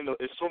so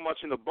much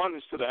in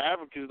abundance to the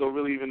Africans don't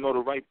really even know the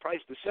right price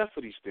to set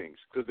for these things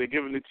because they're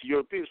giving it to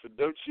Europeans for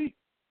dirt cheap.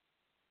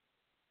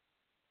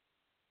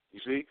 You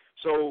see?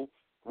 So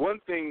one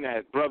thing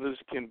that brothers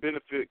can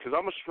benefit, because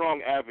I'm a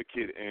strong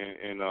advocate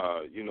in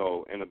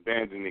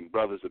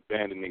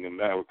abandoning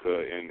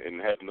America and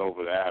heading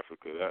over to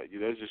Africa.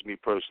 That's just me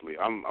personally.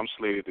 I'm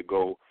slated to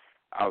go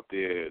out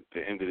there at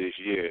the end of this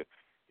year.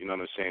 You know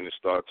what I'm saying? To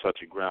start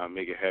touching ground,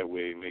 making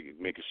headway,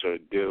 making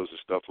certain deals and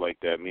stuff like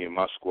that. Me and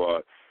my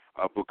squad,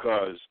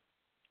 because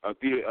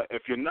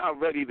if you're not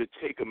ready to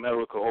take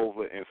America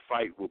over and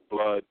fight with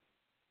blood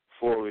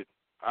for it,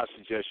 I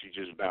suggest you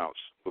just bounce,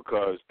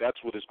 because that's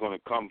what it's going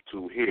to come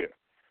to here.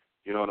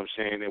 You know what I'm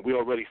saying? And we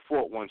already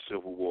fought one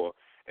civil war,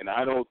 and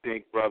I don't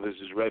think brothers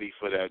is ready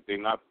for that.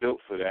 They're not built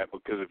for that,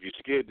 because if you're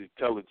scared to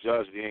tell a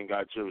judge they ain't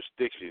got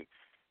jurisdiction,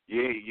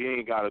 you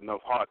ain't got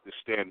enough heart to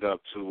stand up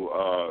to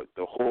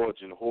the hordes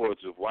and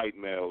hordes of white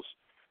males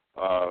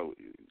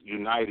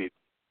united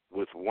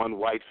with one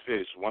white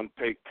fist, one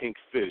pink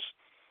fist.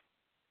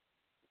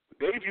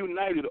 They've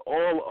united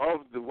all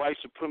of the white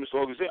supremacist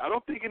organizations. I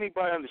don't think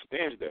anybody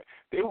understands that.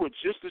 They were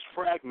just as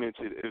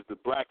fragmented as the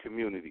black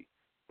community,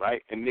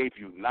 right? And they've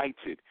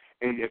united.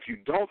 And if you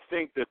don't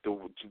think that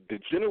the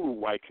general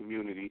white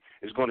community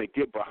is going to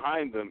get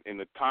behind them in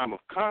a time of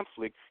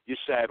conflict, you're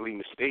sadly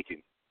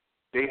mistaken.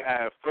 They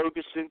have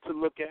Ferguson to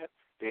look at.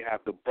 They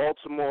have the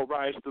Baltimore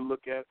riots to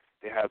look at.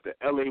 They have the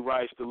L.A.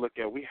 riots to look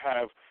at. We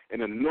have an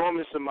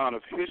enormous amount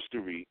of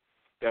history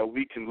that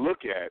we can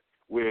look at,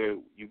 where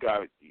you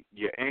got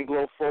your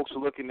Anglo folks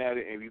looking at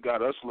it and you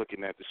got us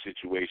looking at the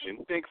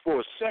situation. Think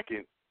for a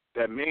second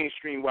that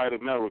mainstream white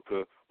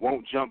America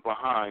won't jump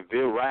behind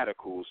their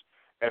radicals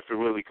if it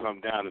really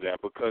comes down to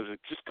that, because it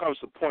just comes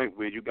to a point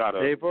where you got to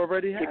pick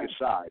a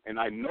side. And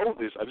I know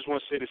this. I just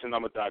want to say this, and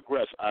I'm going to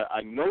digress.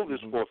 I know this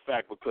for a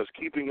fact, because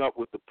keeping up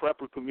with the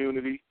prepper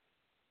community,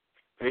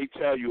 they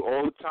tell you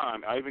all the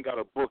time. I even got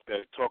a book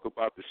that talk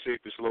about the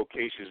safest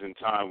locations in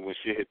time when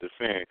shit hit the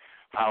fan,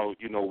 how,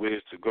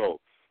 where's to go.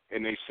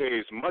 And they say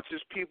as much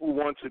as people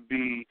want to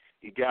be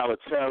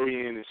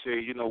egalitarian and say,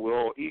 we're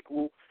all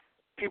equal,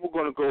 people are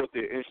going to go with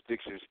their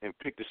instincts and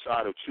pick the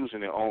side of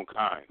choosing their own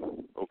kind,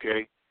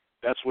 okay?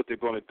 That's what they're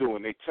going to do.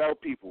 And they tell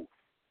people,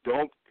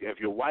 if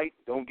you're white,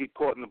 don't get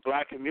caught in the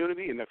black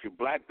community, and if you're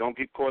black, don't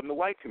get caught in the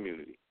white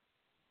community.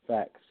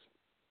 Facts.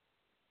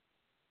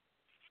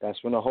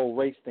 That's when the whole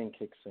race thing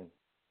kicks in.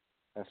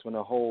 That's when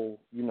the whole,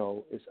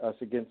 it's us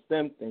against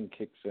them thing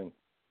kicks in.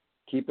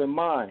 Keep in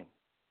mind,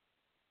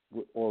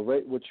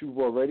 what you've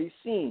already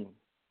seen,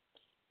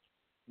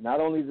 not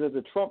only does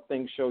the Trump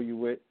thing show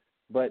you it,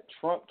 but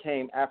Trump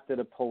came after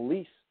the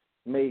police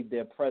made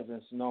their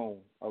presence known,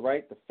 all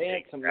right? The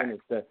Phantom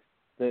Menace,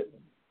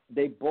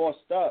 they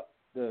bossed up.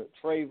 The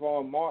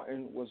Trayvon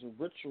Martin was a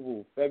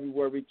ritual,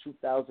 February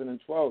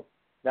 2012.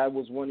 That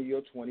was one of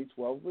your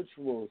 2012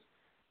 rituals.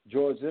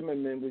 George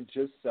Zimmerman was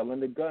just selling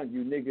the gun.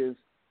 You niggas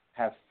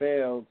have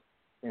failed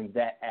in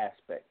that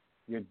aspect.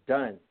 You're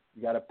done.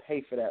 You got to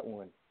pay for that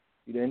one.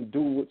 You didn't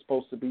do what's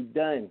supposed to be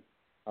done.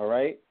 All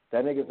right?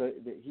 That nigga's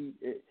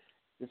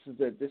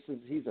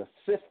he's a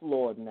Sith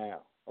Lord now.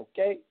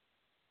 Okay?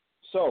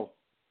 So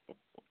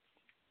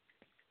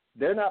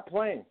they're not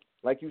playing.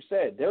 Like you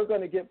said, they're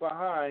going to get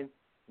behind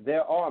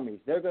their armies.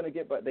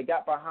 They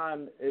got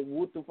behind,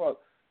 what the fuck?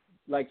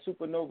 Like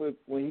Supernova,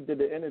 when he did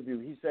the interview,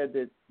 he said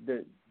that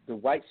the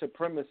white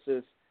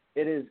supremacists,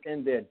 it is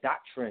in their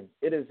doctrine,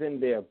 it is in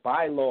their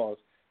bylaws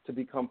to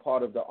become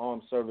part of the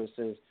armed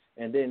services.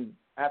 And then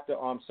after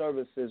armed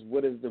services,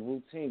 what is the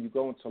routine? You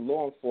go into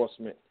law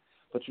enforcement,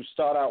 but you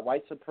start out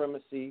white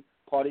supremacy,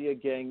 part of your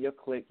gang, your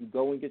clique. You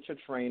go and get your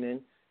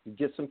training. You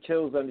get some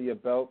kills under your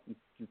belt.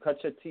 You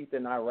cut your teeth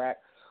in Iraq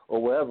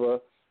or wherever,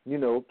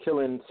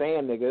 killing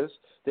sand niggas.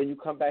 Then you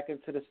come back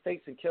into the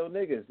States and kill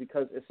niggas,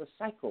 because it's a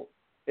cycle.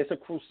 It's a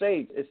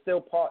crusade. It's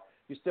still part.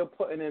 You're still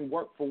putting in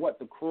work for what?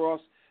 The cross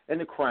and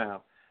the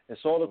crown.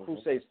 It's all the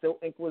crusade. Still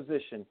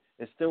Inquisition.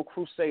 It's still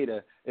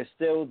Crusader. It's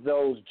still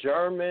those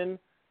German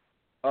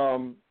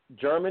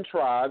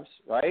tribes,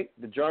 right?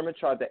 The German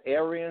tribe, the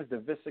Aryans, the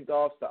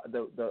Visigoths,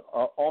 the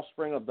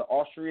offspring of the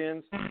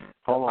Austrians,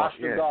 the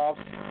Ostrogoths.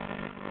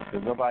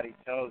 Because nobody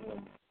tells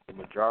them the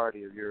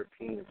majority of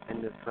Europeans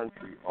in this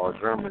country are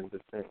German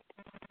descent.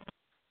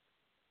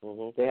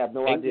 They have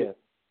no idea.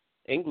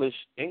 English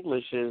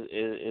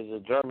is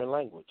a German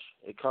language.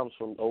 It comes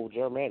from Old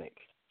Germanic.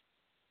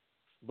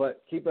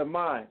 But keep in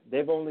mind,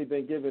 they've only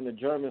been given the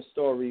German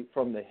story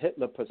from the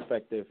Hitler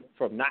perspective,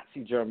 from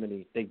Nazi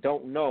Germany. They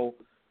don't know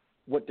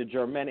what the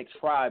Germanic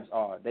tribes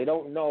are. They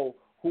don't know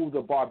who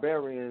the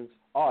barbarians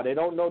are. They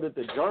don't know that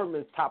the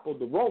Germans toppled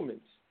the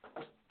Romans.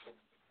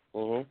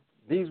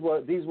 These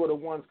were the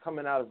ones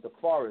coming out of the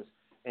forest.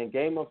 And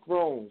Game of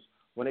Thrones,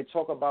 when they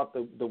talk about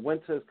the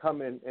winters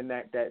coming in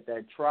that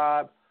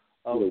tribe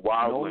of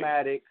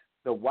nomadic,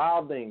 the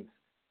wildlings.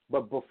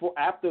 But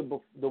after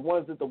the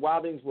ones that the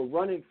wildlings were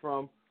running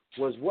from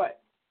was what?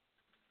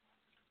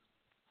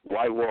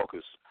 White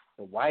Walkers.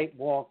 The White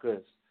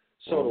Walkers.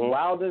 So the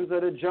wildlings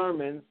are the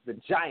Germans, the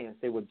giants.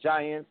 They were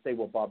giants. They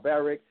were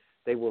barbaric.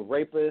 They were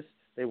rapists.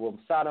 They were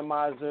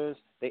sodomizers.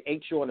 They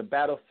ate you on the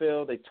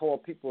battlefield. They tore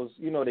people's,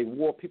 they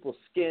wore people's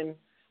skin.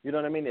 You know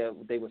what I mean?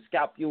 They would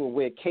scalp you and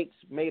wear capes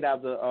made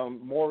out of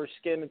Moorish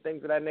skin and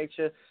things of that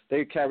nature.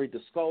 They carried the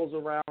skulls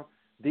around.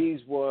 These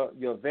were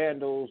your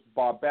Vandals,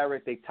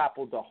 barbaric. They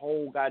toppled the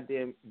whole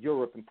goddamn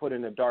Europe and put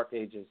in the Dark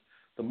Ages.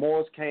 The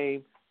Moors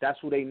came. That's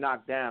who they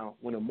knocked down.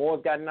 When the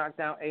Moors got knocked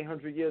down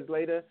 800 years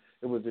later,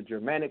 it was the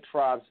Germanic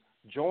tribes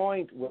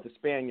joined with the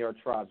Spaniard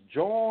tribes,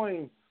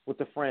 joined with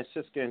the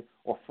Franciscan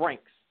or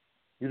Franks.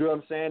 You know what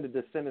I'm saying? The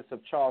descendants of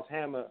Charles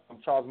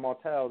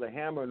Martel, the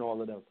Hammer, and all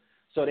of them.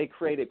 So they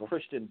created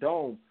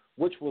Christendom,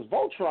 which was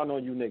Voltron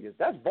on you niggas.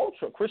 That's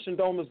Voltron.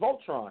 Christendom is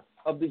Voltron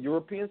of the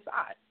European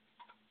side.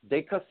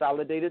 They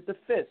consolidated the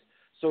fist.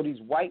 So these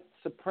white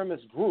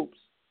supremacist groups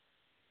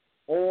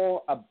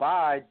all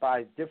abide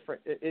by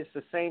different. It's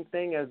the same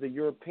thing as the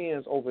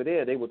Europeans over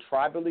there. They were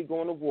tribally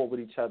going to war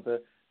with each other.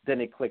 Then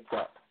they clicked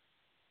up.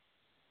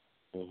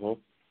 Mhm.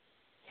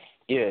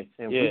 Yeah,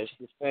 and it's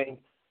the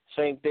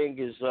same thing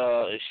is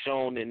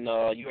shown in.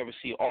 You ever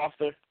see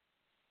Arthur?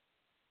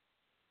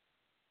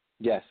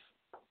 Yes.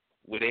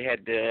 Where they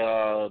had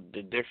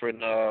the different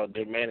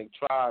Germanic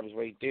tribes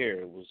right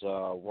there. It was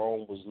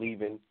Rome was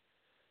leaving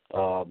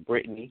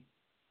Brittany,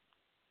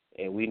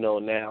 and we know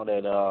now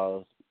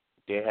that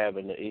they're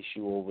having an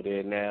issue over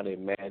there now. They're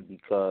mad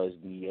because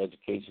the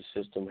education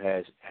system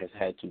has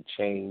had to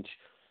change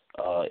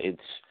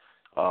its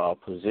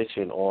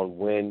position on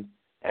when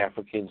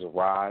Africans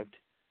arrived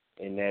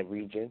in that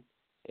region,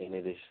 and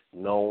it is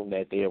known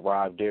that they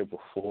arrived there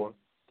before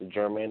the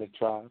Germanic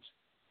tribes.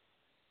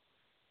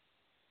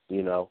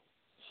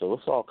 So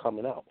it's all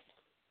coming out.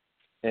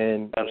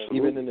 And Absolutely.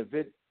 Even in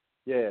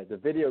the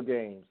video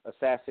games,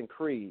 Assassin's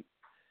Creed,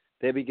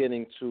 they're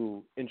beginning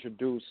to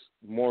introduce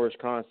Moorish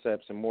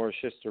concepts and Moorish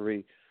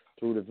history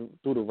through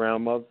the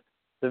realm of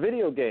the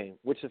video game,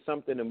 which is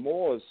something the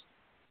Moors,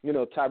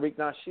 Tariq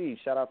Nasheed,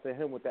 shout out to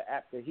him with the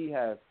app that he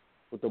has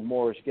with the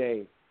Moorish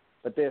game.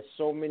 But there's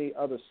so many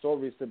other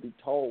stories to be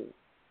told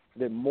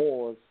that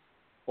Moors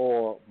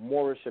or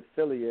Moorish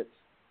affiliates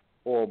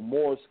or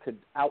Moors could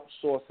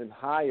outsource and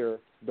hire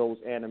those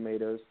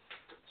animators.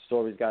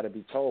 Stories got to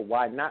be told.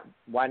 Why not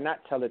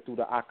tell it through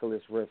the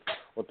Oculus Rift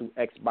or through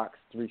Xbox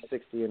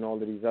 360 and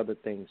all of these other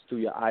things, through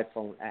your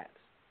iPhone apps?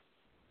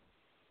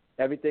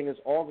 Everything is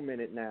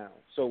augmented now.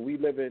 So we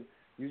live in.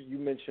 You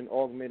mentioned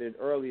augmented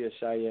earlier,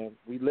 Shyaam.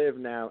 We live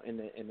now in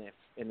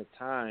a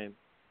time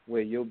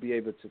where you'll be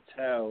able to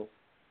tell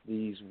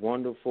these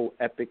wonderful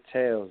epic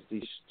tales,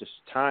 this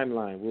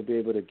timeline. We'll be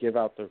able to give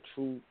out the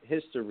true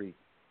history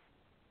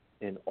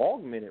in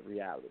augmented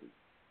reality,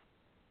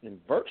 in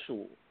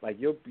virtual. Like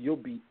you'll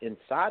be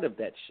inside of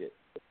that shit.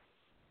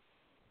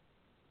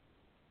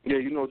 Yeah,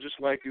 just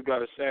like you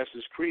got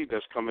Assassin's Creed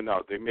that's coming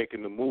out. They're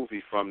making the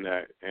movie from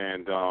that,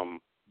 and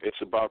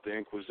it's about the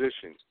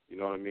Inquisition, you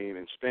know what I mean,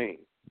 in Spain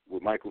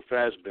with Michael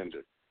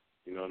Fassbender.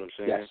 You know what I'm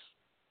saying? Yes.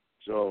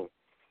 So,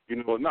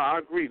 I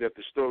agree that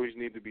the stories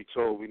need to be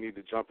told. We need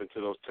to jump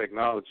into those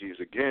technologies.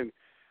 Again,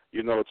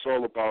 it's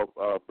all about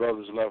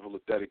brothers' level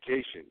of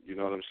dedication, you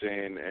know what I'm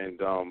saying? And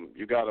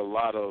you got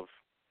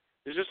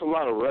there's just a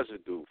lot of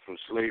residue from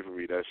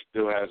slavery that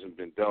still hasn't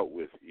been dealt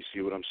with, you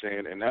see what I'm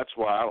saying? And that's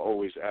why I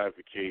always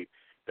advocate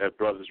that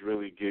brothers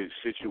really get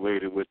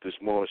situated with this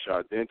Moorish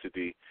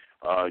identity.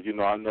 I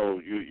know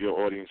your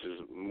audience is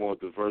more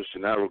diverse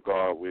in that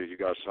regard, where you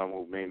got some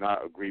who may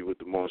not agree with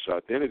the Moorish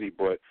identity,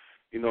 but,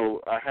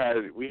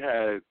 we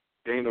had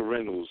Dana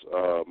Reynolds,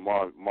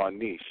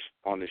 Marniche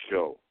on the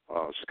show,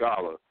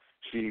 scholar.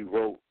 She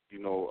wrote,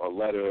 a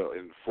letter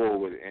and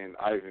forward in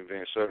Ivan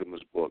Van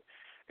Sertima's book,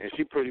 and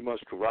she pretty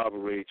much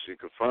corroborates and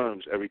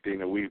confirms everything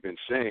that we've been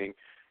saying.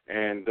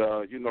 And,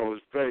 it's a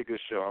very good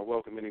show. I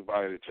welcome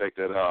anybody to check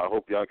that out. I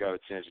hope y'all got a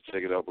chance to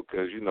check it out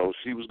because,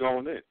 she was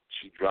going in.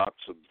 She dropped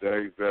some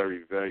very,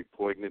 very, very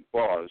poignant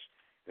bars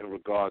in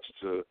regards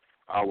to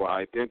our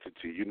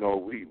identity.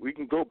 We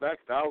can go back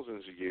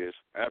thousands of years,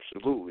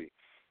 absolutely.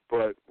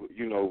 But,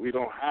 we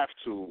don't have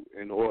to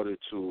in order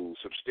to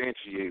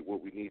substantiate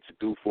what we need to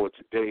do for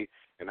today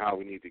and how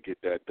we need to get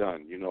that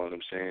done. You know what I'm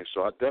saying?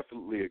 So I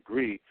definitely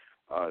agree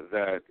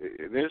that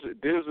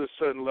there's a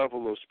certain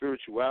level of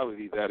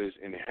spirituality that is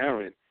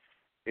inherent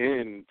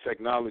in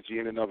technology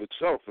in and of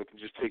itself. It can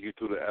just take you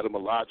through the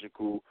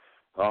etymological,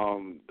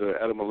 the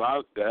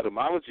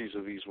etymologies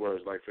of these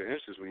words. Like, for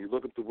instance, when you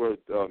look up the word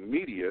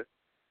media,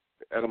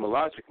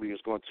 etymologically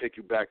it's going to take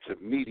you back to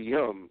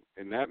medium,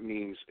 and that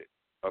means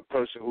a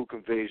person who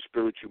conveys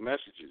spiritual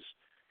messages.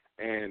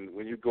 And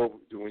when you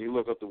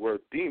look up the word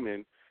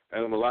demon,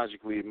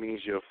 etymologically it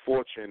means your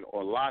fortune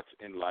or lot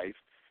in life,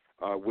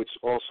 which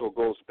also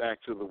goes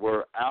back to the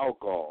word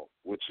algol,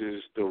 which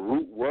is the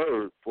root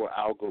word for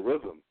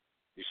algorithm.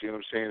 You see what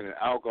I'm saying? And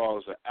algol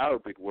is an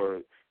Arabic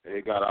word that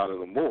they got out of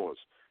the Moors,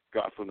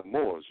 got from the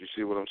Moors. You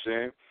see what I'm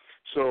saying?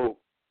 So,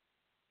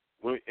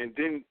 and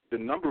then the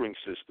numbering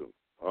system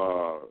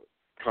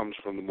comes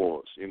from the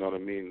Moors. You know what I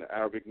mean? The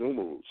Arabic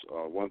numerals,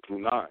 1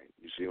 through 9.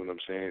 You see what I'm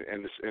saying?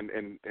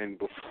 And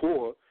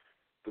before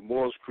the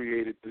Moors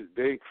they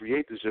didn't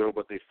create the zero,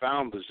 but they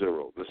found the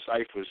zero, the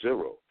cipher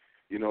zero.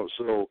 You know,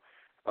 so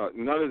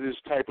none of this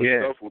type of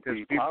stuff would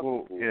be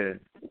possible.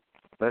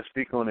 Let's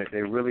speak on it.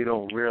 They really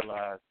don't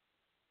realize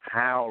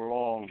how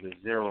long the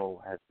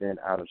zero has been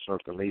out of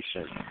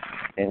circulation,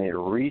 and it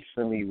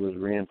recently was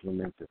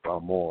re-implemented by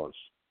Moors.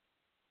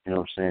 You know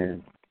what I'm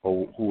saying?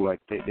 Or who like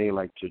they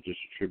like to just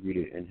attribute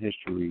it in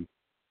history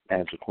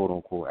as a quote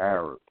unquote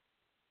Arab.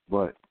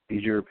 But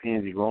these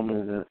Europeans, these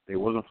Romans, they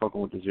wasn't fucking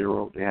with the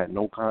zero. They had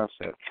no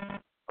concept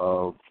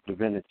of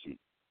divinity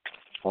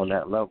on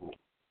that level,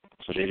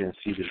 so they didn't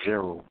see the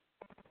zero.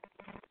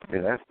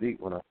 Yeah, that's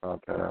deep when I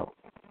found that out.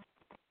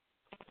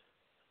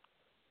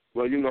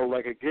 Well, you know,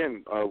 like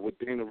again, with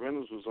Dana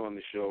Reynolds was on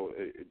the show,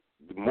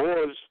 the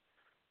Moors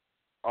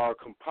are a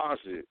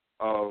composite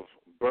of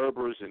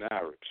Berbers and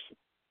Arabs.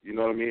 You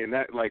know what I mean? And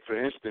that, like,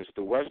 for instance,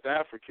 the West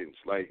Africans,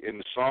 like in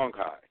the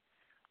Songhai,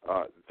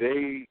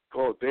 they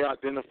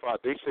identify,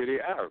 they say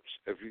they're Arabs.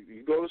 If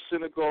you go to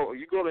Senegal, or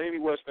you go to any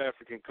West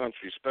African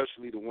country,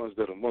 especially the ones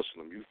that are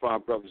Muslim, you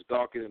find brothers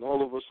darker than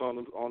all of us on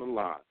the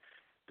line.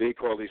 They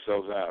call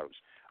themselves Arabs.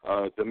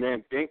 The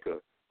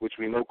Mandinka, which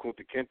we know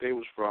Kunta Kinte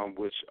was from,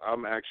 which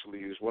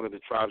is one of the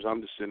tribes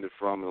I'm descended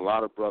from, and a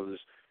lot of brothers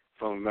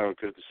from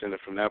America are descended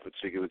from that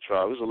particular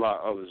tribe. There's a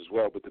lot of others as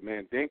well, but the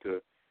Mandinka,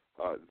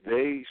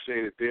 they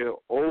say that they're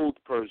old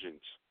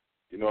Persians.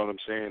 You know what I'm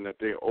saying? That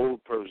they're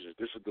old Persians.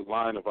 This is the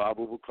line of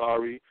Abu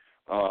Bukhari,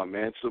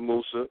 Mansa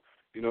Musa.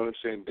 You know what I'm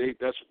saying?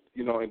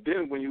 And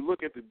then when you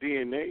look at the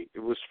DNA,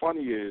 what's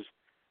funny is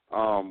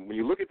when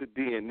you look at the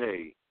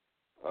DNA,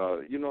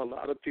 you know, a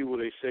lot of people,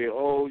 they say,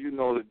 oh, you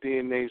know, the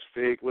DNA's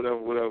fake,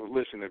 whatever.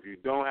 Listen, if you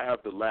don't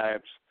have the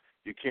labs,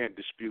 you can't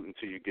dispute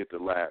until you get the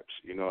labs.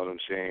 You know what I'm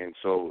saying?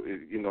 So,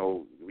 you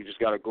know, we just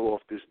got to go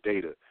off this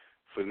data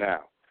for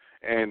now.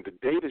 And the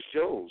data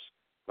shows,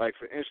 like,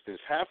 for instance,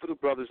 half of the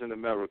brothers in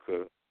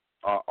America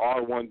are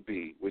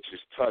R1b, which is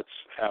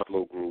Tut's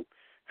haplogroup.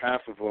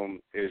 Half of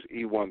them is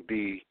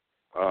E1b,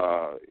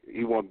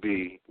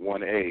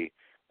 E1b1a,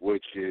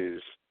 which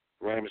is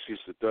Ramesses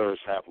III's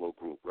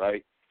haplogroup,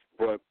 right?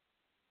 But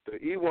the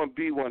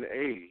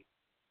E1b1a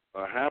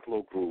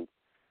haplogroup,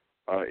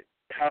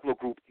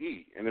 haplogroup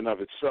E in and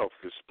of itself,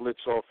 is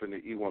splits off into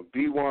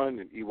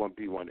E1b1 and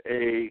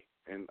E1b1a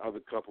and a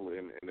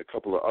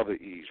couple of other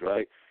E's,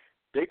 right?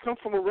 They come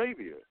from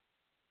Arabia.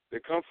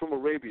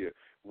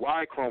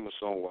 Y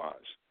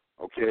chromosome-wise,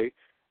 okay?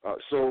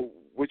 So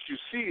what you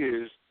see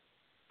is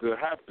the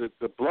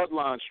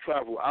bloodlines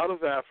travel out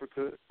of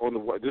Africa on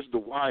this is the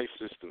Y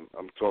system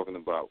I'm talking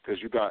about,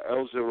 because you got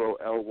L0,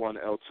 L1,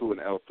 L2, and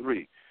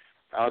L3.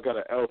 I got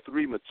an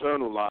L3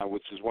 maternal line,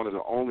 which is one of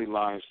the only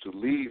lines to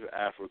leave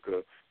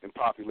Africa and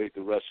populate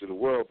the rest of the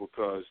world,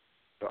 because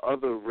the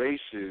other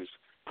races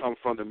come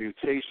from the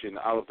mutation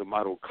out of the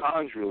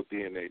mitochondrial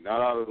DNA,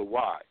 not out of the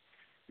Y.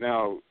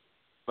 Now,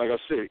 like I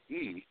said,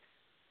 E,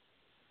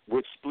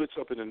 which splits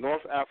up into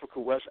North Africa,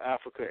 West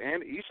Africa,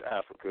 and East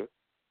Africa,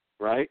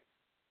 right,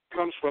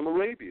 comes from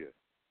Arabia.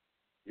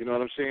 You know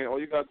what I'm saying? All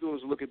you got to do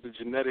is look at the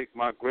genetic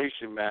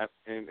migration map,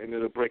 and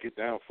it'll break it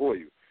down for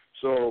you.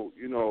 So,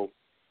 you know,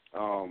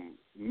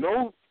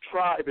 no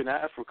tribe in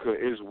Africa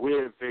is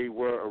where they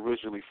were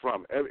originally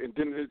from. And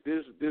then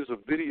there's a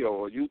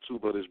video on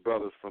YouTube of this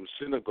brother from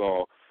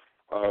Senegal,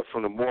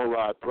 from the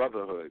Morad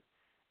Brotherhood,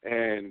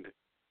 and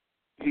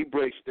he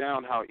breaks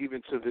down how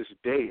even to this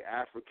day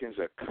Africans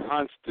are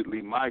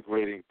constantly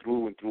migrating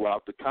through and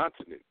throughout the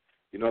continent.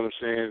 You know what I'm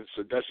saying?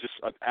 So that's just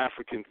an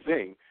African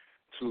thing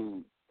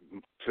to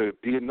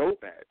be a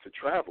nomad, to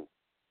travel,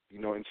 you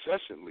know,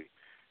 incessantly.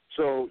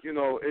 So, you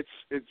know,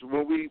 it's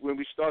when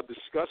we start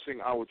discussing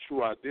our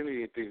true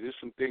identity and things, there's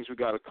some things we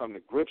got to come to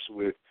grips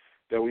with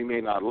that we may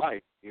not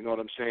like. You know what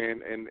I'm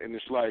saying? And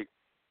it's like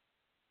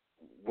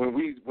when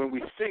we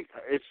think,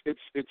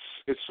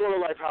 it's sort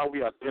of like how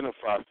we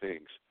identify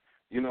things.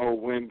 You know,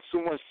 when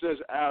someone says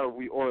Arab,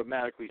 we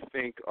automatically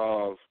think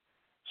of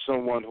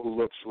someone who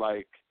looks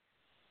like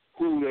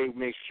who they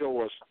may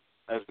show us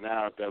as an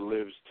Arab that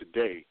lives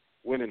today,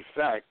 when in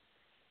fact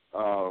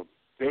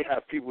they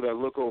have people that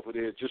look over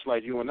there just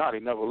like you and I. They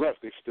never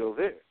left. They're still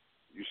there.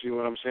 You see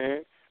what I'm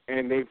saying?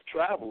 And they've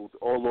traveled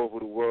all over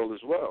the world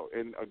as well.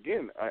 And,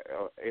 again,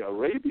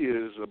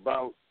 Arabia is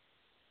about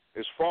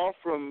as far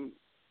from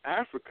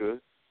Africa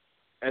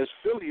as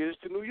Philly is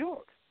to New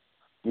York.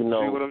 You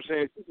know, see what I'm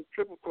saying? It's a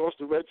trip across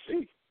the Red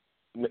Sea.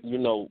 You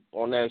know,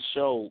 on that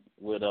show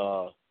with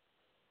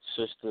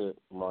Sister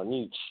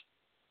Monique,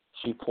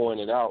 she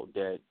pointed out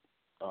that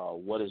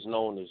what is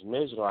known as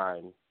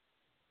Mizraim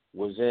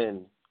was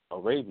in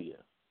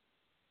Arabia,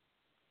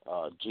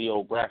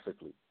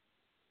 geographically.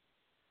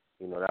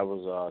 You know, that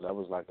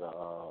was like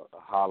a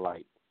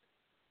highlight,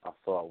 I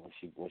thought,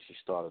 when she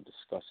started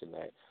discussing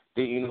that.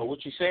 You know,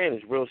 what you're saying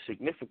is real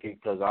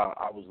significant, because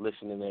I was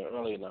listening there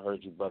earlier and I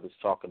heard you brothers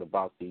talking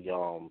about the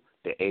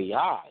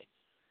AI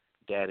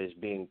that is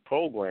being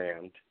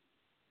programmed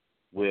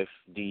with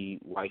the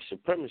white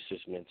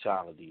supremacist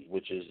mentality,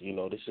 which is, you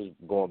know, this is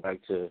going back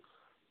to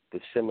the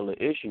similar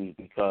issues,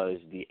 because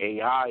the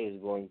AI is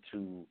going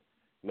to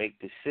make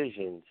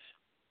decisions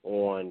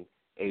on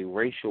a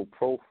racial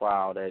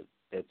profile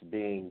that's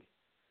being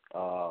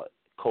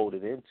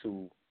coded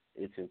into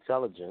its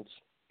intelligence,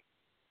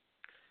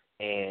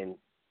 and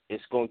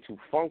it's going to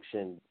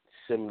function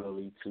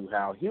similarly to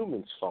how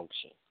humans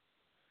function.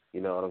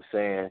 You know what I'm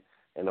saying?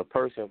 And a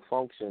person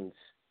functions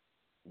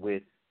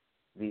with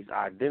these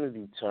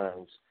identity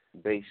terms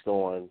based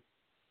on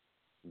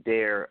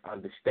their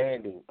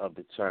understanding of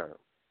the term.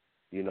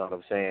 You know what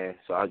I'm saying?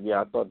 So I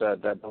thought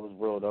that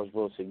was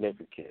real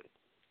significant.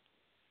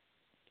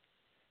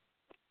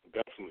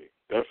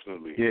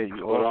 Definitely. Yeah,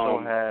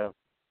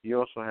 you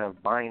also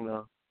have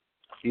Bina,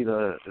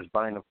 either it's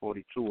Bina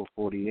 42 or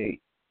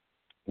 48,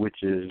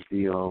 which is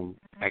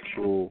the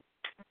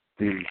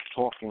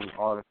talking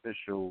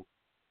artificial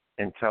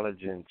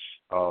intelligence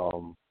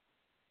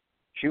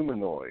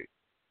humanoid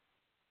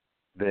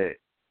that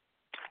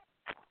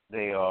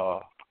they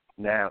are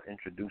now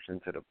introducing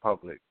to the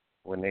public,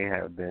 when they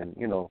have been,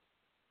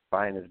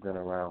 Bina's been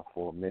around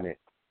for a minute.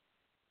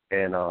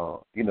 And,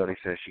 they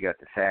said she got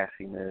the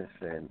sassiness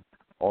and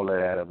all of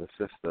that of her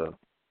sister.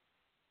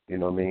 You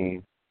know what I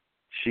mean?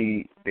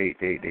 They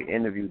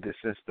interviewed the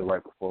sister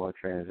right before her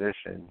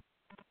transition,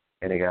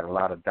 and they got a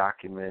lot of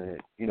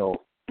documented,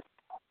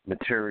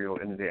 material,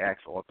 and they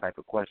asked all type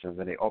of questions,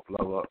 and they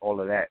upload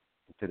all of that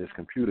into this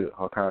computer,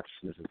 her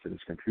consciousness into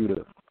this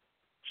computer.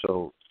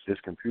 So this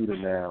computer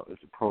now is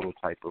a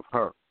prototype of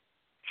her.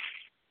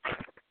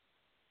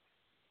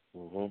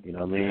 Mm-hmm. You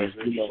know what I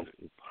mean?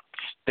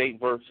 State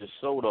versus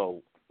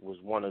Soto was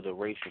one of the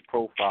racial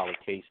profiling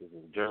cases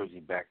in Jersey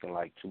back in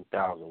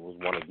 2000. Was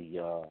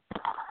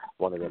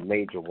one of the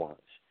major ones.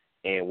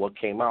 And what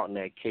came out in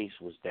that case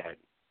was that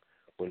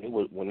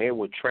when they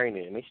were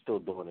training, and they're still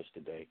doing this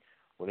today,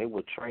 when they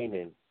were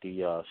training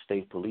the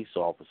state police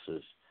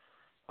officers,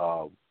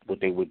 what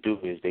they would do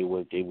is they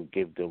would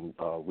give them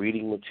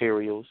reading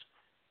materials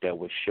that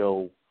would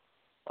show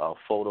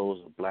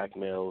photos of black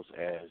males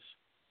as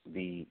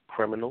the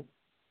criminal,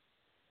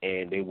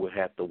 and they would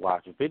have to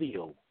watch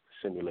video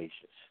simulations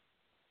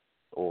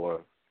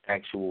or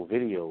actual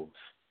videos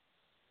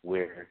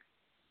where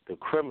the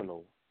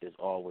criminal is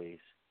always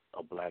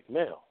a black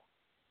male.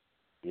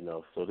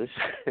 So this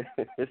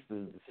this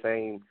is the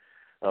same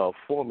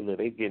formula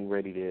they're getting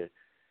ready to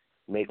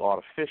make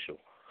artificial.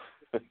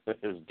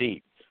 It's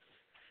deep.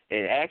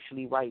 And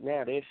actually right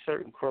now there's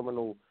certain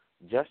criminal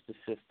justice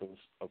systems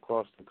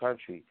across the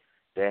country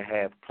that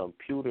have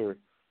computer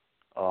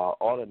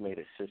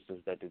automated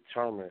systems that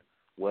determine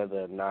whether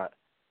or not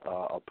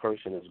a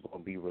person is going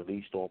to be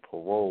released on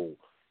parole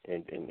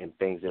and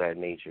things of that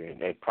nature,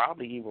 and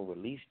probably even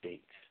release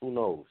dates. Who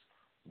knows?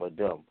 But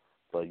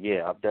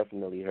yeah, I've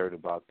definitely heard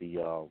about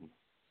the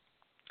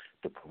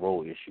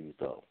parole issues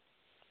though.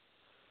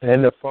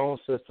 And the phone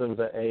systems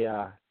are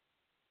AI.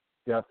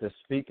 You have to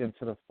speak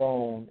into the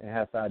phone and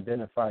have to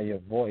identify your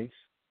voice,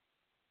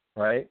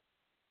 right?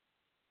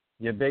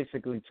 You're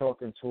basically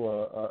talking to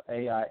a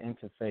AI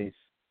interface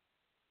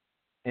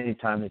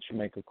anytime that you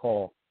make a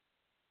call.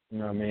 You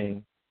know what I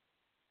mean?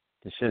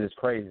 The shit is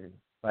crazy.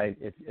 Like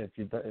if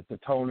the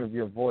tone of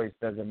your voice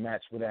doesn't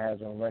match what it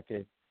has on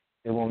record,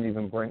 it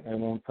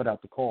won't put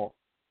out the call.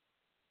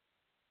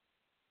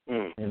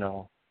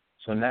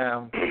 So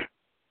now,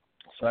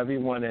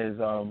 everyone is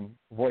the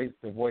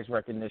voice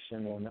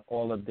recognition on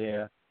all of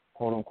their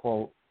quote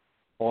unquote,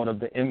 all of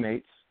the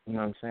inmates. You know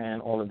what I'm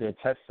saying? All of their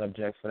test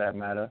subjects, for that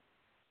matter.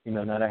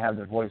 Now they have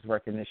the voice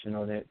recognition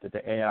on it that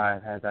the AI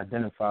has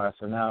identified.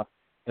 So now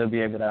they'll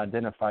be able to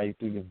identify you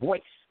through your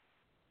voice.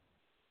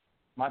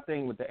 My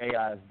thing with the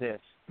AI is this.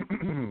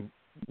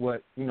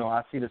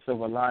 I see the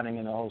silver lining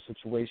in the whole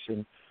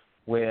situation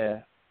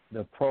where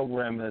the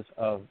programmers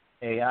of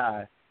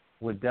AI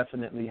would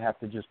definitely have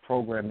to just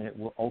program it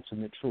with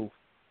ultimate truth.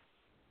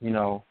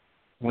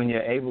 When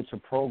you're able to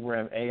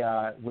program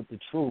AI with the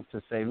truth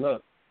to say,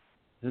 look,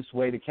 this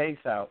way the case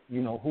out,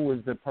 who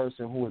is the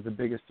person who is the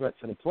biggest threat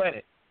to the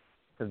planet?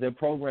 Because they're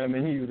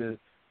programming you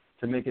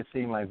to make it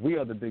seem like we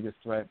are the biggest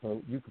threat,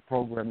 but you could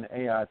program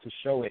the AI to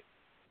show it,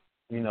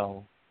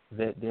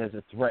 that there's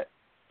a threat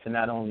to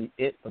not only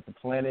it, but the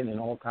planet and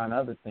all kind of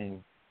other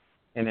things.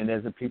 And then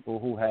there's the people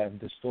who have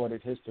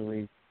distorted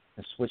history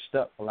and switched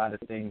up a lot of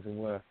things and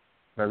were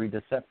very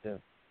deceptive.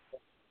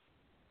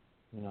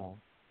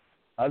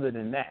 Other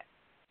than that,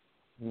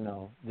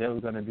 they're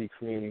going to be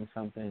creating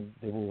something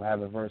that will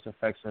have adverse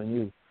effects on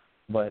you.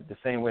 But the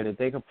same way that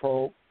they could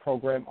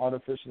program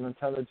artificial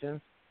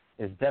intelligence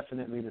is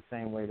definitely the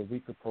same way that we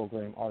could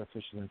program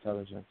artificial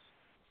intelligence.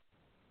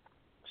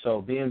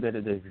 So being that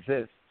it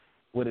exists,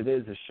 what it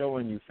is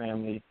showing you,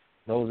 family,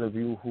 those of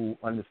you who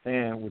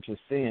understand what you're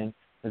seeing,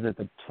 is that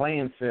the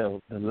playing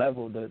field, the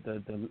level,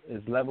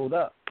 is leveled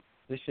up.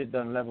 This shit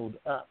done leveled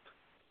up.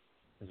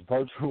 It's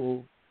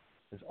virtual.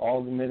 It's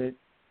augmented.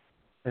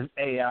 It's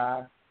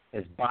AI.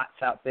 It's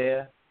bots out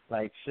there,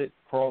 like shit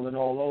crawling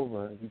all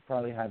over. You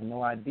probably have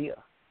no idea.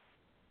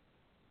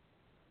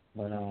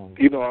 But I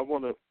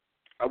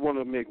want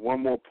to make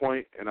one more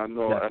point, and I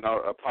know, and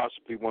I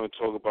possibly want to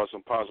talk about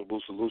some possible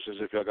solutions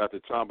if y'all got the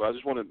time. But I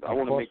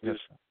want to make this.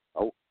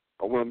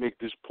 I want to make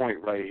this point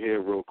right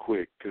here real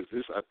quick because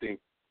this, I think,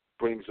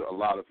 brings a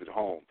lot of it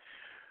home.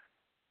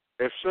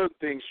 If certain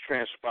things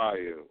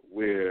transpire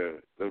where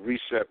the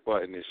reset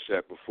button is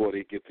set before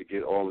they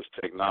get all this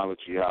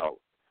technology out,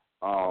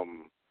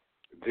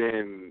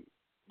 then,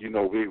 you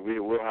know, we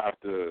will have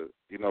to,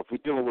 you know, if we're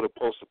dealing with a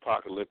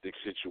post-apocalyptic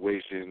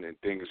situation and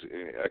things,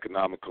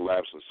 economic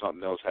collapse or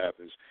something else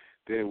happens,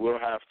 then we'll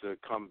have to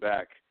come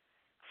back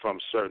from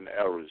certain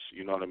eras,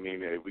 you know what I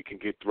mean? We can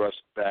get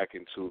thrust back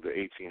into the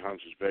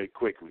 1800s very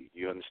quickly,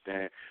 you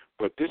understand?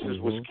 But this is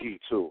what's key,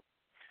 too.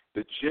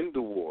 The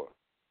gender war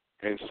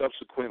and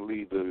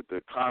subsequently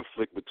the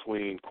conflict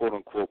between,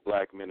 quote-unquote,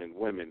 black men and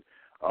women,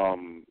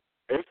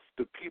 if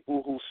the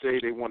people who say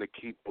they want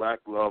to keep black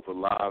love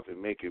alive and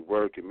make it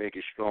work and make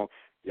it strong,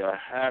 you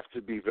have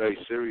to be very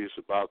serious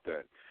about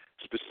that,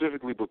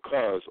 specifically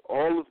because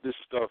all of this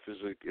stuff is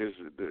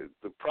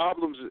the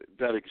problems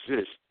that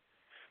exist.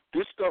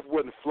 This stuff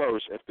wouldn't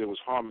flourish if there was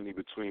harmony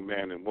between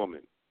man and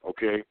woman,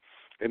 okay?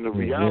 And the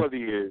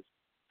reality is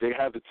they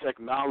have the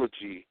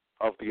technology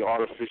of the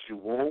artificial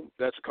womb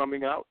that's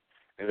coming out,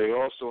 and they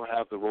also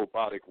have the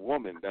robotic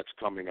woman that's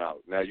coming out.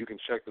 Now, you can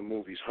check the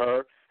movies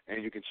Her,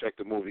 and you can check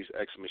the movies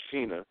Ex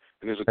Machina,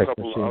 and there's a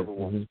couple of other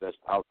ones that's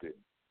out there.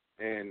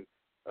 And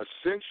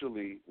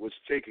essentially what's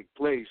taking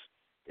place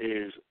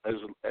is as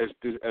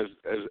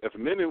if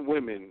men and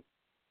women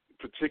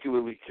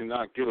particularly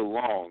cannot get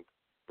along,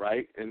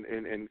 right, and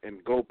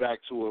go back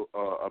to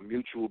a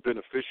mutual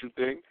beneficial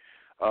thing,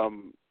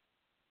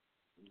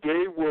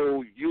 they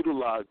will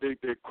utilize, they're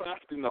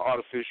crafting the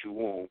artificial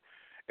womb,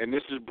 and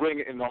this is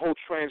bringing, in the whole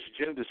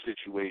transgender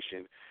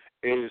situation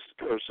is,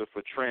 cursor,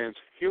 for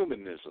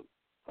transhumanism,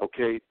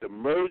 okay, the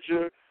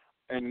merger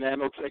and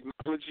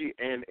nanotechnology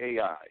and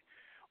AI.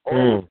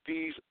 All of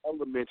these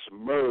elements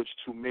merge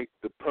to make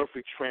the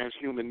perfect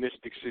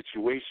transhumanistic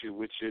situation,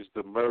 which is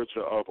the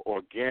merger of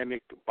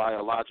organic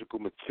biological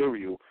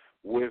material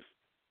with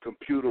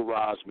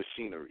computerized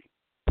machinery.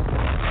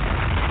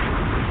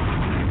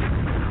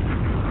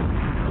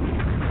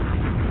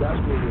 That's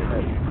where we're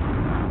headed.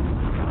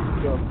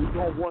 So if we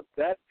don't want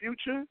that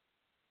future,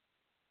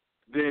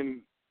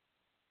 then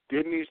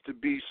there needs to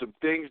be some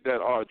things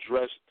that are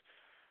addressed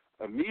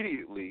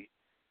immediately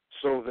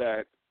so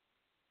that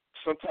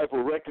some type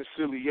of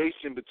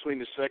reconciliation between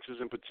the sexes,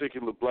 in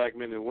particular black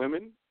men and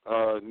women,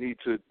 need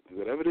to,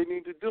 whatever they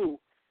need to do,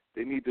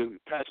 they need to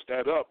patch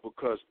that up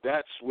because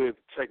that's where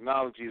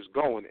technology is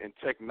going, and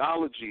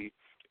technology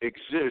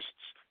exists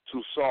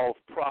to solve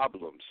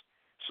problems.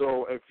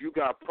 So if you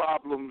got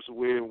problems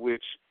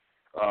which,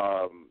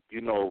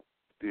 you know,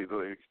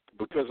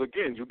 because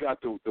again, you got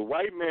the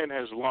white man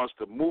has launched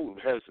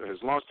has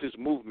launched his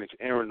movements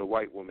airing the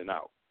white woman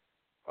out.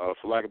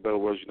 For lack of better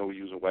words, you know, we're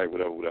using white,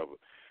 whatever.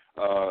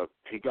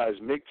 He got his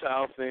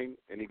MGTOW thing,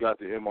 and he got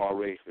the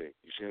MRA thing.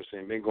 You see what I'm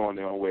saying? Men going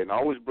their own way. And I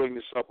always bring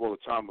this up all the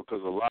time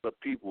because a lot of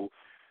people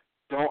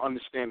don't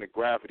understand the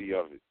gravity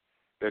of it,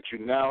 that you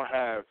now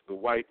have the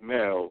white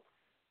male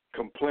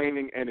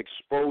complaining and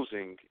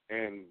exposing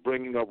and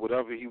bringing up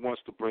whatever he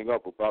wants to bring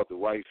up about the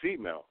white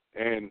female.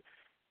 And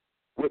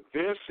what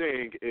they're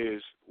saying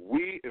is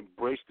we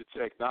embrace the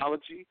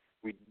technology.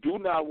 We do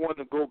not want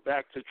to go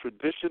back to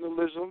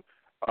traditionalism,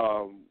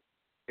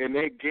 and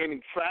they're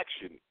gaining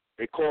traction.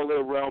 They call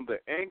their realm the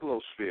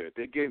Anglosphere.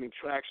 They're gaining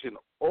traction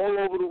all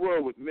over the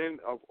world with men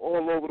of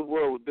all over the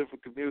world with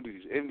different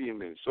communities, Indian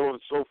men, so on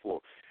and so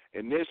forth.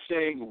 And they're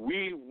saying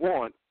we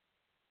want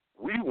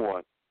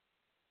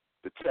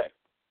the tech.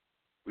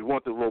 We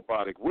want the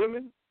robotic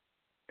women,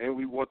 and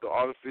we want the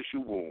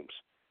artificial wombs.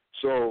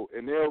 So,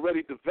 and they're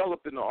already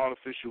developing the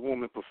artificial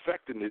womb and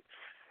perfecting it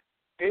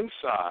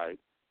inside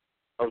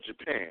of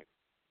Japan,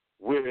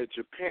 where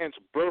Japan's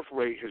birth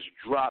rate has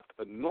dropped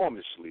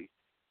enormously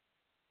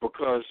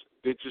because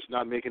they're just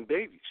not making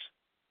babies.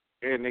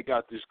 And they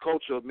got this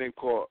culture of men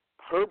called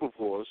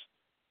herbivores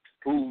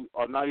who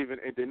are not even,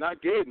 they're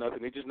not gay or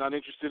nothing, they're just not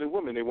interested in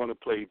women. They want to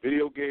play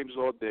video games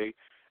all day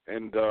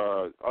and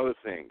other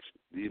things,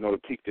 you know, to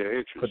pique their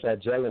interest. Put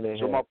that gel in their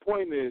So head. my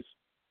point is,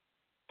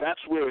 that's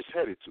where it's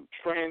headed to.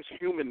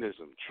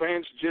 Transhumanism.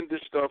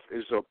 Transgender stuff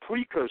is a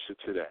precursor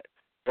to that.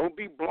 Don't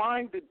be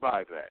blinded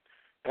by that.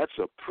 That's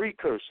a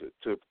precursor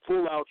to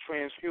full-out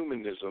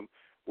transhumanism,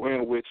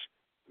 in which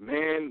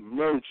man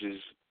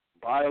merges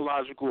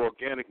biological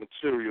organic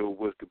material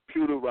with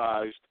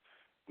computerized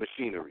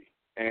machinery.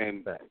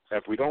 And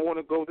if we don't want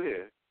to go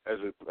there as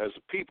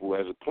a people,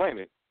 as a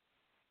planet,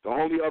 the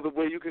only other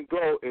way you can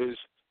go is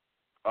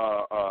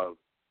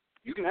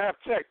you can have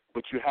tech,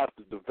 but you have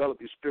to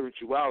develop your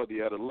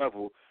spirituality at a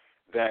level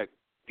that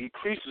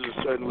decreases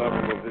a certain level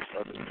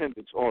of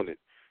dependence on it.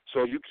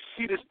 So you can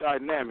see this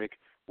dynamic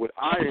with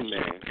Iron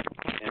Man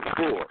and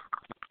Thor.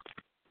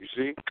 You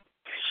see?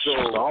 So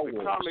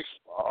the comics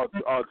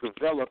are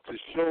developed to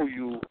show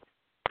you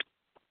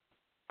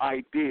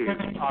ideas,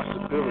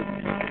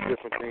 possibilities, and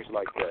different things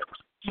like that.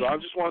 So I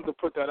just wanted to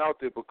put that out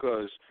there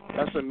because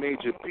that's a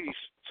major piece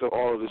to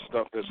all of this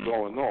stuff that's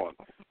going on.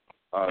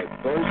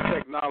 Those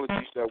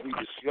technologies that we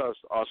discussed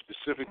are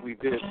specifically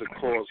there to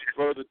cause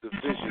further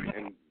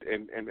division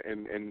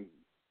and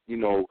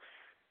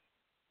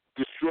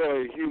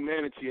destroy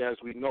humanity as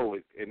we know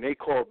it. And they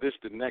call this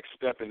the next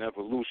step in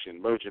evolution,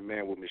 merging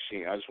man with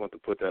machine. I just want to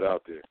put that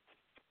out there.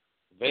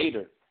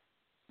 Vader.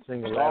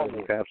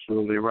 Singularity.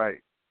 Absolutely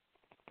right.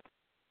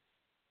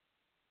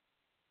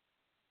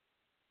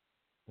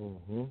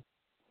 Mm-hmm.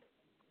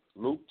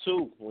 Luke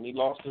 2, when he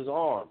lost his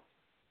arm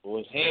or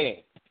his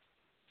hand.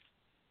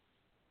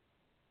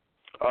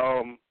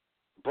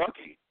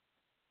 Bucky.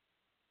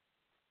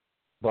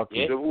 Bucky.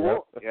 Yeah.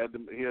 He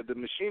had the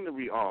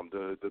machinery arm,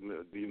 the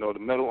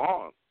metal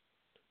arm.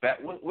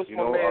 What's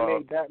my man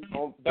named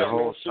Batman? The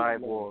whole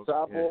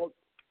cyborg.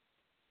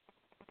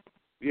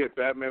 Yeah,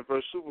 Batman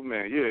versus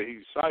Superman. Yeah,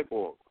 he's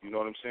cyborg. You know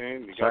what I'm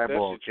saying? He got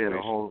cyborg. That situation.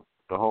 Yeah,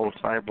 the whole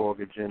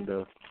cyborg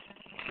agenda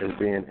is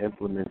being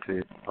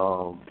implemented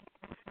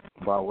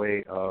by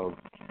way of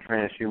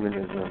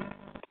transhumanism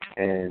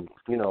and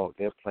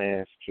their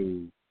plans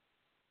to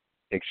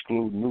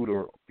exclude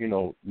neuter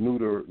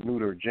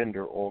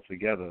gender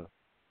altogether.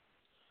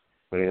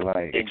 But they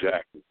like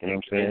exactly. You know what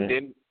I'm saying?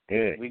 And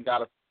then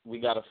we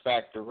gotta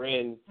factor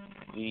in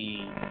the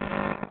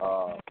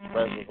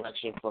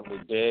resurrection from the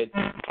dead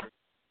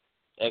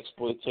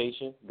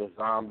exploitation, the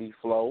zombie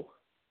flow.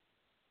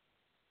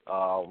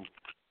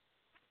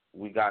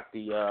 We got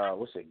the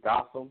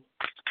Gotham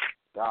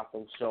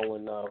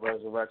showing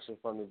resurrection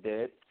from the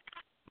dead.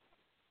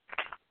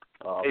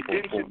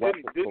 Didn't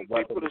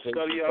they put a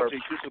study out? They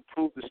just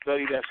approved the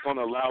study that's going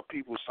to allow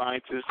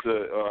scientists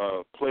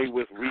to play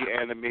with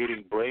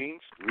reanimating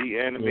brains,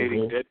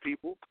 reanimating dead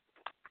people.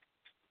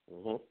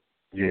 Mm-hmm.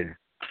 Yeah.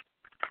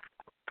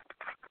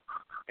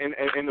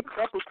 And the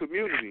prepper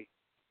community,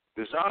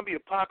 the zombie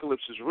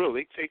apocalypse is real.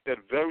 They take that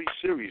very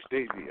serious.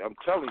 I'm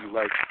telling you,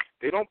 like,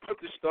 they don't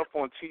put this stuff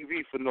on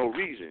TV for no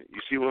reason.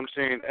 You see what I'm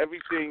saying?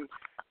 Everything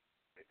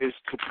is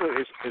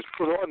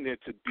put on there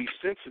to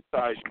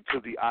desensitize you to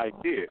the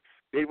idea.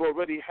 They've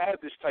already had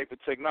this type of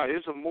technology.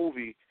 There's a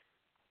movie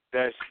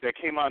that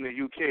came out in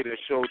the UK that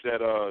showed that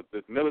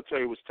the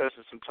military was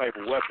testing some type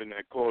of weapon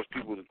that caused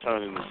people to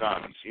turn into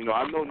zombies.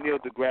 I know Neil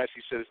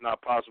deGrasse said it's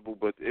not possible,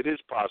 but it is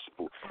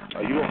possible.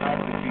 You don't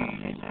have to be.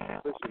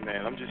 Listen,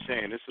 man, I'm just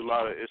saying it's a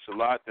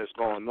lot that's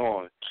going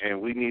on,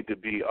 and we need to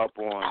be up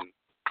on.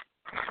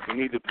 We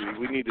need to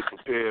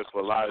prepare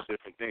for a lot of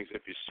different things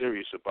if you're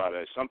serious about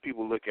it. Some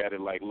people look at it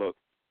like, look,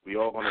 we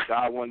all gonna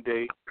die one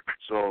day,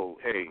 so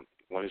hey,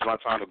 when it's my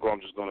time to go,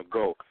 I'm just gonna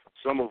go.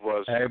 Some of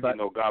us,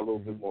 got a little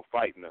bit more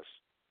fight in us.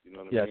 You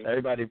know what I mean? Yes,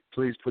 everybody,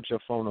 please put your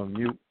phone on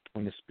mute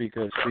when the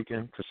speaker is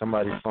speaking, because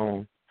somebody's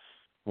phone,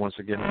 once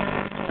again,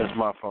 that's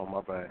my phone,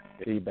 my bad.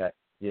 Feedback,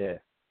 yeah.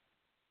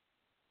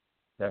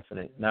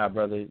 Definitely. Nah,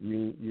 brother,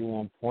 you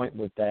on point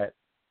with that.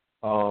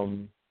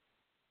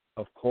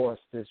 Of course,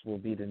 this will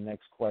be the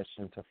next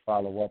question to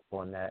follow up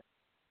on that.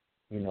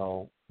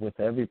 With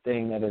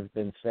everything that has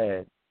been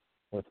said,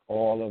 with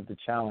all of the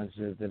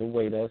challenges that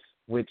await us,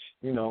 which,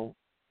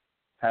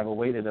 have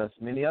awaited us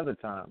many other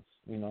times.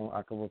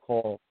 I can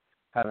recall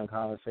having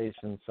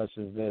conversations such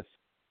as this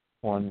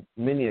on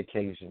many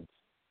occasions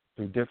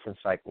through different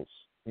cycles.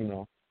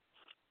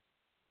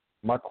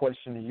 My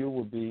question to you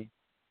would be,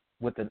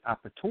 with an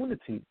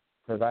opportunity,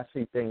 because I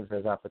see things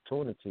as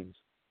opportunities,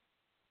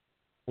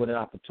 with an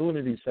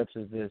opportunity such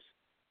as this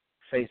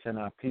facing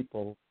our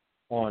people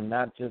on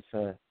not just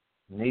a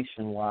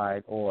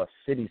nationwide or a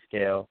city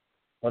scale,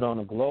 but on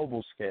a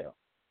global scale,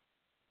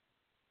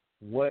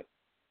 what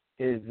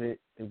is it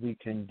that we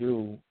can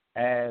do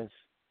as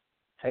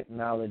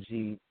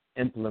technology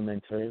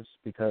implementers?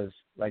 Because,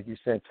 like you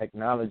said,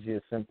 technology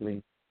is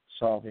simply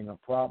solving a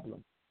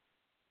problem.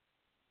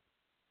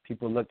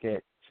 People look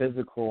at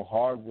physical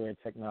hardware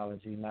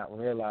technology, not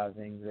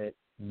realizing that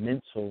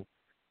mental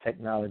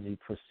technology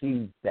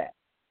precedes that.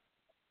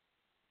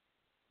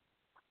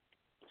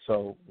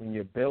 So when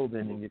you're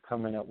building and you're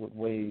coming up with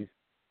ways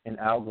and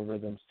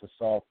algorithms to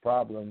solve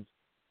problems,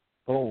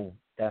 boom,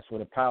 that's where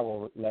the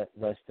power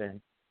rests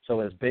in. So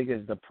as big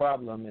as the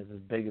problem is as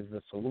big as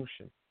the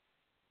solution.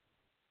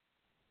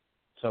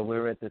 So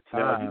we're at the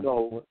time.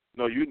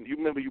 Now, you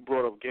remember you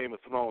brought up Game of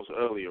Thrones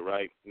earlier,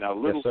 right? Now,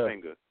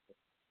 Littlefinger,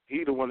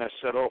 he the one that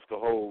set off the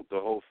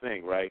whole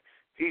thing, right?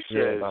 He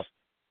says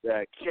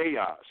that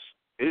chaos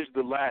is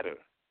the ladder,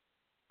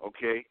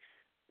 okay?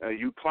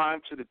 You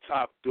climb to the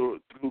top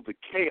through the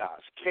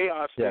chaos.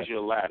 Chaos is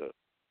your ladder.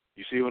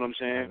 You see what I'm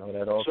saying? I know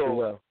that all too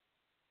well.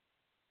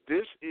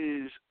 This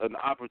is an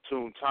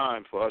opportune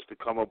time for us to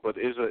come up, but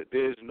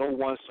there's no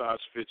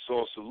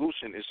one-size-fits-all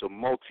solution. It's a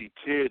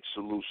multi-tiered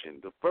solution.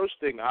 The first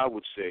thing I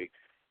would say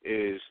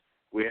is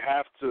we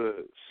have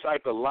to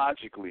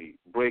psychologically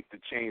break the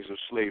chains of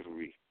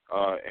slavery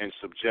and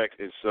subject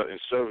and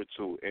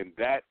servitude. And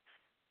that,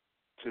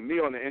 to me,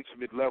 on the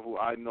intimate level,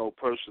 I know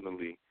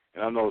personally,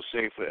 and I know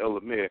same for El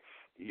Amir,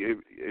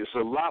 it's a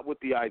lot with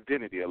the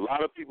identity. A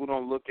lot of people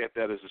don't look at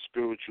that as a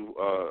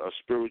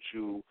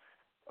spiritual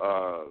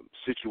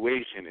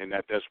situation, and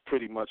that's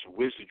pretty much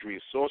wizardry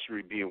and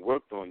sorcery being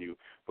worked on you,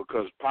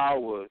 because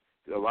power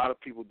a lot of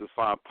people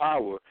define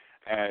power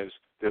as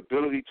the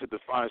ability to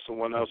define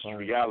someone else's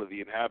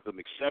reality and have them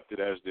accept it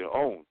as their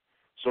own.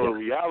 So the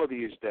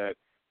reality is that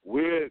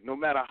no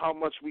matter how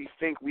much we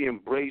think we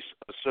embrace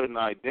a certain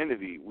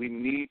identity, we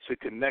need to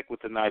connect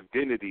with an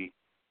identity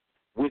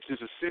which is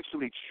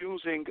essentially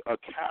choosing a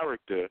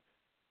character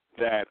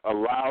that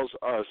allows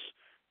us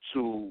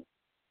to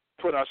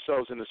put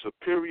ourselves in a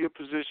superior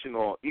position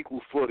or equal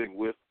footing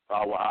with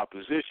our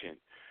opposition.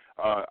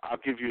 I'll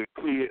give you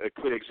a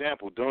clear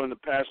example. During the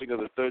passing of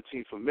the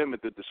 13th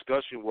Amendment, the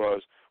discussion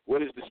was,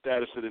 what is the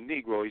status of the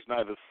Negro? He's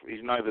neither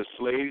a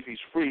slave, he's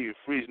free. If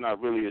free is not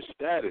really a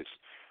status.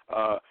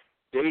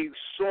 They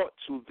sought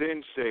to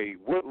then say,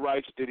 what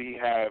rights did he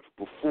have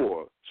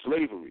before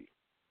slavery?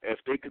 If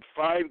they could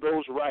find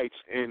those rights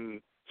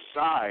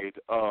inside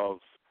of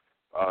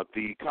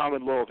the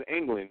common law of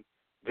England,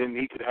 then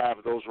he could have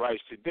those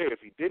rights today. If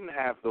he didn't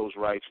have those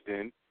rights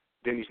then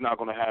he's not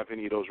going to have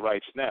any of those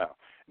rights now.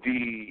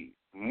 The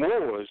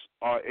Moors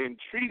are in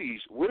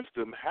treaties with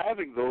them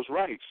having those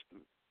rights,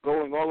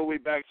 going all the way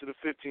back to the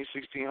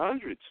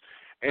 1600s.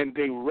 And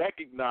they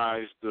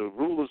recognize the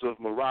rulers of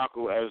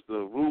Morocco as the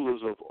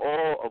rulers of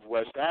all of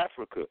West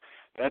Africa.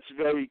 That's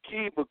very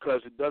key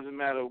because it doesn't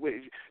matter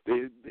which.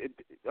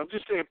 I'm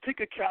just saying,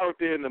 pick a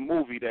character in the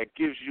movie that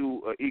gives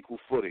you an equal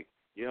footing.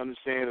 You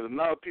understand? And a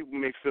lot of people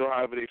may feel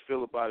however they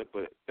feel about it,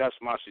 but that's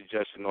my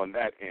suggestion on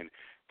that end.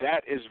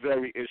 That is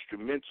very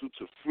instrumental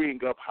to freeing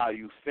up how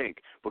you think.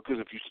 Because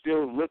if you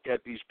still look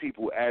at these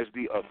people as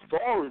the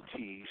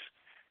authorities,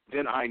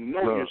 then I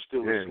know you're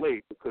still a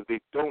slave because they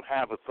don't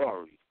have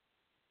authority.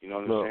 You know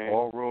what I'm saying?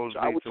 All roads so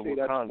I would to say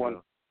Wakanda. that's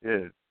one.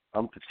 Yeah,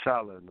 I'm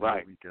T'Challa in the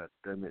movie,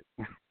 damn it.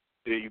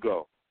 There you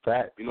go.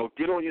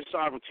 Get on your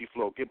sovereignty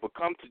flow.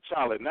 Become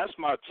T'Challa, and that's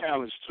my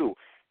challenge too.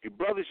 You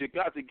brothers, you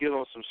got to get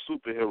on some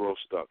superhero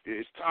stuff.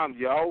 It's time.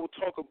 Y'all will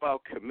talk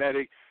about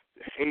comedic,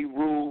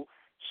 Heru,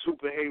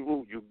 super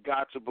Heru. You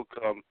got to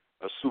become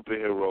a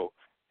superhero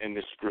in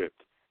this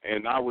script.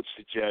 And I would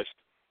suggest,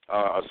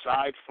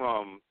 aside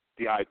from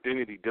the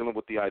identity, dealing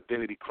with the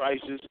identity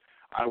crisis,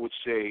 I would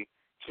say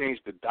change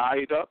the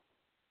diet up,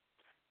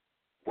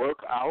 work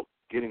out,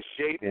 get in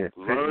shape,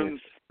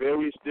 learn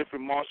various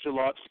different martial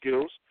arts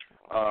skills.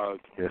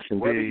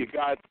 Whether you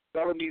got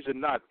felonies or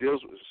not,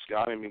 deals with.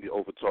 I didn't mean to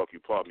overtalk you.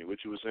 Pardon me. What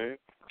you were saying?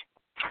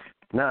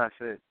 Nah, I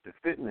said the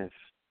fitness.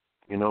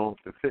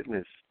 The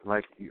fitness.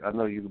 Like I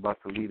know you're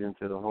about to lead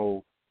into the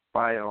whole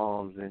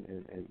firearms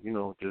and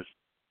just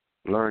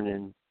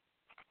learning.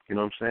 You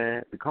know what I'm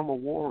saying? Become a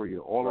warrior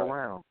all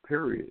around.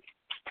 Period.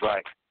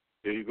 Right.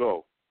 There you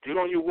go. Get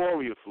on your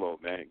warrior flow,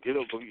 man. Get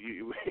up.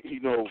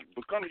 You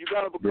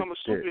gotta become a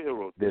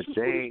superhero. The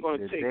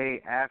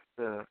day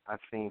after I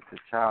seen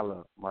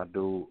T'Challa, my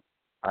dude,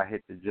 I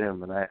hit the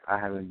gym and I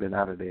haven't been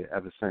out of there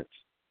ever since.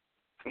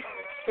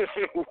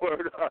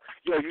 Word up.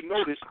 Yo, you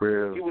notice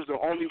he was the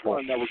only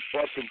one that was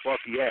busting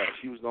Bucky ass.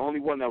 He was the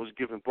only one that was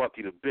giving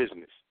Bucky the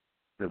business.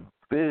 The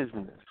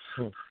business.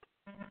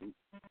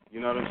 You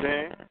know what I'm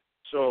saying?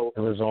 So it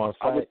was on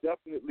site. I would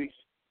definitely.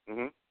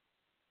 Mm-hmm.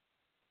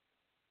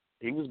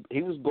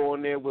 He was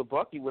going there with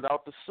Bucky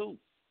without the suit.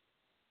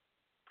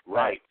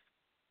 Right.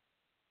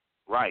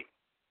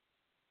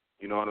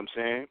 You know what I'm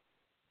saying?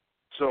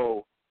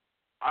 So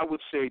I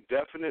would say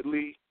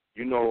definitely,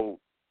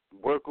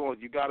 work on.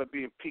 You got to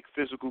be in peak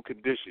physical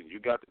condition. You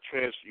got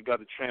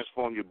to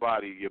transform your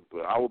body.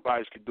 Our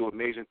bodies can do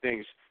amazing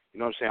things. You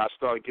know what I'm saying? I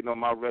started getting on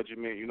my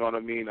regimen. You know what I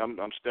mean? I'm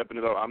stepping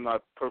it up. I'm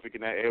not perfect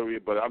in that area,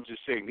 but I'm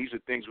just saying these are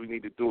things we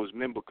need to do as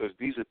men because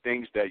these are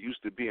things that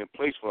used to be in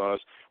place for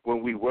us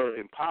when we were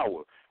in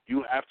power.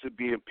 You have to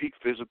be in peak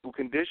physical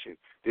condition.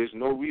 There's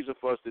no reason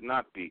for us to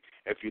not be.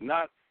 If you're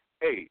not,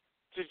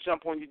 just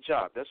jump on your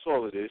job. That's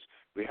all it is.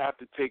 We have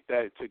to take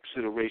that into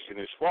consideration.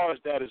 As far as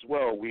that as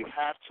well, we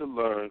have to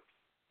learn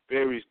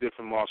various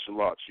different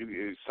martial arts.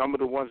 Some of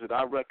the ones that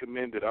I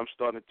recommend that I'm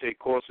starting to take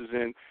courses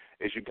in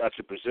is you got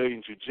your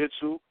Brazilian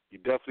Jiu-Jitsu. You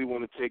definitely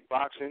want to take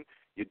boxing.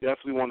 You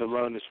definitely want to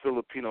learn this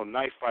Filipino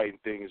knife fighting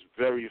thing. It's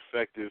very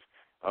effective.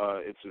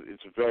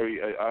 It's a very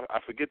I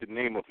forget the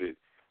name of it,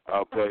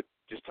 but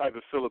just type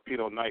in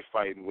Filipino knife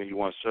fighting when you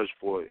want to search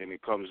for it, and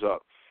it comes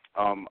up.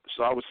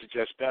 So I would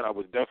suggest that. I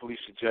would definitely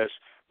suggest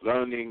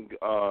learning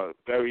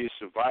various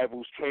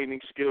survival training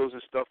skills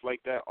and stuff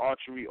like that,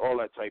 archery, all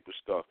that type of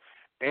stuff.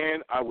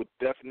 And I would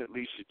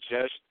definitely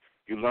suggest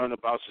you learn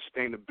about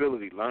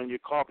sustainability, learn your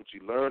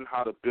carpentry, learn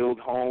how to build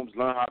homes,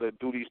 learn how to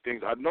do these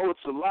things. I know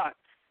it's a lot,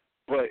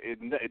 but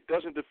it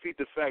doesn't defeat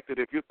the fact that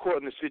if you're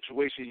caught in a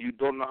situation you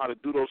don't know how to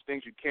do those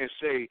things, you can't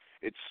say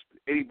it's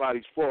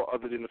anybody's fault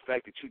other than the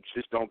fact that you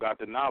just don't got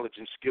the knowledge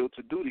and skill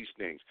to do these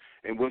things.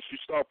 And once you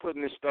start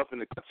putting this stuff in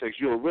the context,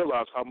 you'll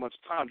realize how much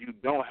time you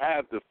don't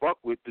have to fuck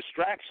with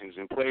distractions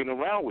and playing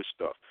around with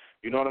stuff.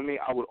 You know what I mean?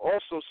 I would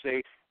also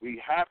say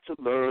we have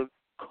to learn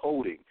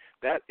coding.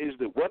 That is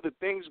whether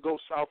things go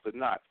south or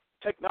not,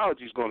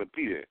 technology is going to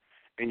be there.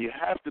 And you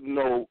have to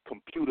know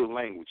computer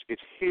language.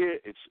 It's here.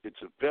 It's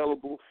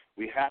available.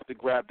 We have to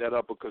grab that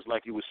up because,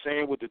 like you were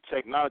saying with the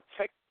technology,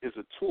 tech is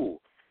a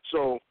tool.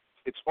 So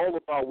it's all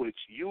about what it's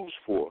used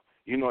for.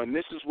 You know, and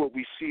this is what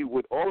we see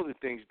with all of the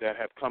things that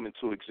have come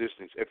into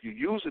existence. If you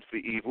use it for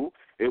evil,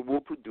 it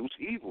will produce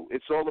evil.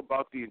 It's all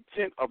about the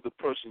intent of the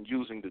person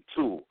using the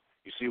tool.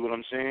 You see what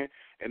I'm saying?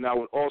 And I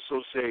would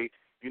also say,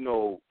 you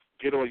know,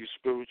 get on your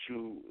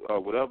spiritual,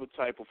 whatever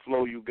type of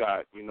flow you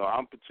got. You know,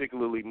 I'm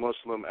particularly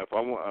Muslim. If I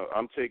want,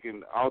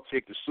 I'll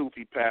take the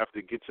Sufi path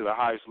to get to the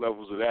highest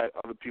levels of that.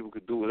 Other people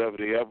could do whatever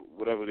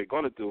they're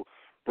going to do,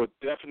 but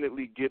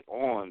definitely get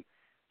on,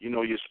 you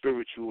know, your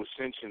spiritual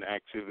ascension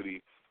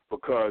activity,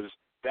 because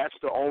that's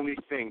the only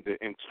thing. The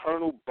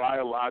internal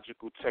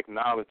biological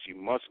technology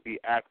must be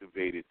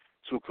activated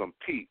to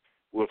compete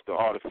with the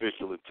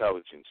artificial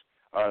intelligence.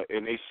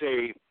 And they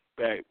say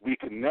that we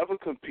can never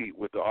compete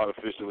with the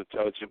artificial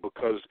intelligence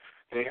because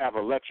they have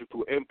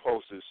electrical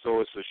impulses, so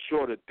it's a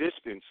shorter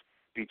distance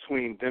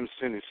between them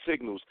sending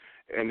signals.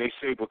 And they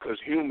say because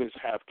humans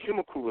have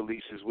chemical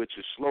releases, which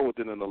is slower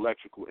than an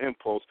electrical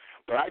impulse.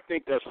 But I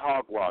think that's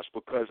hogwash,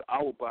 because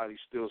our bodies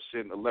still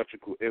send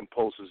electrical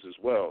impulses as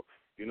well.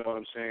 You know what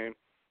I'm saying?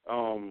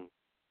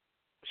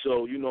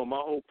 So, you know, my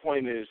whole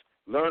point is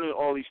learning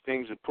all these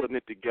things and putting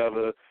it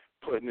together,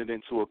 putting it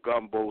into a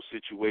gumbo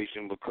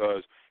situation,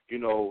 because, you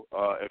know,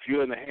 if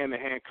you're in a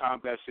hand-to-hand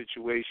combat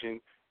situation,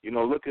 you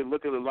know, look at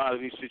a lot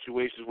of these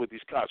situations with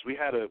these cops. We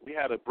had a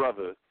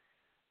brother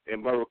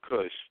in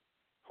Marrakesh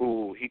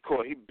who he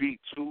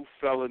beat 2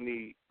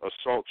 felony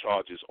assault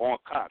charges on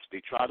cops. They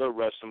tried to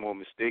arrest him on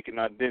mistaken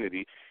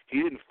identity.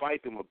 He didn't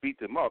fight them or beat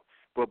them up,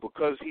 but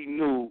because he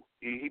knew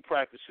he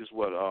practices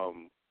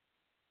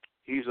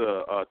he's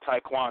a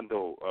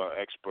taekwondo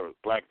expert,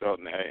 black belt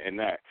in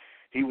that.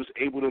 He was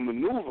able to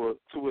maneuver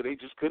to where they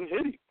just couldn't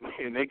hit him,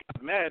 and they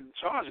got mad and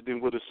charged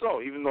him with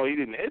assault. Even though he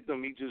didn't hit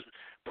them, he just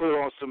put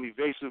on some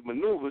evasive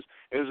maneuvers.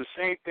 It was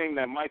the same thing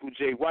that Michael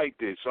J. White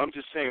did. So I'm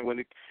just saying,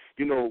 when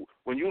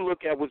you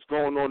look at what's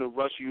going on in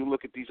Russia, you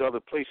look at these other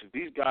places,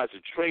 these guys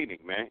are training,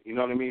 man. You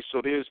know what I mean?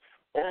 So there's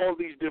all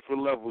these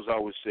different levels, I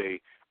would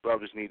say,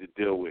 brothers need to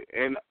deal with.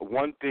 And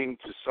one thing,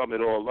 to sum it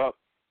all up,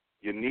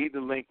 you need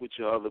to link with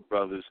your other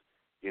brothers.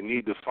 You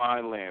need to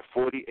find land.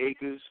 40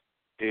 acres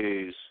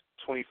is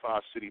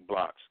 25 city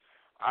blocks.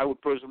 I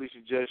would personally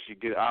suggest you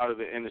get out of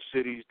the inner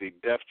cities. They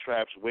death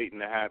traps waiting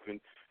to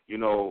happen. You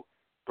know,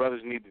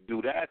 brothers need to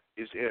do that.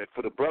 Is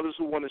for the brothers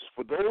who want to,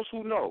 for those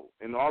who know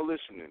and are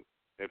listening,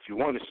 if you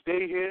want to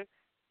stay here,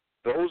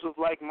 those of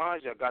like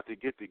minds, y'all got to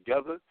get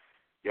together.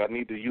 Y'all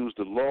need to use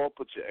the law,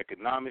 put your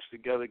economics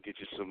together, get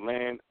you some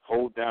land,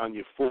 hold down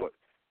your fort.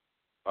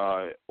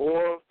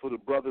 Or for the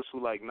brothers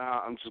who like, nah,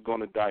 I'm just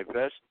going to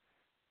divest,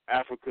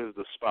 Africa is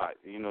the spot.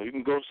 You know, you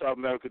can go to South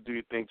America, do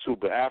your thing too,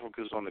 but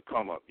Africa's on the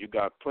come up. You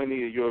got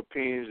plenty of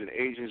Europeans and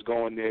Asians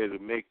going there to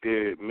make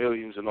their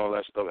millions and all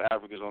that stuff.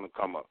 Africa's on the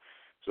come up.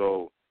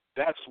 So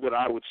that's what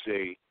I would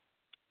say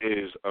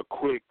is a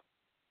quick,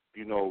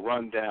 you know,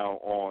 rundown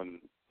on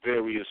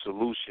various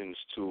solutions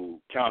to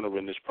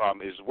countering this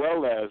problem, as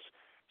well as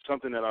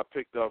something that I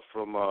picked up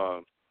from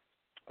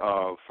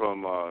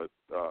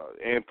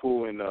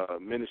Ampu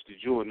and Minister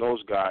Jew and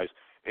those guys,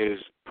 is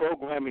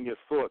programming your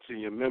thoughts and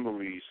your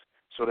memories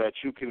so that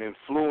you can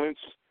influence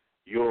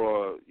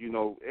your, you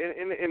know,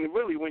 and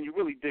really when you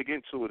really dig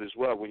into it as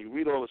well, when you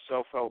read all the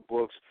self-help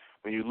books,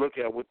 when you look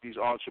at what these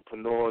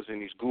entrepreneurs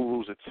and these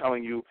gurus are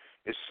telling you,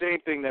 it's the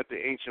same thing that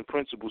the ancient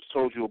principles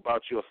told you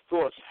about your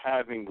thoughts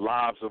having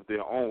lives of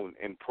their own,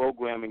 and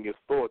programming your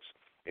thoughts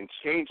and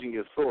changing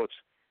your thoughts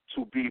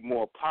to be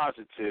more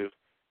positive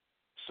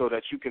so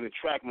that you can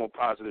attract more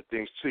positive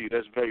things to you.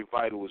 That's very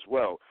vital as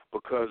well,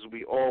 because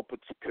we all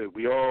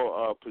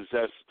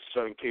possess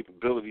certain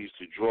capabilities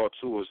to draw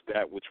to us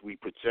that which we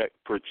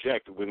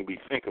project when we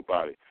think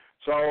about it.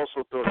 So I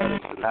also throw that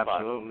into the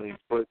Absolutely.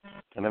 But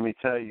and let me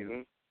tell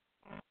you,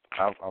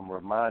 I'm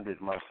reminded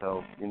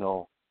myself, you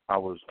know, I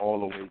was all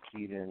the way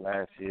keyed in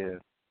last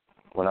year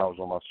when I was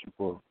on my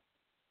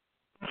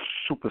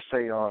Super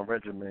Saiyan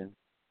regimen,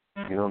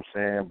 you know what I'm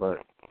saying?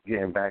 But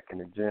getting back in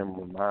the gym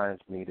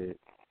reminds me that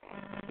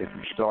if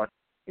you start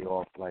it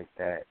off like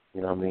that,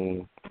 you know what I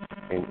mean,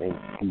 and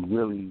you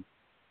really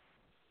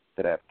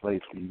to that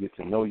place where you get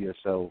to know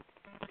yourself,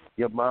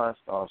 your mind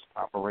starts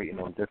operating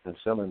on different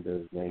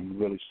cylinders, man. You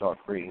really start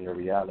creating your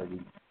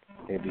reality.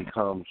 It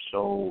becomes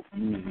so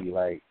easy,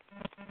 like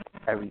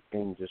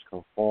everything just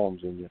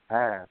conforms in your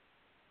path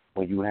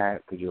when you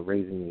have, because you're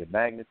raising your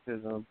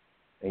magnetism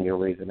and you're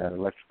raising that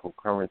electrical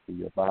current through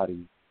your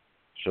body.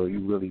 So you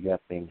really got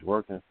things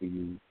working for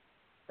you.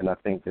 And I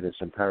think that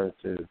it's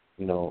imperative,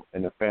 you know,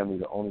 in the family,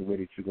 the only way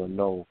that you're going to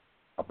know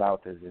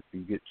about this is if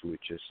you get to it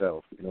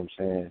yourself. You know what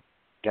I'm saying?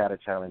 You got to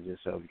challenge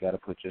yourself. You got to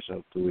put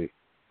yourself through it.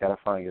 You got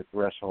to find your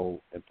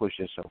threshold and push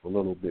yourself a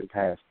little bit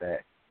past that.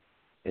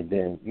 And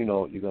then, you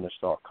know, you're going to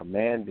start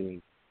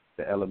commanding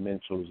the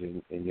elementals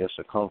in your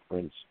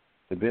circumference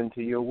to bend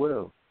to your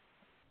will,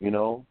 you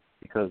know,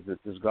 because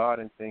this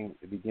garden thing,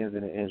 it begins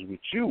and it ends with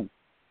you.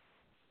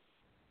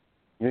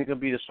 You ain't going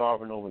to be the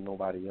sovereign over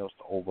nobody else,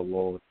 the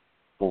overlord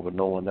over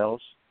no one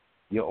else.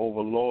 Your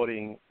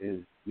overlording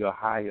is you're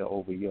higher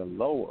over your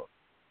lower.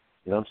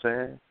 You know what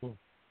I'm saying?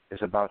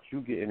 It's about you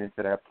getting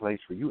into that place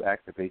where you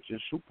activate your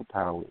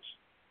superpowers.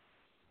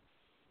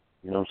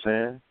 You know what I'm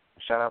saying?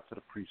 Shout out to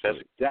the priest. That's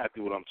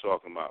exactly what I'm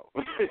talking about.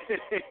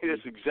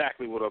 That's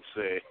exactly what I'm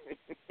saying.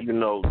 You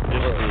know, just to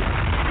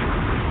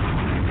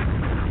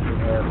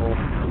add on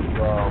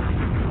to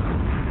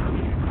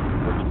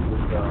what you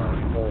was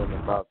saying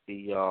about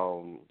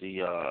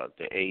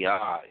the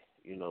AI,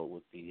 you know,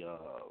 with the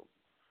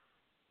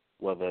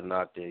whether or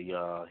not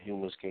the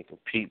humans can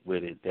compete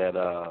with it.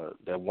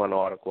 That one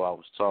article I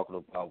was talking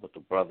about with the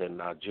brother in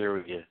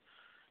Nigeria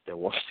that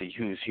wants to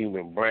use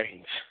human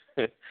brains.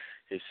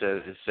 It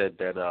said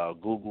that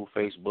Google,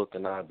 Facebook,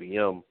 and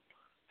IBM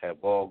have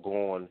all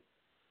gone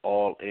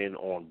all in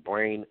on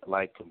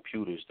brain-like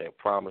computers that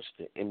promise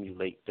to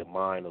emulate the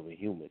mind of a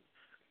human.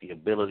 The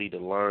ability to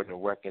learn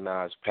and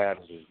recognize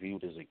patterns is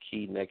viewed as a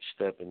key next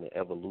step in the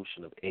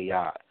evolution of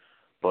AI.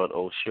 But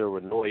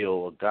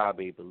Oshiranoyo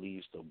Agabe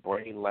believes the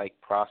brain-like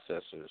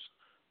processors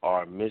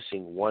are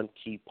missing one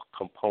key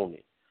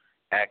component,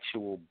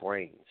 actual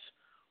brains,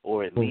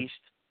 or at least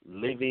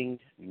living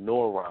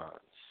neurons.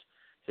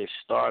 His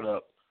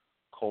startup,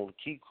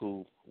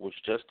 Konkiku, which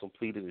just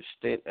completed a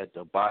stint at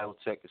the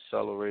biotech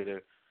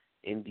accelerator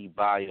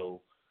IndieBio,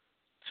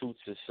 touts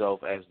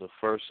itself as the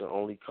first and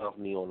only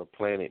company on the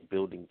planet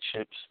building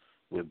chips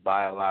with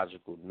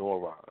biological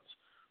neurons.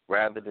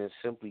 Rather than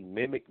simply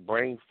mimic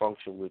brain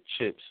function with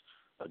chips,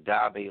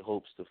 Agabe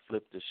hopes to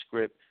flip the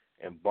script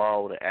and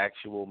borrow the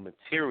actual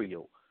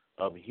material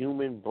of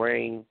human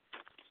brains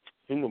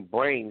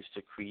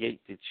to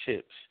create the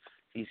chips.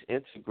 He's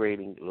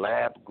integrating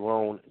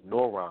lab-grown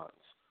neurons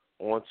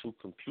onto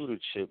computer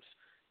chips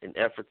in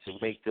effort to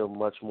make them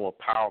much more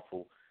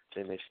powerful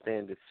than their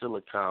standard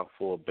silicon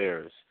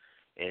forebears.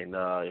 And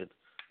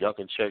y'all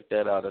can check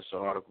that out. That's an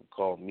article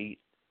called Meet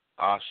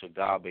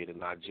Ashagabe, the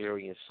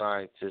Nigerian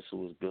scientist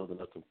who is building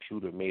a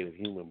computer made of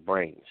human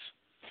brains.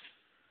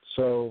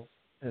 So,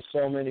 in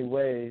so many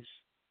ways,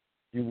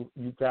 you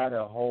got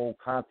a whole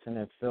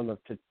continent full of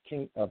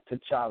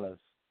T'Challas.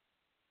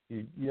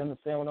 You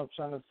understand what I'm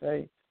trying to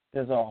say?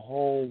 There's a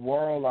whole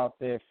world out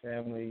there,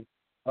 family,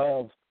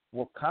 of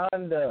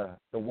Wakanda.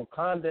 The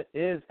Wakanda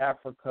is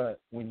Africa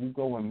when you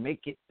go and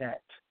make it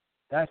that.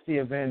 That's the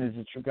advantage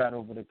that you got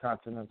over the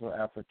continental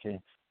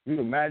African. You're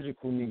the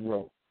magical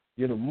Negro.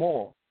 You're the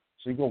Moor.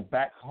 So you go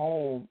back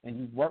home and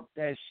you work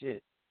that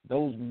shit.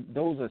 Those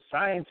are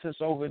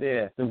scientists over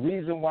there. The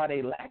reason why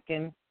they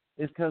lacking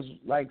is because,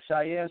 like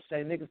Shyaam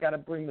said, niggas got to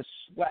bring the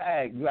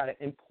swag. You got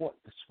to import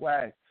the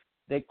swag.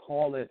 They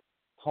call it,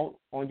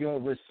 on your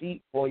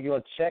receipt or your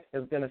check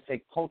is going to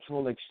say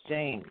cultural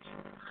exchange.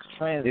 It's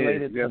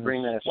translated you to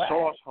bring that swag.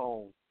 sauce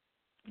home.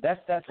 That's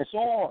that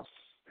sauce.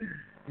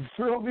 You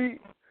feel me?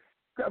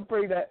 Gotta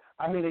bring that.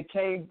 I mean, it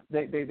came.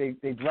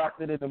 They dropped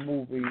it in the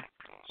movie.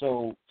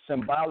 So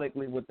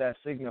symbolically, what that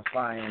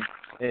signifying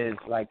is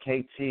like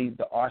KT,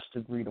 the arch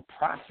degree, the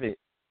prophet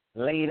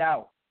laid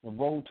out the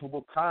road to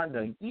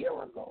Wakanda a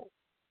year ago.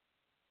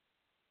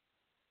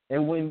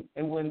 And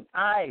when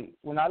I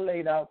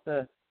laid out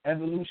the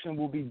evolution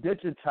will be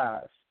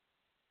digitized,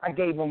 I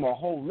gave them a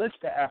whole list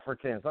of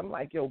Africans. I'm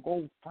like, yo,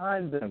 go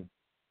find them.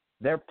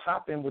 They're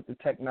popping with the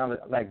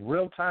technology, like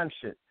real-time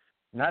shit,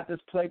 not this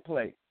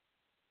play.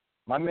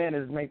 My man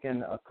is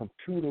making a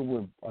computer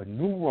with a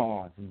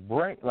neurons,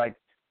 brain. Like,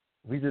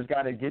 we just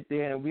got to get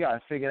there and we got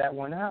to figure that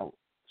one out.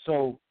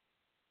 So,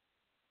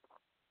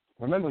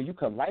 remember, you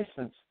could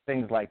license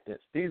things like this.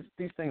 These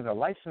things are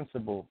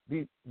licensable.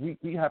 We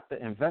have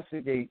to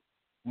investigate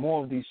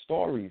more of these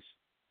stories.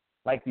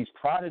 Like these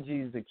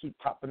prodigies that keep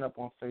popping up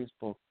on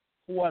Facebook,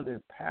 who are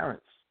their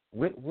parents?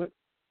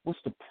 What's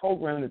the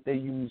program that they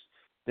use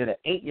that an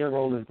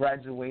 8-year-old is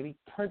graduating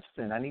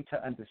Princeton? I need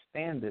to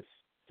understand this.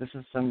 This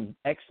is some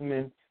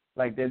X-Men,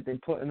 like they're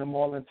putting them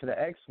all into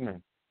the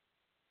X-Men.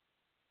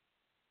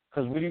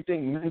 Because what do you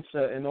think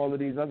Mensa and all of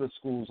these other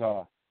schools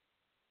are?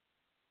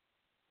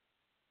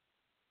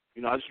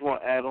 You know, I just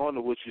want to add on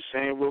to what you're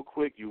saying real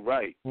quick. You're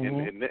right.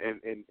 Mm-hmm.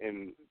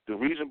 And the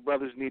reason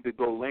brothers need to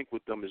go link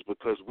with them is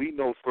because we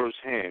know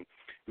firsthand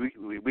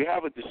we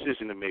have a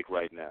decision to make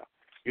right now.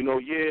 You know,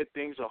 yeah,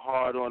 things are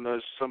hard on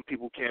us. Some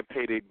people can't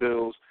pay their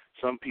bills.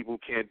 Some people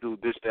can't do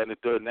this, that, and the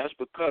third. And that's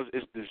because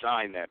it's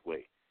designed that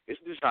way. It's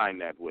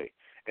designed that way.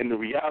 And the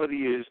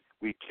reality is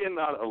we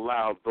cannot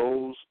allow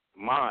those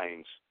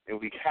minds, and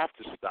we have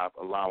to stop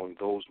allowing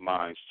those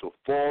minds to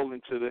fall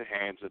into the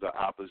hands of the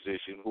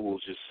opposition who will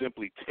just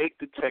simply take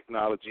the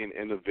technology and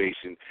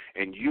innovation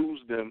and use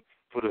them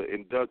for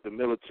the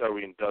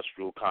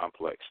military-industrial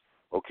complex,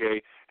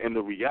 okay? And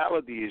the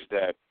reality is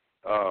that,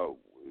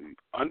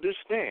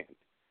 understand,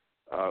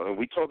 and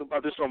we talked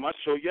about this on my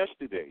show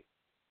yesterday,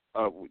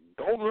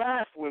 don't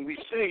laugh when we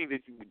say that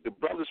the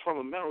brothers from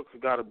America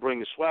got to bring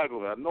the swag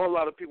over. I know a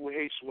lot of people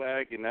hate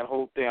swag and that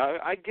whole thing.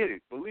 I get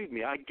it. Believe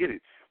me, I get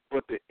it.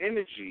 But the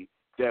energy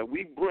that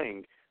we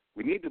bring,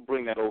 we need to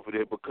bring that over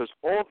there because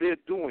all they're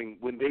doing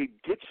when they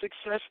get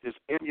success is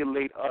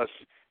emulate us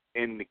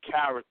in the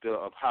character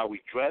of how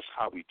we dress,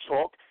 how we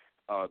talk,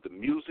 the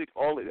music.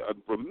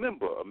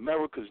 Remember,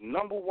 America's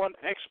 #1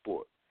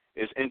 export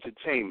is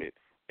entertainment.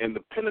 And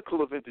the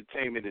pinnacle of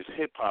entertainment is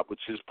hip-hop,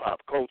 which is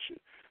pop culture.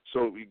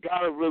 So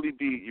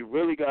you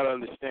really gotta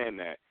understand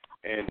that,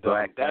 and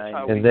that's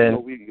how we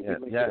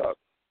link it up.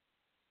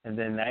 And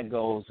then that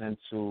goes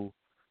into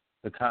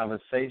the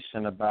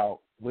conversation about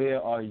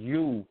where are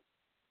you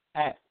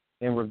at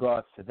in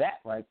regards to that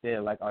right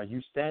there. Like, are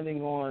you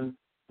standing on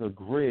the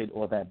grid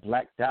or that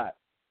black dot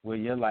where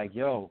you're like,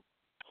 yo,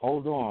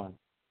 hold on,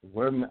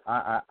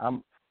 I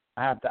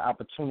have the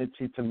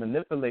opportunity to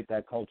manipulate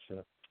that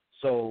culture.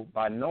 So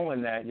by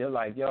knowing that, you're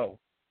like, yo,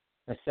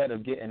 instead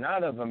of getting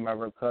out of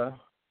America,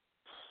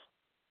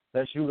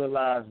 let's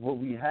utilize what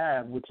we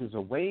have, which is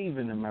a wave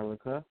in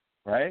America,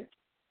 right?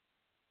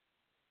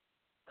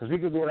 Because we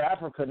could go to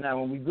Africa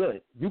now and we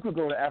good. You could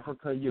go to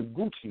Africa, you're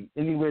Gucci.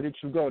 Anywhere that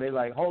you go, they're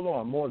like, hold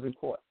on, more's in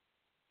court.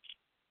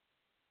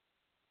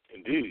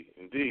 Indeed.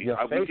 Your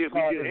face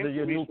card is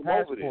your new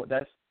passport.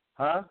 That's,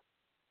 huh?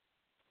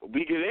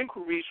 We get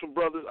inquiries from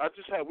brothers.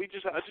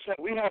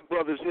 We have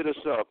brothers hit us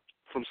up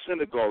from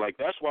Senegal. Like,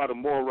 that's why the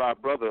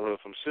Morad Brotherhood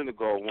from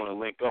Senegal want to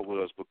link up with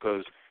us,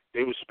 because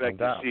they respect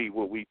to see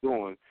what we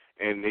doing,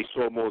 and they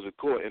saw Moses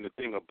Court. And the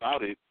thing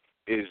about it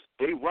is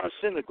they run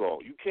Senegal.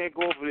 You can't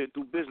go over there and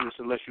do business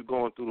unless you're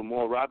going through the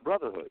Morad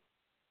Brotherhood.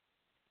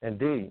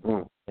 Indeed.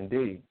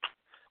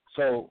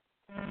 So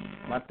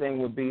my thing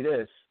would be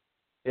this.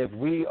 If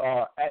we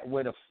are at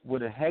where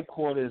the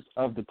headquarters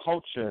of the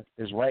culture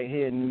is right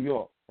here in New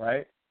York,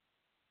 right?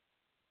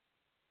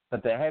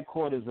 But the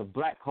headquarters of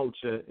black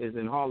culture is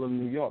in Harlem,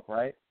 New York,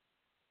 right?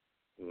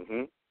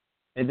 Mm-hmm.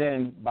 And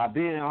then by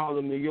being in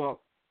Harlem, New York,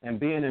 and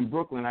being in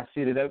Brooklyn, I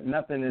see that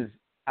nothing is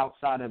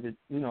outside of it.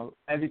 You know,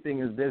 everything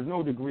is, there's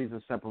no degrees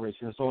of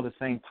separation. It's all the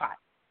same pot.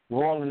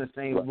 We're all in the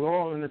same. Right. We're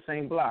all in the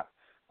same block.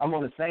 I'm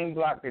on the same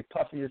block that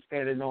Puffy is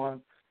standing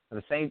on,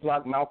 the same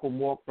block Malcolm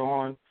walked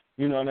on.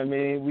 You know what I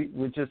mean?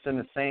 We're just in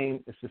the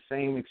same. It's the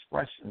same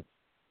expression.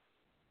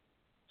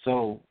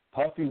 So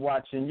Puffy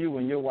watching you,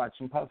 and you're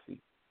watching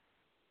Puffy.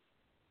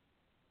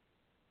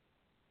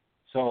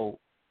 So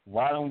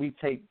why don't we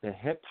take the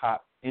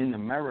hip-hop in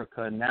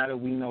America, now that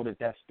we know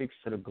that speaks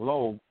to the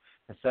globe,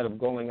 instead of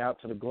going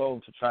out to the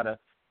globe to try to,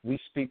 we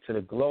speak to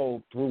the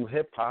globe through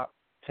hip-hop,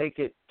 take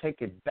it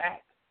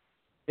back.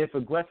 If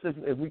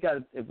we got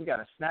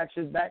to snatch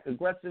it back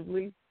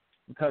aggressively,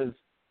 because,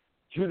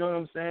 you know what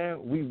I'm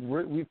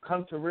saying, we've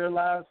come to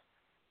realize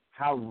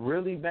how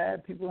really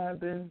bad people have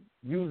been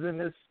using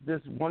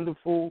this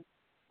wonderful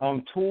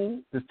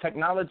tool, this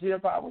technology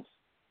of ours.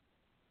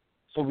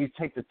 So we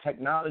take the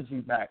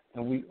technology back,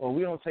 and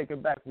we don't take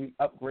it back. We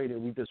upgrade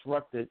it, we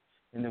disrupt it,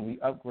 and then we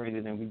upgrade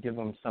it, and we give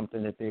them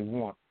something that they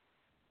want.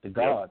 The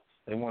gods.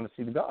 They want to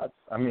see the gods.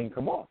 I mean,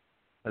 come on.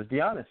 Let's be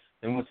honest.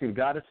 They want to see the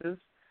goddesses,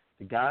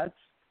 the gods.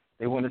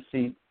 They want to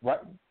see,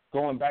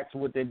 going back to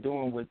what they're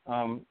doing with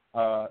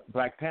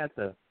Black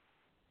Panther,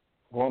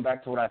 going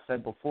back to what I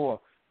said before,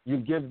 you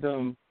give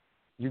the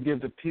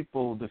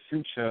people the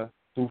future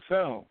through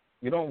film.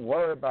 You don't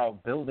worry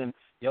about building,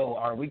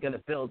 are we going to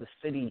build a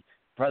city?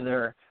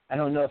 Brother, I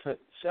don't know if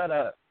shut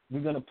up.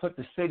 We're going to put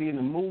the city in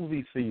a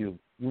movie for you.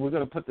 We're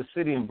going to put the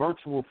city in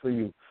virtual for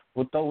you.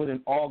 We'll throw it in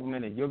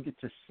augmented. You'll get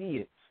to see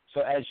it.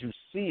 So as you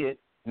see it,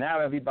 now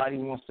everybody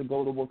wants to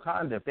go to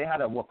Wakanda. If they had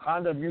a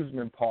Wakanda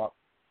amusement park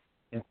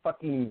in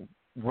fucking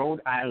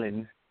Rhode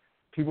Island,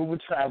 people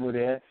would travel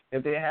there.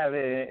 If they had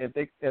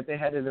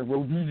it in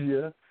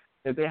Rhodesia,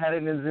 if they had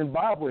it in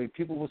Zimbabwe,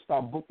 people would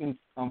start booking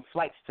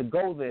flights to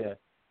go there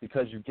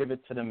because you give it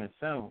to them in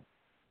film.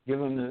 Give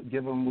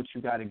them what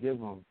you got to give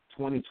them.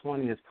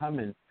 2020 is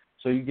coming,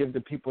 so you give the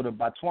people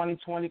by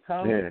 2020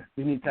 comes. Yeah.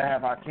 We need to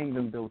have our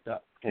kingdom built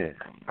up. Yeah,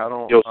 I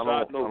don't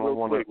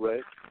want to.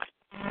 Ray.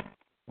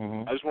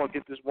 Mm-hmm. I just want to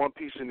get this one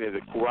piece in there to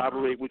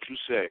corroborate what you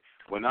say.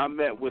 When I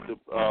met with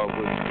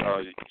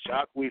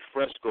Jacques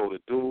Fresco, the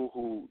dude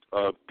who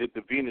did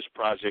the Venus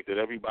Project that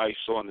everybody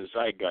saw in the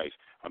Zeitgeist,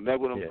 I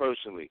met with him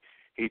personally.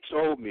 He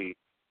told me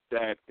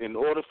that in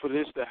order for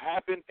this to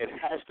happen, it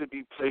has to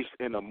be placed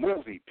in a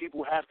movie.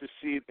 People have to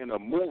see it in a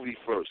movie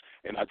first.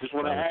 And I just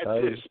want to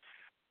add this.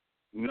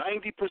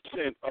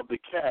 90% of the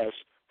cast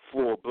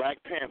for Black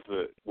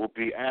Panther will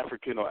be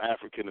African or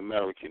African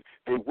American.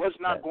 They was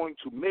not going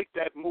to make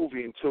that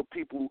movie until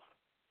people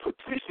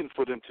petitioned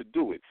for them to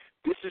do it.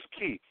 This is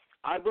key.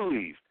 I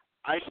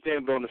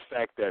stand on the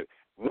fact that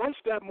once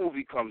that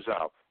movie comes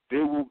out,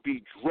 there will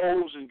be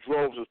droves and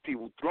droves of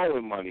people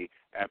throwing money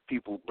at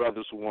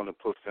brothers who want to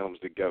put films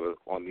together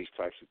on these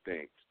types of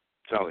things.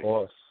 Of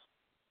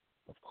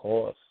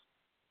course.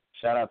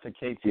 Shout out to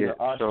KT the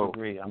Arts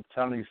Degree. I'm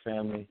telling you,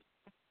 family.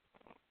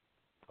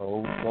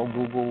 Go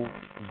Google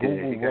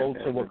Road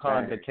to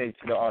Wakanda, KT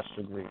the Arts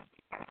Degree.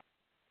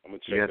 I'm gonna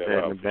check that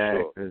out. In the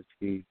bag because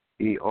he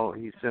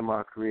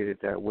semi-created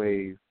that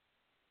wave.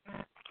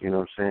 You know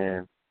what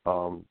I'm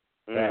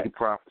saying? He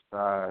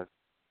prophesied.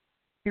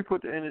 He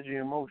put the energy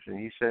in motion.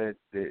 He said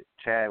that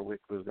Chadwick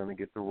was going to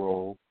get the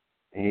role,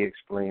 and he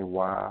explained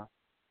why.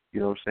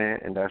 You know what I'm saying?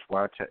 And that's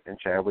why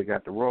Chadwick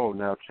got the role.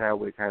 Now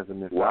Chadwick has a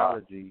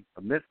mythology,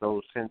 a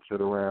mythos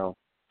centered around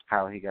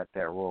how he got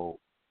that role.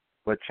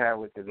 But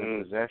Chadwick is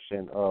in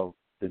possession of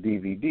the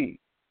DVD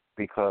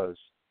because,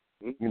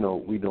 we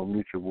know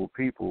mutual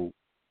people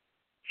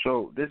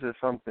So this is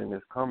something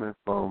that's coming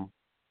from,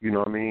 you know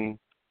what I mean,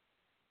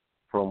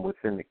 from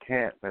within the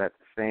camp, but at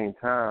the same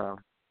time,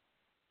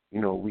 you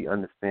know, we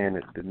understand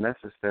that the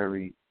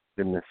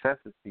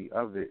necessity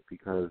of it,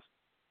 because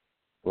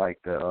like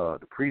the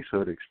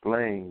priesthood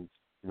explains,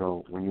 you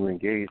know, when you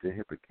engage the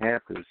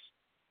hippocampus,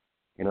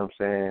 you know what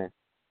I'm saying,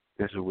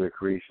 this is where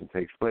creation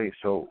takes place.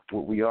 So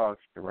what we are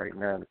right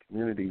now in the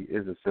community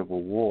is a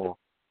civil war,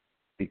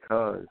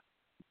 because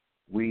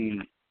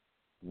we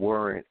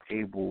weren't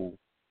able,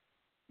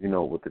 you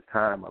know, with the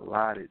time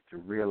allotted to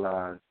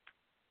realize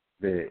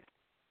that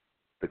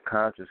the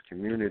conscious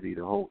community,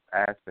 the whole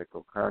aspect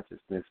of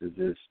consciousness, is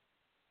just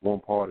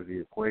one part of the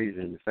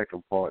equation. The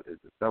second part is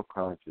the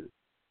subconscious.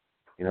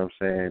 You know what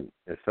I'm saying?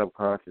 The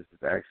subconscious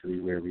is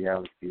actually where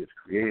reality is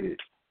created.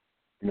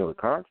 You know, the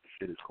conscious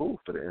shit is cool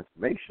for the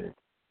information,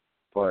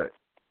 but,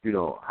 you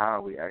know, how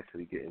are we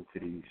actually getting to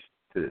these,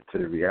 to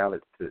the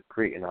reality, to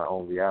creating our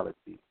own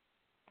reality?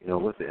 You know,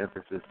 what's the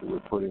emphasis that we're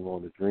putting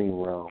on the dream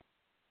realm?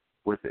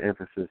 What's the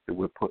emphasis that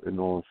we're putting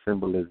on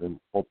symbolism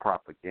or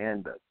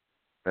propaganda,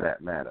 for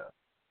that matter?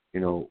 You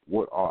know,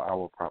 what are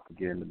our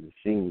propaganda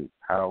machines?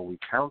 How are we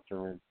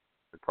countering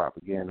the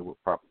propaganda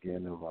with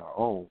propaganda of our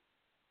own?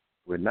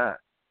 We're not.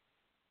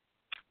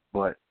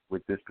 But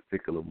with this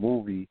particular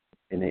movie,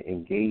 and it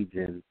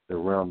engaging the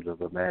realms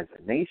of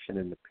imagination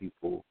in the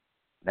people,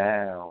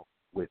 now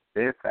with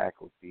their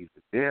faculties,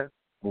 with their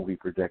movie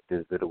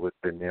projectors that are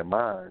within their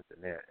minds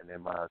and their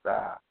mind's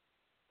eye,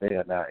 they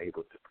are now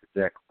able to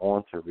project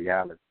onto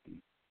reality,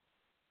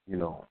 you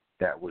know,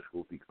 that which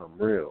will become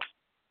real.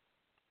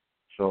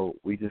 So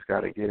we just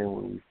got to get in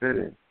where we fit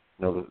in.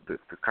 You know, the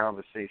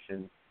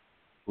conversation,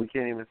 we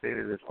can't even say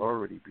that it's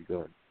already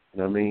begun. You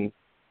know what I mean?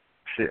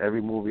 Shit,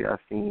 every movie I've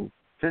seen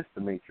since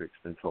The Matrix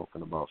been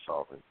talking about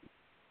sovereignty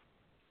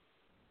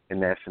and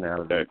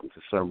nationality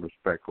to some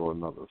respect or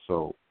another.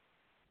 So,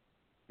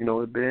 you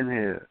know, it's been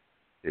here.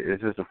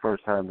 It's just the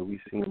first time that we've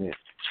seen it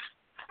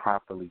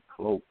properly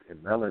cloaked in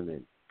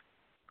melanin,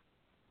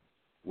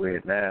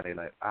 where now they're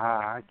like,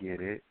 I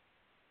get it.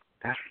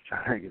 That's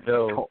what y'all niggas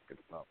are talking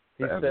about.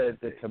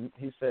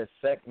 He said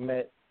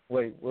Sekhmet.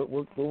 Wait, what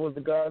was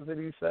the gods that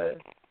he said?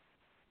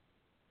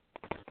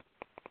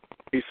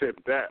 He said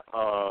Bast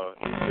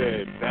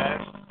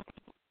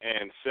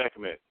and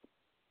Sekhmet.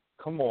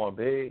 Come on,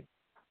 babe.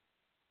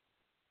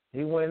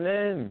 He went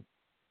in.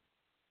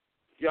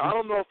 Yeah, I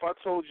don't know if I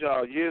told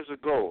y'all years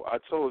ago. I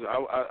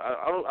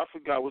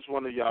forgot which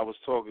one of y'all was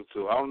talking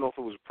to. I don't know if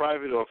it was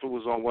private or if it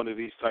was on one of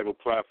these type of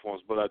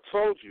platforms. But I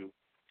told you,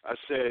 I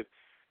said,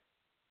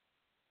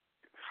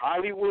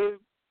 Hollywood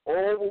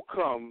all will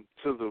come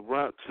to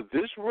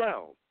this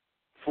realm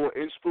for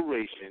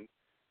inspiration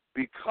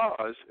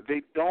because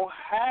they don't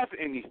have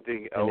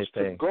anything else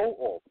to go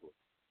off of.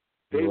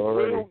 They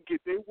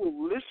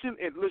will listen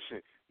and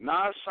listen.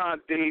 Nas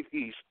signed Dave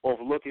East off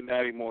looking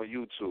at him on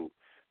YouTube.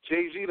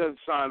 Jay-Z done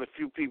signed a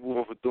few people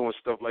over doing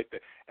stuff like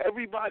that.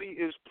 Everybody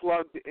is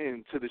plugged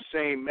into the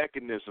same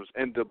mechanisms,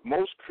 and the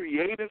most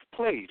creative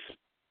place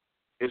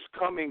is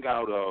coming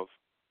out of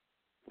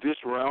this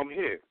realm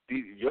here.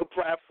 Your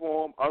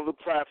platform, other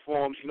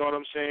platforms, you know what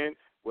I'm saying?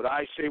 What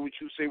I say, what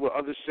you say, what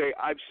others say,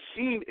 I've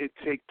seen it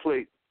take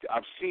place.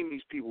 I've seen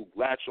these people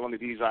latch onto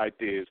these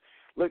ideas.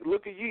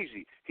 Look at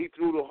Yeezy. He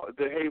threw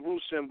the Hey Roo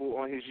symbol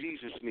on his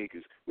Yeezy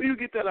sneakers. Where you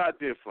get that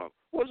idea from?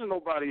 Wasn't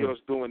nobody else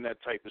doing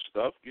that type of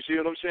stuff. You see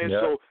what I'm saying? Yeah.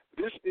 So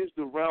this is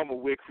the realm of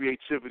where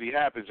creativity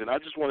happens. And I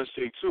just want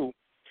to say, too,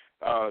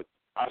 I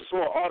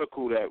saw an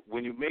article that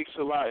when you make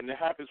Salah, and it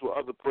happens with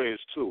other prayers,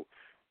 too,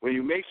 when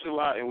you make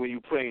Salah and when you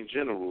pray in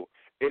general,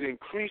 it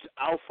increased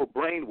alpha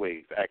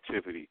brainwave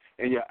activity.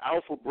 And your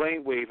alpha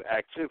brainwave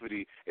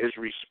activity is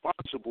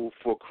responsible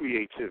for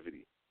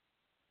creativity.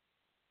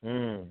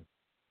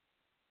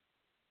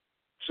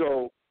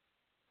 So,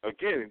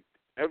 again,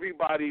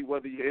 everybody,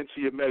 whether you're into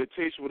your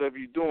meditation, whatever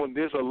you're doing,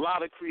 there's a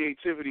lot of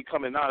creativity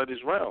coming out of this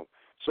realm.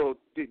 So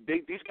these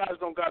guys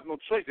don't got no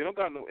choice. They don't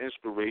got no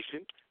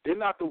inspiration. They're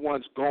not the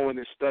ones going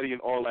and studying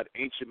all that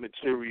ancient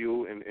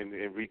material and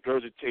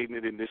regurgitating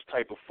it in this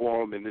type of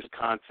form, in this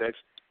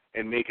context,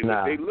 and making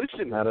it. They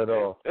listen. Not at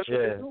all. That's what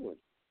they're doing.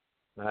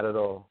 Not at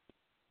all.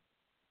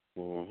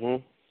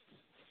 Mm-hmm.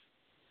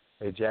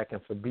 They're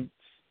jacking for beats.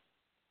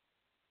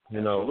 You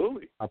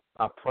Absolutely. know,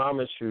 I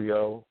promise you,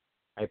 yo.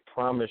 I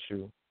promise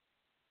you.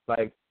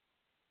 Like,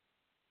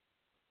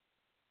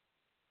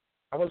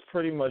 I was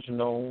pretty much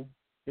known.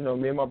 You know,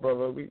 me and my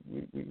brother, we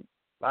a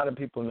lot of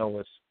people know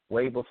us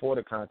way before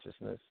the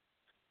consciousness.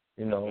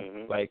 You know,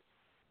 like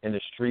in the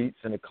streets,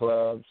 in the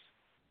clubs,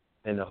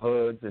 in the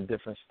hoods, in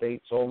different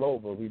states, all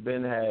over. We've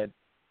had,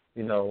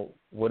 you know,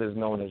 what is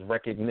known as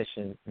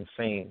recognition and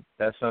fame.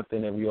 That's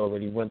something that we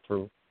already went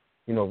through.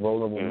 You know,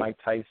 rolling with Mike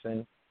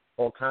Tyson,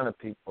 all kind of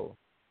people.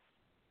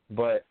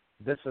 But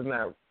this is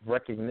not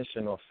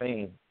recognition or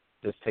fame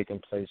that's taking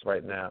place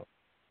right now.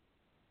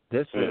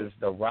 This is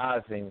the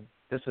rising.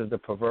 This is the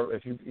pervert.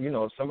 If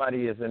if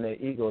somebody is in their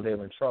ego,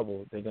 they're in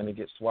trouble. They're going to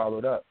get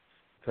swallowed up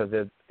because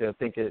they'll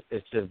think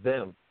it's just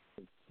them.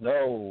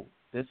 No,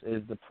 this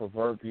is the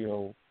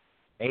proverbial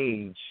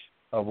age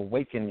of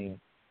awakening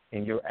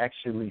and you're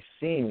actually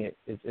seeing it.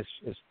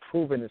 It's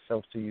proven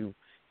itself to you.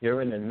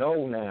 You're in the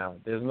know now.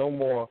 There's no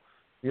more,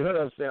 you know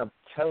what I'm saying? I'm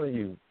telling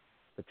you,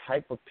 the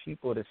type of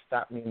people that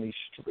stop me in these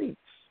streets.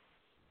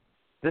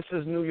 This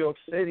is New York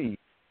City.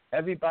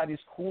 Everybody's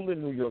cool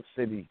in New York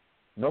City.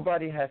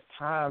 Nobody has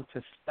time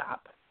to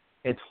stop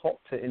and talk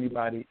to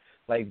anybody.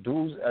 Like,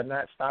 dudes are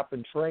not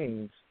stopping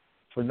trains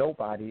for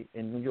nobody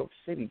in New York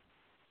City.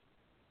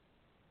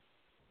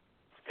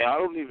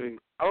 And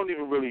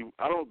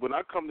when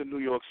I come to New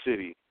York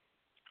City,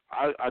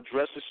 I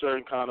dress a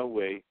certain kind of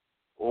way,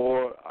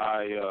 or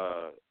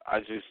I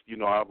just,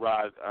 I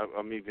ride,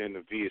 I'm either in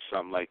the V or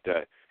something like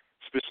that,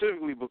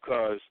 specifically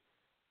because,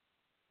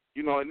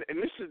 and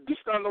this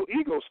not no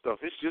ego stuff.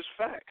 It's just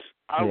facts.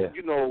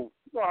 You know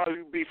how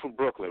you be from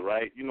Brooklyn,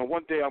 right?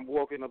 One day I'm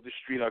walking up the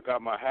street. I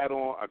got my hat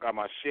on. I got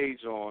my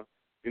shades on.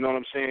 You know what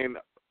I'm saying?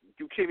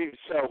 You can't even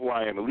tell who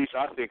I am. At least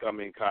I think I'm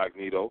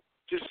incognito.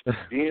 Just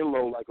being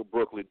low like a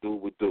Brooklyn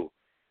dude would do.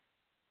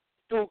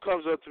 Dude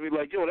comes up to me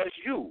like, yo, that's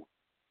you.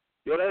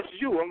 Yo, that's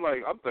you. I'm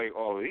thinking,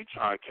 oh, he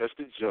trying to catch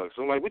the jugs.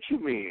 I'm like, what you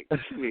mean? What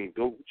you mean,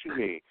 dude? What you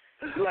mean?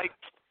 He's like,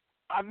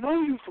 I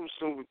know you from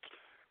some.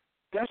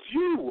 That's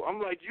you. I'm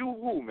like, you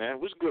who, man?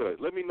 What's good?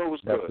 Let me know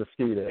what's good. That's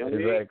the skeeter,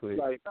 exactly.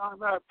 Like,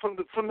 nah,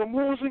 from the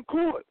moors in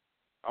court.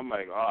 I'm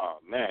like, oh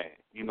man,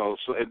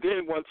 So and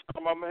then one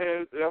time I'm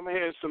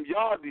hearing some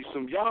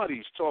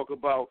yardies talk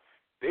about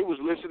they was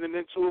listening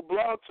into a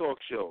blog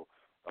talk show.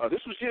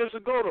 This was years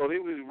ago though. They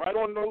was right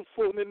on no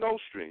foot in no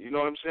string. You know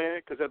what I'm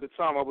saying? Because at the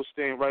time I was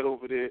staying right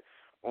over there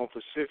on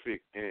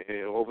Pacific,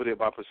 and over there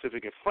by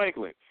Pacific and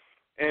Franklin,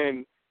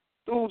 and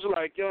dudes are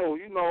like, yo,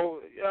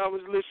 I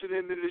was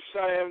listening to the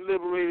Shyaam The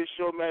Liberator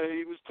show, man, and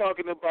he was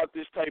talking about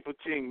this type of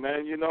thing,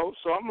 man,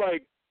 So I'm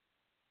like,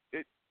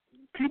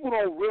 people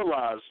don't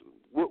realize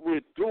what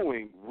we're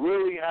doing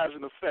really has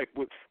an effect.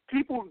 But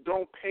people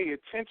don't pay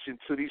attention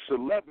to these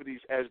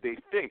celebrities as they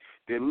think.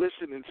 They're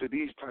listening to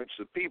these types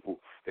of people.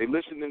 They're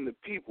listening to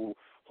people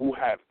who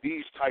have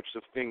these types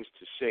of things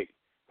to say,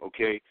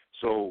 okay?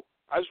 So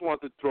I just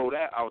wanted to throw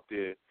that out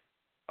there,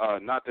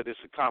 not that it's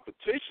a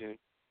competition,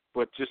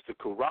 but just to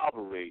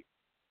corroborate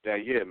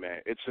that, yeah,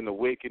 man, it's an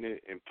awakening,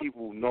 and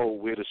people know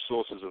where the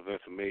sources of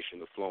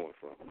information are flowing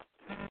from.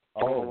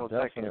 Hold on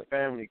a second.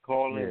 Family,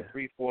 call in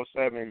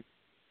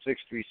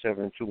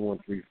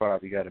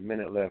 347-637-2135. You got a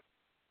minute left.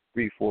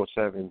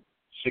 347-637-2135.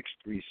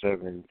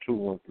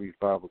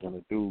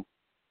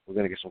 We're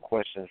going to get some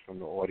questions from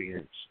the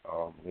audience.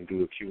 We're going to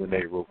do a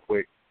Q&A real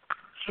quick.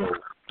 So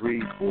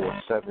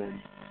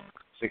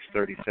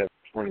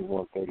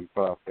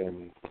 347-637-2135,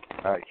 family.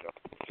 All right,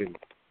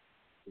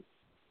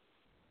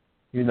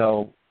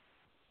 y'all.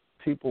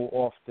 People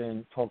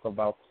often talk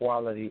about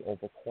quality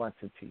over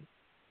quantity,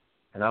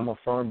 and I'm a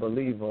firm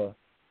believer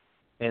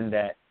in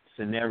that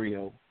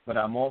scenario, but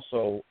I'm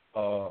also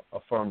a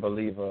firm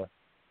believer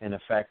in the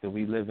fact that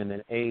we live in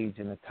an age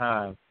and a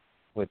time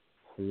with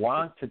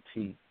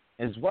quantity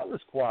as well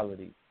as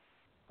quality,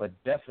 but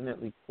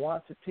definitely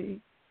quantity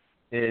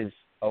is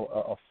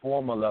a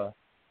formula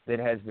that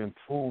has been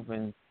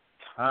proven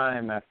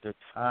time after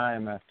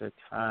time after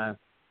time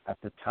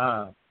after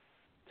time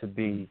to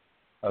be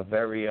a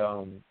very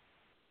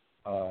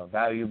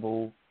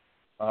valuable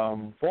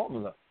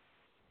formula.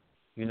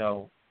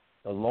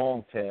 The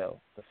long tail,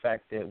 the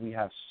fact that we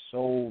have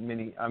so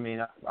many,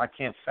 I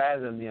can't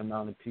fathom the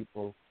amount of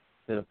people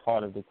that are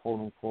part of the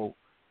quote-unquote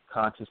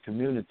conscious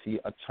community,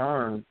 a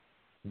term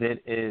that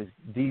is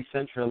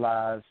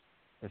decentralized.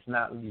 It's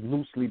not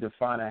loosely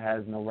defined. It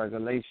has no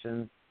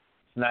regulations.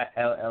 It's not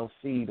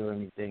LLC'd or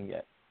anything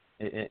yet.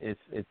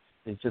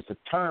 It's just a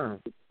term.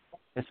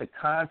 It's a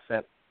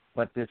concept,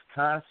 but this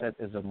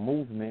concept is a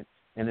movement,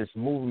 and this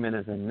movement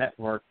is a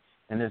network,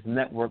 and this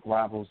network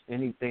rivals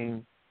any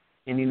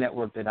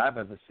network that I've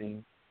ever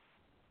seen.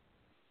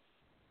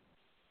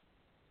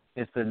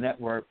 It's a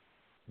network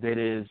that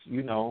is,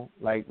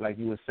 like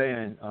you were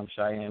saying,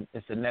 Shyaam,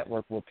 it's a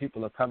network where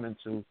people are coming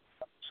to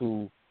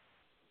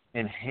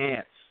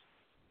enhance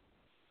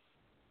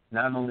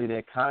not only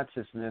their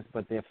consciousness,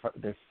 but their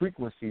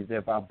frequencies,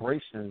 their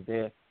vibrations.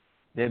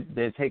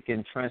 They're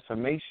taking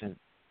transformation.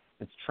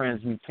 It's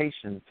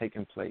transmutation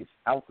taking place,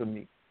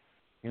 alchemy.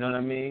 You know what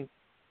I mean?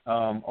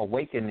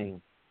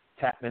 Awakening,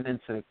 tapping into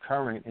the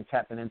current and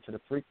tapping into the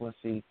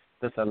frequency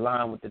that's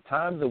aligned with the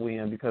times that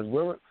we're in, because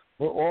we're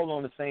all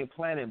on the same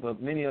planet, but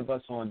many of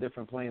us are on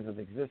different planes of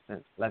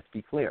existence. Let's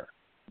be clear,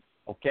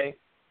 okay?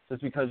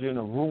 Just because you're in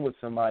a room with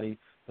somebody,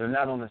 they're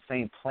not on the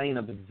same plane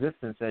of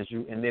existence as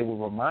you, and they will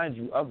remind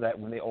you of that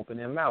when they open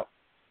their mouth.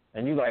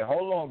 And you're like,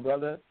 hold on,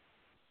 brother.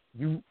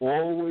 You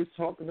always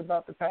talking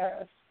about the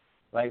past?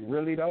 Like,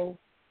 really, though?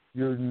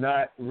 You're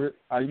not do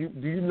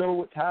you know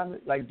what time,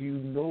 do you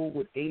know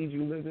what age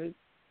you live in?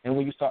 And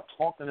when you start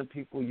talking to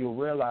people, you'll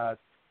realize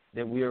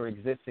that we are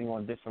existing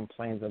on different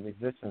planes of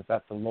existence.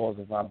 That's the laws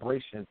of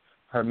vibration,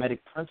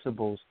 hermetic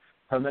principles,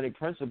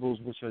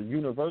 which are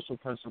universal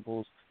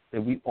principles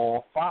that we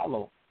all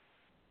follow.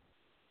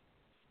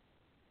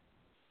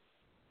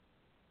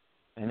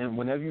 And then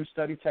whenever you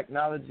study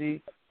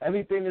technology,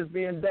 everything is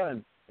being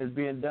done. is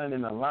being done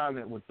in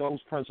alignment with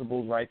those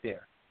principles right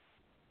there.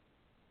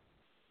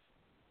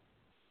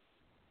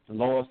 The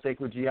law of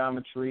sacred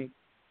geometry,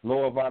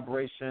 law of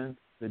vibration,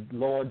 the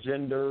law of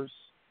genders,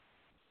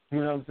 you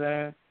know what I'm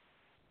saying?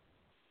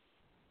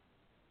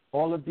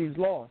 All of these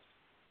laws.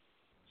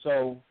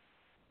 So,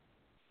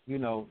 you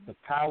know, the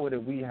power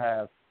that we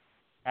have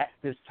at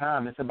this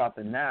time, it's about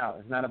the now.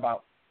 It's not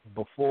about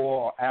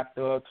before or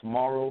after or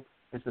tomorrow.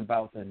 It's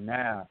about the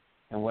now.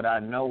 And what I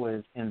know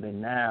is in the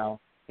now,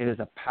 it is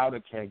a powder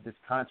keg. This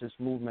conscious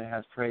movement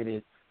has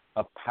created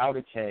a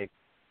powder keg.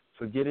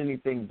 Forget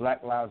anything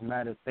Black Lives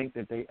Matter think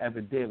that they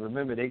ever did.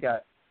 Remember, they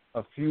got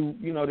a few,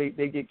 you know, they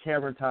get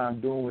camera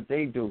time doing what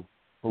they do.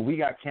 But we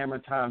got camera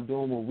time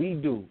doing what we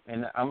do.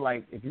 And I'm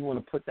like, if you want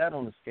to put that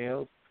on the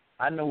scales,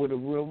 I know what a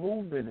real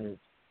movement is.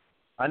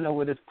 I know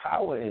what its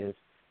power is.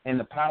 And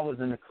the power is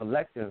in the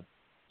collective.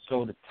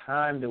 So the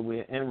time that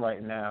we're in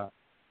right now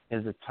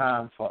is a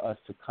time for us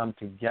to come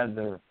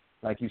together.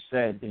 Like you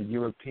said, the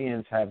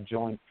Europeans have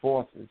joined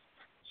forces.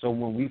 So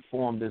when we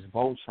form this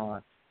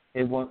Voltron,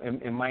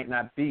 it might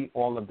not be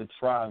all of the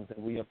tribes that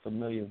we are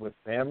familiar with,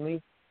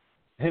 family.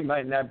 It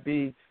might not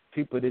be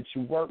people that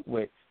you work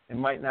with. It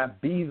might not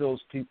be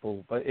those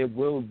people, but it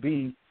will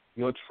be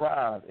your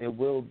tribe. It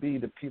will be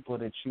the people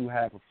that you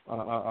have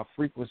a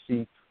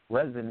frequency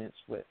resonance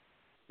with,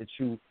 that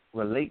you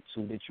relate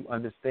to, that you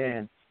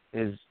understand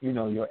is, you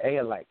know, your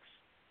allies.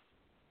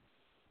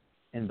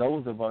 And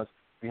those of us,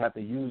 we have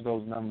to use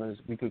those numbers.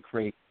 We could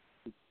create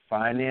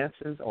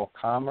finances or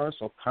commerce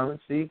or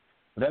currency,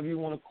 whatever you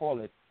want to call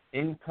it,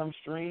 income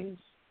streams.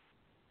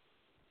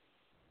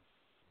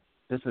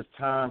 This is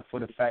time for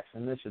the Facts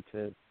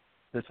Initiative.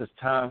 This is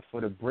time for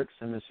the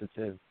BRICS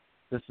Initiative.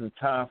 This is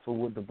time for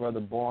what the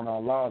brother Born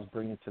Allah is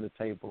bringing to the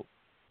table.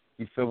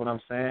 You feel what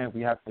I'm saying?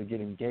 We have to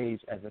get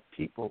engaged as a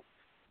people,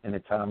 and the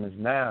time is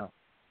now.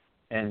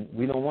 And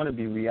we don't want to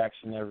be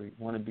reactionary.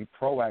 We want to be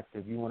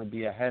proactive. You want to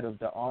be ahead of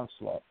the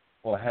onslaught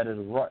or ahead of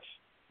the rush.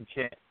 You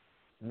can't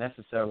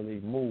necessarily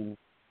move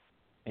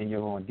and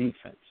you're on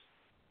defense.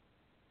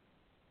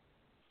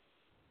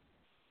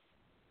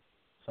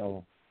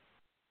 So,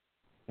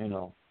 you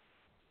know.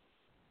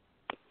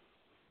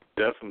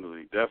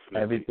 Definitely.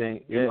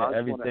 Everything,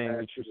 everything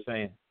that you're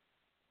saying.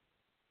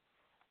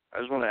 I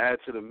just want to add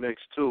to the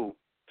mix too,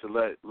 to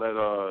let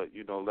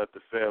the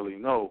family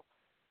know.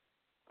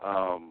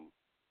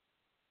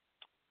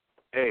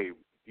 Hey,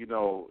 you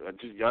know,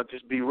 y'all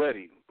just be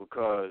ready,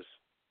 because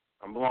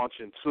I'm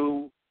launching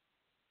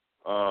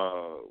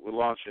we're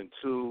launching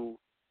two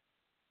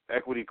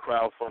equity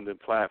crowdfunding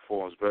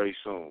platforms very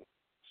soon.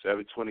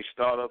 720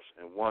 startups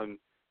and one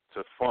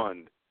to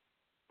fund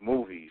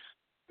movies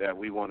that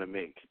we want to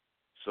make.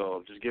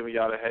 So just giving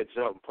y'all the heads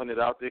up and putting it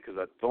out there, because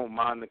I don't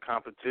mind the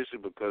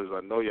competition, because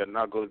I know you're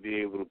not going to be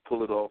able to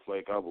pull it off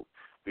like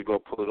we're going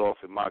to pull it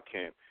off in my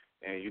camp.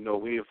 And, you know,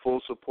 we in full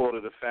support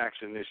of the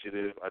Facts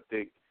Initiative. I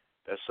think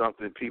that's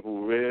something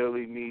people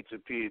really need to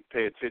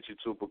pay attention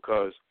to,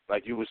 because,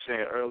 like you were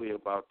saying earlier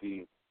about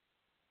the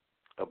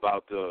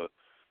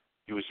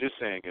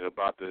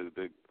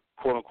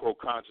quote-unquote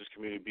conscious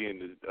community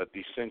being a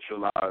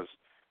decentralized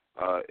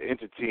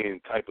entity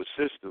and type of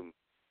system.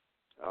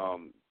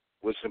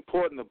 What's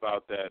important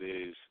about that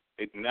is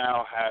it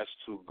now has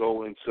to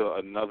go into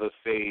another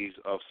phase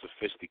of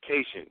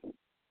sophistication,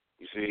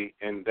 you see,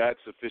 and that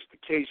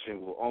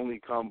sophistication will only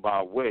come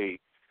by way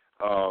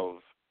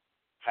of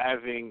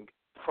having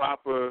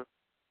proper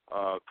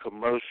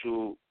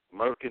commercial,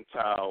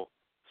 mercantile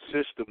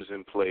systems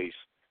in place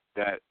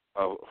that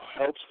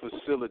helps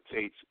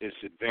facilitate its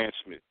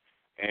advancement.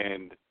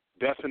 And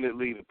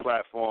definitely the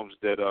platforms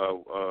that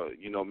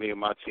me and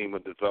my team are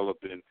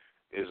developing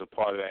is a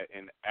part of that,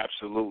 and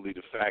absolutely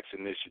the Facts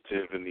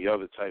Initiative and the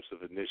other types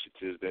of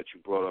initiatives that you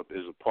brought up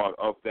is a part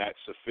of that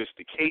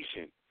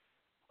sophistication,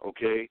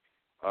 okay?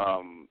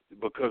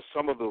 Because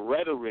some of the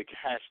rhetoric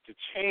has to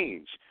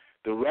change.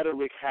 The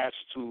rhetoric has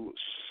to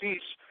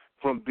cease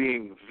from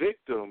being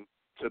victim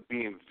to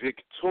being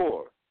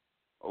victor,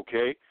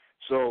 okay?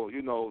 So,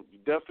 you know, you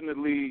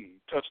definitely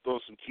touched on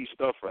some key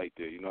stuff right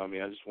there, you know what I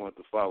mean? I just wanted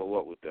to follow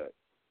up with that.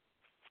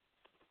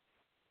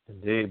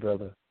 Indeed,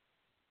 brother.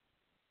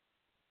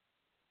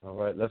 All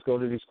right, let's go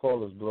to these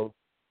callers, Blue.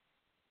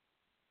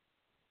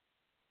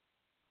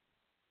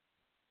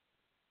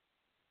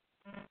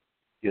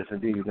 Yes,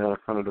 indeed. You're down in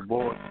front of the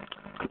board.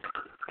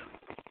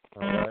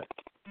 All right.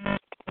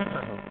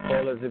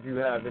 Callers, if you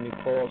have any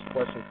calls,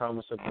 questions,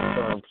 comments, or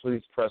concerns,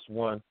 please press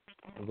 1.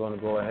 We're going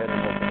to go ahead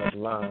and open up the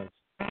lines.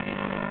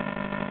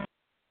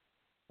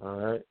 All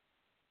right.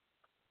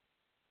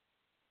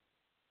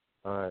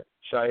 All right.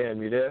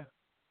 Cheyenne, you there?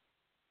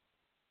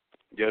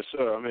 Yes,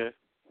 sir. I'm here.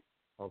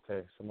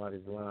 Okay,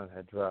 somebody's line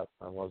had dropped.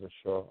 I wasn't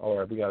sure. All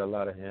right, we got a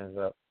lot of hands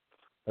up.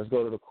 Let's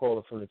go to the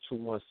caller from the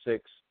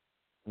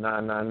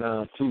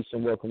 216-999. Peace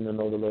and welcome to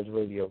Know the Lord's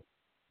Radio.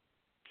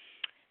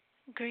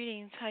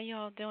 Greetings. How you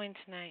all doing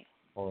tonight?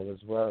 All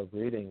is well.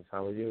 Greetings.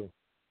 How are you?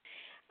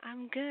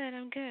 I'm good.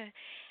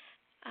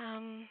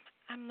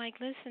 I'm like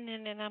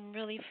listening, and I'm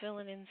really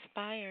feeling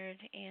inspired.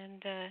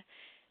 And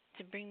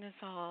to bring this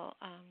all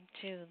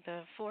to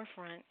the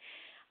forefront,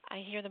 I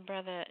hear the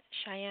brother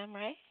Shyaam,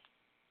 right?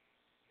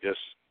 Yes,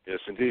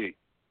 indeed.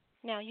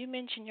 Now, you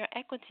mentioned your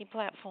equity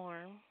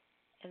platform,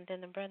 and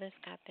then the brothers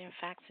got their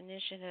Facts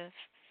Initiative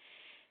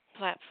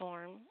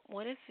platform.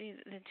 What if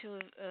the two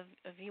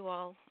of you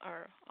all,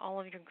 or all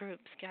of your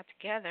groups, got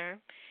together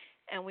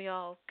and we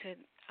all could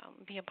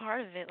be a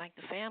part of it, like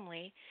the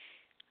family?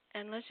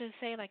 And let's just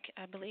say, like,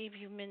 I believe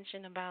you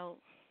mentioned about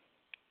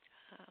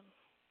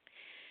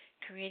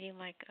creating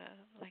like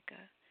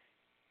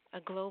a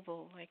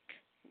global, like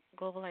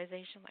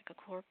globalization, like a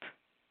corp,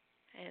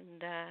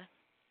 and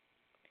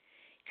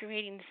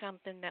creating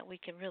something that we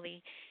can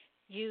really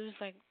use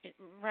like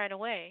right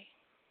away,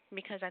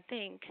 because I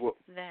think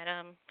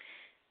that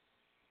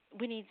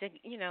we need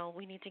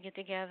to get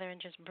together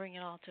and just bring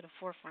it all to the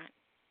forefront.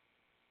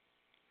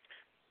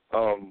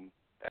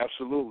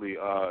 Absolutely.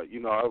 I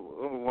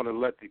don't want to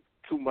let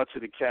too much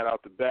of the cat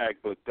out the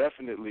bag, but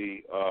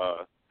definitely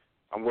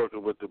I'm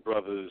working with the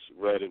brothers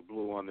Red and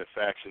Blue on the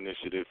Facts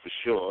Initiative for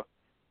sure.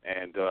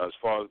 And as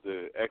far as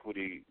the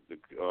equity, the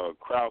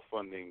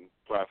crowdfunding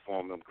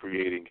platform I'm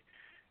creating,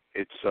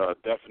 it's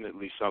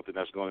definitely something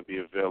that's going to be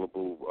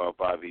available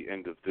by the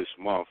end of this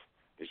month.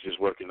 It's just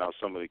working out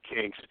some of the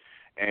kinks.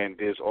 And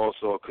there's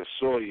also a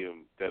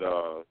consortium that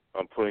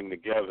I'm putting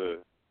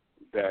together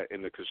that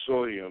in the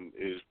consortium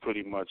is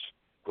pretty much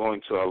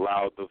going to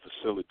allow the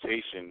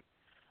facilitation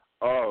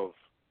of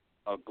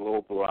a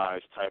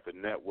globalized type of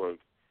network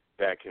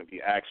that can be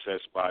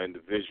accessed by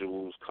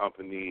individuals,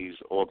 companies,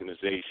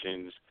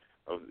 organizations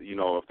of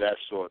that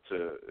sort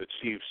to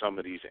achieve some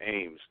of these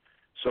aims.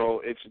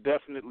 So it's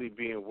definitely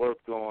being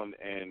worked on,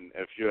 and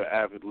if you're an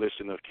avid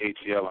listener of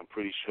KTL, I'm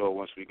pretty sure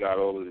once we got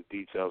all of the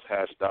details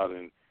hashed out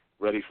and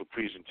ready for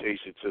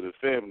presentation to the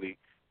family,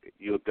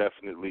 you'll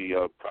definitely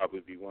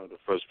probably be one of the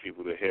first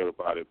people to hear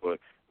about it. But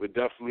we're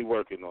definitely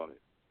working on it.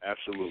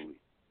 Absolutely.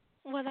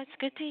 Well, that's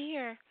good to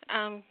hear,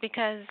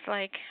 because,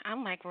 like,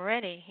 I'm, like,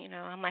 ready.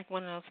 I'm, like,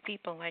 one of those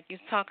people. Like, you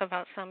talk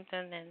about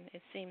something and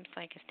it seems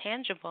like it's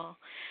tangible.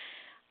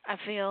 I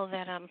feel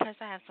that, plus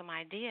I have some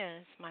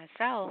ideas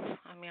myself.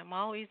 I mean, I'm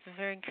always a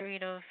very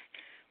creative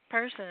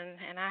person,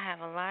 and I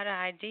have a lot of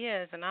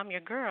ideas, and I'm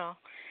your girl,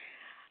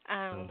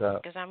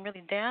 because I'm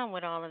really down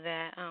with all of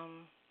that.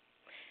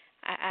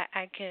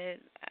 I could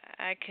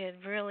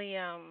really,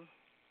 I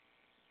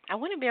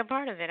want to be a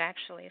part of it,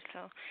 actually,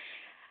 so,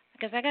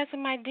 because I got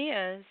some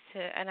ideas,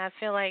 and I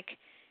feel like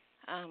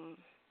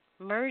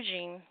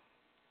merging,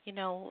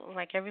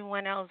 like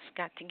everyone else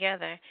got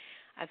together,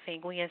 I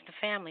think we as the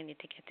family need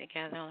to get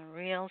together on a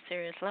real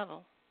serious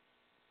level.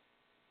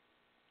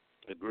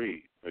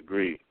 Agreed.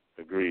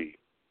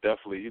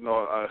 Definitely.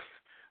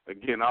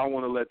 Again, I don't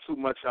want to let too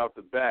much out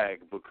the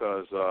bag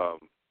because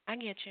I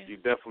get you. You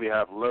definitely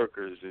have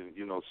lurkers and,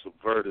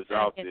 subverters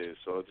out there.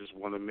 So I just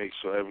want to make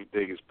sure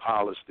everything is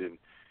polished and,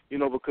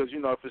 because,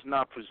 if it's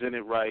not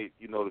presented right,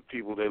 the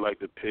people, they like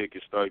to pick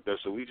and stuff like that.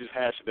 So we just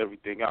hashing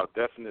everything out.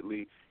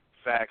 Definitely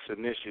Facts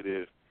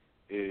Initiative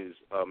is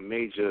a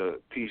major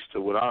piece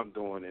to what I'm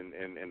doing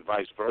and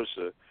vice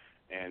versa.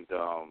 And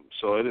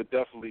so it'll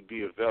definitely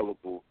be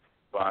available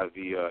by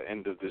the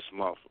end of this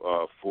month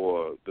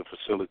for the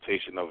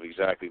facilitation of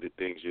exactly the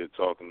things you're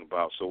talking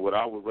about. So what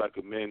I would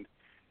recommend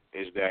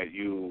is that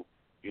you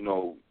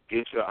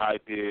get your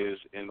ideas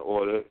in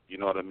order,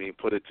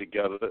 put it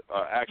together.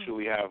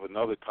 Actually have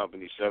another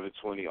company,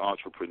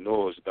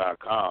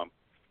 720entrepreneurs.com,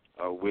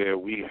 where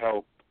we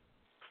help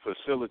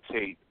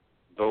facilitate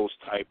those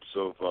types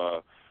of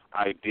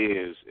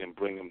ideas and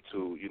bring them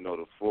to,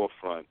 the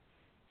forefront,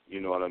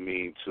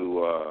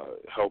 to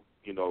help,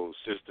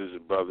 sisters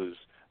and brothers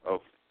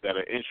that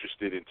are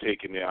interested in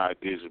taking their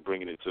ideas and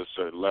bringing it to a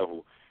certain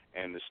level.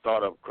 And the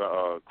startup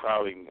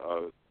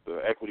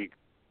the equity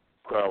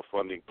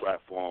crowdfunding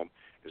platform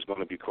is going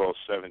to be called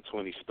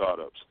 720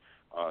 Startups.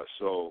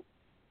 So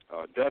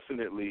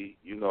definitely,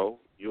 you'll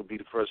be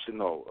the first to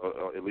know,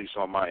 at least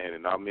on my end.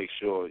 And I'll make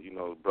sure,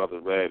 Brother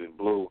Red and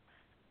Blue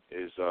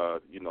is,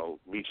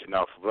 reaching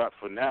out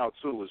for now,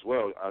 too, as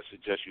well. I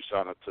suggest you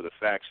sign up to the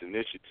Facts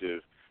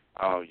Initiative.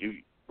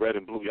 You, Red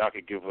and Blue, y'all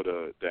can give her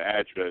the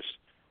address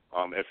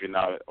if you're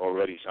not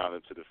already signed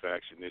up to the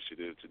Facts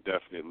Initiative to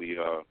definitely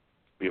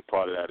be a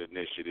part of that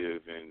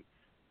initiative and,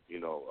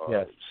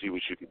 yes. see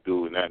what you can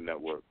do in that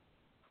network.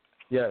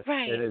 Yes,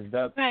 right. It is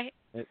that. Right.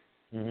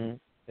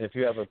 If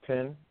you have a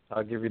pen,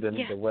 I'll give you the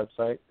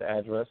website, the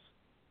address.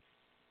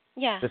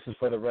 Yeah. This is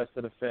for the rest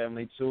of the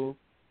family, too.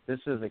 This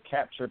is a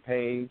capture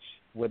page.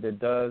 What it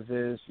does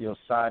is you'll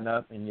sign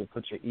up and you'll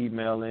put your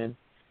email in,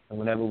 and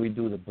whenever we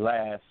do the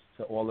blast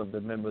to all of the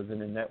members in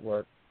the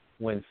network,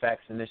 when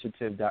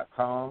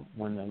factsinitiative.com,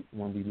 when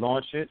we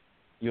launch it,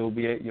 you'll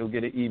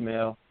get an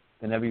email,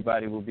 and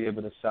everybody will be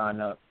able to sign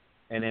up.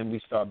 And then we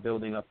start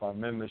building up our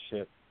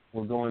membership.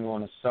 We're going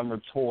on a summer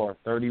tour,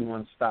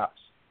 31 stops,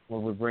 where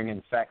we're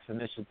bringing Facts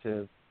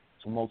Initiative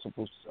to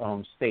multiple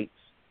states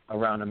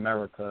around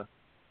America.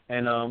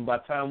 And by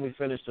the time we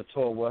finish the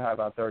tour, we'll have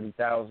our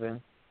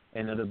 30,000,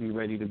 and it'll be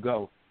ready to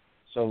go.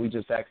 So we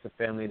just ask the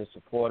family to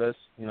support us.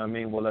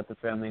 We'll let the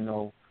family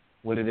know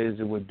what it is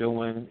that we're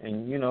doing,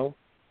 and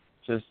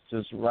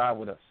just ride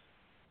with us.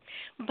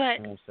 But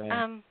you know what I'm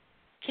saying?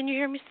 Can you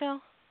hear me still?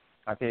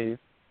 I can hear you.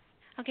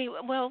 Okay.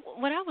 Well,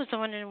 what I was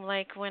wondering,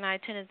 like when I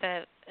attended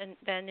that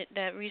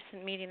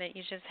recent meeting that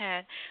you just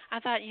had, I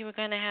thought you were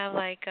going to have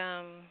like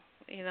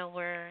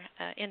where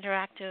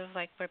interactive,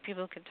 like where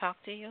people could talk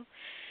to you,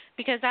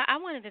 because I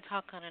wanted to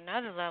talk on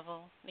another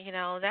level.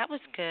 That was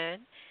good.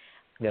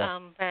 Yeah.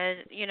 But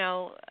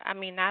I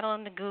mean, not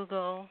on the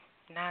Google,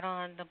 not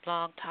on the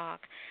Blog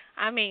Talk.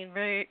 I mean,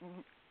 very,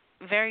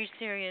 very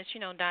serious,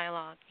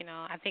 dialogue.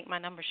 I think my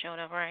number showed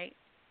up, right?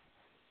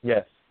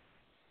 Yes.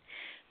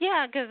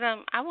 Yeah, because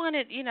I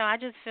wanted, I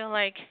just feel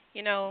like,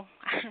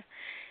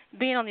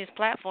 being on these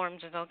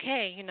platforms is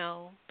okay,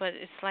 but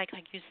it's like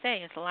you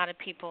say, it's a lot of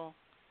people,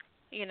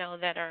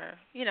 that are,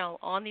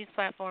 on these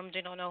platforms.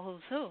 You don't know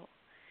who's who.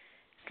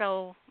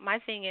 So my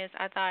thing is,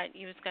 I thought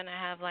you was gonna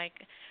have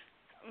like,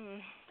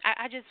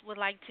 I just would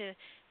like to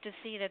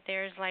see that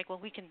there's like, well,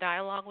 we can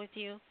dialogue with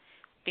you,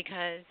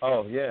 because.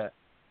 Oh yeah.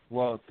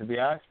 Well, to be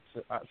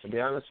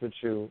honest with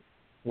you,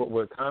 what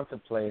we're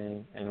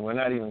contemplating, and we're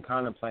not even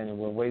contemplating,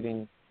 we're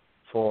waiting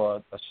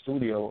for a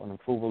studio, an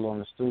approval on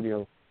the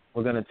studio.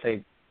 We're going to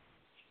take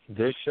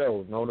this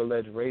show, Know the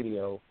Ledge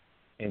Radio,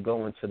 and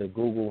go into the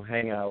Google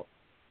Hangout,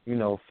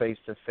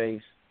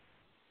 face-to-face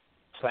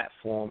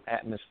platform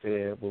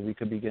atmosphere where we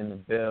could begin to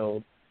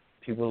build.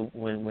 People,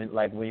 when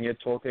you're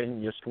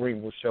talking, your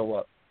screen will show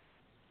up.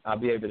 I'll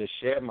be able to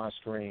share my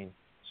screen,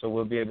 so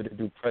we'll be able to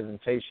do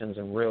presentations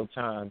in real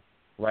time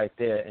right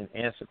there and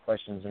answer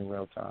questions in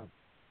real time.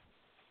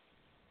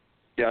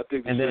 Yeah, I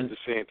think the sister's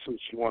saying too.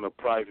 She want a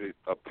private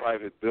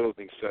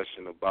building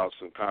session about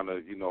some kind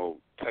of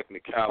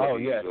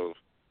technicalities of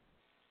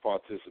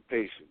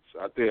participations.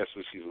 I think that's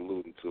what she's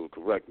alluding to.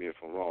 Correct me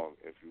if I'm wrong,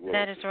 if you will.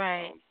 That is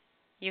right.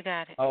 You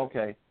got it.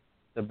 Okay.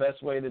 The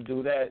best way to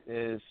do that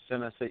is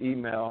send us an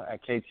email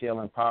at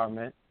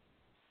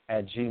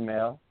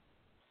ktlempowerment@gmail.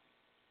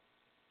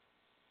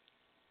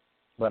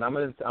 But I'm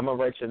gonna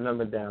write your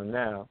number down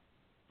now,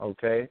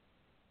 okay?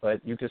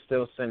 But you can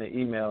still send an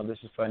email.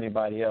 This is for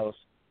anybody else.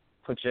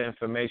 Put your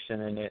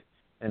information in it,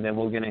 and then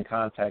we'll get in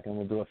contact and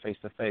we'll do a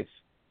face-to-face.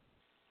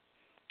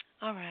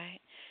 All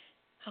right.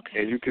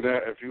 Okay. And you can,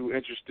 if you're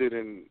interested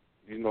in,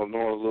 knowing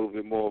a little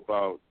bit more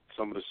about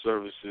some of the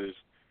services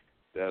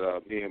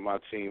that me and my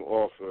team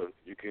offer,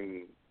 you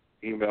can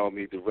email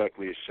me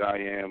directly at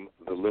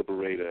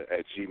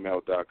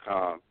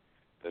ShyamTheLiberator@gmail.com.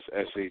 That's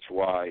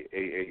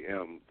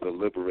SHYAAM,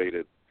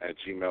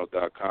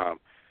 TheLiberator@gmail.com.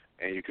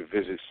 And you can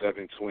visit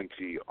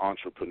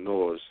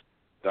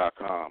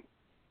 720entrepreneurs.com.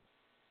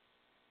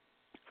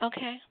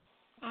 Okay.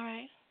 All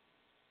right.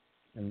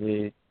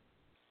 Indeed.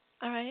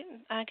 All right.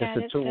 I got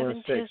it's it.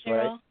 216,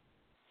 right?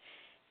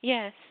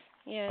 Yes.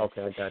 Yes.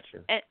 Okay, I got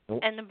you.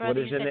 And the brother.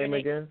 What is your name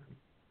again?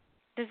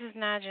 This is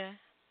Nadja.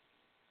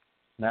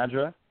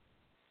 Nadra?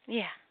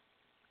 Yeah.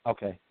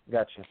 Okay,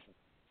 got you.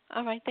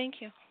 All right.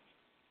 Thank you.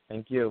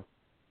 Thank you.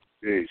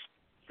 Peace.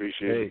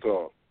 Appreciate the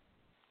call.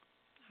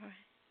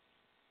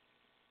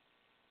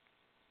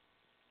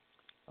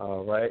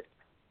 All right.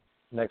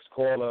 Next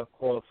caller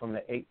from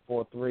the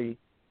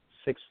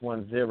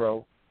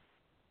 843-610.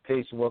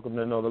 Peace. Welcome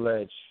to Know the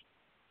Ledge.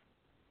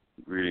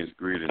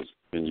 Greetings.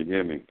 Can you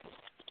hear me?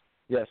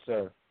 Yes,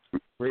 sir.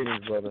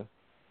 Greetings, brother.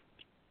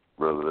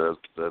 Brother,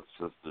 that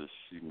sister,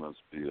 she must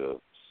be a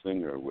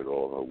singer with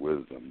all her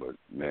wisdom, but,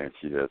 man,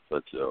 she has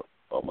such a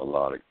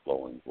melodic,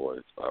 flowing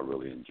voice. I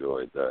really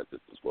enjoyed that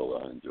just as well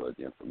as I enjoyed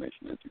the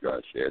information that you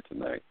guys shared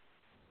tonight.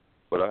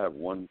 But I have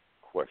one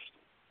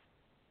question.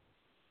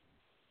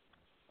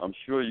 I'm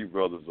sure you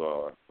brothers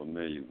are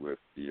familiar with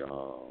the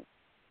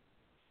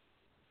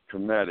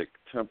dramatic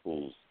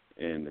temples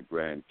in the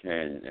Grand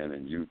Canyon and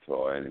in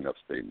Utah and in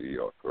upstate New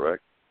York,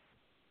 correct?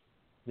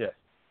 Yes.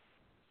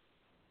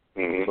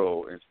 Mm-hmm.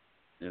 So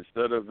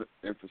instead of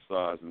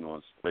emphasizing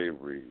on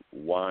slavery,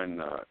 why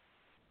not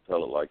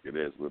tell it like it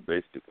is? We're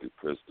basically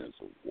prisoners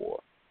of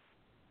war.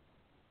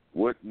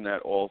 Wouldn't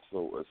that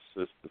also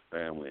assist the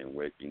family in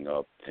waking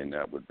up, and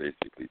that would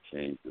basically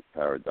change the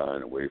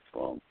paradigm away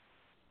from,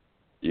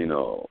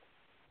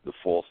 the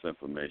false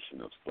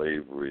information of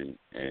slavery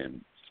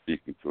and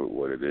speaking to it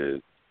what it is,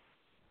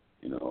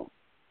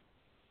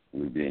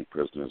 we being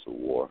prisoners of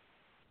war?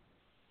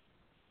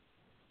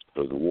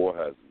 Because the war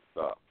hasn't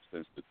stopped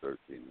since the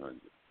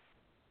 1300s.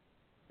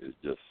 It's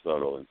just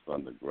subtle and it's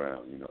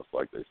underground. It's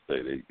like they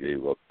say they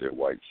gave up their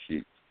white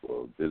sheets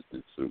for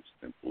business suits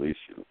and police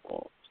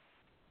uniforms.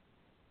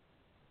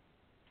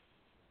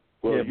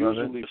 Well, yeah,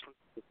 usually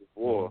prisoners of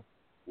war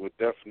were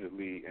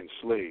definitely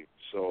enslaved.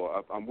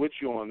 So I'm with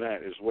you on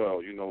that as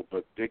well,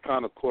 but they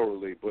kind of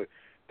correlate. But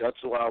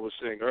that's why I was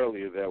saying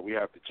earlier that we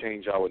have to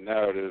change our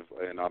narrative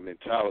and our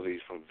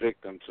mentalities from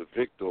victim to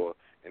victor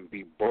and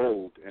be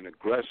bold and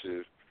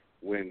aggressive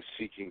when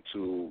seeking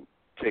to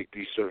take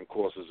these certain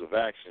courses of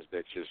actions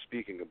that you're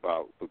speaking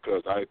about,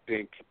 because I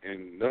think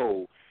and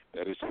know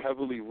that it's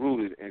heavily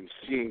rooted in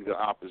seeing the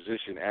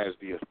opposition as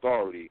the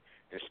authority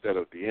instead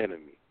of the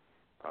enemy.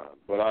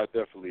 But I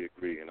definitely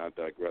agree, and I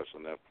digress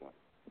on that point.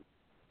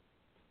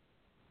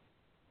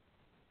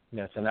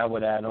 Yes, and I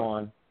would add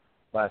on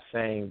by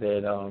saying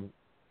that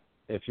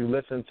if you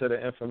listen to the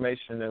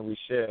information that we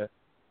share,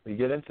 we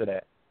get into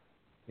that.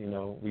 You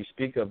know, we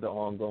speak of the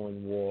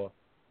ongoing war.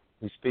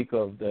 We speak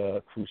of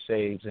the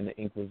Crusades and the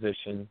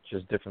Inquisition,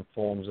 just different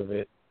forms of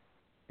it.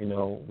 You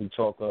know, we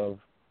talk of,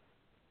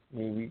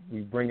 we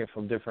bring it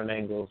from different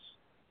angles.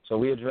 So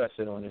we address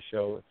it on the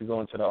show. If you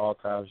go into the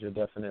archives, you'll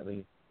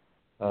definitely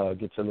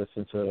get to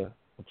listen to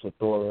a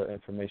plethora of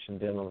information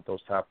dealing with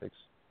those topics.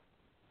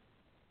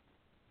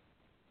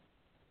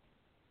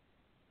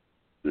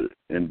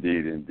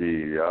 Indeed,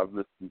 indeed. I've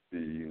listened to,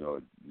 you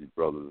know, you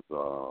brothers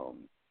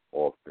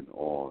off and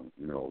on,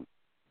 you know,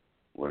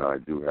 when I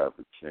do have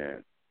a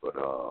chance. But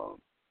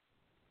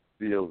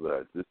feel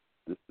that this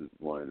is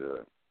one of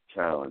the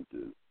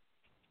challenges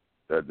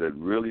that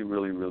really,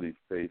 really, really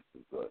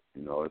faces us.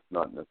 You know, it's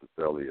not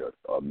necessarily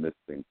a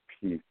missing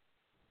piece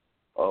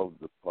of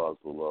the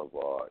puzzle of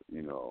our,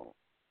 you know,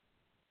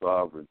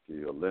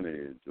 sovereignty or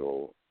lineage,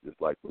 or just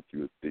like what you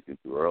were speaking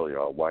to earlier,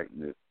 our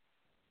whiteness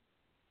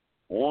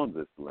on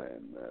this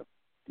land, man.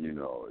 You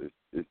know,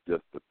 it's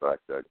just the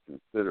fact that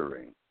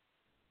considering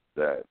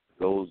that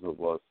those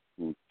of us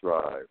who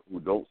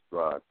don't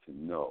strive to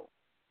know,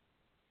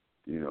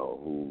 you know,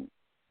 who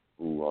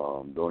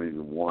don't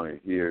even want to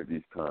hear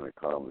these kind of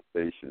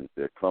conversations,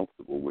 they're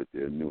comfortable with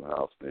their new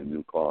house, their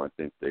new car, and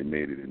think they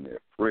made it and they're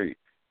free.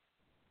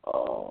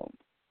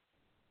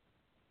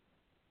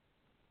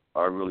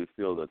 I really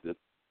feel that this,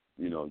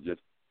 you know,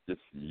 just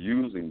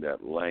using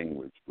that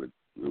language would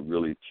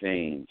really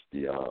change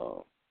the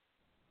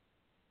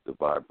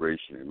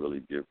vibration and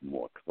really give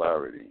more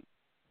clarity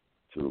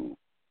to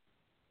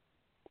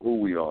who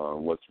we are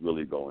and what's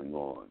really going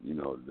on. You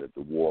know, that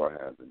the war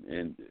hasn't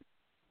ended.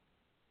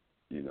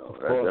 You know,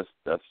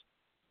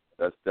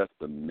 that's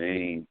the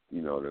main,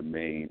 you know, the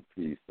main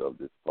piece of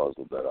this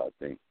puzzle that I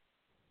think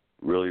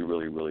really,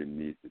 really, really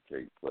needs to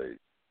take place.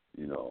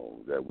 You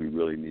know, that we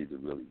really need to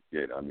really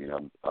get. I mean,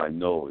 I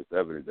know it's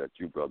evident that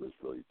you brothers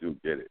really do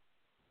get it.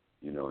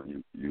 You know,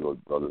 you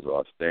brothers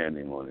are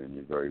standing on it, and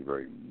you're very,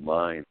 very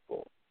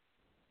mindful.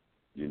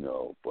 You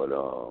know, but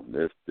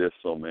there's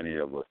so many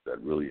of us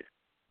that really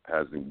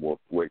hasn't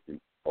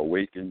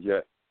awakened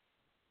yet,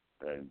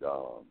 and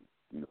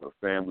you know, the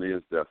family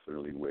is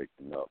definitely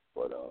waking up.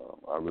 But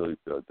I really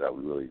feel that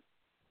we really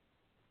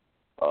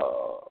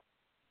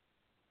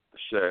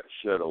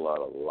shed a lot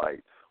of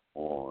light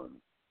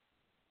on,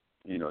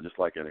 you know, just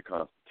like in the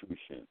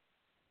Constitution,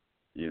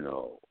 you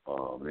know,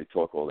 they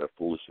talk all that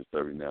foolishness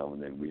every now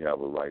and then. We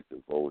have a right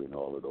to vote and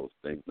all of those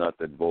things. Not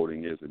that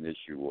voting is an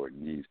issue or it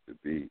needs to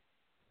be,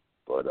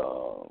 but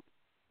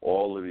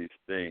all of these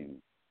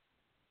things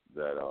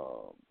that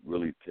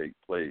really take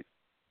place,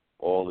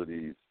 all of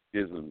these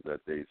schisms that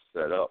they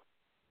set up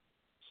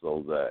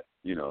so that,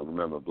 you know,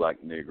 remember black,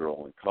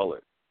 Negro, and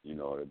colored, you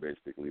know, they're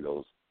basically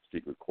those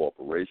secret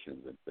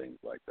corporations and things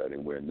like that,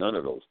 and we're none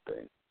of those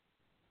things.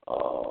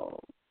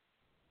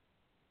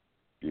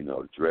 You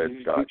know, Dred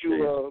Scott.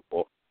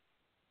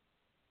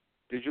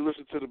 Did you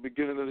listen to the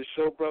beginning of the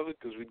show, brother?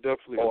 Because we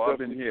definitely. I've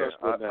been here.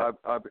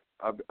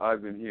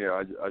 I've been here.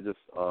 I just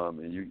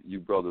and you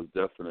brothers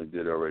definitely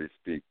did already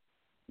speak,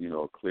 you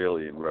know,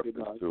 clearly in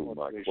reference to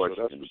my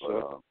question.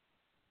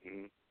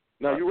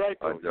 No, you're right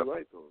though. You're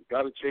right though.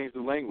 Got to change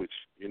the language.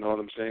 You know what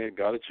I'm saying?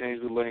 Got to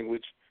change the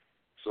language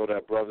so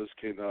that brothers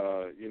can,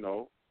 you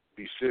know,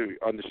 be serious,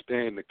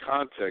 understand the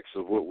context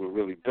of what we're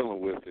really dealing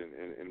with,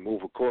 and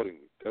move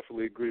accordingly.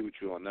 Definitely agree with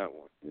you on that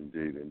one.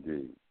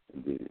 Indeed.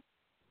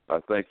 I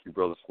thank you,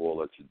 brothers, for all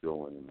that you're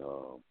doing, and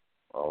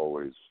I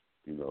always,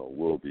 you know,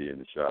 will be in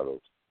the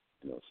shadows,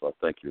 you know. So I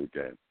thank you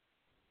again.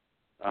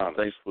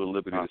 Thanks for the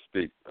liberty to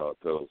speak,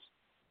 Pills.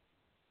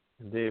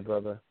 Indeed,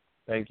 brother.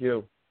 Thank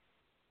you.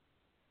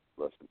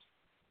 Blessings.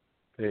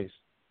 Peace.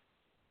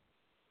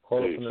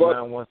 Call us from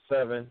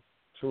the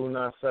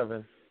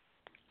 917-297.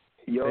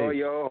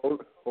 Yo,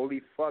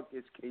 holy fuck,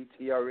 it's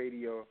KTR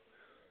Radio.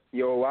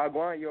 Yo,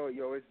 Wagwan,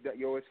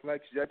 it's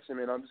Lex Jetson,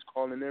 man. I'm just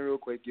calling in real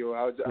quick, yo.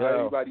 How's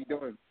everybody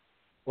doing?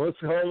 Hold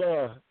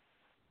on?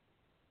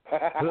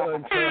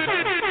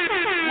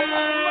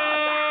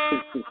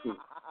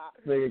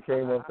 Nigga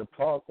came up the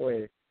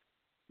Parkway.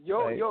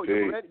 Yo,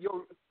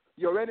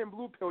 Red and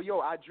Blue Pill. Yo,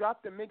 I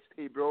dropped the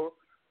mixtape, bro.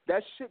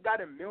 That shit got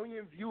 1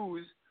 million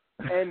views,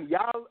 and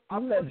I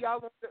put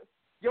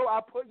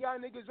y'all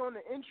niggas on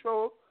the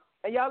intro,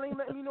 and y'all ain't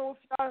letting me know if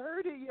y'all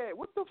heard it yet.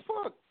 What the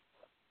fuck?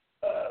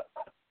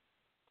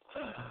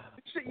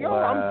 Shit,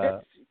 I'm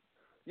dead.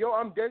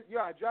 I'm dead. Yo,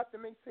 I dropped a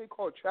mixtape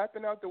called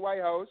 "Trapping Out the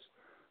White House,"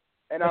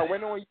 and I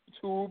went on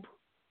YouTube,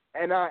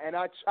 and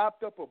I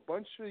chopped up a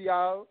bunch of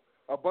y'all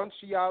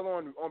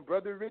on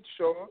Brother Rich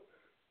show,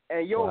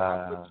 and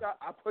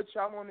I put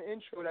y'all on the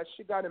intro. That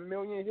shit got 1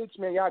 million hits,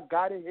 man. Y'all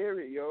gotta hear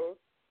it, yo.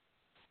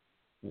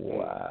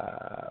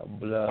 Wow,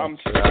 blood. I'm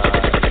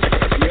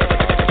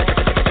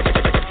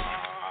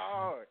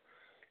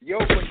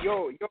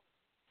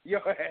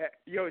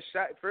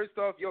First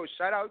off,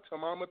 shout out to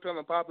Mama Pill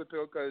and Papa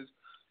Pill, because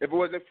if it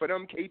wasn't for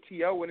them,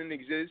 KTL wouldn't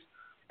exist.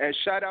 And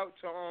shout out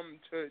to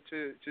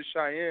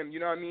Shyaam, you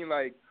know what I mean?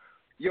 Like,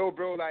 yo,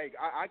 bro, like,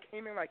 I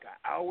came in like an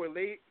hour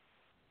late,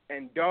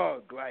 and,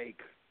 dog,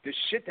 like, the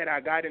shit that I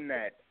got in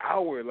that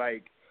hour,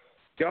 like,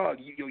 dog,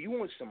 you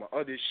want some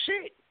other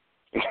shit.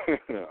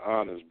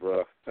 Honest,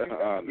 bro.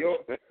 Honest. Yo,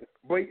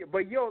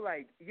 but yo,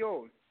 like,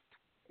 yo,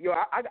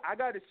 I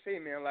gotta say,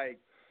 man, like,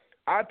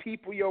 our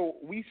people, yo,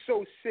 we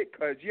so sick,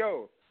 cause,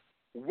 yo,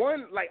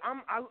 one, like,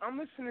 I'm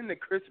listening to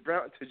Chris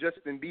Brown, to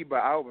Justin Bieber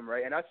album,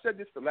 right? And I said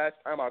this the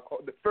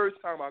first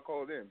time I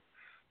called in.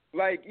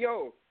 Like,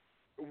 yo,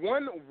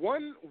 one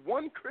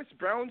Chris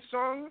Brown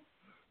song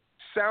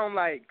sound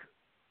like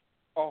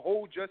a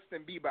whole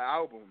Justin Bieber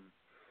album.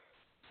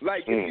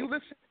 Like, if you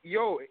listen,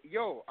 yo,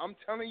 I'm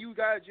telling you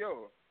guys,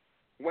 yo,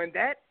 when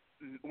that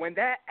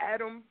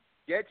atom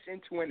gets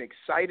into an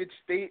excited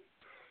state,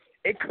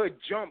 it could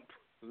jump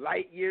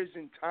light years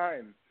in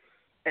time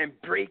and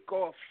break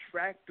off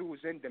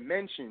fractals and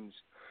dimensions.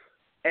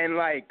 And,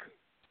 like,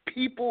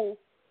 people,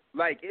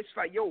 like, it's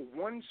like, yo,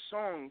 one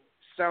song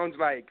sounds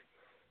like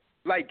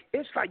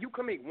it's like you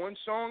can make one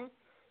song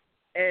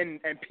and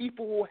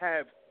people will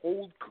have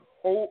whole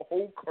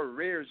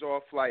careers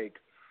off, like,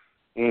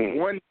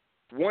 one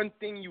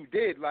thing you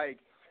did. Like,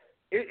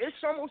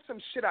 it's almost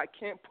some shit I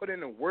can't put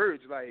into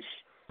words. Like, it's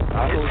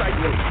like,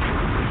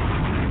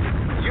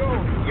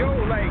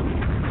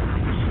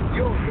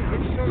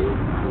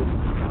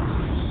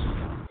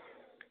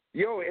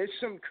 it's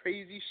some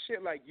crazy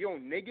shit. Like, yo,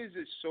 niggas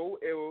is so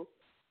ill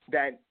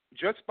that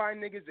just by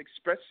niggas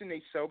expressing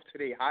themselves to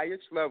their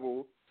highest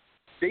level,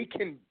 they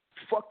can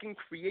fucking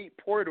create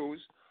portals,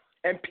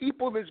 and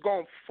people is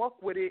gonna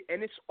fuck with it,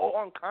 and it's all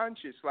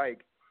unconscious.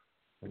 Like,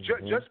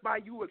 just by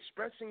you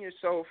expressing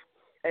yourself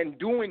and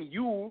doing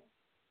you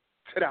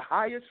to the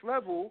highest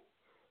level,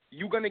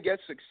 you're gonna get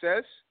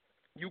success.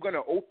 You're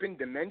gonna open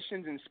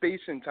dimensions in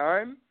space and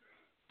time,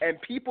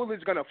 and people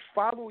is gonna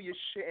follow your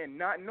shit and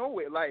not know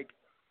it. Like,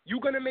 you're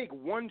gonna make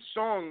one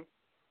song,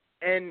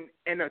 and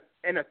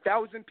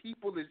 1,000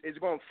 people is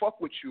gonna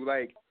fuck with you.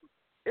 Like,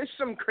 it's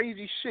some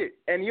crazy shit.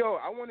 And, yo,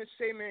 I want to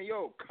say, man,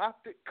 yo,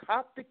 cop the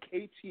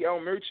KTL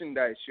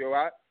merchandise, yo.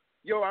 I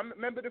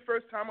remember the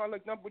first time I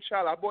looked up with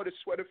y'all, I bought a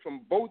sweater from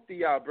both of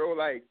y'all, bro.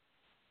 Like,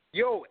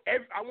 yo,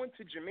 I went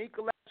to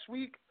Jamaica last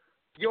week.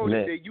 Yo,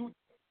 the youth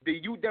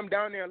them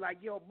down there,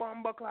 like, yo,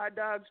 Bomba Clyde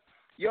dogs.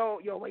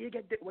 Yo, where you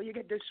get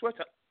this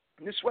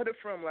sweater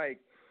from? Like,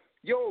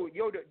 yo,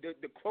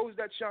 the clothes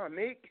that y'all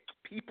make,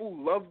 people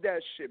love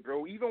that shit,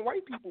 bro. Even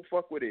white people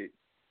fuck with it.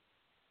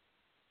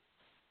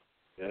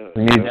 Yeah.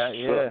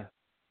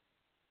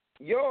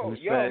 Yo,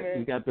 man.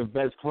 You got the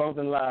best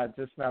clothing line,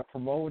 just not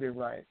promoted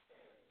right.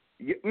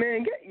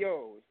 Man,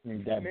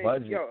 Need that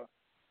budget.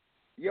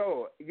 Me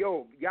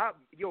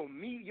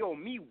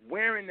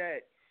wearing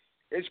that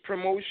is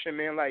promotion,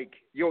 man. Like,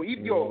 my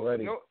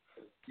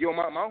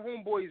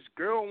homeboy's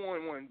girl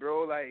won one,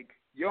 bro. Like,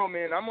 yo,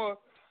 man,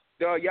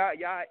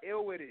 y'all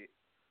ill with it.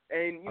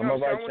 And I'm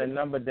gonna write your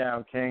number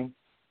down, King.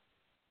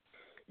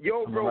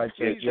 Yo, bro,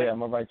 please.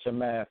 I'm gonna write your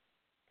math.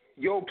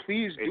 Yo,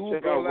 please do,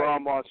 check bro.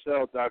 out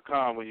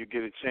ronmarcel.com when you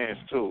get a chance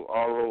too.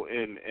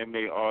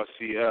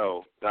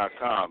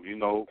 RONMARCL.com.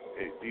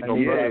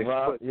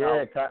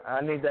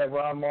 I need that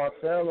Ron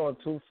Marcel on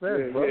 2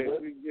 cents, bro.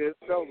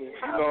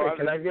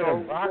 Can I get a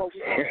box?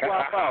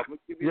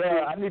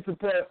 I need to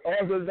put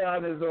all the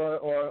dollars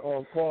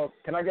or call.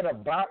 Can I get a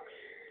box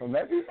from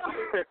everybody?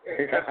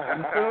 You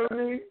feel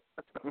me?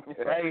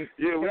 Like,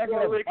 we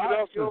gonna link it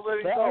up. You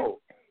already know.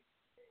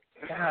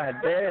 God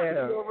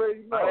damn.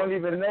 I don't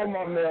even know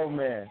my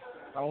mailman.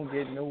 I don't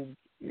get no.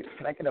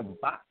 Can I get a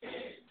box?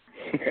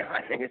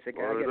 I think it's can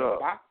I get a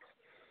box?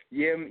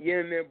 Yeah,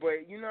 man.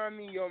 But you know what I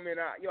mean, yo, man.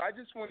 I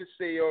just want to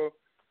say,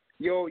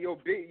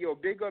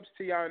 big ups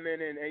to y'all,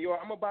 man. And yo,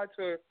 I'm about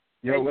to.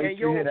 Wait till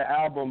you hear the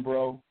album,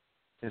 bro.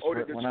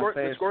 When I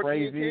say it's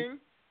crazy, King?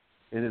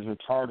 It is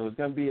retarded. It's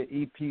gonna be an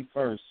EP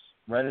first,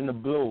 red and the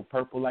blue,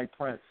 purple like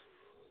Prince.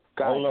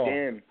 God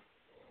damn.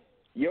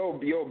 Yo,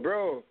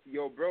 bro,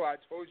 I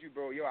told you,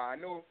 bro. Yo, I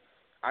know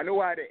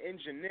how to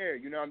engineer.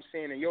 You know what I'm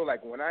saying? And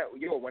like when I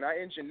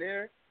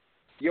engineer,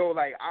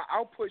 like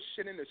I'll put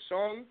shit in the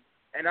song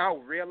and I'll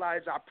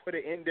realize I put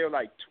it in there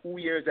like 2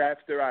 years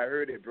after I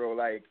heard it, bro.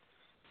 Like,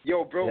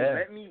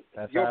 let me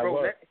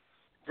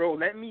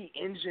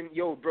engine.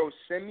 Yo, bro,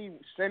 send me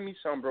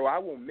some, bro. I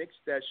will mix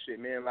that shit,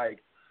 man.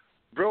 Like,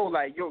 bro,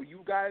 like, yo,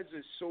 you guys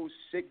are so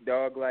sick,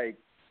 dog. Like,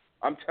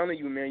 I'm telling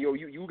you, man. Yo,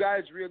 you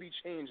guys really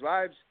change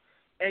lives.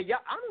 And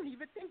y'all, I don't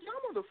even think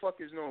y'all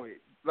motherfuckers know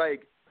it.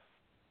 Like,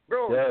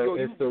 bro,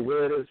 it's the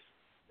weirdest.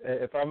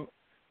 It's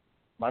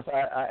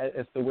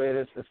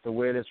the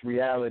weirdest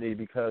reality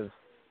because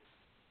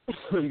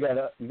you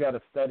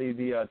gotta study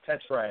the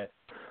tetrad,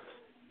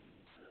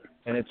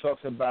 and it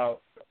talks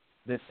about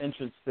this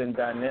interesting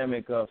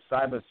dynamic of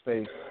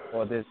cyberspace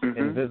or this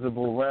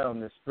invisible realm,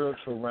 this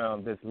spiritual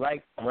realm, this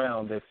light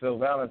realm that Phil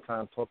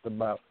Valentine talked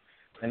about,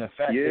 and the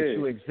fact that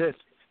you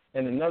exist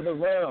in another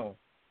realm.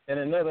 In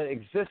another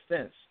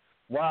existence.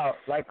 Wow,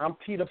 like I'm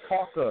Peter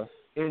Parker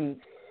and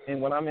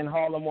when I'm in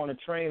Harlem on a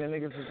train and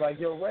niggas is like,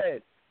 yo,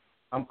 Red,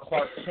 I'm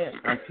Clark Kent.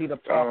 I'm Peter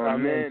Parker.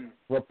 I'm in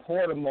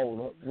reporter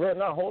mode.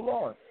 No, hold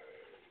on.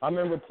 I'm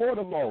in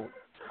reporter mode.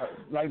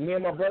 Like me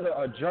and my brother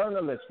are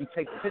journalists. We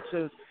take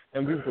pictures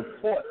and we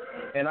report.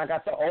 And I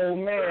got the old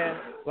man,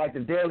 like the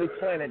Daily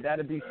Planet.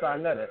 That'd be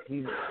Sinetta.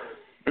 He's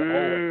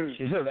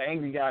the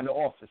angry guy in the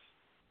office.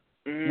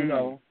 You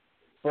know,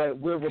 but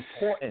we're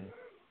reporting.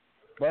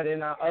 But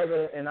in our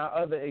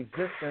other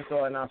existence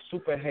or in our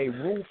super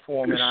Heru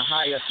form, in our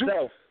higher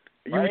self,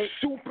 right? You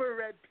super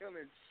red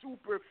pilling,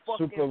 super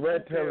fucking super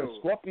red pilling,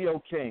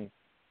 Scorpio King.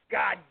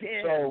 God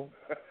damn. So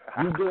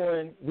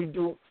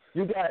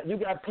you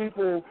got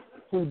people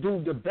who do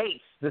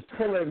debates that's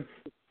pulling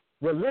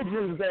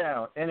religions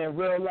down, and in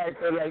real life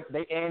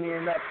they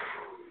anteing up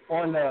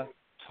on the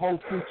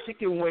tofu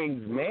chicken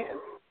wings, man.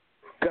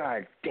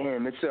 God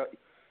damn, it's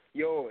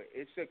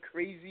a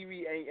crazy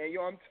and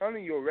yo, I'm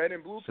telling you, red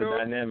and blue pill.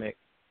 It's a dynamic.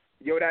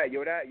 Yo,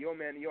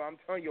 man, I'm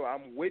telling you,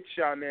 I'm with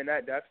y'all, man.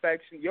 That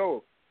faction,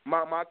 yo,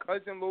 my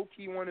cousin low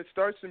key want to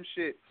start some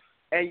shit,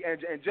 and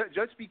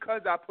just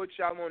because I put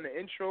y'all on the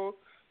intro,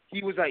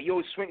 he was like,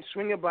 yo,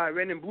 swing it by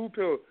red and blue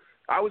pill.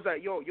 I was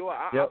like, yo,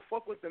 I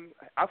fuck with them.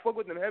 I fuck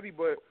with them heavy,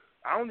 but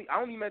I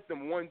only met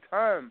them one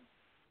time.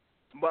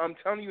 But I'm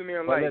telling you,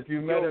 man, but if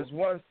you met us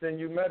once, then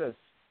you met us.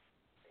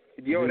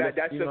 Yo,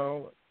 that's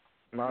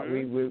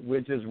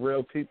we're just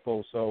real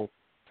people. So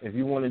if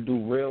you want to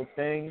do real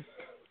things,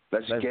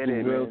 let's get do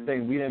it, real man.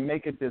 things. We didn't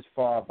make it this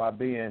far by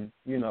being,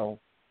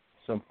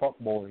 some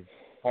fuckboys.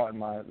 Pardon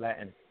my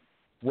Latin.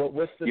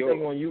 What's the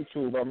thing on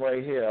YouTube? I'm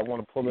right here. I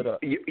want to pull it up.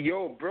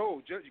 Yo,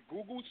 bro, just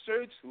Google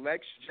search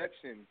Lex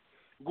Jetson.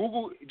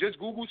 Google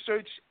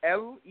search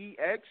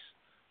LEX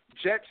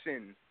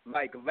Jetson,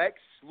 like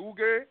Lex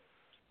Luger,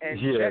 and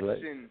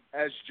Jetson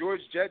as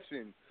George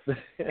Jetson.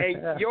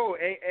 And yo,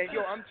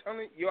 I'm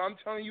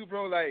telling you,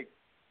 bro, like,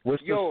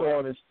 what's the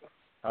song?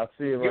 I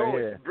see it right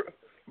here.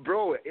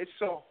 Bro,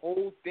 it's a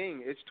whole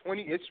thing.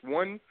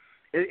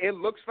 It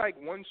looks like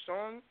one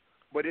song,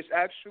 but it's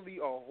actually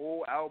a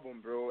whole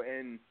album, bro.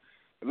 And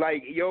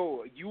like,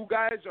 yo, you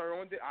guys are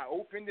on I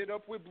opened it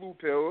up with Blue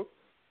Pill.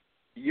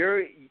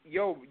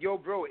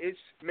 Bro, it's,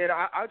 man,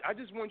 I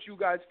just want you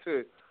guys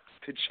to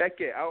check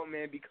it out,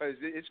 man, because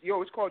it's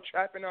called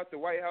Trapping Out the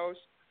White House.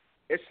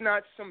 It's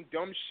not some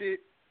dumb shit.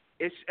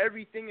 It's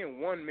everything in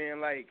one,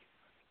 man. Like,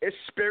 it's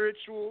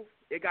spiritual.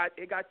 It got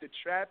the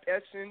trap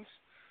essence.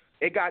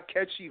 It got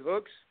catchy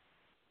hooks,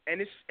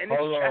 and it's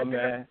hold on,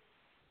 man.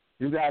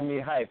 You got me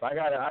hype. I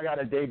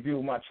gotta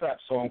debut my trap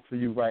song for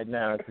you right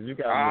now because you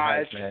got me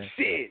hype, man.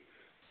 Shit.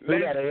 We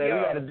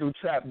gotta do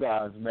trap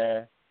guys,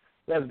 man.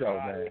 Let's go,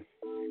 man.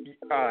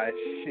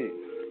 Shit.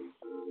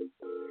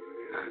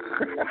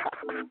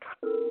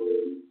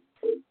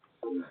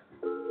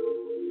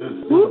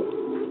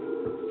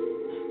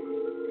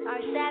 Our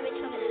savage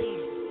on the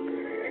scene.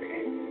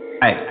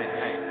 Hey.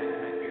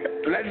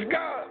 Let's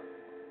go.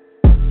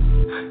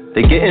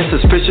 They getting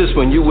suspicious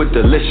when you were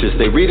delicious.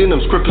 They reading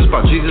them scriptures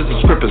about Jesus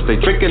and scriptures. They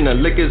drinking the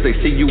liquors, they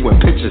see you in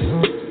pictures.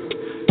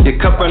 Your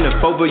cup running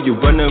over, you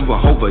running with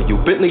Hova. You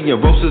Bentley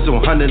and Roses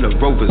on 100 of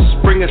Rovers.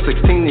 Spring of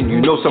 16 and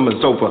you know summer's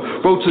over.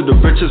 Road to the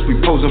riches, we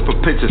posing for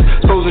pictures.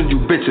 Exposing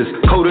you bitches,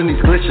 coding these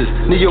glitches.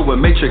 Neo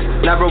and Matrix,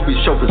 Nairobi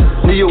chauffeurs.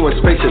 Neo and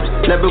spaceships,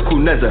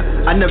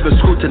 Nebuchadnezzar. I never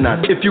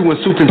scrutinize. If you in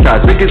suit and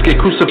ties, niggas get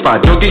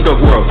crucified. Doggy dog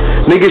world,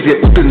 niggas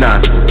get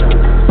euthanized.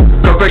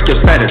 Correct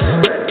your status.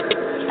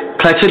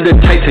 Clutching the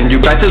Titan, you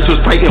bastards was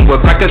fighting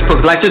with crackers put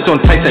latches on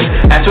Titan.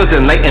 Ass was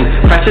enlightened,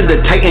 crashing the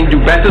Titan,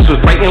 you bastards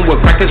was fighting with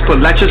crackers put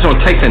latches on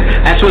Titan.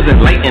 Ass was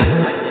enlightened.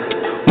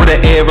 When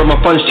the air of my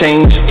funds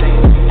change,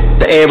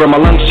 the air of my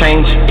lungs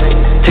change.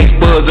 Taste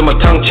buds and my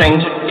tongue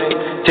change.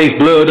 Taste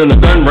blood in the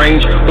gun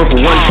range. Went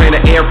from one train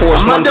to Air Force,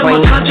 one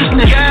plane. I'm under my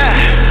consciousness,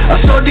 I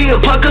saw the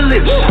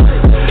apocalypse.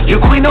 You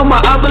queen on my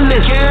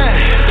obelisk,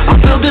 I'm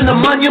building a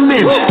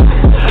monument.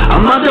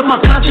 I'm under my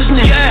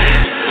consciousness,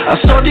 I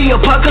saw the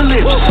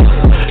apocalypse.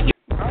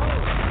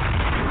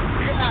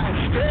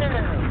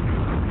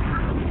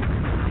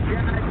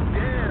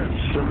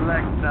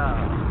 Selector.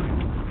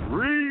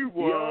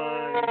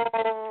 Rewind.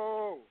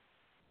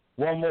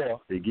 One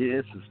more. They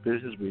getting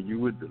suspicious when you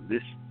were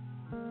delicious.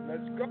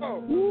 Let's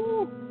go.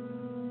 Woo.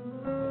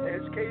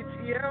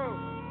 SKTL.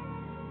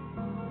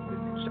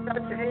 Shout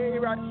out to Hey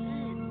Rashid.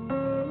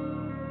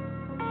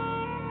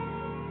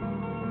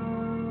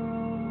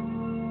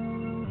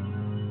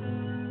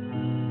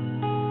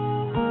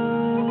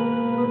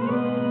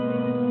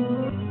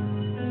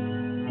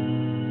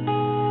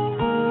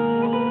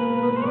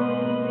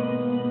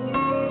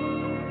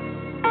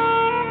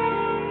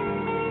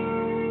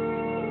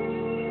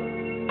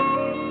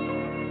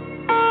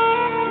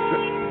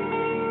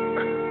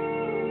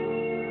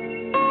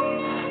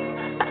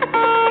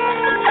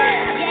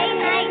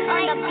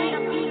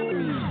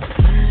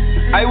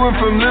 I went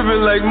from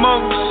living like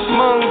monks,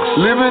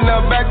 living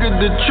out back of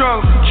the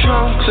trunk,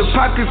 to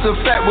pockets of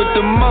fat with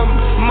the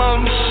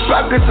mums,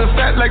 pockets of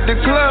fat like the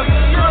club.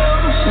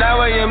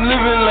 Now I am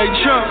living like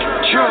Trump.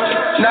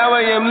 Now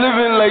I am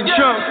living like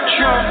Trump.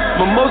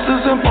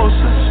 Mimosas and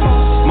mimosas,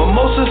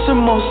 mimosas and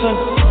mimosas.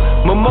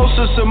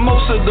 Mimosa,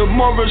 samosa, the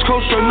Morris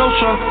Costa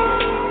Nostra.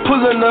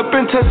 Pulling up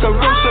in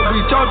Testarossa, we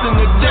charging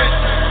the debt.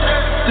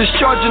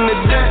 Discharging the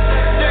debt.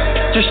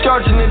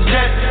 Discharging the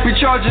debt. We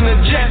charging the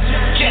jet.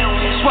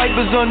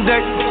 Swipers on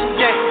deck.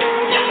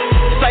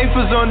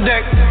 Ciphers on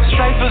deck.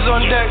 Stripers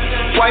on deck.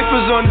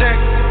 Wipers on deck.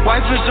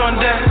 Wipers on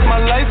deck.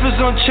 My life is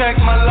on check.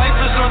 My life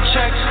is on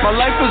check. My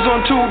life is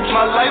on tubes.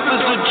 My life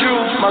is a Jew.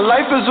 My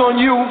life is on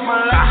you.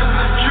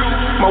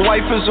 My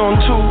wife is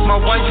on two. My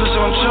wife is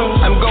on two.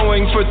 I'm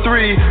going for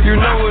 3. You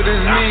know it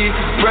is me.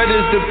 Red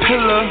is the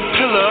pillar.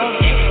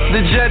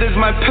 The jet is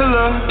my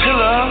pillar.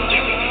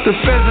 The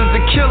fez is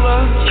the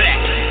killer.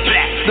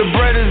 The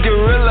bread is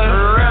gorilla.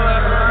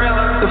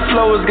 The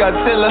flow is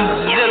Godzilla.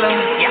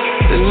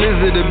 The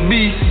lizard the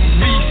beast.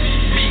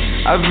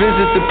 I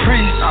visit the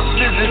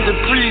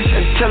priest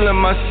and tell him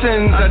my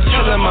sins. I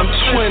tell him I'm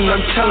twin. I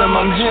tell him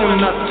I'm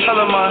him. I tell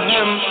him I'm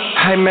him.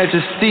 High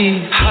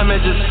majesty,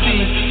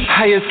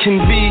 highest can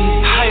be.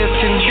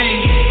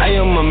 I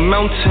am a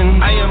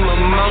mountain.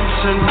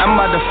 I'm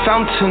by the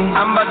fountain.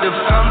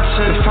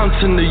 The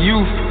fountain of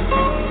youth.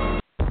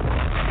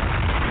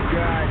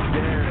 God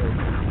damn.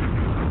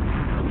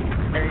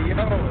 Hey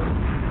yo,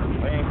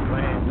 We ain't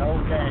playing no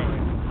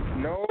games.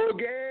 no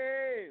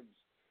games.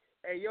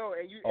 Hey yo,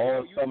 and you.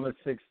 All you, summer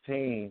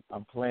 16,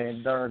 I'm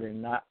playing dirty,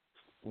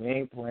 we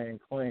ain't playing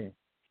clean.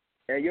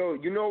 Hey yo,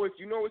 you know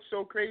what's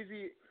so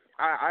crazy?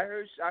 I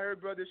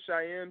heard Brother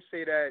Shyaam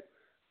say that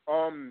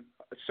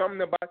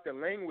something about the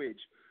language.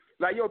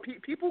 Like yo,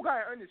 people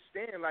gotta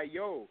understand. Like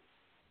yo,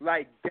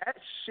 like that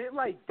shit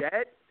like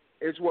that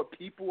is what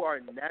people are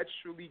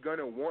naturally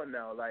gonna want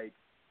now. Like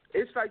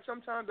it's like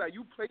sometimes like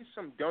you play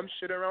some dumb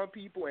shit around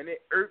people and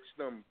it irks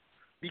them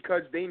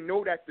because they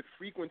know that the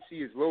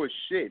frequency is low as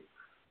shit.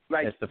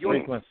 Like it's the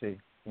frequency.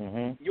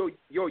 Yo,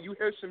 you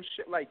hear some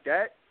shit like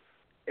that?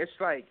 It's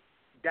like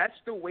that's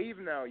the wave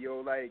now, yo.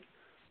 Like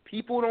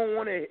people don't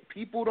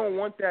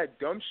want that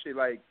dumb shit.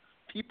 Like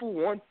people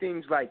want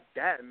things like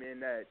that,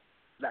 man.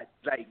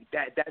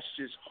 That's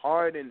just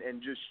hard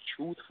and just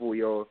truthful,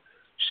 yo.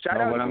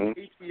 Shout out to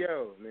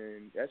ATL,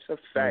 man. That's a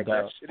fact.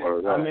 That shit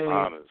is. I mean,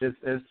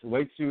 it's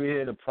wait till you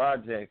hear the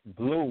project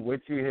Blue.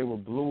 Wait till you hear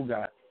what Blue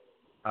got.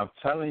 I'm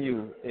telling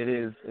you,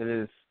 it's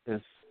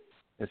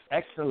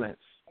excellence.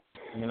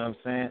 You know what I'm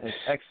saying? It's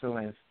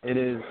excellence. It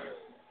is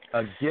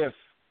a gift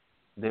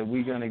that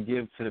we're gonna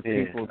give to the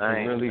people to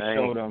really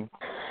show them.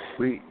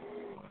 They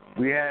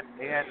had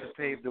to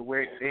pave the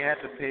way. They had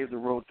to pave the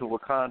road to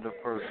Wakanda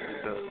first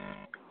because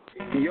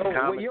the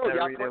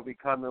commentary that we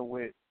coming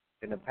with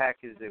and the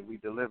package that we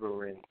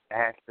delivering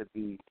has to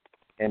be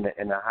in the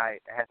high.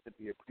 It has to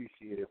be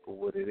appreciated for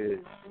what it is.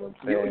 You know what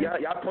I'm saying?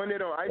 Y'all putting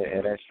it on ice.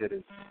 And that shit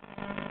is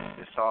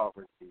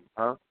sovereignty,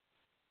 huh?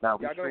 Now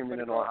we streaming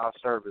it on our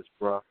service,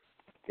 bro.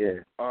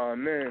 Yeah.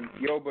 Man,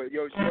 but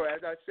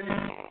as I said,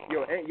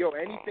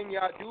 anything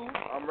y'all do,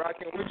 I'm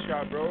rocking with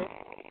y'all, bro.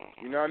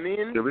 You know what I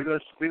mean? So we're gonna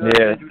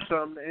do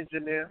something to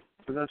engineer.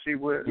 We're gonna see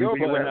where we at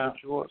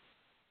with yours.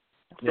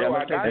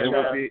 Yeah,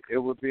 it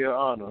would be an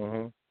honor.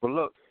 Mm-hmm. But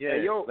look,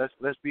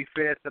 let's be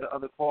fair to the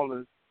other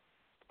callers.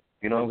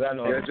 You know,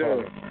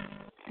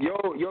 Yo,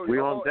 we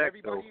on deck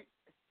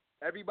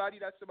everybody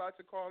that's about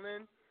to call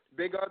in,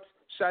 big ups,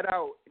 shout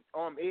out,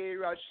 A.A.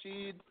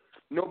 Rashid,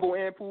 Noble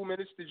Ampu,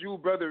 Minister Jew,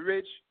 Brother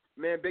Rich,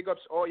 man, big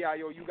ups all y'all,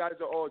 yo, you guys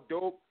are all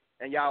dope,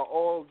 and y'all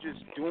all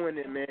just doing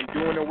it, man,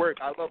 doing the work.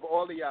 I love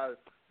all of y'all.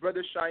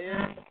 Brother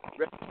Cheyenne,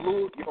 Red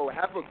Blue, yo,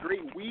 have a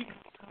great week,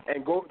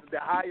 and go to the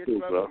highest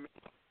level, man,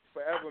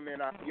 forever,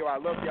 man. I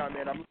love y'all,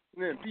 man. I'm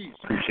listening. Peace.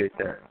 Appreciate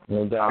that.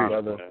 No doubt,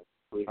 brother.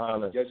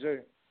 Honest. Yes,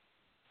 sir.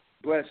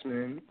 Bless,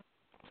 man.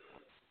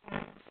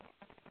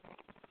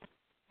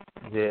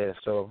 Yeah,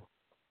 so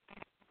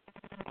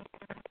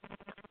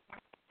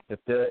if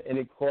there are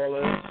any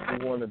callers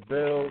who want to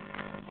build,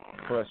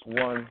 press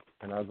 1,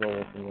 and I'll go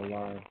open the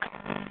line.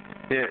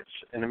 Yes.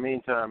 In the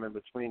meantime, in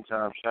between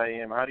time,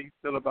 Shyaam, how do you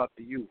feel about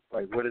the youth?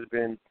 Like, what has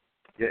been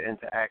your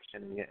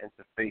interaction and your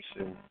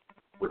interfacing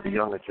with the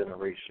younger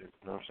generation?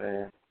 You know what I'm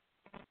saying?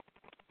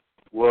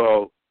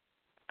 Well,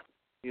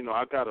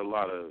 I got a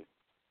lot of,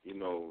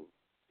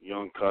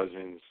 young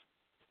cousins,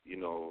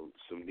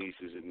 some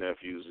nieces and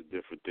nephews and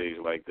different things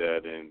like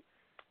that, and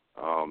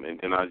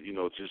then I,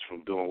 just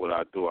from doing what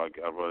I do, I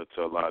run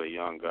into a lot of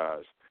young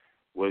guys.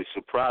 What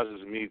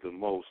surprises me the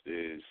most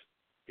is,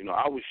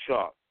 I was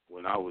sharp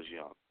when I was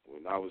young.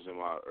 When I was in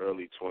my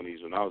early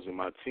 20s, when I was in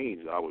my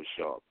teens, I was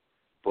sharp.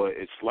 But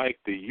it's like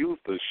the youth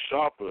are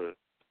sharper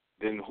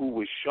than who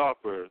was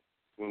sharper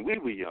when we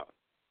were young.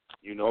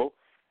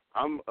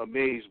 I'm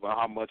amazed by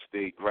how much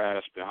they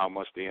grasp and how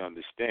much they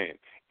understand.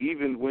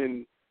 Even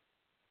when,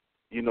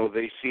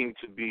 they seem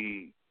to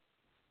be,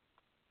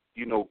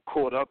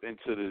 caught up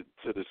into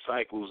the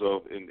cycles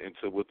of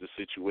into what the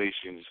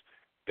situations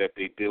that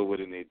they deal with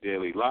in their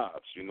daily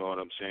lives. You know what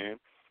I'm saying?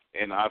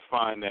 And I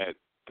find that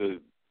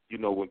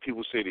when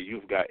people say the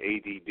youth got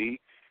ADD,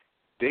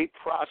 they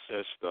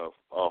process stuff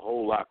a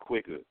whole lot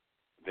quicker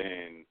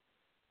than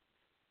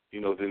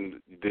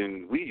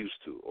we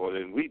used to or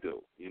than we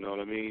do. You know what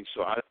I mean?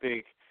 So I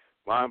think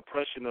my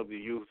impression of the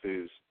youth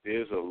is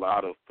there's a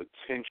lot of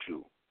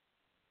potential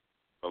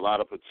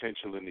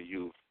in the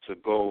youth to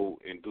go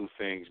and do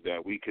things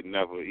that we could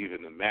never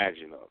even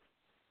imagine of.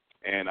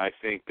 And I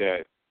think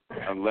that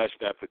unless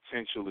that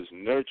potential is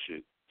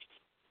nurtured,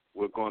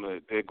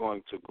 they're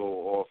going to go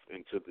off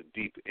into the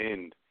deep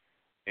end,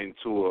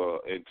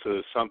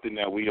 into something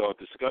that we all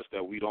discussed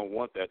that we don't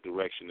want that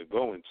direction to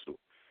go into.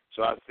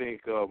 So I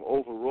think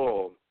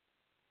overall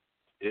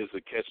is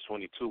a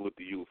catch-22 with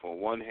the youth. On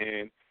one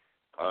hand,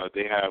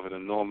 they have an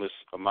enormous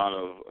amount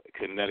of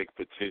kinetic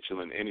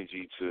potential and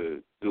energy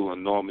to do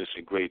enormous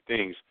and great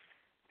things.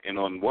 And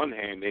on one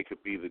hand, they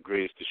could be the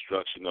greatest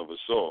destruction of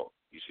us all,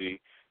 you see.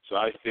 So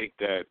I think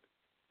that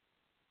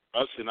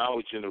us in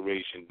our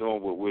generation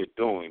doing what we're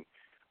doing,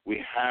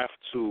 we have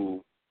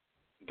to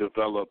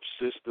develop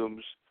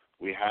systems,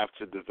 we have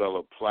to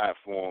develop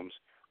platforms,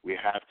 we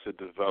have to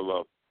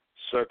develop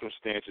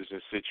circumstances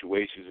and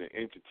situations and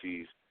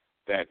entities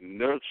that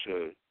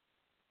nurture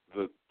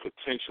the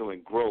potential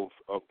and growth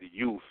of the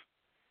youth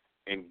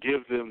and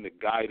give them the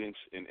guidance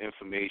and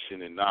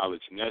information and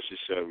knowledge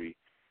necessary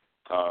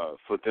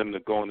for them to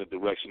go in the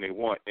direction they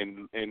want.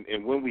 And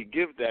when we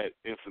give that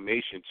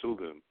information to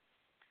them,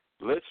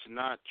 let's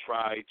not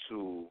try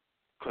to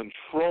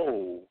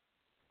control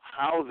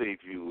how they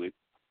view it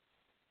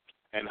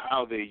and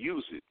how they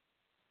use it,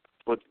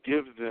 but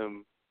give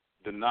them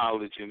the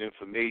knowledge and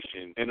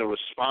information in a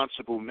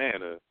responsible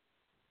manner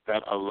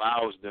that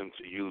allows them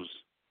to use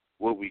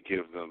what we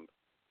give them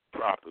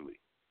properly.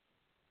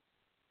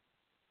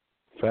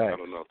 Fact. I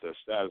don't know if that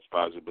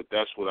satisfies it, but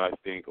that's what I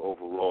think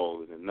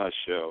overall, in a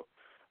nutshell,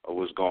 of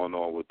what's going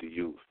on with the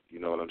youth. You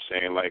know what I'm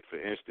saying? Like, for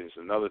instance,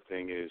 another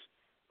thing is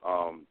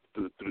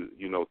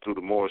through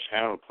the Morris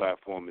Harron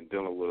platform and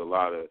dealing with a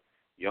lot of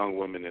young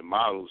women and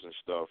models and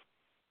stuff,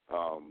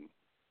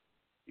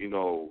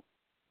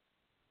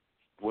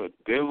 what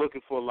they're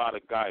looking for a lot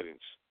of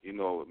guidance,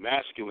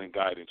 masculine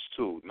guidance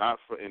too, not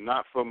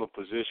from a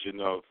position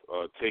of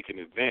taking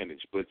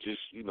advantage, but just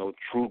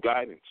true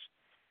guidance,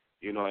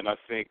 and I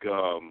think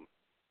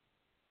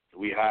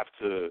we have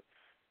to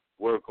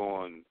work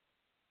on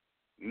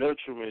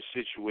nurturing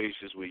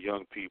situations with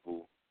young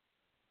people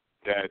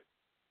that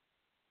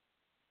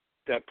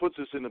puts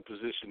us in a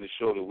position to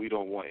show that we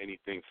don't want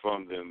anything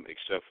from them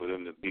except for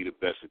them to be the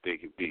best that they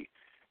could be.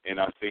 And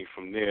I think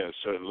from there a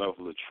certain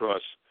level of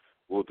trust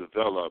will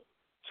develop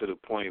to the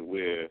point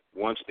where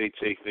once they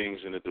take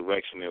things in the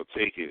direction they'll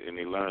take it and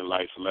they learn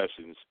life's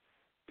lessons,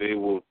 they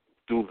will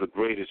do the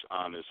greatest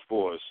honors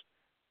for us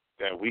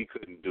that we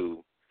couldn't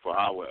do for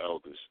our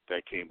elders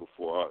that came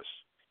before us.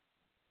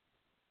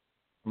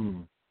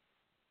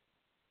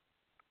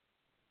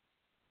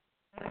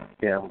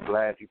 Yeah, I'm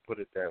glad you put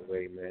it that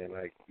way, man.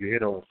 Like, you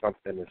hit on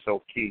something that's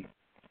so key.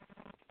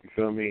 You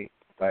feel me?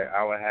 Like,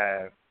 I would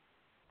have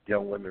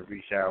young women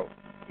reach out,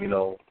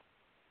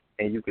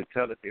 and you could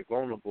tell that they're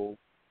vulnerable,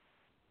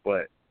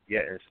 but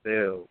yet and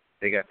still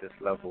they got this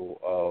level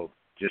of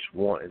just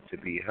wanting to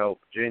be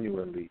helped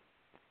genuinely.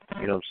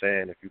 You know what I'm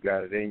saying? If you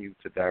got it in you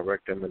to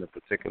direct them in a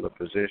particular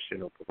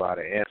position or provide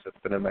an answer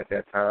for them at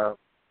that time,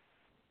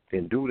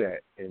 then do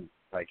that. And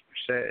like you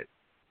said,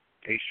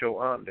 they show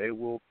up, they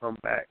will come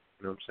back.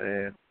 You know what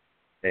I'm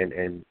saying?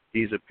 And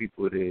these are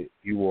people that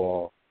you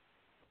all,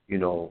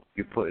 you're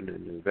putting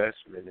an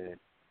investment in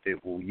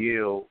that will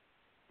yield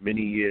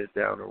many years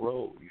down the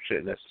road. You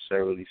shouldn't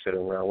necessarily sit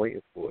around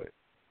waiting for it.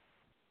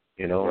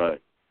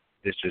 Right.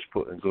 It's just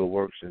putting good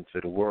works into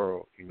the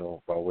world,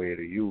 by way of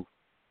the youth.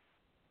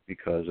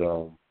 Because,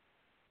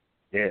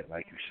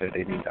 like you said,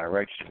 they need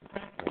direction.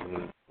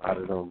 A lot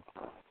of them,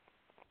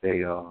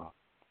 they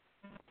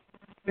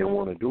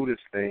want to do this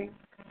thing.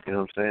 You know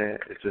what I'm saying?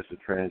 It's just the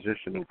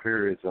transitional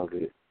periods of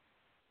it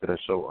that are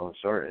so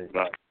uncertain.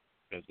 Right.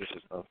 Because this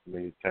is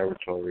unfamiliar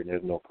territory and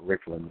there's no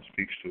curriculum that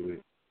speaks to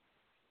it.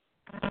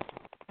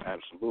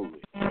 Absolutely.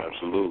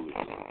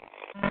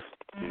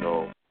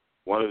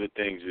 One of the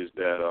things is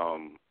that,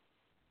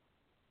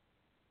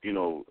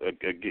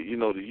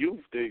 the youth,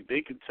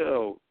 they can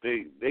tell,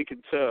 they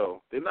can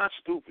tell they're not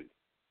stupid.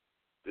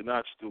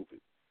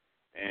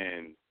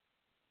 And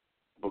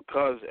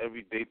because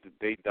every day that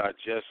they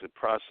digest and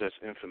process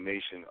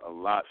information a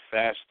lot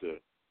faster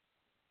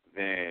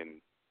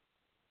than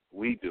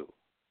we do.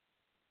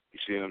 You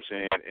see what I'm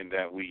saying? And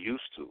that we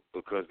used to,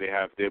 because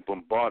they're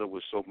bombarded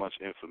with so much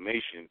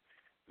information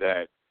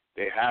that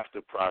they have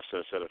to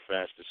process at a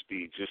faster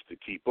speed just to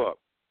keep up.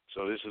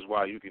 So this is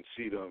why you can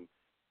see them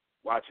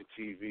watching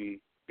TV,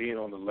 being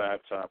on the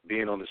laptop,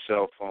 being on the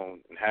cell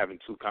phone, and having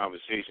two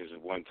conversations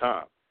at one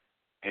time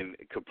and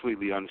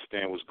completely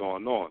understand what's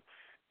going on.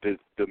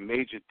 The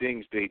major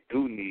things they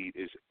do need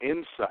is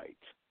insight.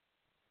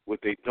 What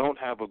they don't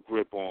have a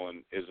grip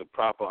on is a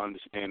proper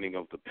understanding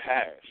of the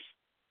past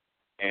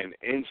and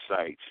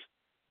insights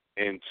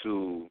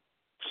into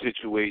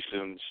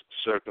situations,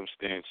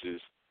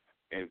 circumstances,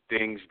 and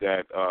things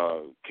that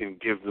can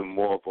give them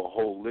more of a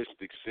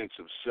holistic sense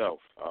of self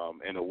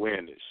and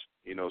awareness.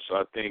 So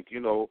I think,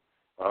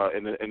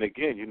 And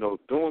again,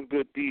 doing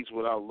good deeds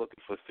without looking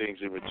for things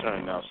in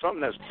return. Now,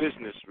 something that's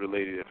business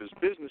related, if it's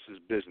business, is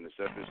business.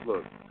 If it's,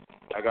 look,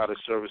 I got a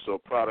service or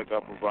product I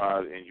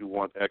provide and you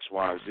want X,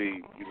 Y,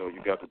 Z,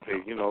 you got to pay.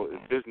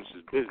 Business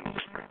is business.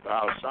 But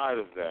outside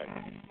of that,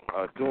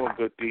 doing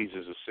good deeds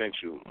is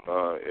essential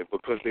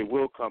because they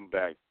will come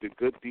back. The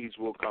good deeds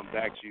will come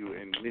back to you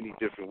in many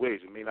different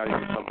ways. It may not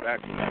even come back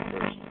from that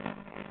person.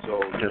 So,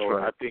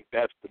 right. I think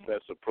that's the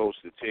best approach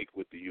to take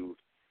with the youth.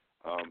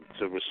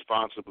 To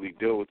responsibly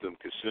deal with them,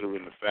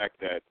 considering the fact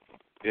that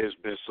there's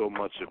been so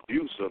much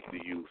abuse of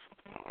the youth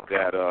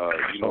that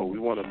we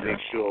want to make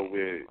sure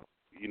we're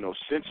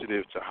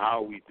sensitive to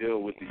how we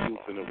deal with the youth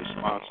in a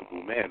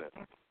responsible manner.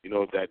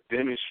 That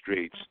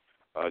demonstrates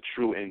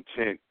true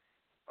intent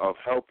of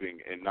helping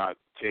and not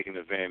taking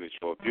advantage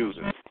or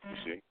abusing. You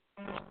see,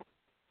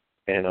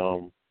 and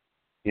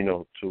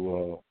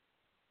to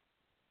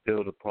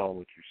build upon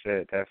what you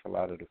said, that's a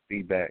lot of the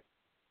feedback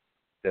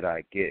that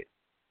I get.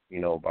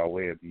 By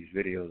way of these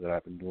videos that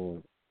I've been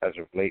doing as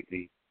of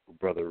lately with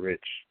Brother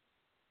Rich,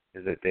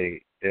 is that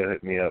they'll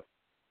hit me up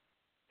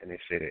and they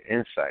say the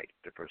insight,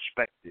 the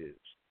perspectives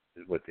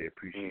is what they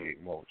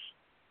appreciate most.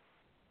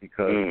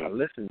 Because I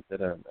listen to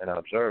them and I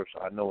observe,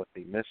 so I know what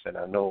they missing.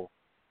 I know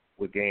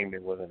what game they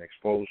wasn't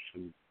exposed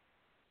to.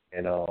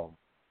 And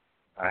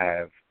I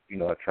have,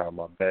 I try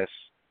my best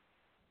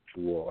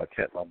to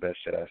attempt my best,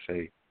 should I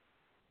say,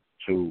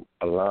 to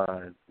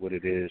align what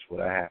it is,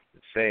 what I have to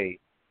say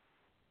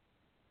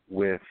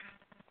with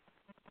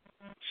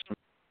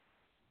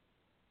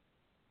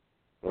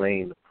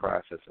explain the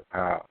process of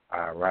how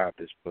I arrived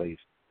at this place,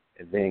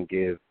 and then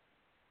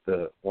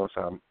once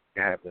I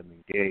have them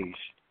engaged,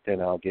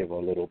 then I'll give a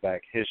little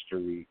back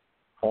history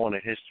on a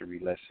history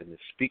lesson that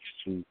speaks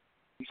to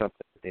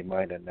something that they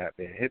might have not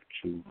been hip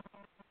to,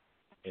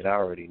 and I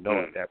already know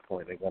at that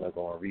point they're going to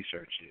go and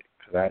research it,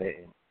 because I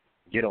didn't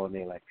get on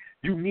there like,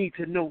 you need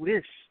to know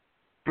this,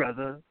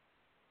 brother.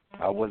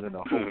 I wasn't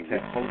a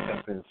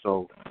hotep, and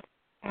so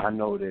I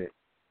know that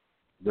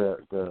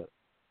the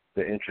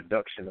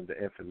introduction of the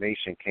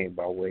information came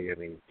by way of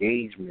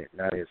engagement,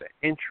 not as an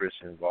interest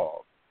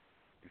involved.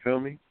 You feel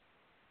me?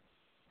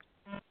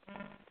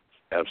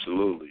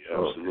 Absolutely.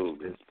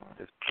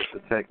 It's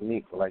a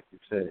technique, but like you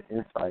said,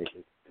 insight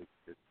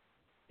is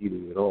key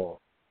to it all.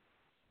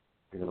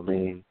 You know what I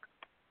mean?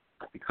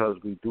 Because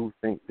we do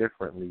think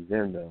differently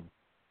than them,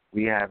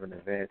 we have an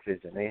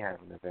advantage and they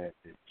have an advantage.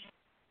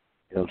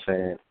 You know what I'm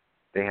saying?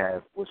 They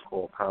have what's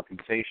called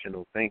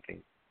computational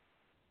thinking.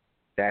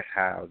 That's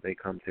how they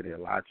come to their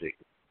logic.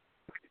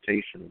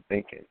 Computational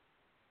thinking.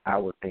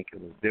 Our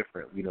thinking was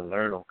different. We didn't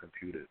learn on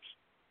computers.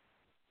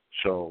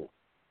 So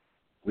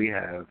we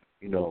have,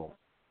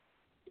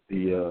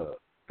 the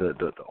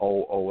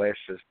old OS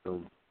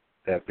system,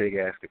 that big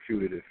ass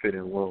computer that fit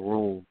in one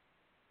room.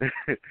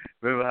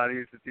 Remember how they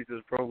used to teach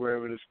us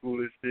programming in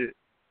school and shit?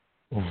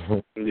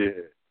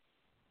 Yeah.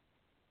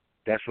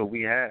 That's what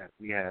we have.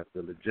 We have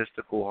the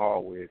logistical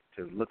hardware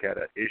to look at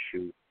an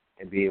issue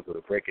and be able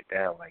to break it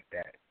down like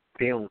that.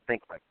 They don't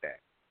think like that.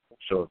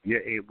 So if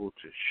you're able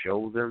to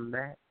show them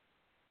that,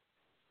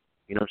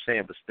 you know what I'm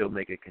saying, but still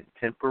make it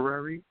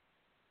contemporary,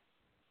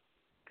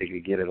 they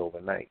could get it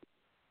overnight.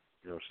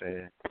 You know what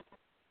I'm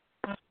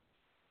saying?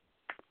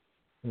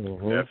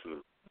 Mm-hmm.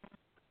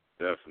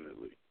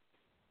 Definitely.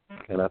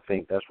 And I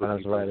think that's what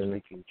people are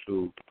thinking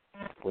too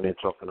when they're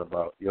talking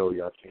about, y'all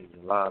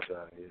changing lives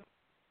out here.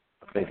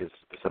 I think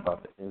it's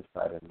about the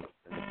insight and the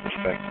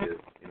perspective,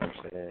 you know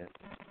what I'm saying?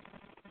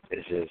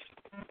 It's just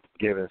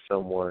giving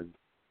someone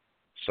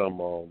some,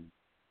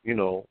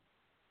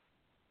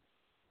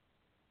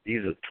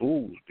 these are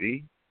tools,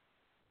 B.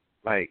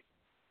 Like,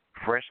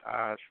 fresh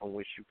eyes from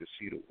which you can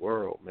see the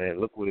world, man.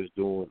 Look what it's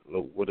doing.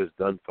 Look what it's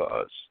done for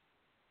us.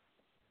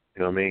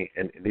 You know what I mean?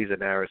 And these are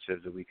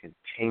narratives that we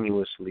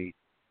continuously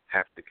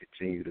have to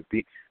continue to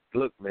be.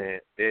 Look, man,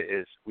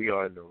 we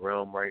are in the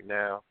realm right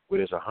now where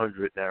there's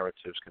 100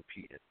 narratives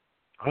competing.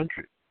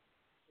 100.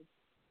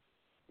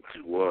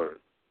 Word.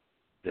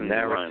 The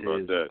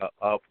narratives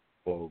are up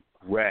for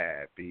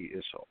grab.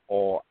 It's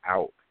all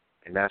out.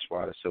 And that's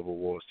why the Civil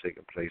War is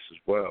taking place as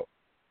well.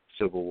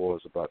 Civil War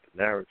is about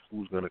the narrative.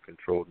 Who's going to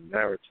control the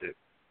narrative?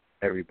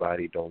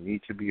 Everybody don't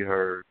need to be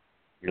heard.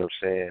 You know what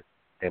I'm saying?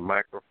 And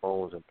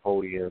microphones and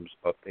podiums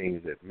are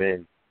things that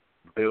men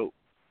built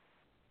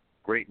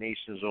great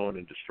nations on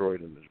and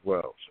destroyed them as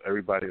well. So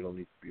everybody don't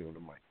need to be on the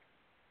mic.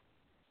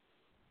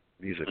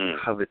 These are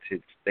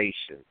coveted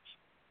stations.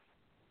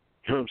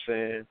 You know what I'm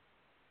saying?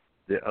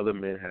 That other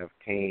men have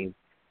came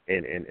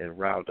and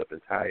riled up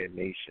entire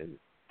nations,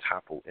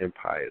 toppled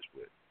empires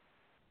with.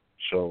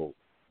 So,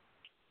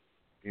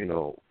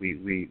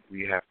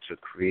 we have to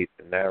create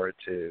the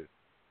narrative,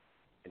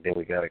 and then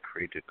we got to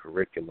create the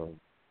curriculum,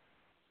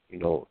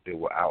 that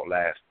will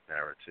outlast the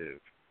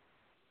narrative.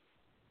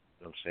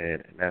 You know what I'm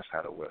saying? And that's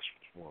how the West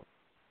was won.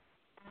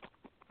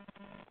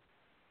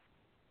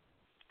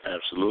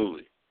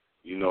 Absolutely.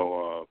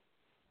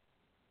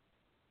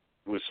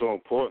 What's so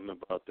important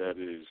about that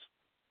is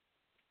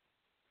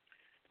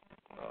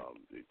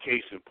The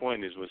case in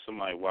point is when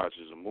somebody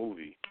watches a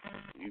movie,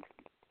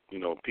 you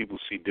know, people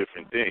see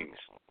different things.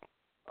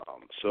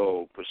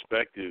 So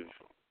perspective,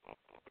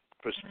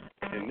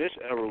 in this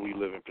era we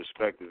live in,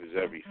 perspective is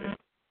everything.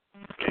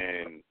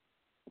 And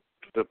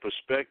the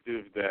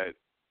perspective that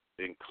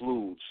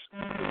includes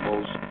the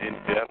most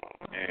in-depth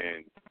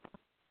and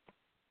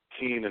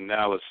keen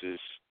analysis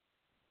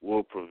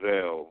will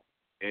prevail.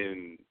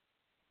 And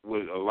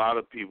what a lot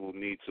of people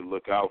need to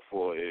look out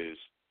for is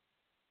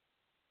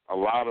a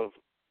lot of,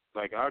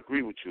 like, I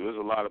agree with you, there's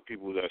a lot of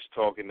people that's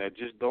talking that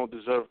just don't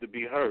deserve to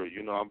be heard.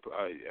 You know,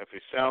 if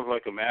it sounds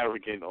like I'm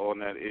arrogant on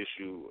that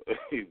issue,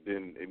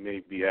 then it may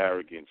be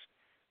arrogance.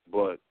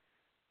 But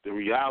the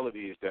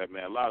reality is that,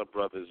 man, a lot of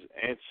brothers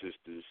and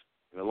sisters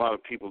and a lot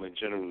of people in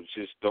general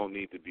just don't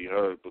need to be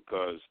heard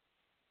because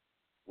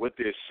what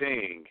they're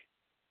saying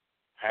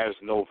has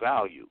no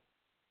value.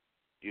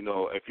 You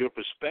know, if your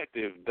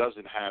perspective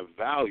doesn't have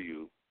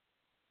value,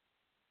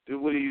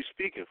 then what are you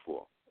speaking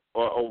for?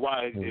 Or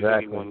why is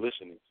anyone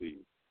listening to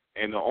you?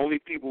 And the only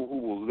people who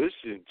will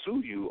listen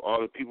to you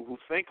are the people who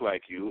think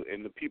like you,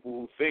 and the people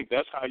who think,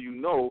 that's how you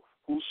know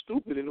who's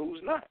stupid and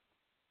who's not.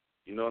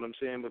 You know what I'm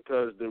saying?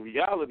 Because the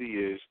reality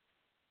is,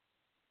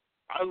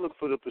 I look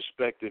for the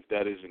perspective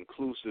that is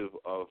inclusive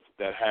of,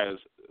 that has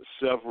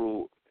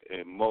several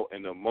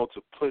and a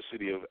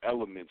multiplicity of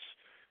elements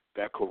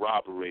that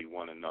corroborate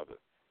one another.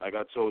 Like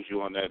I told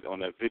you on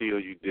that video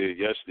you did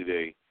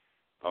yesterday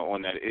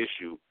on that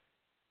issue,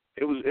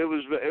 it was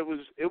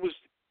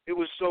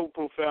so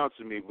profound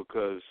to me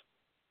because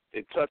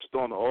it touched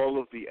on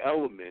all of the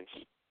elements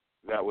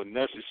that were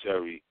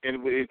necessary.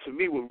 And to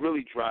me, what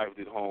really drove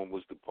it home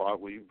was the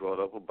part where you brought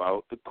up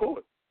about the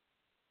court.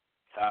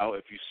 How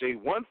if you say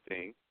one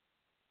thing,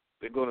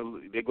 they're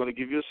gonna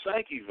give you a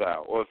psyche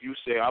vow, or if you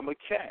say I'm a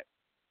cat,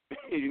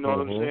 you know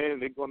what I'm saying?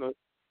 They're gonna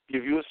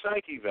give you a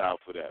psyche vow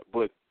for that.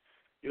 But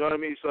you know what I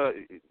mean? So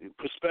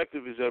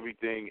perspective is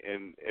everything,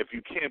 and if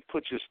you can't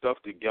put your stuff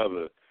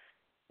together,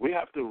 we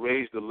have to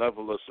raise the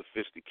level of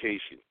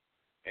sophistication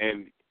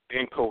and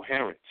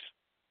coherence.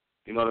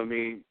 You know what I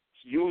mean?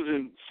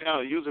 Using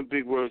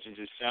big words and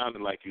just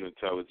sounding like you're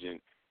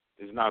intelligent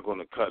is not going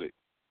to cut it.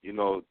 You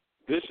know,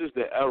 this is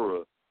the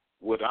era.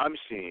 What I'm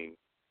seeing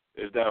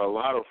is that a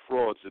lot of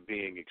frauds are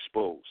being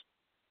exposed.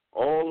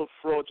 All of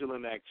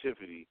fraudulent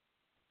activity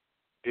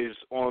is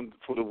on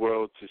for the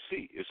world to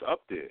see. It's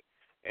up there.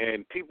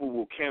 And people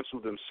will cancel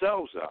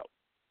themselves out.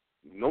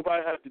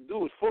 Nobody has to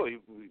do it for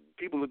you.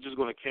 People are just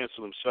going to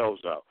cancel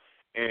themselves out.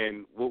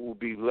 And what will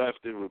be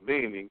left and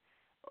remaining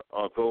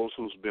are those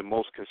who's been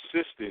most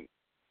consistent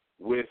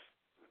with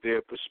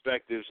their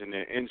perspectives and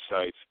their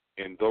insights,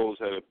 and those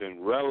that have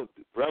been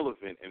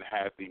relevant and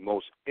had the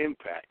most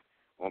impact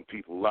on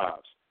people's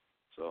lives.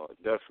 So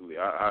definitely,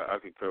 I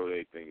concur with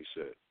everything you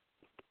said.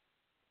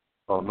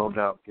 Oh, no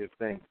doubt, give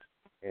thanks.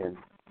 And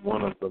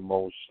one of the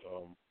most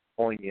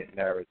poignant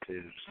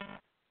narratives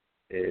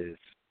is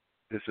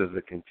this is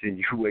a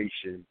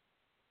continuation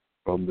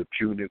from the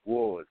Punic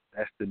Wars.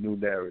 That's the new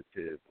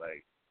narrative.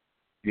 Like,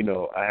 you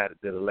know, I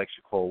did a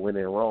lecture called When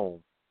in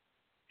Rome,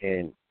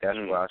 and that's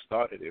where I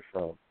started it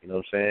from. You know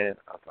what I'm saying?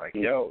 I was like,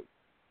 yo,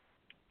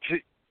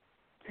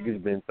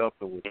 it's been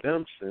thumping with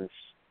them since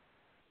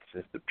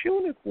the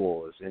Punic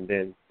Wars, and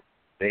then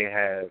they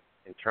have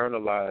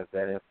internalized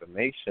that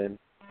information,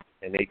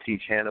 and they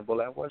teach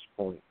Hannibal at West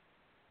Point.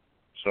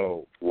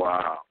 So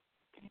wow.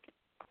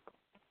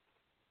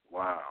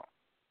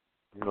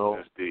 You know,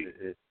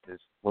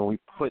 it's when we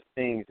put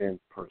things in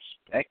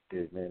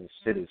perspective, man, the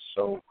shit is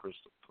so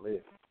crystal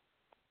clear.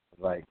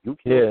 Like, you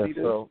can't see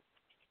this. So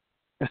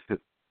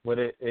but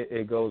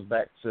it goes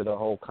back to the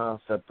whole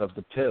concept of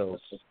the pills,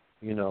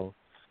 you know,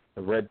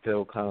 the red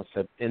pill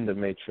concept in the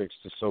Matrix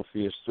that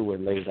Sophia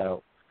Stewart laid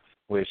out,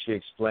 where she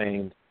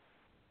explained,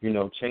 you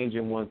know,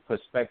 changing one's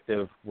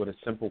perspective with a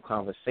simple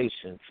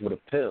conversation with a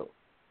pill,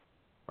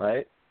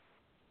 right?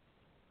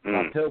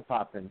 Now, pill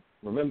popping,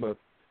 remember,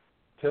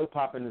 pill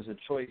popping is a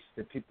choice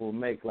that people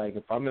make. Like,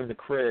 if I'm in the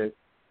crib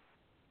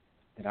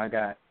and I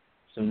got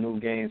some new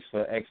games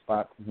for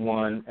Xbox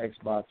One,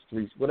 Xbox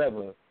 3,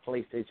 whatever,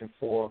 PlayStation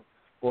 4,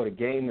 or the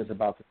game is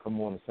about to come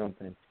on or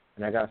something,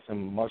 and I got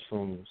some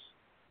mushrooms,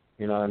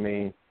 you know what I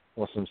mean,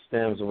 or some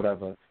stems or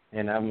whatever,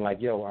 and I'm like,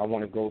 yo, I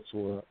want to go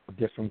to a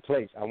different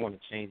place. I want to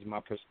change my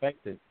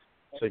perspective.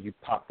 So you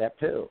pop that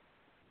pill.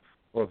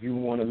 Or if you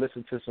want to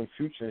listen to some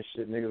Future and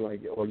shit, nigga,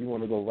 like, or you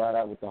want to go ride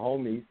out with the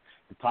homies,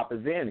 you pop a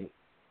Xanny,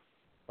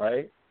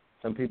 right?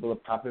 Some people are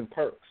popping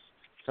perks.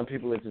 Some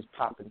people are just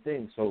popping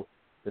things. So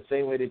the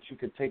same way that you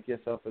could take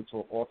yourself into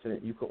an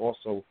alternate, you could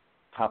also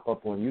pop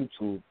up on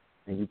YouTube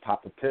and you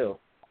pop a pill.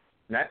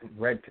 Not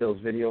red pills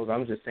videos.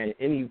 I'm just saying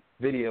any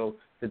video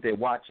that they're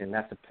watching,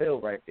 that's a pill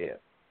right there.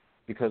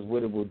 Because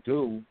what it will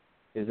do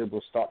is it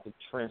will start the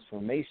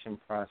transformation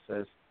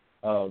process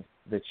of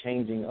the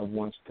changing of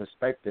one's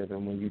perspective.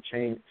 And when you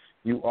change,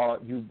 you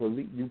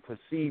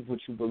perceive what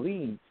you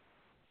believe.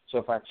 So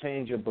if I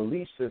change your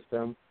belief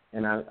system,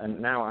 and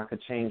now I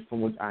could change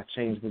from what I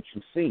change what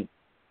you see.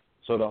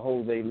 So the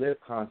whole they live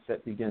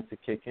concept begins to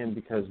kick in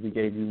because we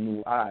gave you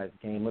new eyes.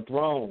 Game of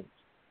Thrones.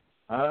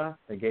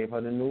 They gave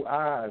her the new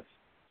eyes.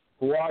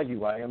 Who are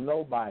you? I am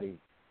nobody.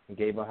 And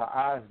gave her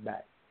eyes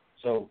back.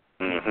 So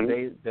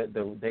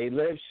they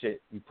live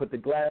shit. You put the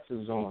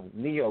glasses on.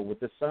 Neo with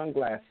the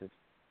sunglasses.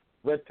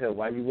 Red Pill,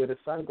 why you wear the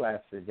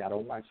sunglasses? Y'all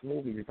don't watch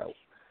movies, though.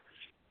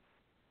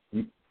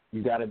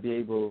 You got to be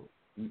able.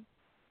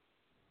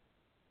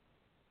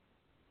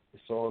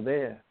 It's all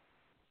there.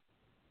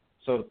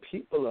 So the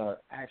people are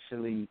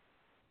actually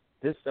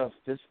this stuff,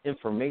 this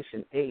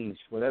information age,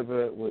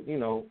 whatever.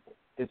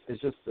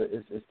 It's just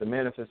it's the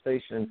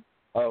manifestation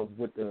of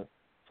what the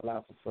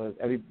philosophers,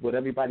 what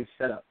everybody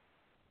set up.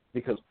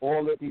 Because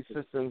all of these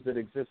systems that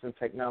exist in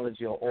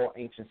technology are all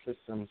ancient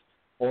systems.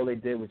 All they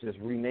did was just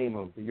rename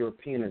them. The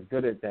European is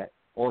good at that.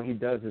 All he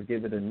does is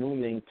give it a new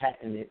name,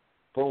 patent it,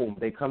 boom.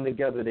 They come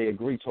together, they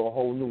agree to a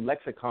whole new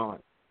lexicon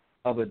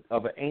of an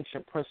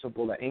ancient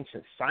principle, an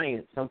ancient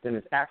science, something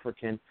that's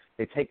African.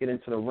 They take it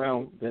into the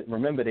realm.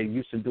 Remember, they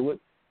used to do it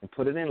and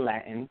put it in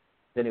Latin.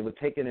 Then they would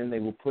take it and they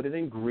would put it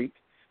in Greek.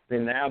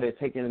 Then now they're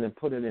taking it and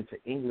put it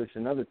into English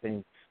and other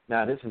things.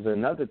 Now this is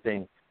another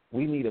thing.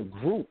 We need a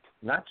group,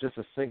 not just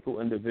a single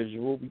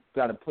individual. We've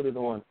got to put it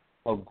on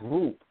a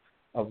group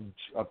of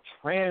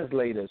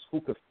translators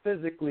who could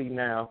physically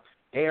now,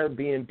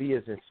 Airbnb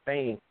is in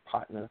Spain,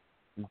 partner.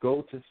 We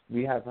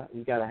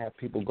got to have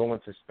people going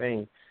to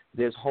Spain.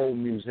 There's whole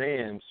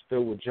museums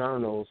filled with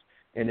journals,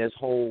 and there's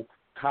whole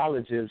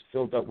colleges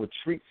filled up with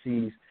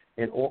treatises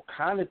and all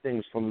kind of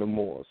things from the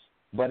Moors,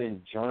 but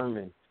in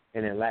German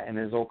and in Latin.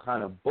 There's all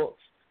kind of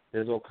books.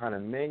 There's all kind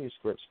of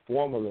manuscripts,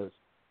 formulas.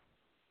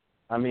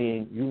 I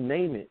mean, you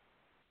name it.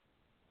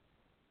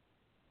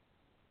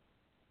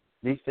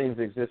 These things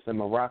exist in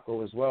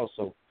Morocco as well.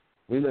 So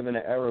we live in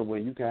an era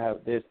where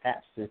there's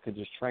apps that could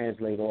just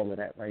translate all of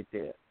that right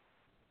there.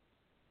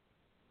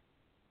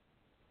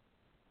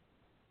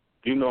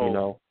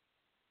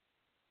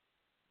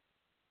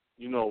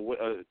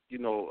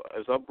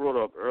 As I brought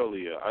up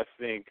earlier, I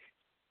think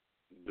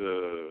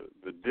the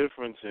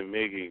difference in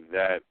making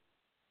that,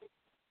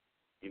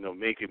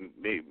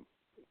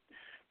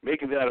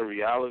 making that a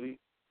reality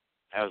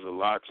has a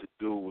lot to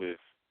do with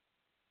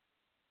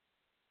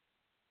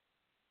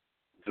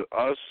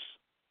us,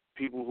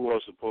 people who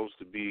are supposed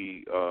to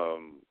be,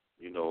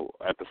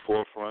 at the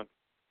forefront,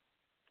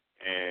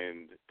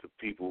 and the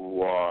people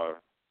who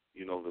are,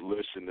 the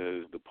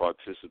listeners, the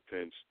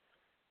participants.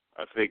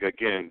 I think,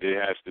 again,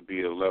 there has to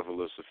be a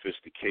level of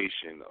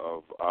sophistication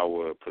of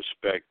our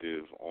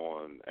perspective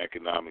on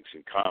economics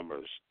and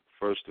commerce,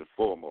 first and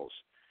foremost.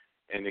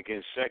 And,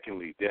 again,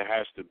 secondly, there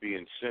has to be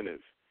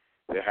incentive.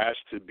 There has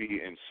to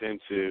be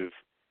incentive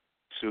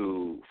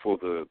for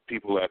the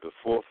people at the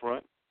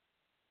forefront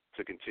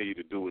to continue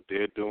to do what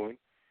they're doing,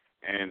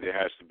 and there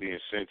has to be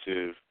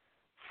incentive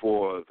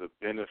for the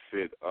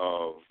benefit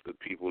of the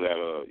people that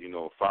are,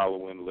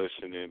 following,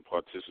 listening,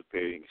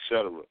 participating,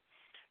 etc.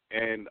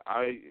 And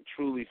I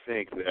truly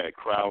think that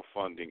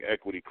crowdfunding,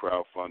 equity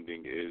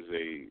crowdfunding, is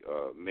a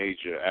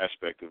major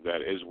aspect of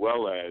that, as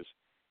well as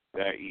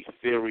that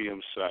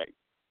Ethereum site.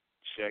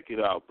 Check it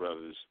out,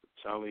 brothers.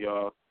 I'm telling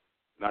y'all,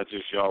 not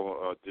just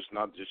y'all,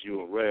 not just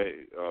you and Red,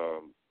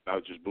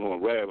 not just Blue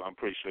and Red. I'm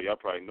pretty sure y'all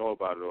probably know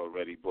about it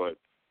already, but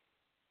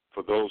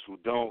for those who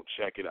don't,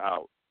 check it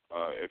out.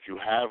 If you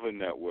have a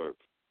network,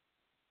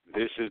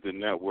 this is the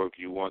network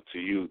you want to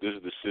use. This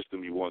is the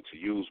system you want to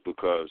use,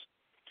 because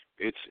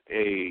it's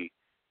a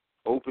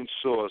open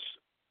source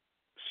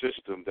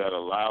system that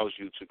allows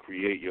you to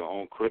create your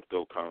own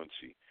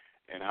cryptocurrency.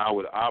 And how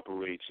it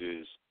operates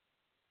is,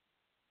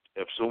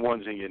 if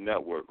someone's in your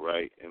network,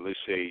 right, and let's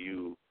say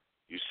you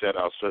set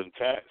out certain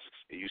tasks,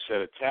 and you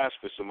set a task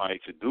for somebody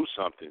to do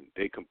something,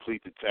 they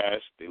complete the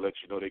task, they let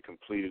you know they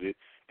completed it,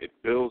 it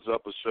builds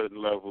up a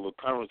certain level of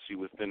currency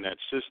within that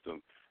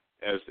system.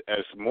 As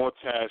more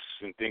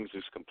tasks and things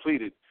is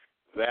completed,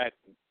 that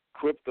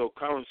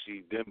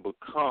cryptocurrency then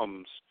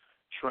becomes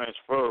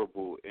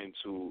transferable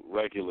into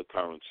regular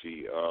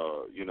currency,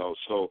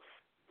 so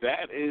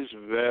that is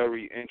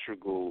very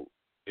integral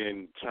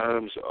in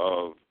terms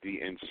of the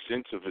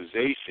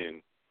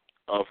incentivization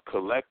of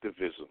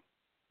collectivism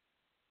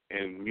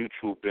and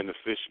mutual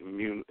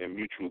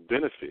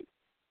benefit.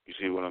 You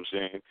see what I'm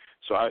saying?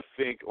 So I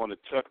think on a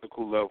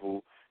technical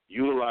level,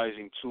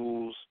 utilizing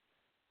tools,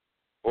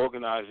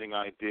 organizing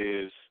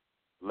ideas,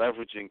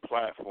 leveraging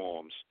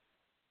platforms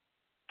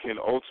can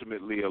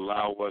ultimately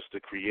allow us to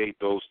create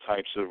those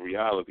types of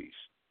realities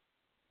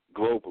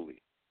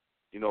globally.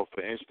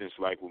 For instance,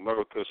 like with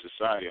America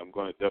Society, I'm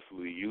going to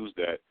definitely use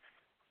that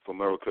for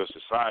America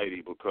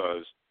Society,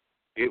 because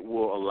it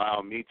will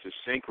allow me to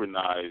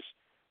synchronize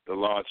the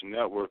large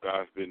network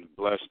I've been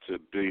blessed to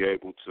be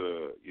able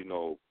to,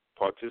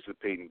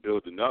 participate in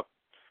building up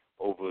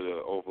over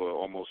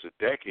almost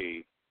a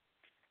decade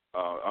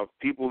of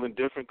people in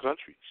different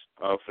countries.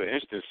 For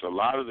instance, a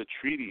lot of the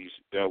treaties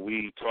that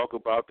we talk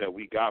about that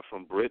we got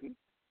from Britain,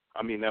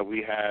 that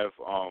we have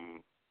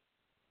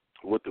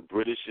with the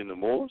British and the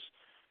Moors,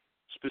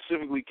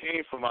 specifically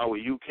came from our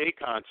UK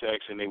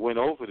contacts, and they went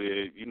over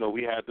there. You know,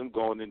 we had them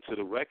going into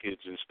the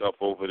records and stuff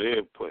over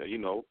there,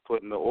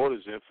 putting the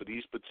orders in for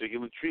these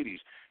particular treaties.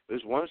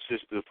 There's one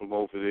sister from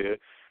over there.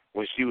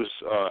 When she was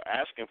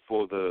asking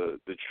for the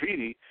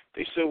treaty,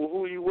 they said, "Well,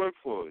 who do you work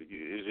for?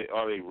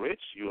 Are they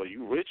rich? Are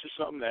you rich or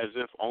something?" As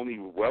if only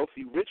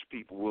wealthy, rich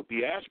people will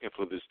be asking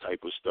for this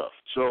type of stuff.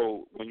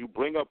 So when you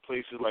bring up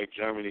places like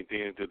Germany,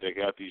 that they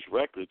got these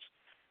records,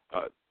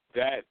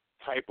 that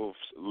type of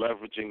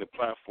leveraging the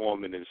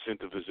platform and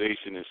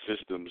incentivization and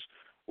systems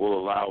will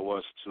allow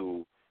us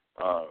to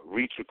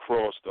reach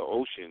across the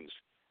oceans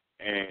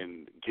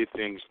and get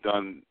things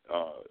done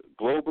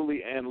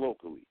globally and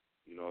locally.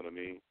 You know what I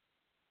mean?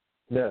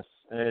 Yes,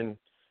 and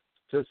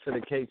just to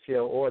the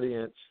KTL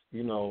audience,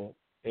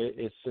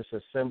 it's just a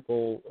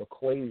simple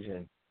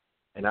equation,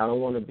 and I don't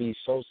want to be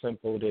so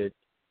simple that,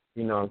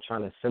 I'm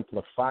trying to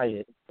simplify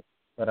it,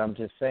 but I'm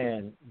just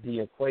saying the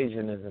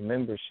equation is a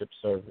membership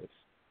service,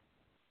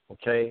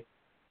 okay?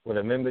 What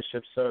a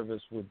membership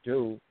service would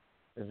do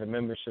is a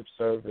membership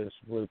service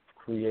would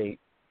create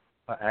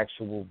an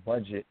actual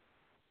budget,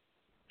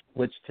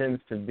 which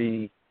tends to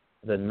be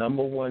the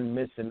number one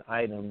missing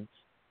items,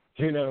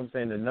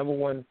 the number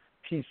one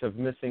piece of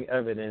missing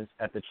evidence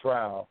at the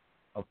trial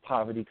of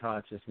poverty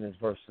consciousness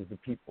versus the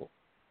people.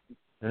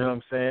 You know what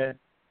I'm saying?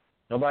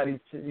 Nobody's,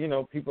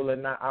 people are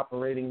not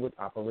operating with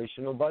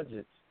operational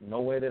budgets.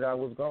 Nowhere that I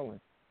was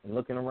going and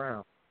looking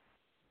around.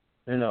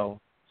 So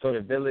the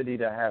ability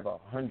to have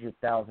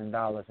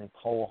 $100,000 in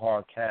cold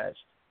hard cash.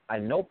 I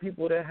know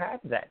people that have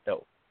that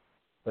though,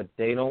 but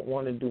they don't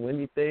want to do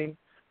anything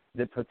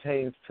that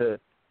pertains to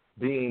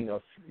being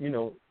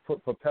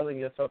propelling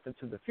yourself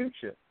into the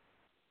future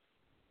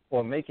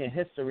or making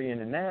history in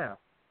the now,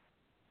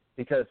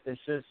 because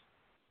it's just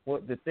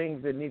what the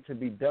things that need to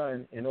be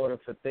done in order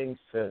for things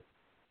to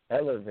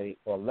elevate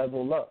or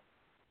level up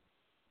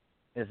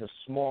is a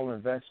small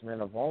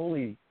investment of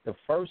only the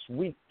first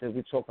week that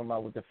we're talking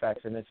about with the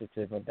Facts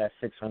Initiative of that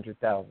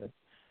 $600,000.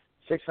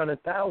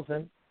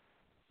 $600,000,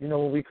 you know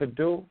what we could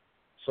do?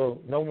 So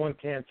no one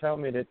can tell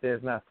me that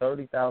there's not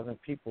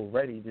 30,000 people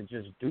ready to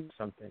just do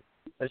something.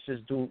 Let's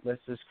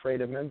just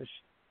create a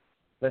membership.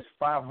 Let's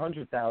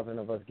 500,000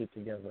 of us get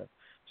together.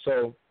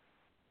 So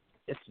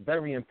it's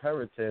very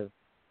imperative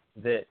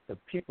that the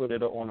people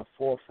that are on the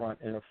forefront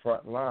in the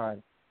front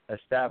line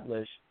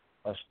establish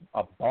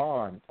a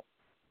bond,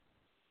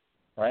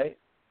 right?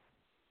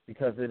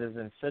 Because it is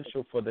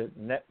essential for the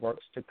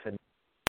networks to connect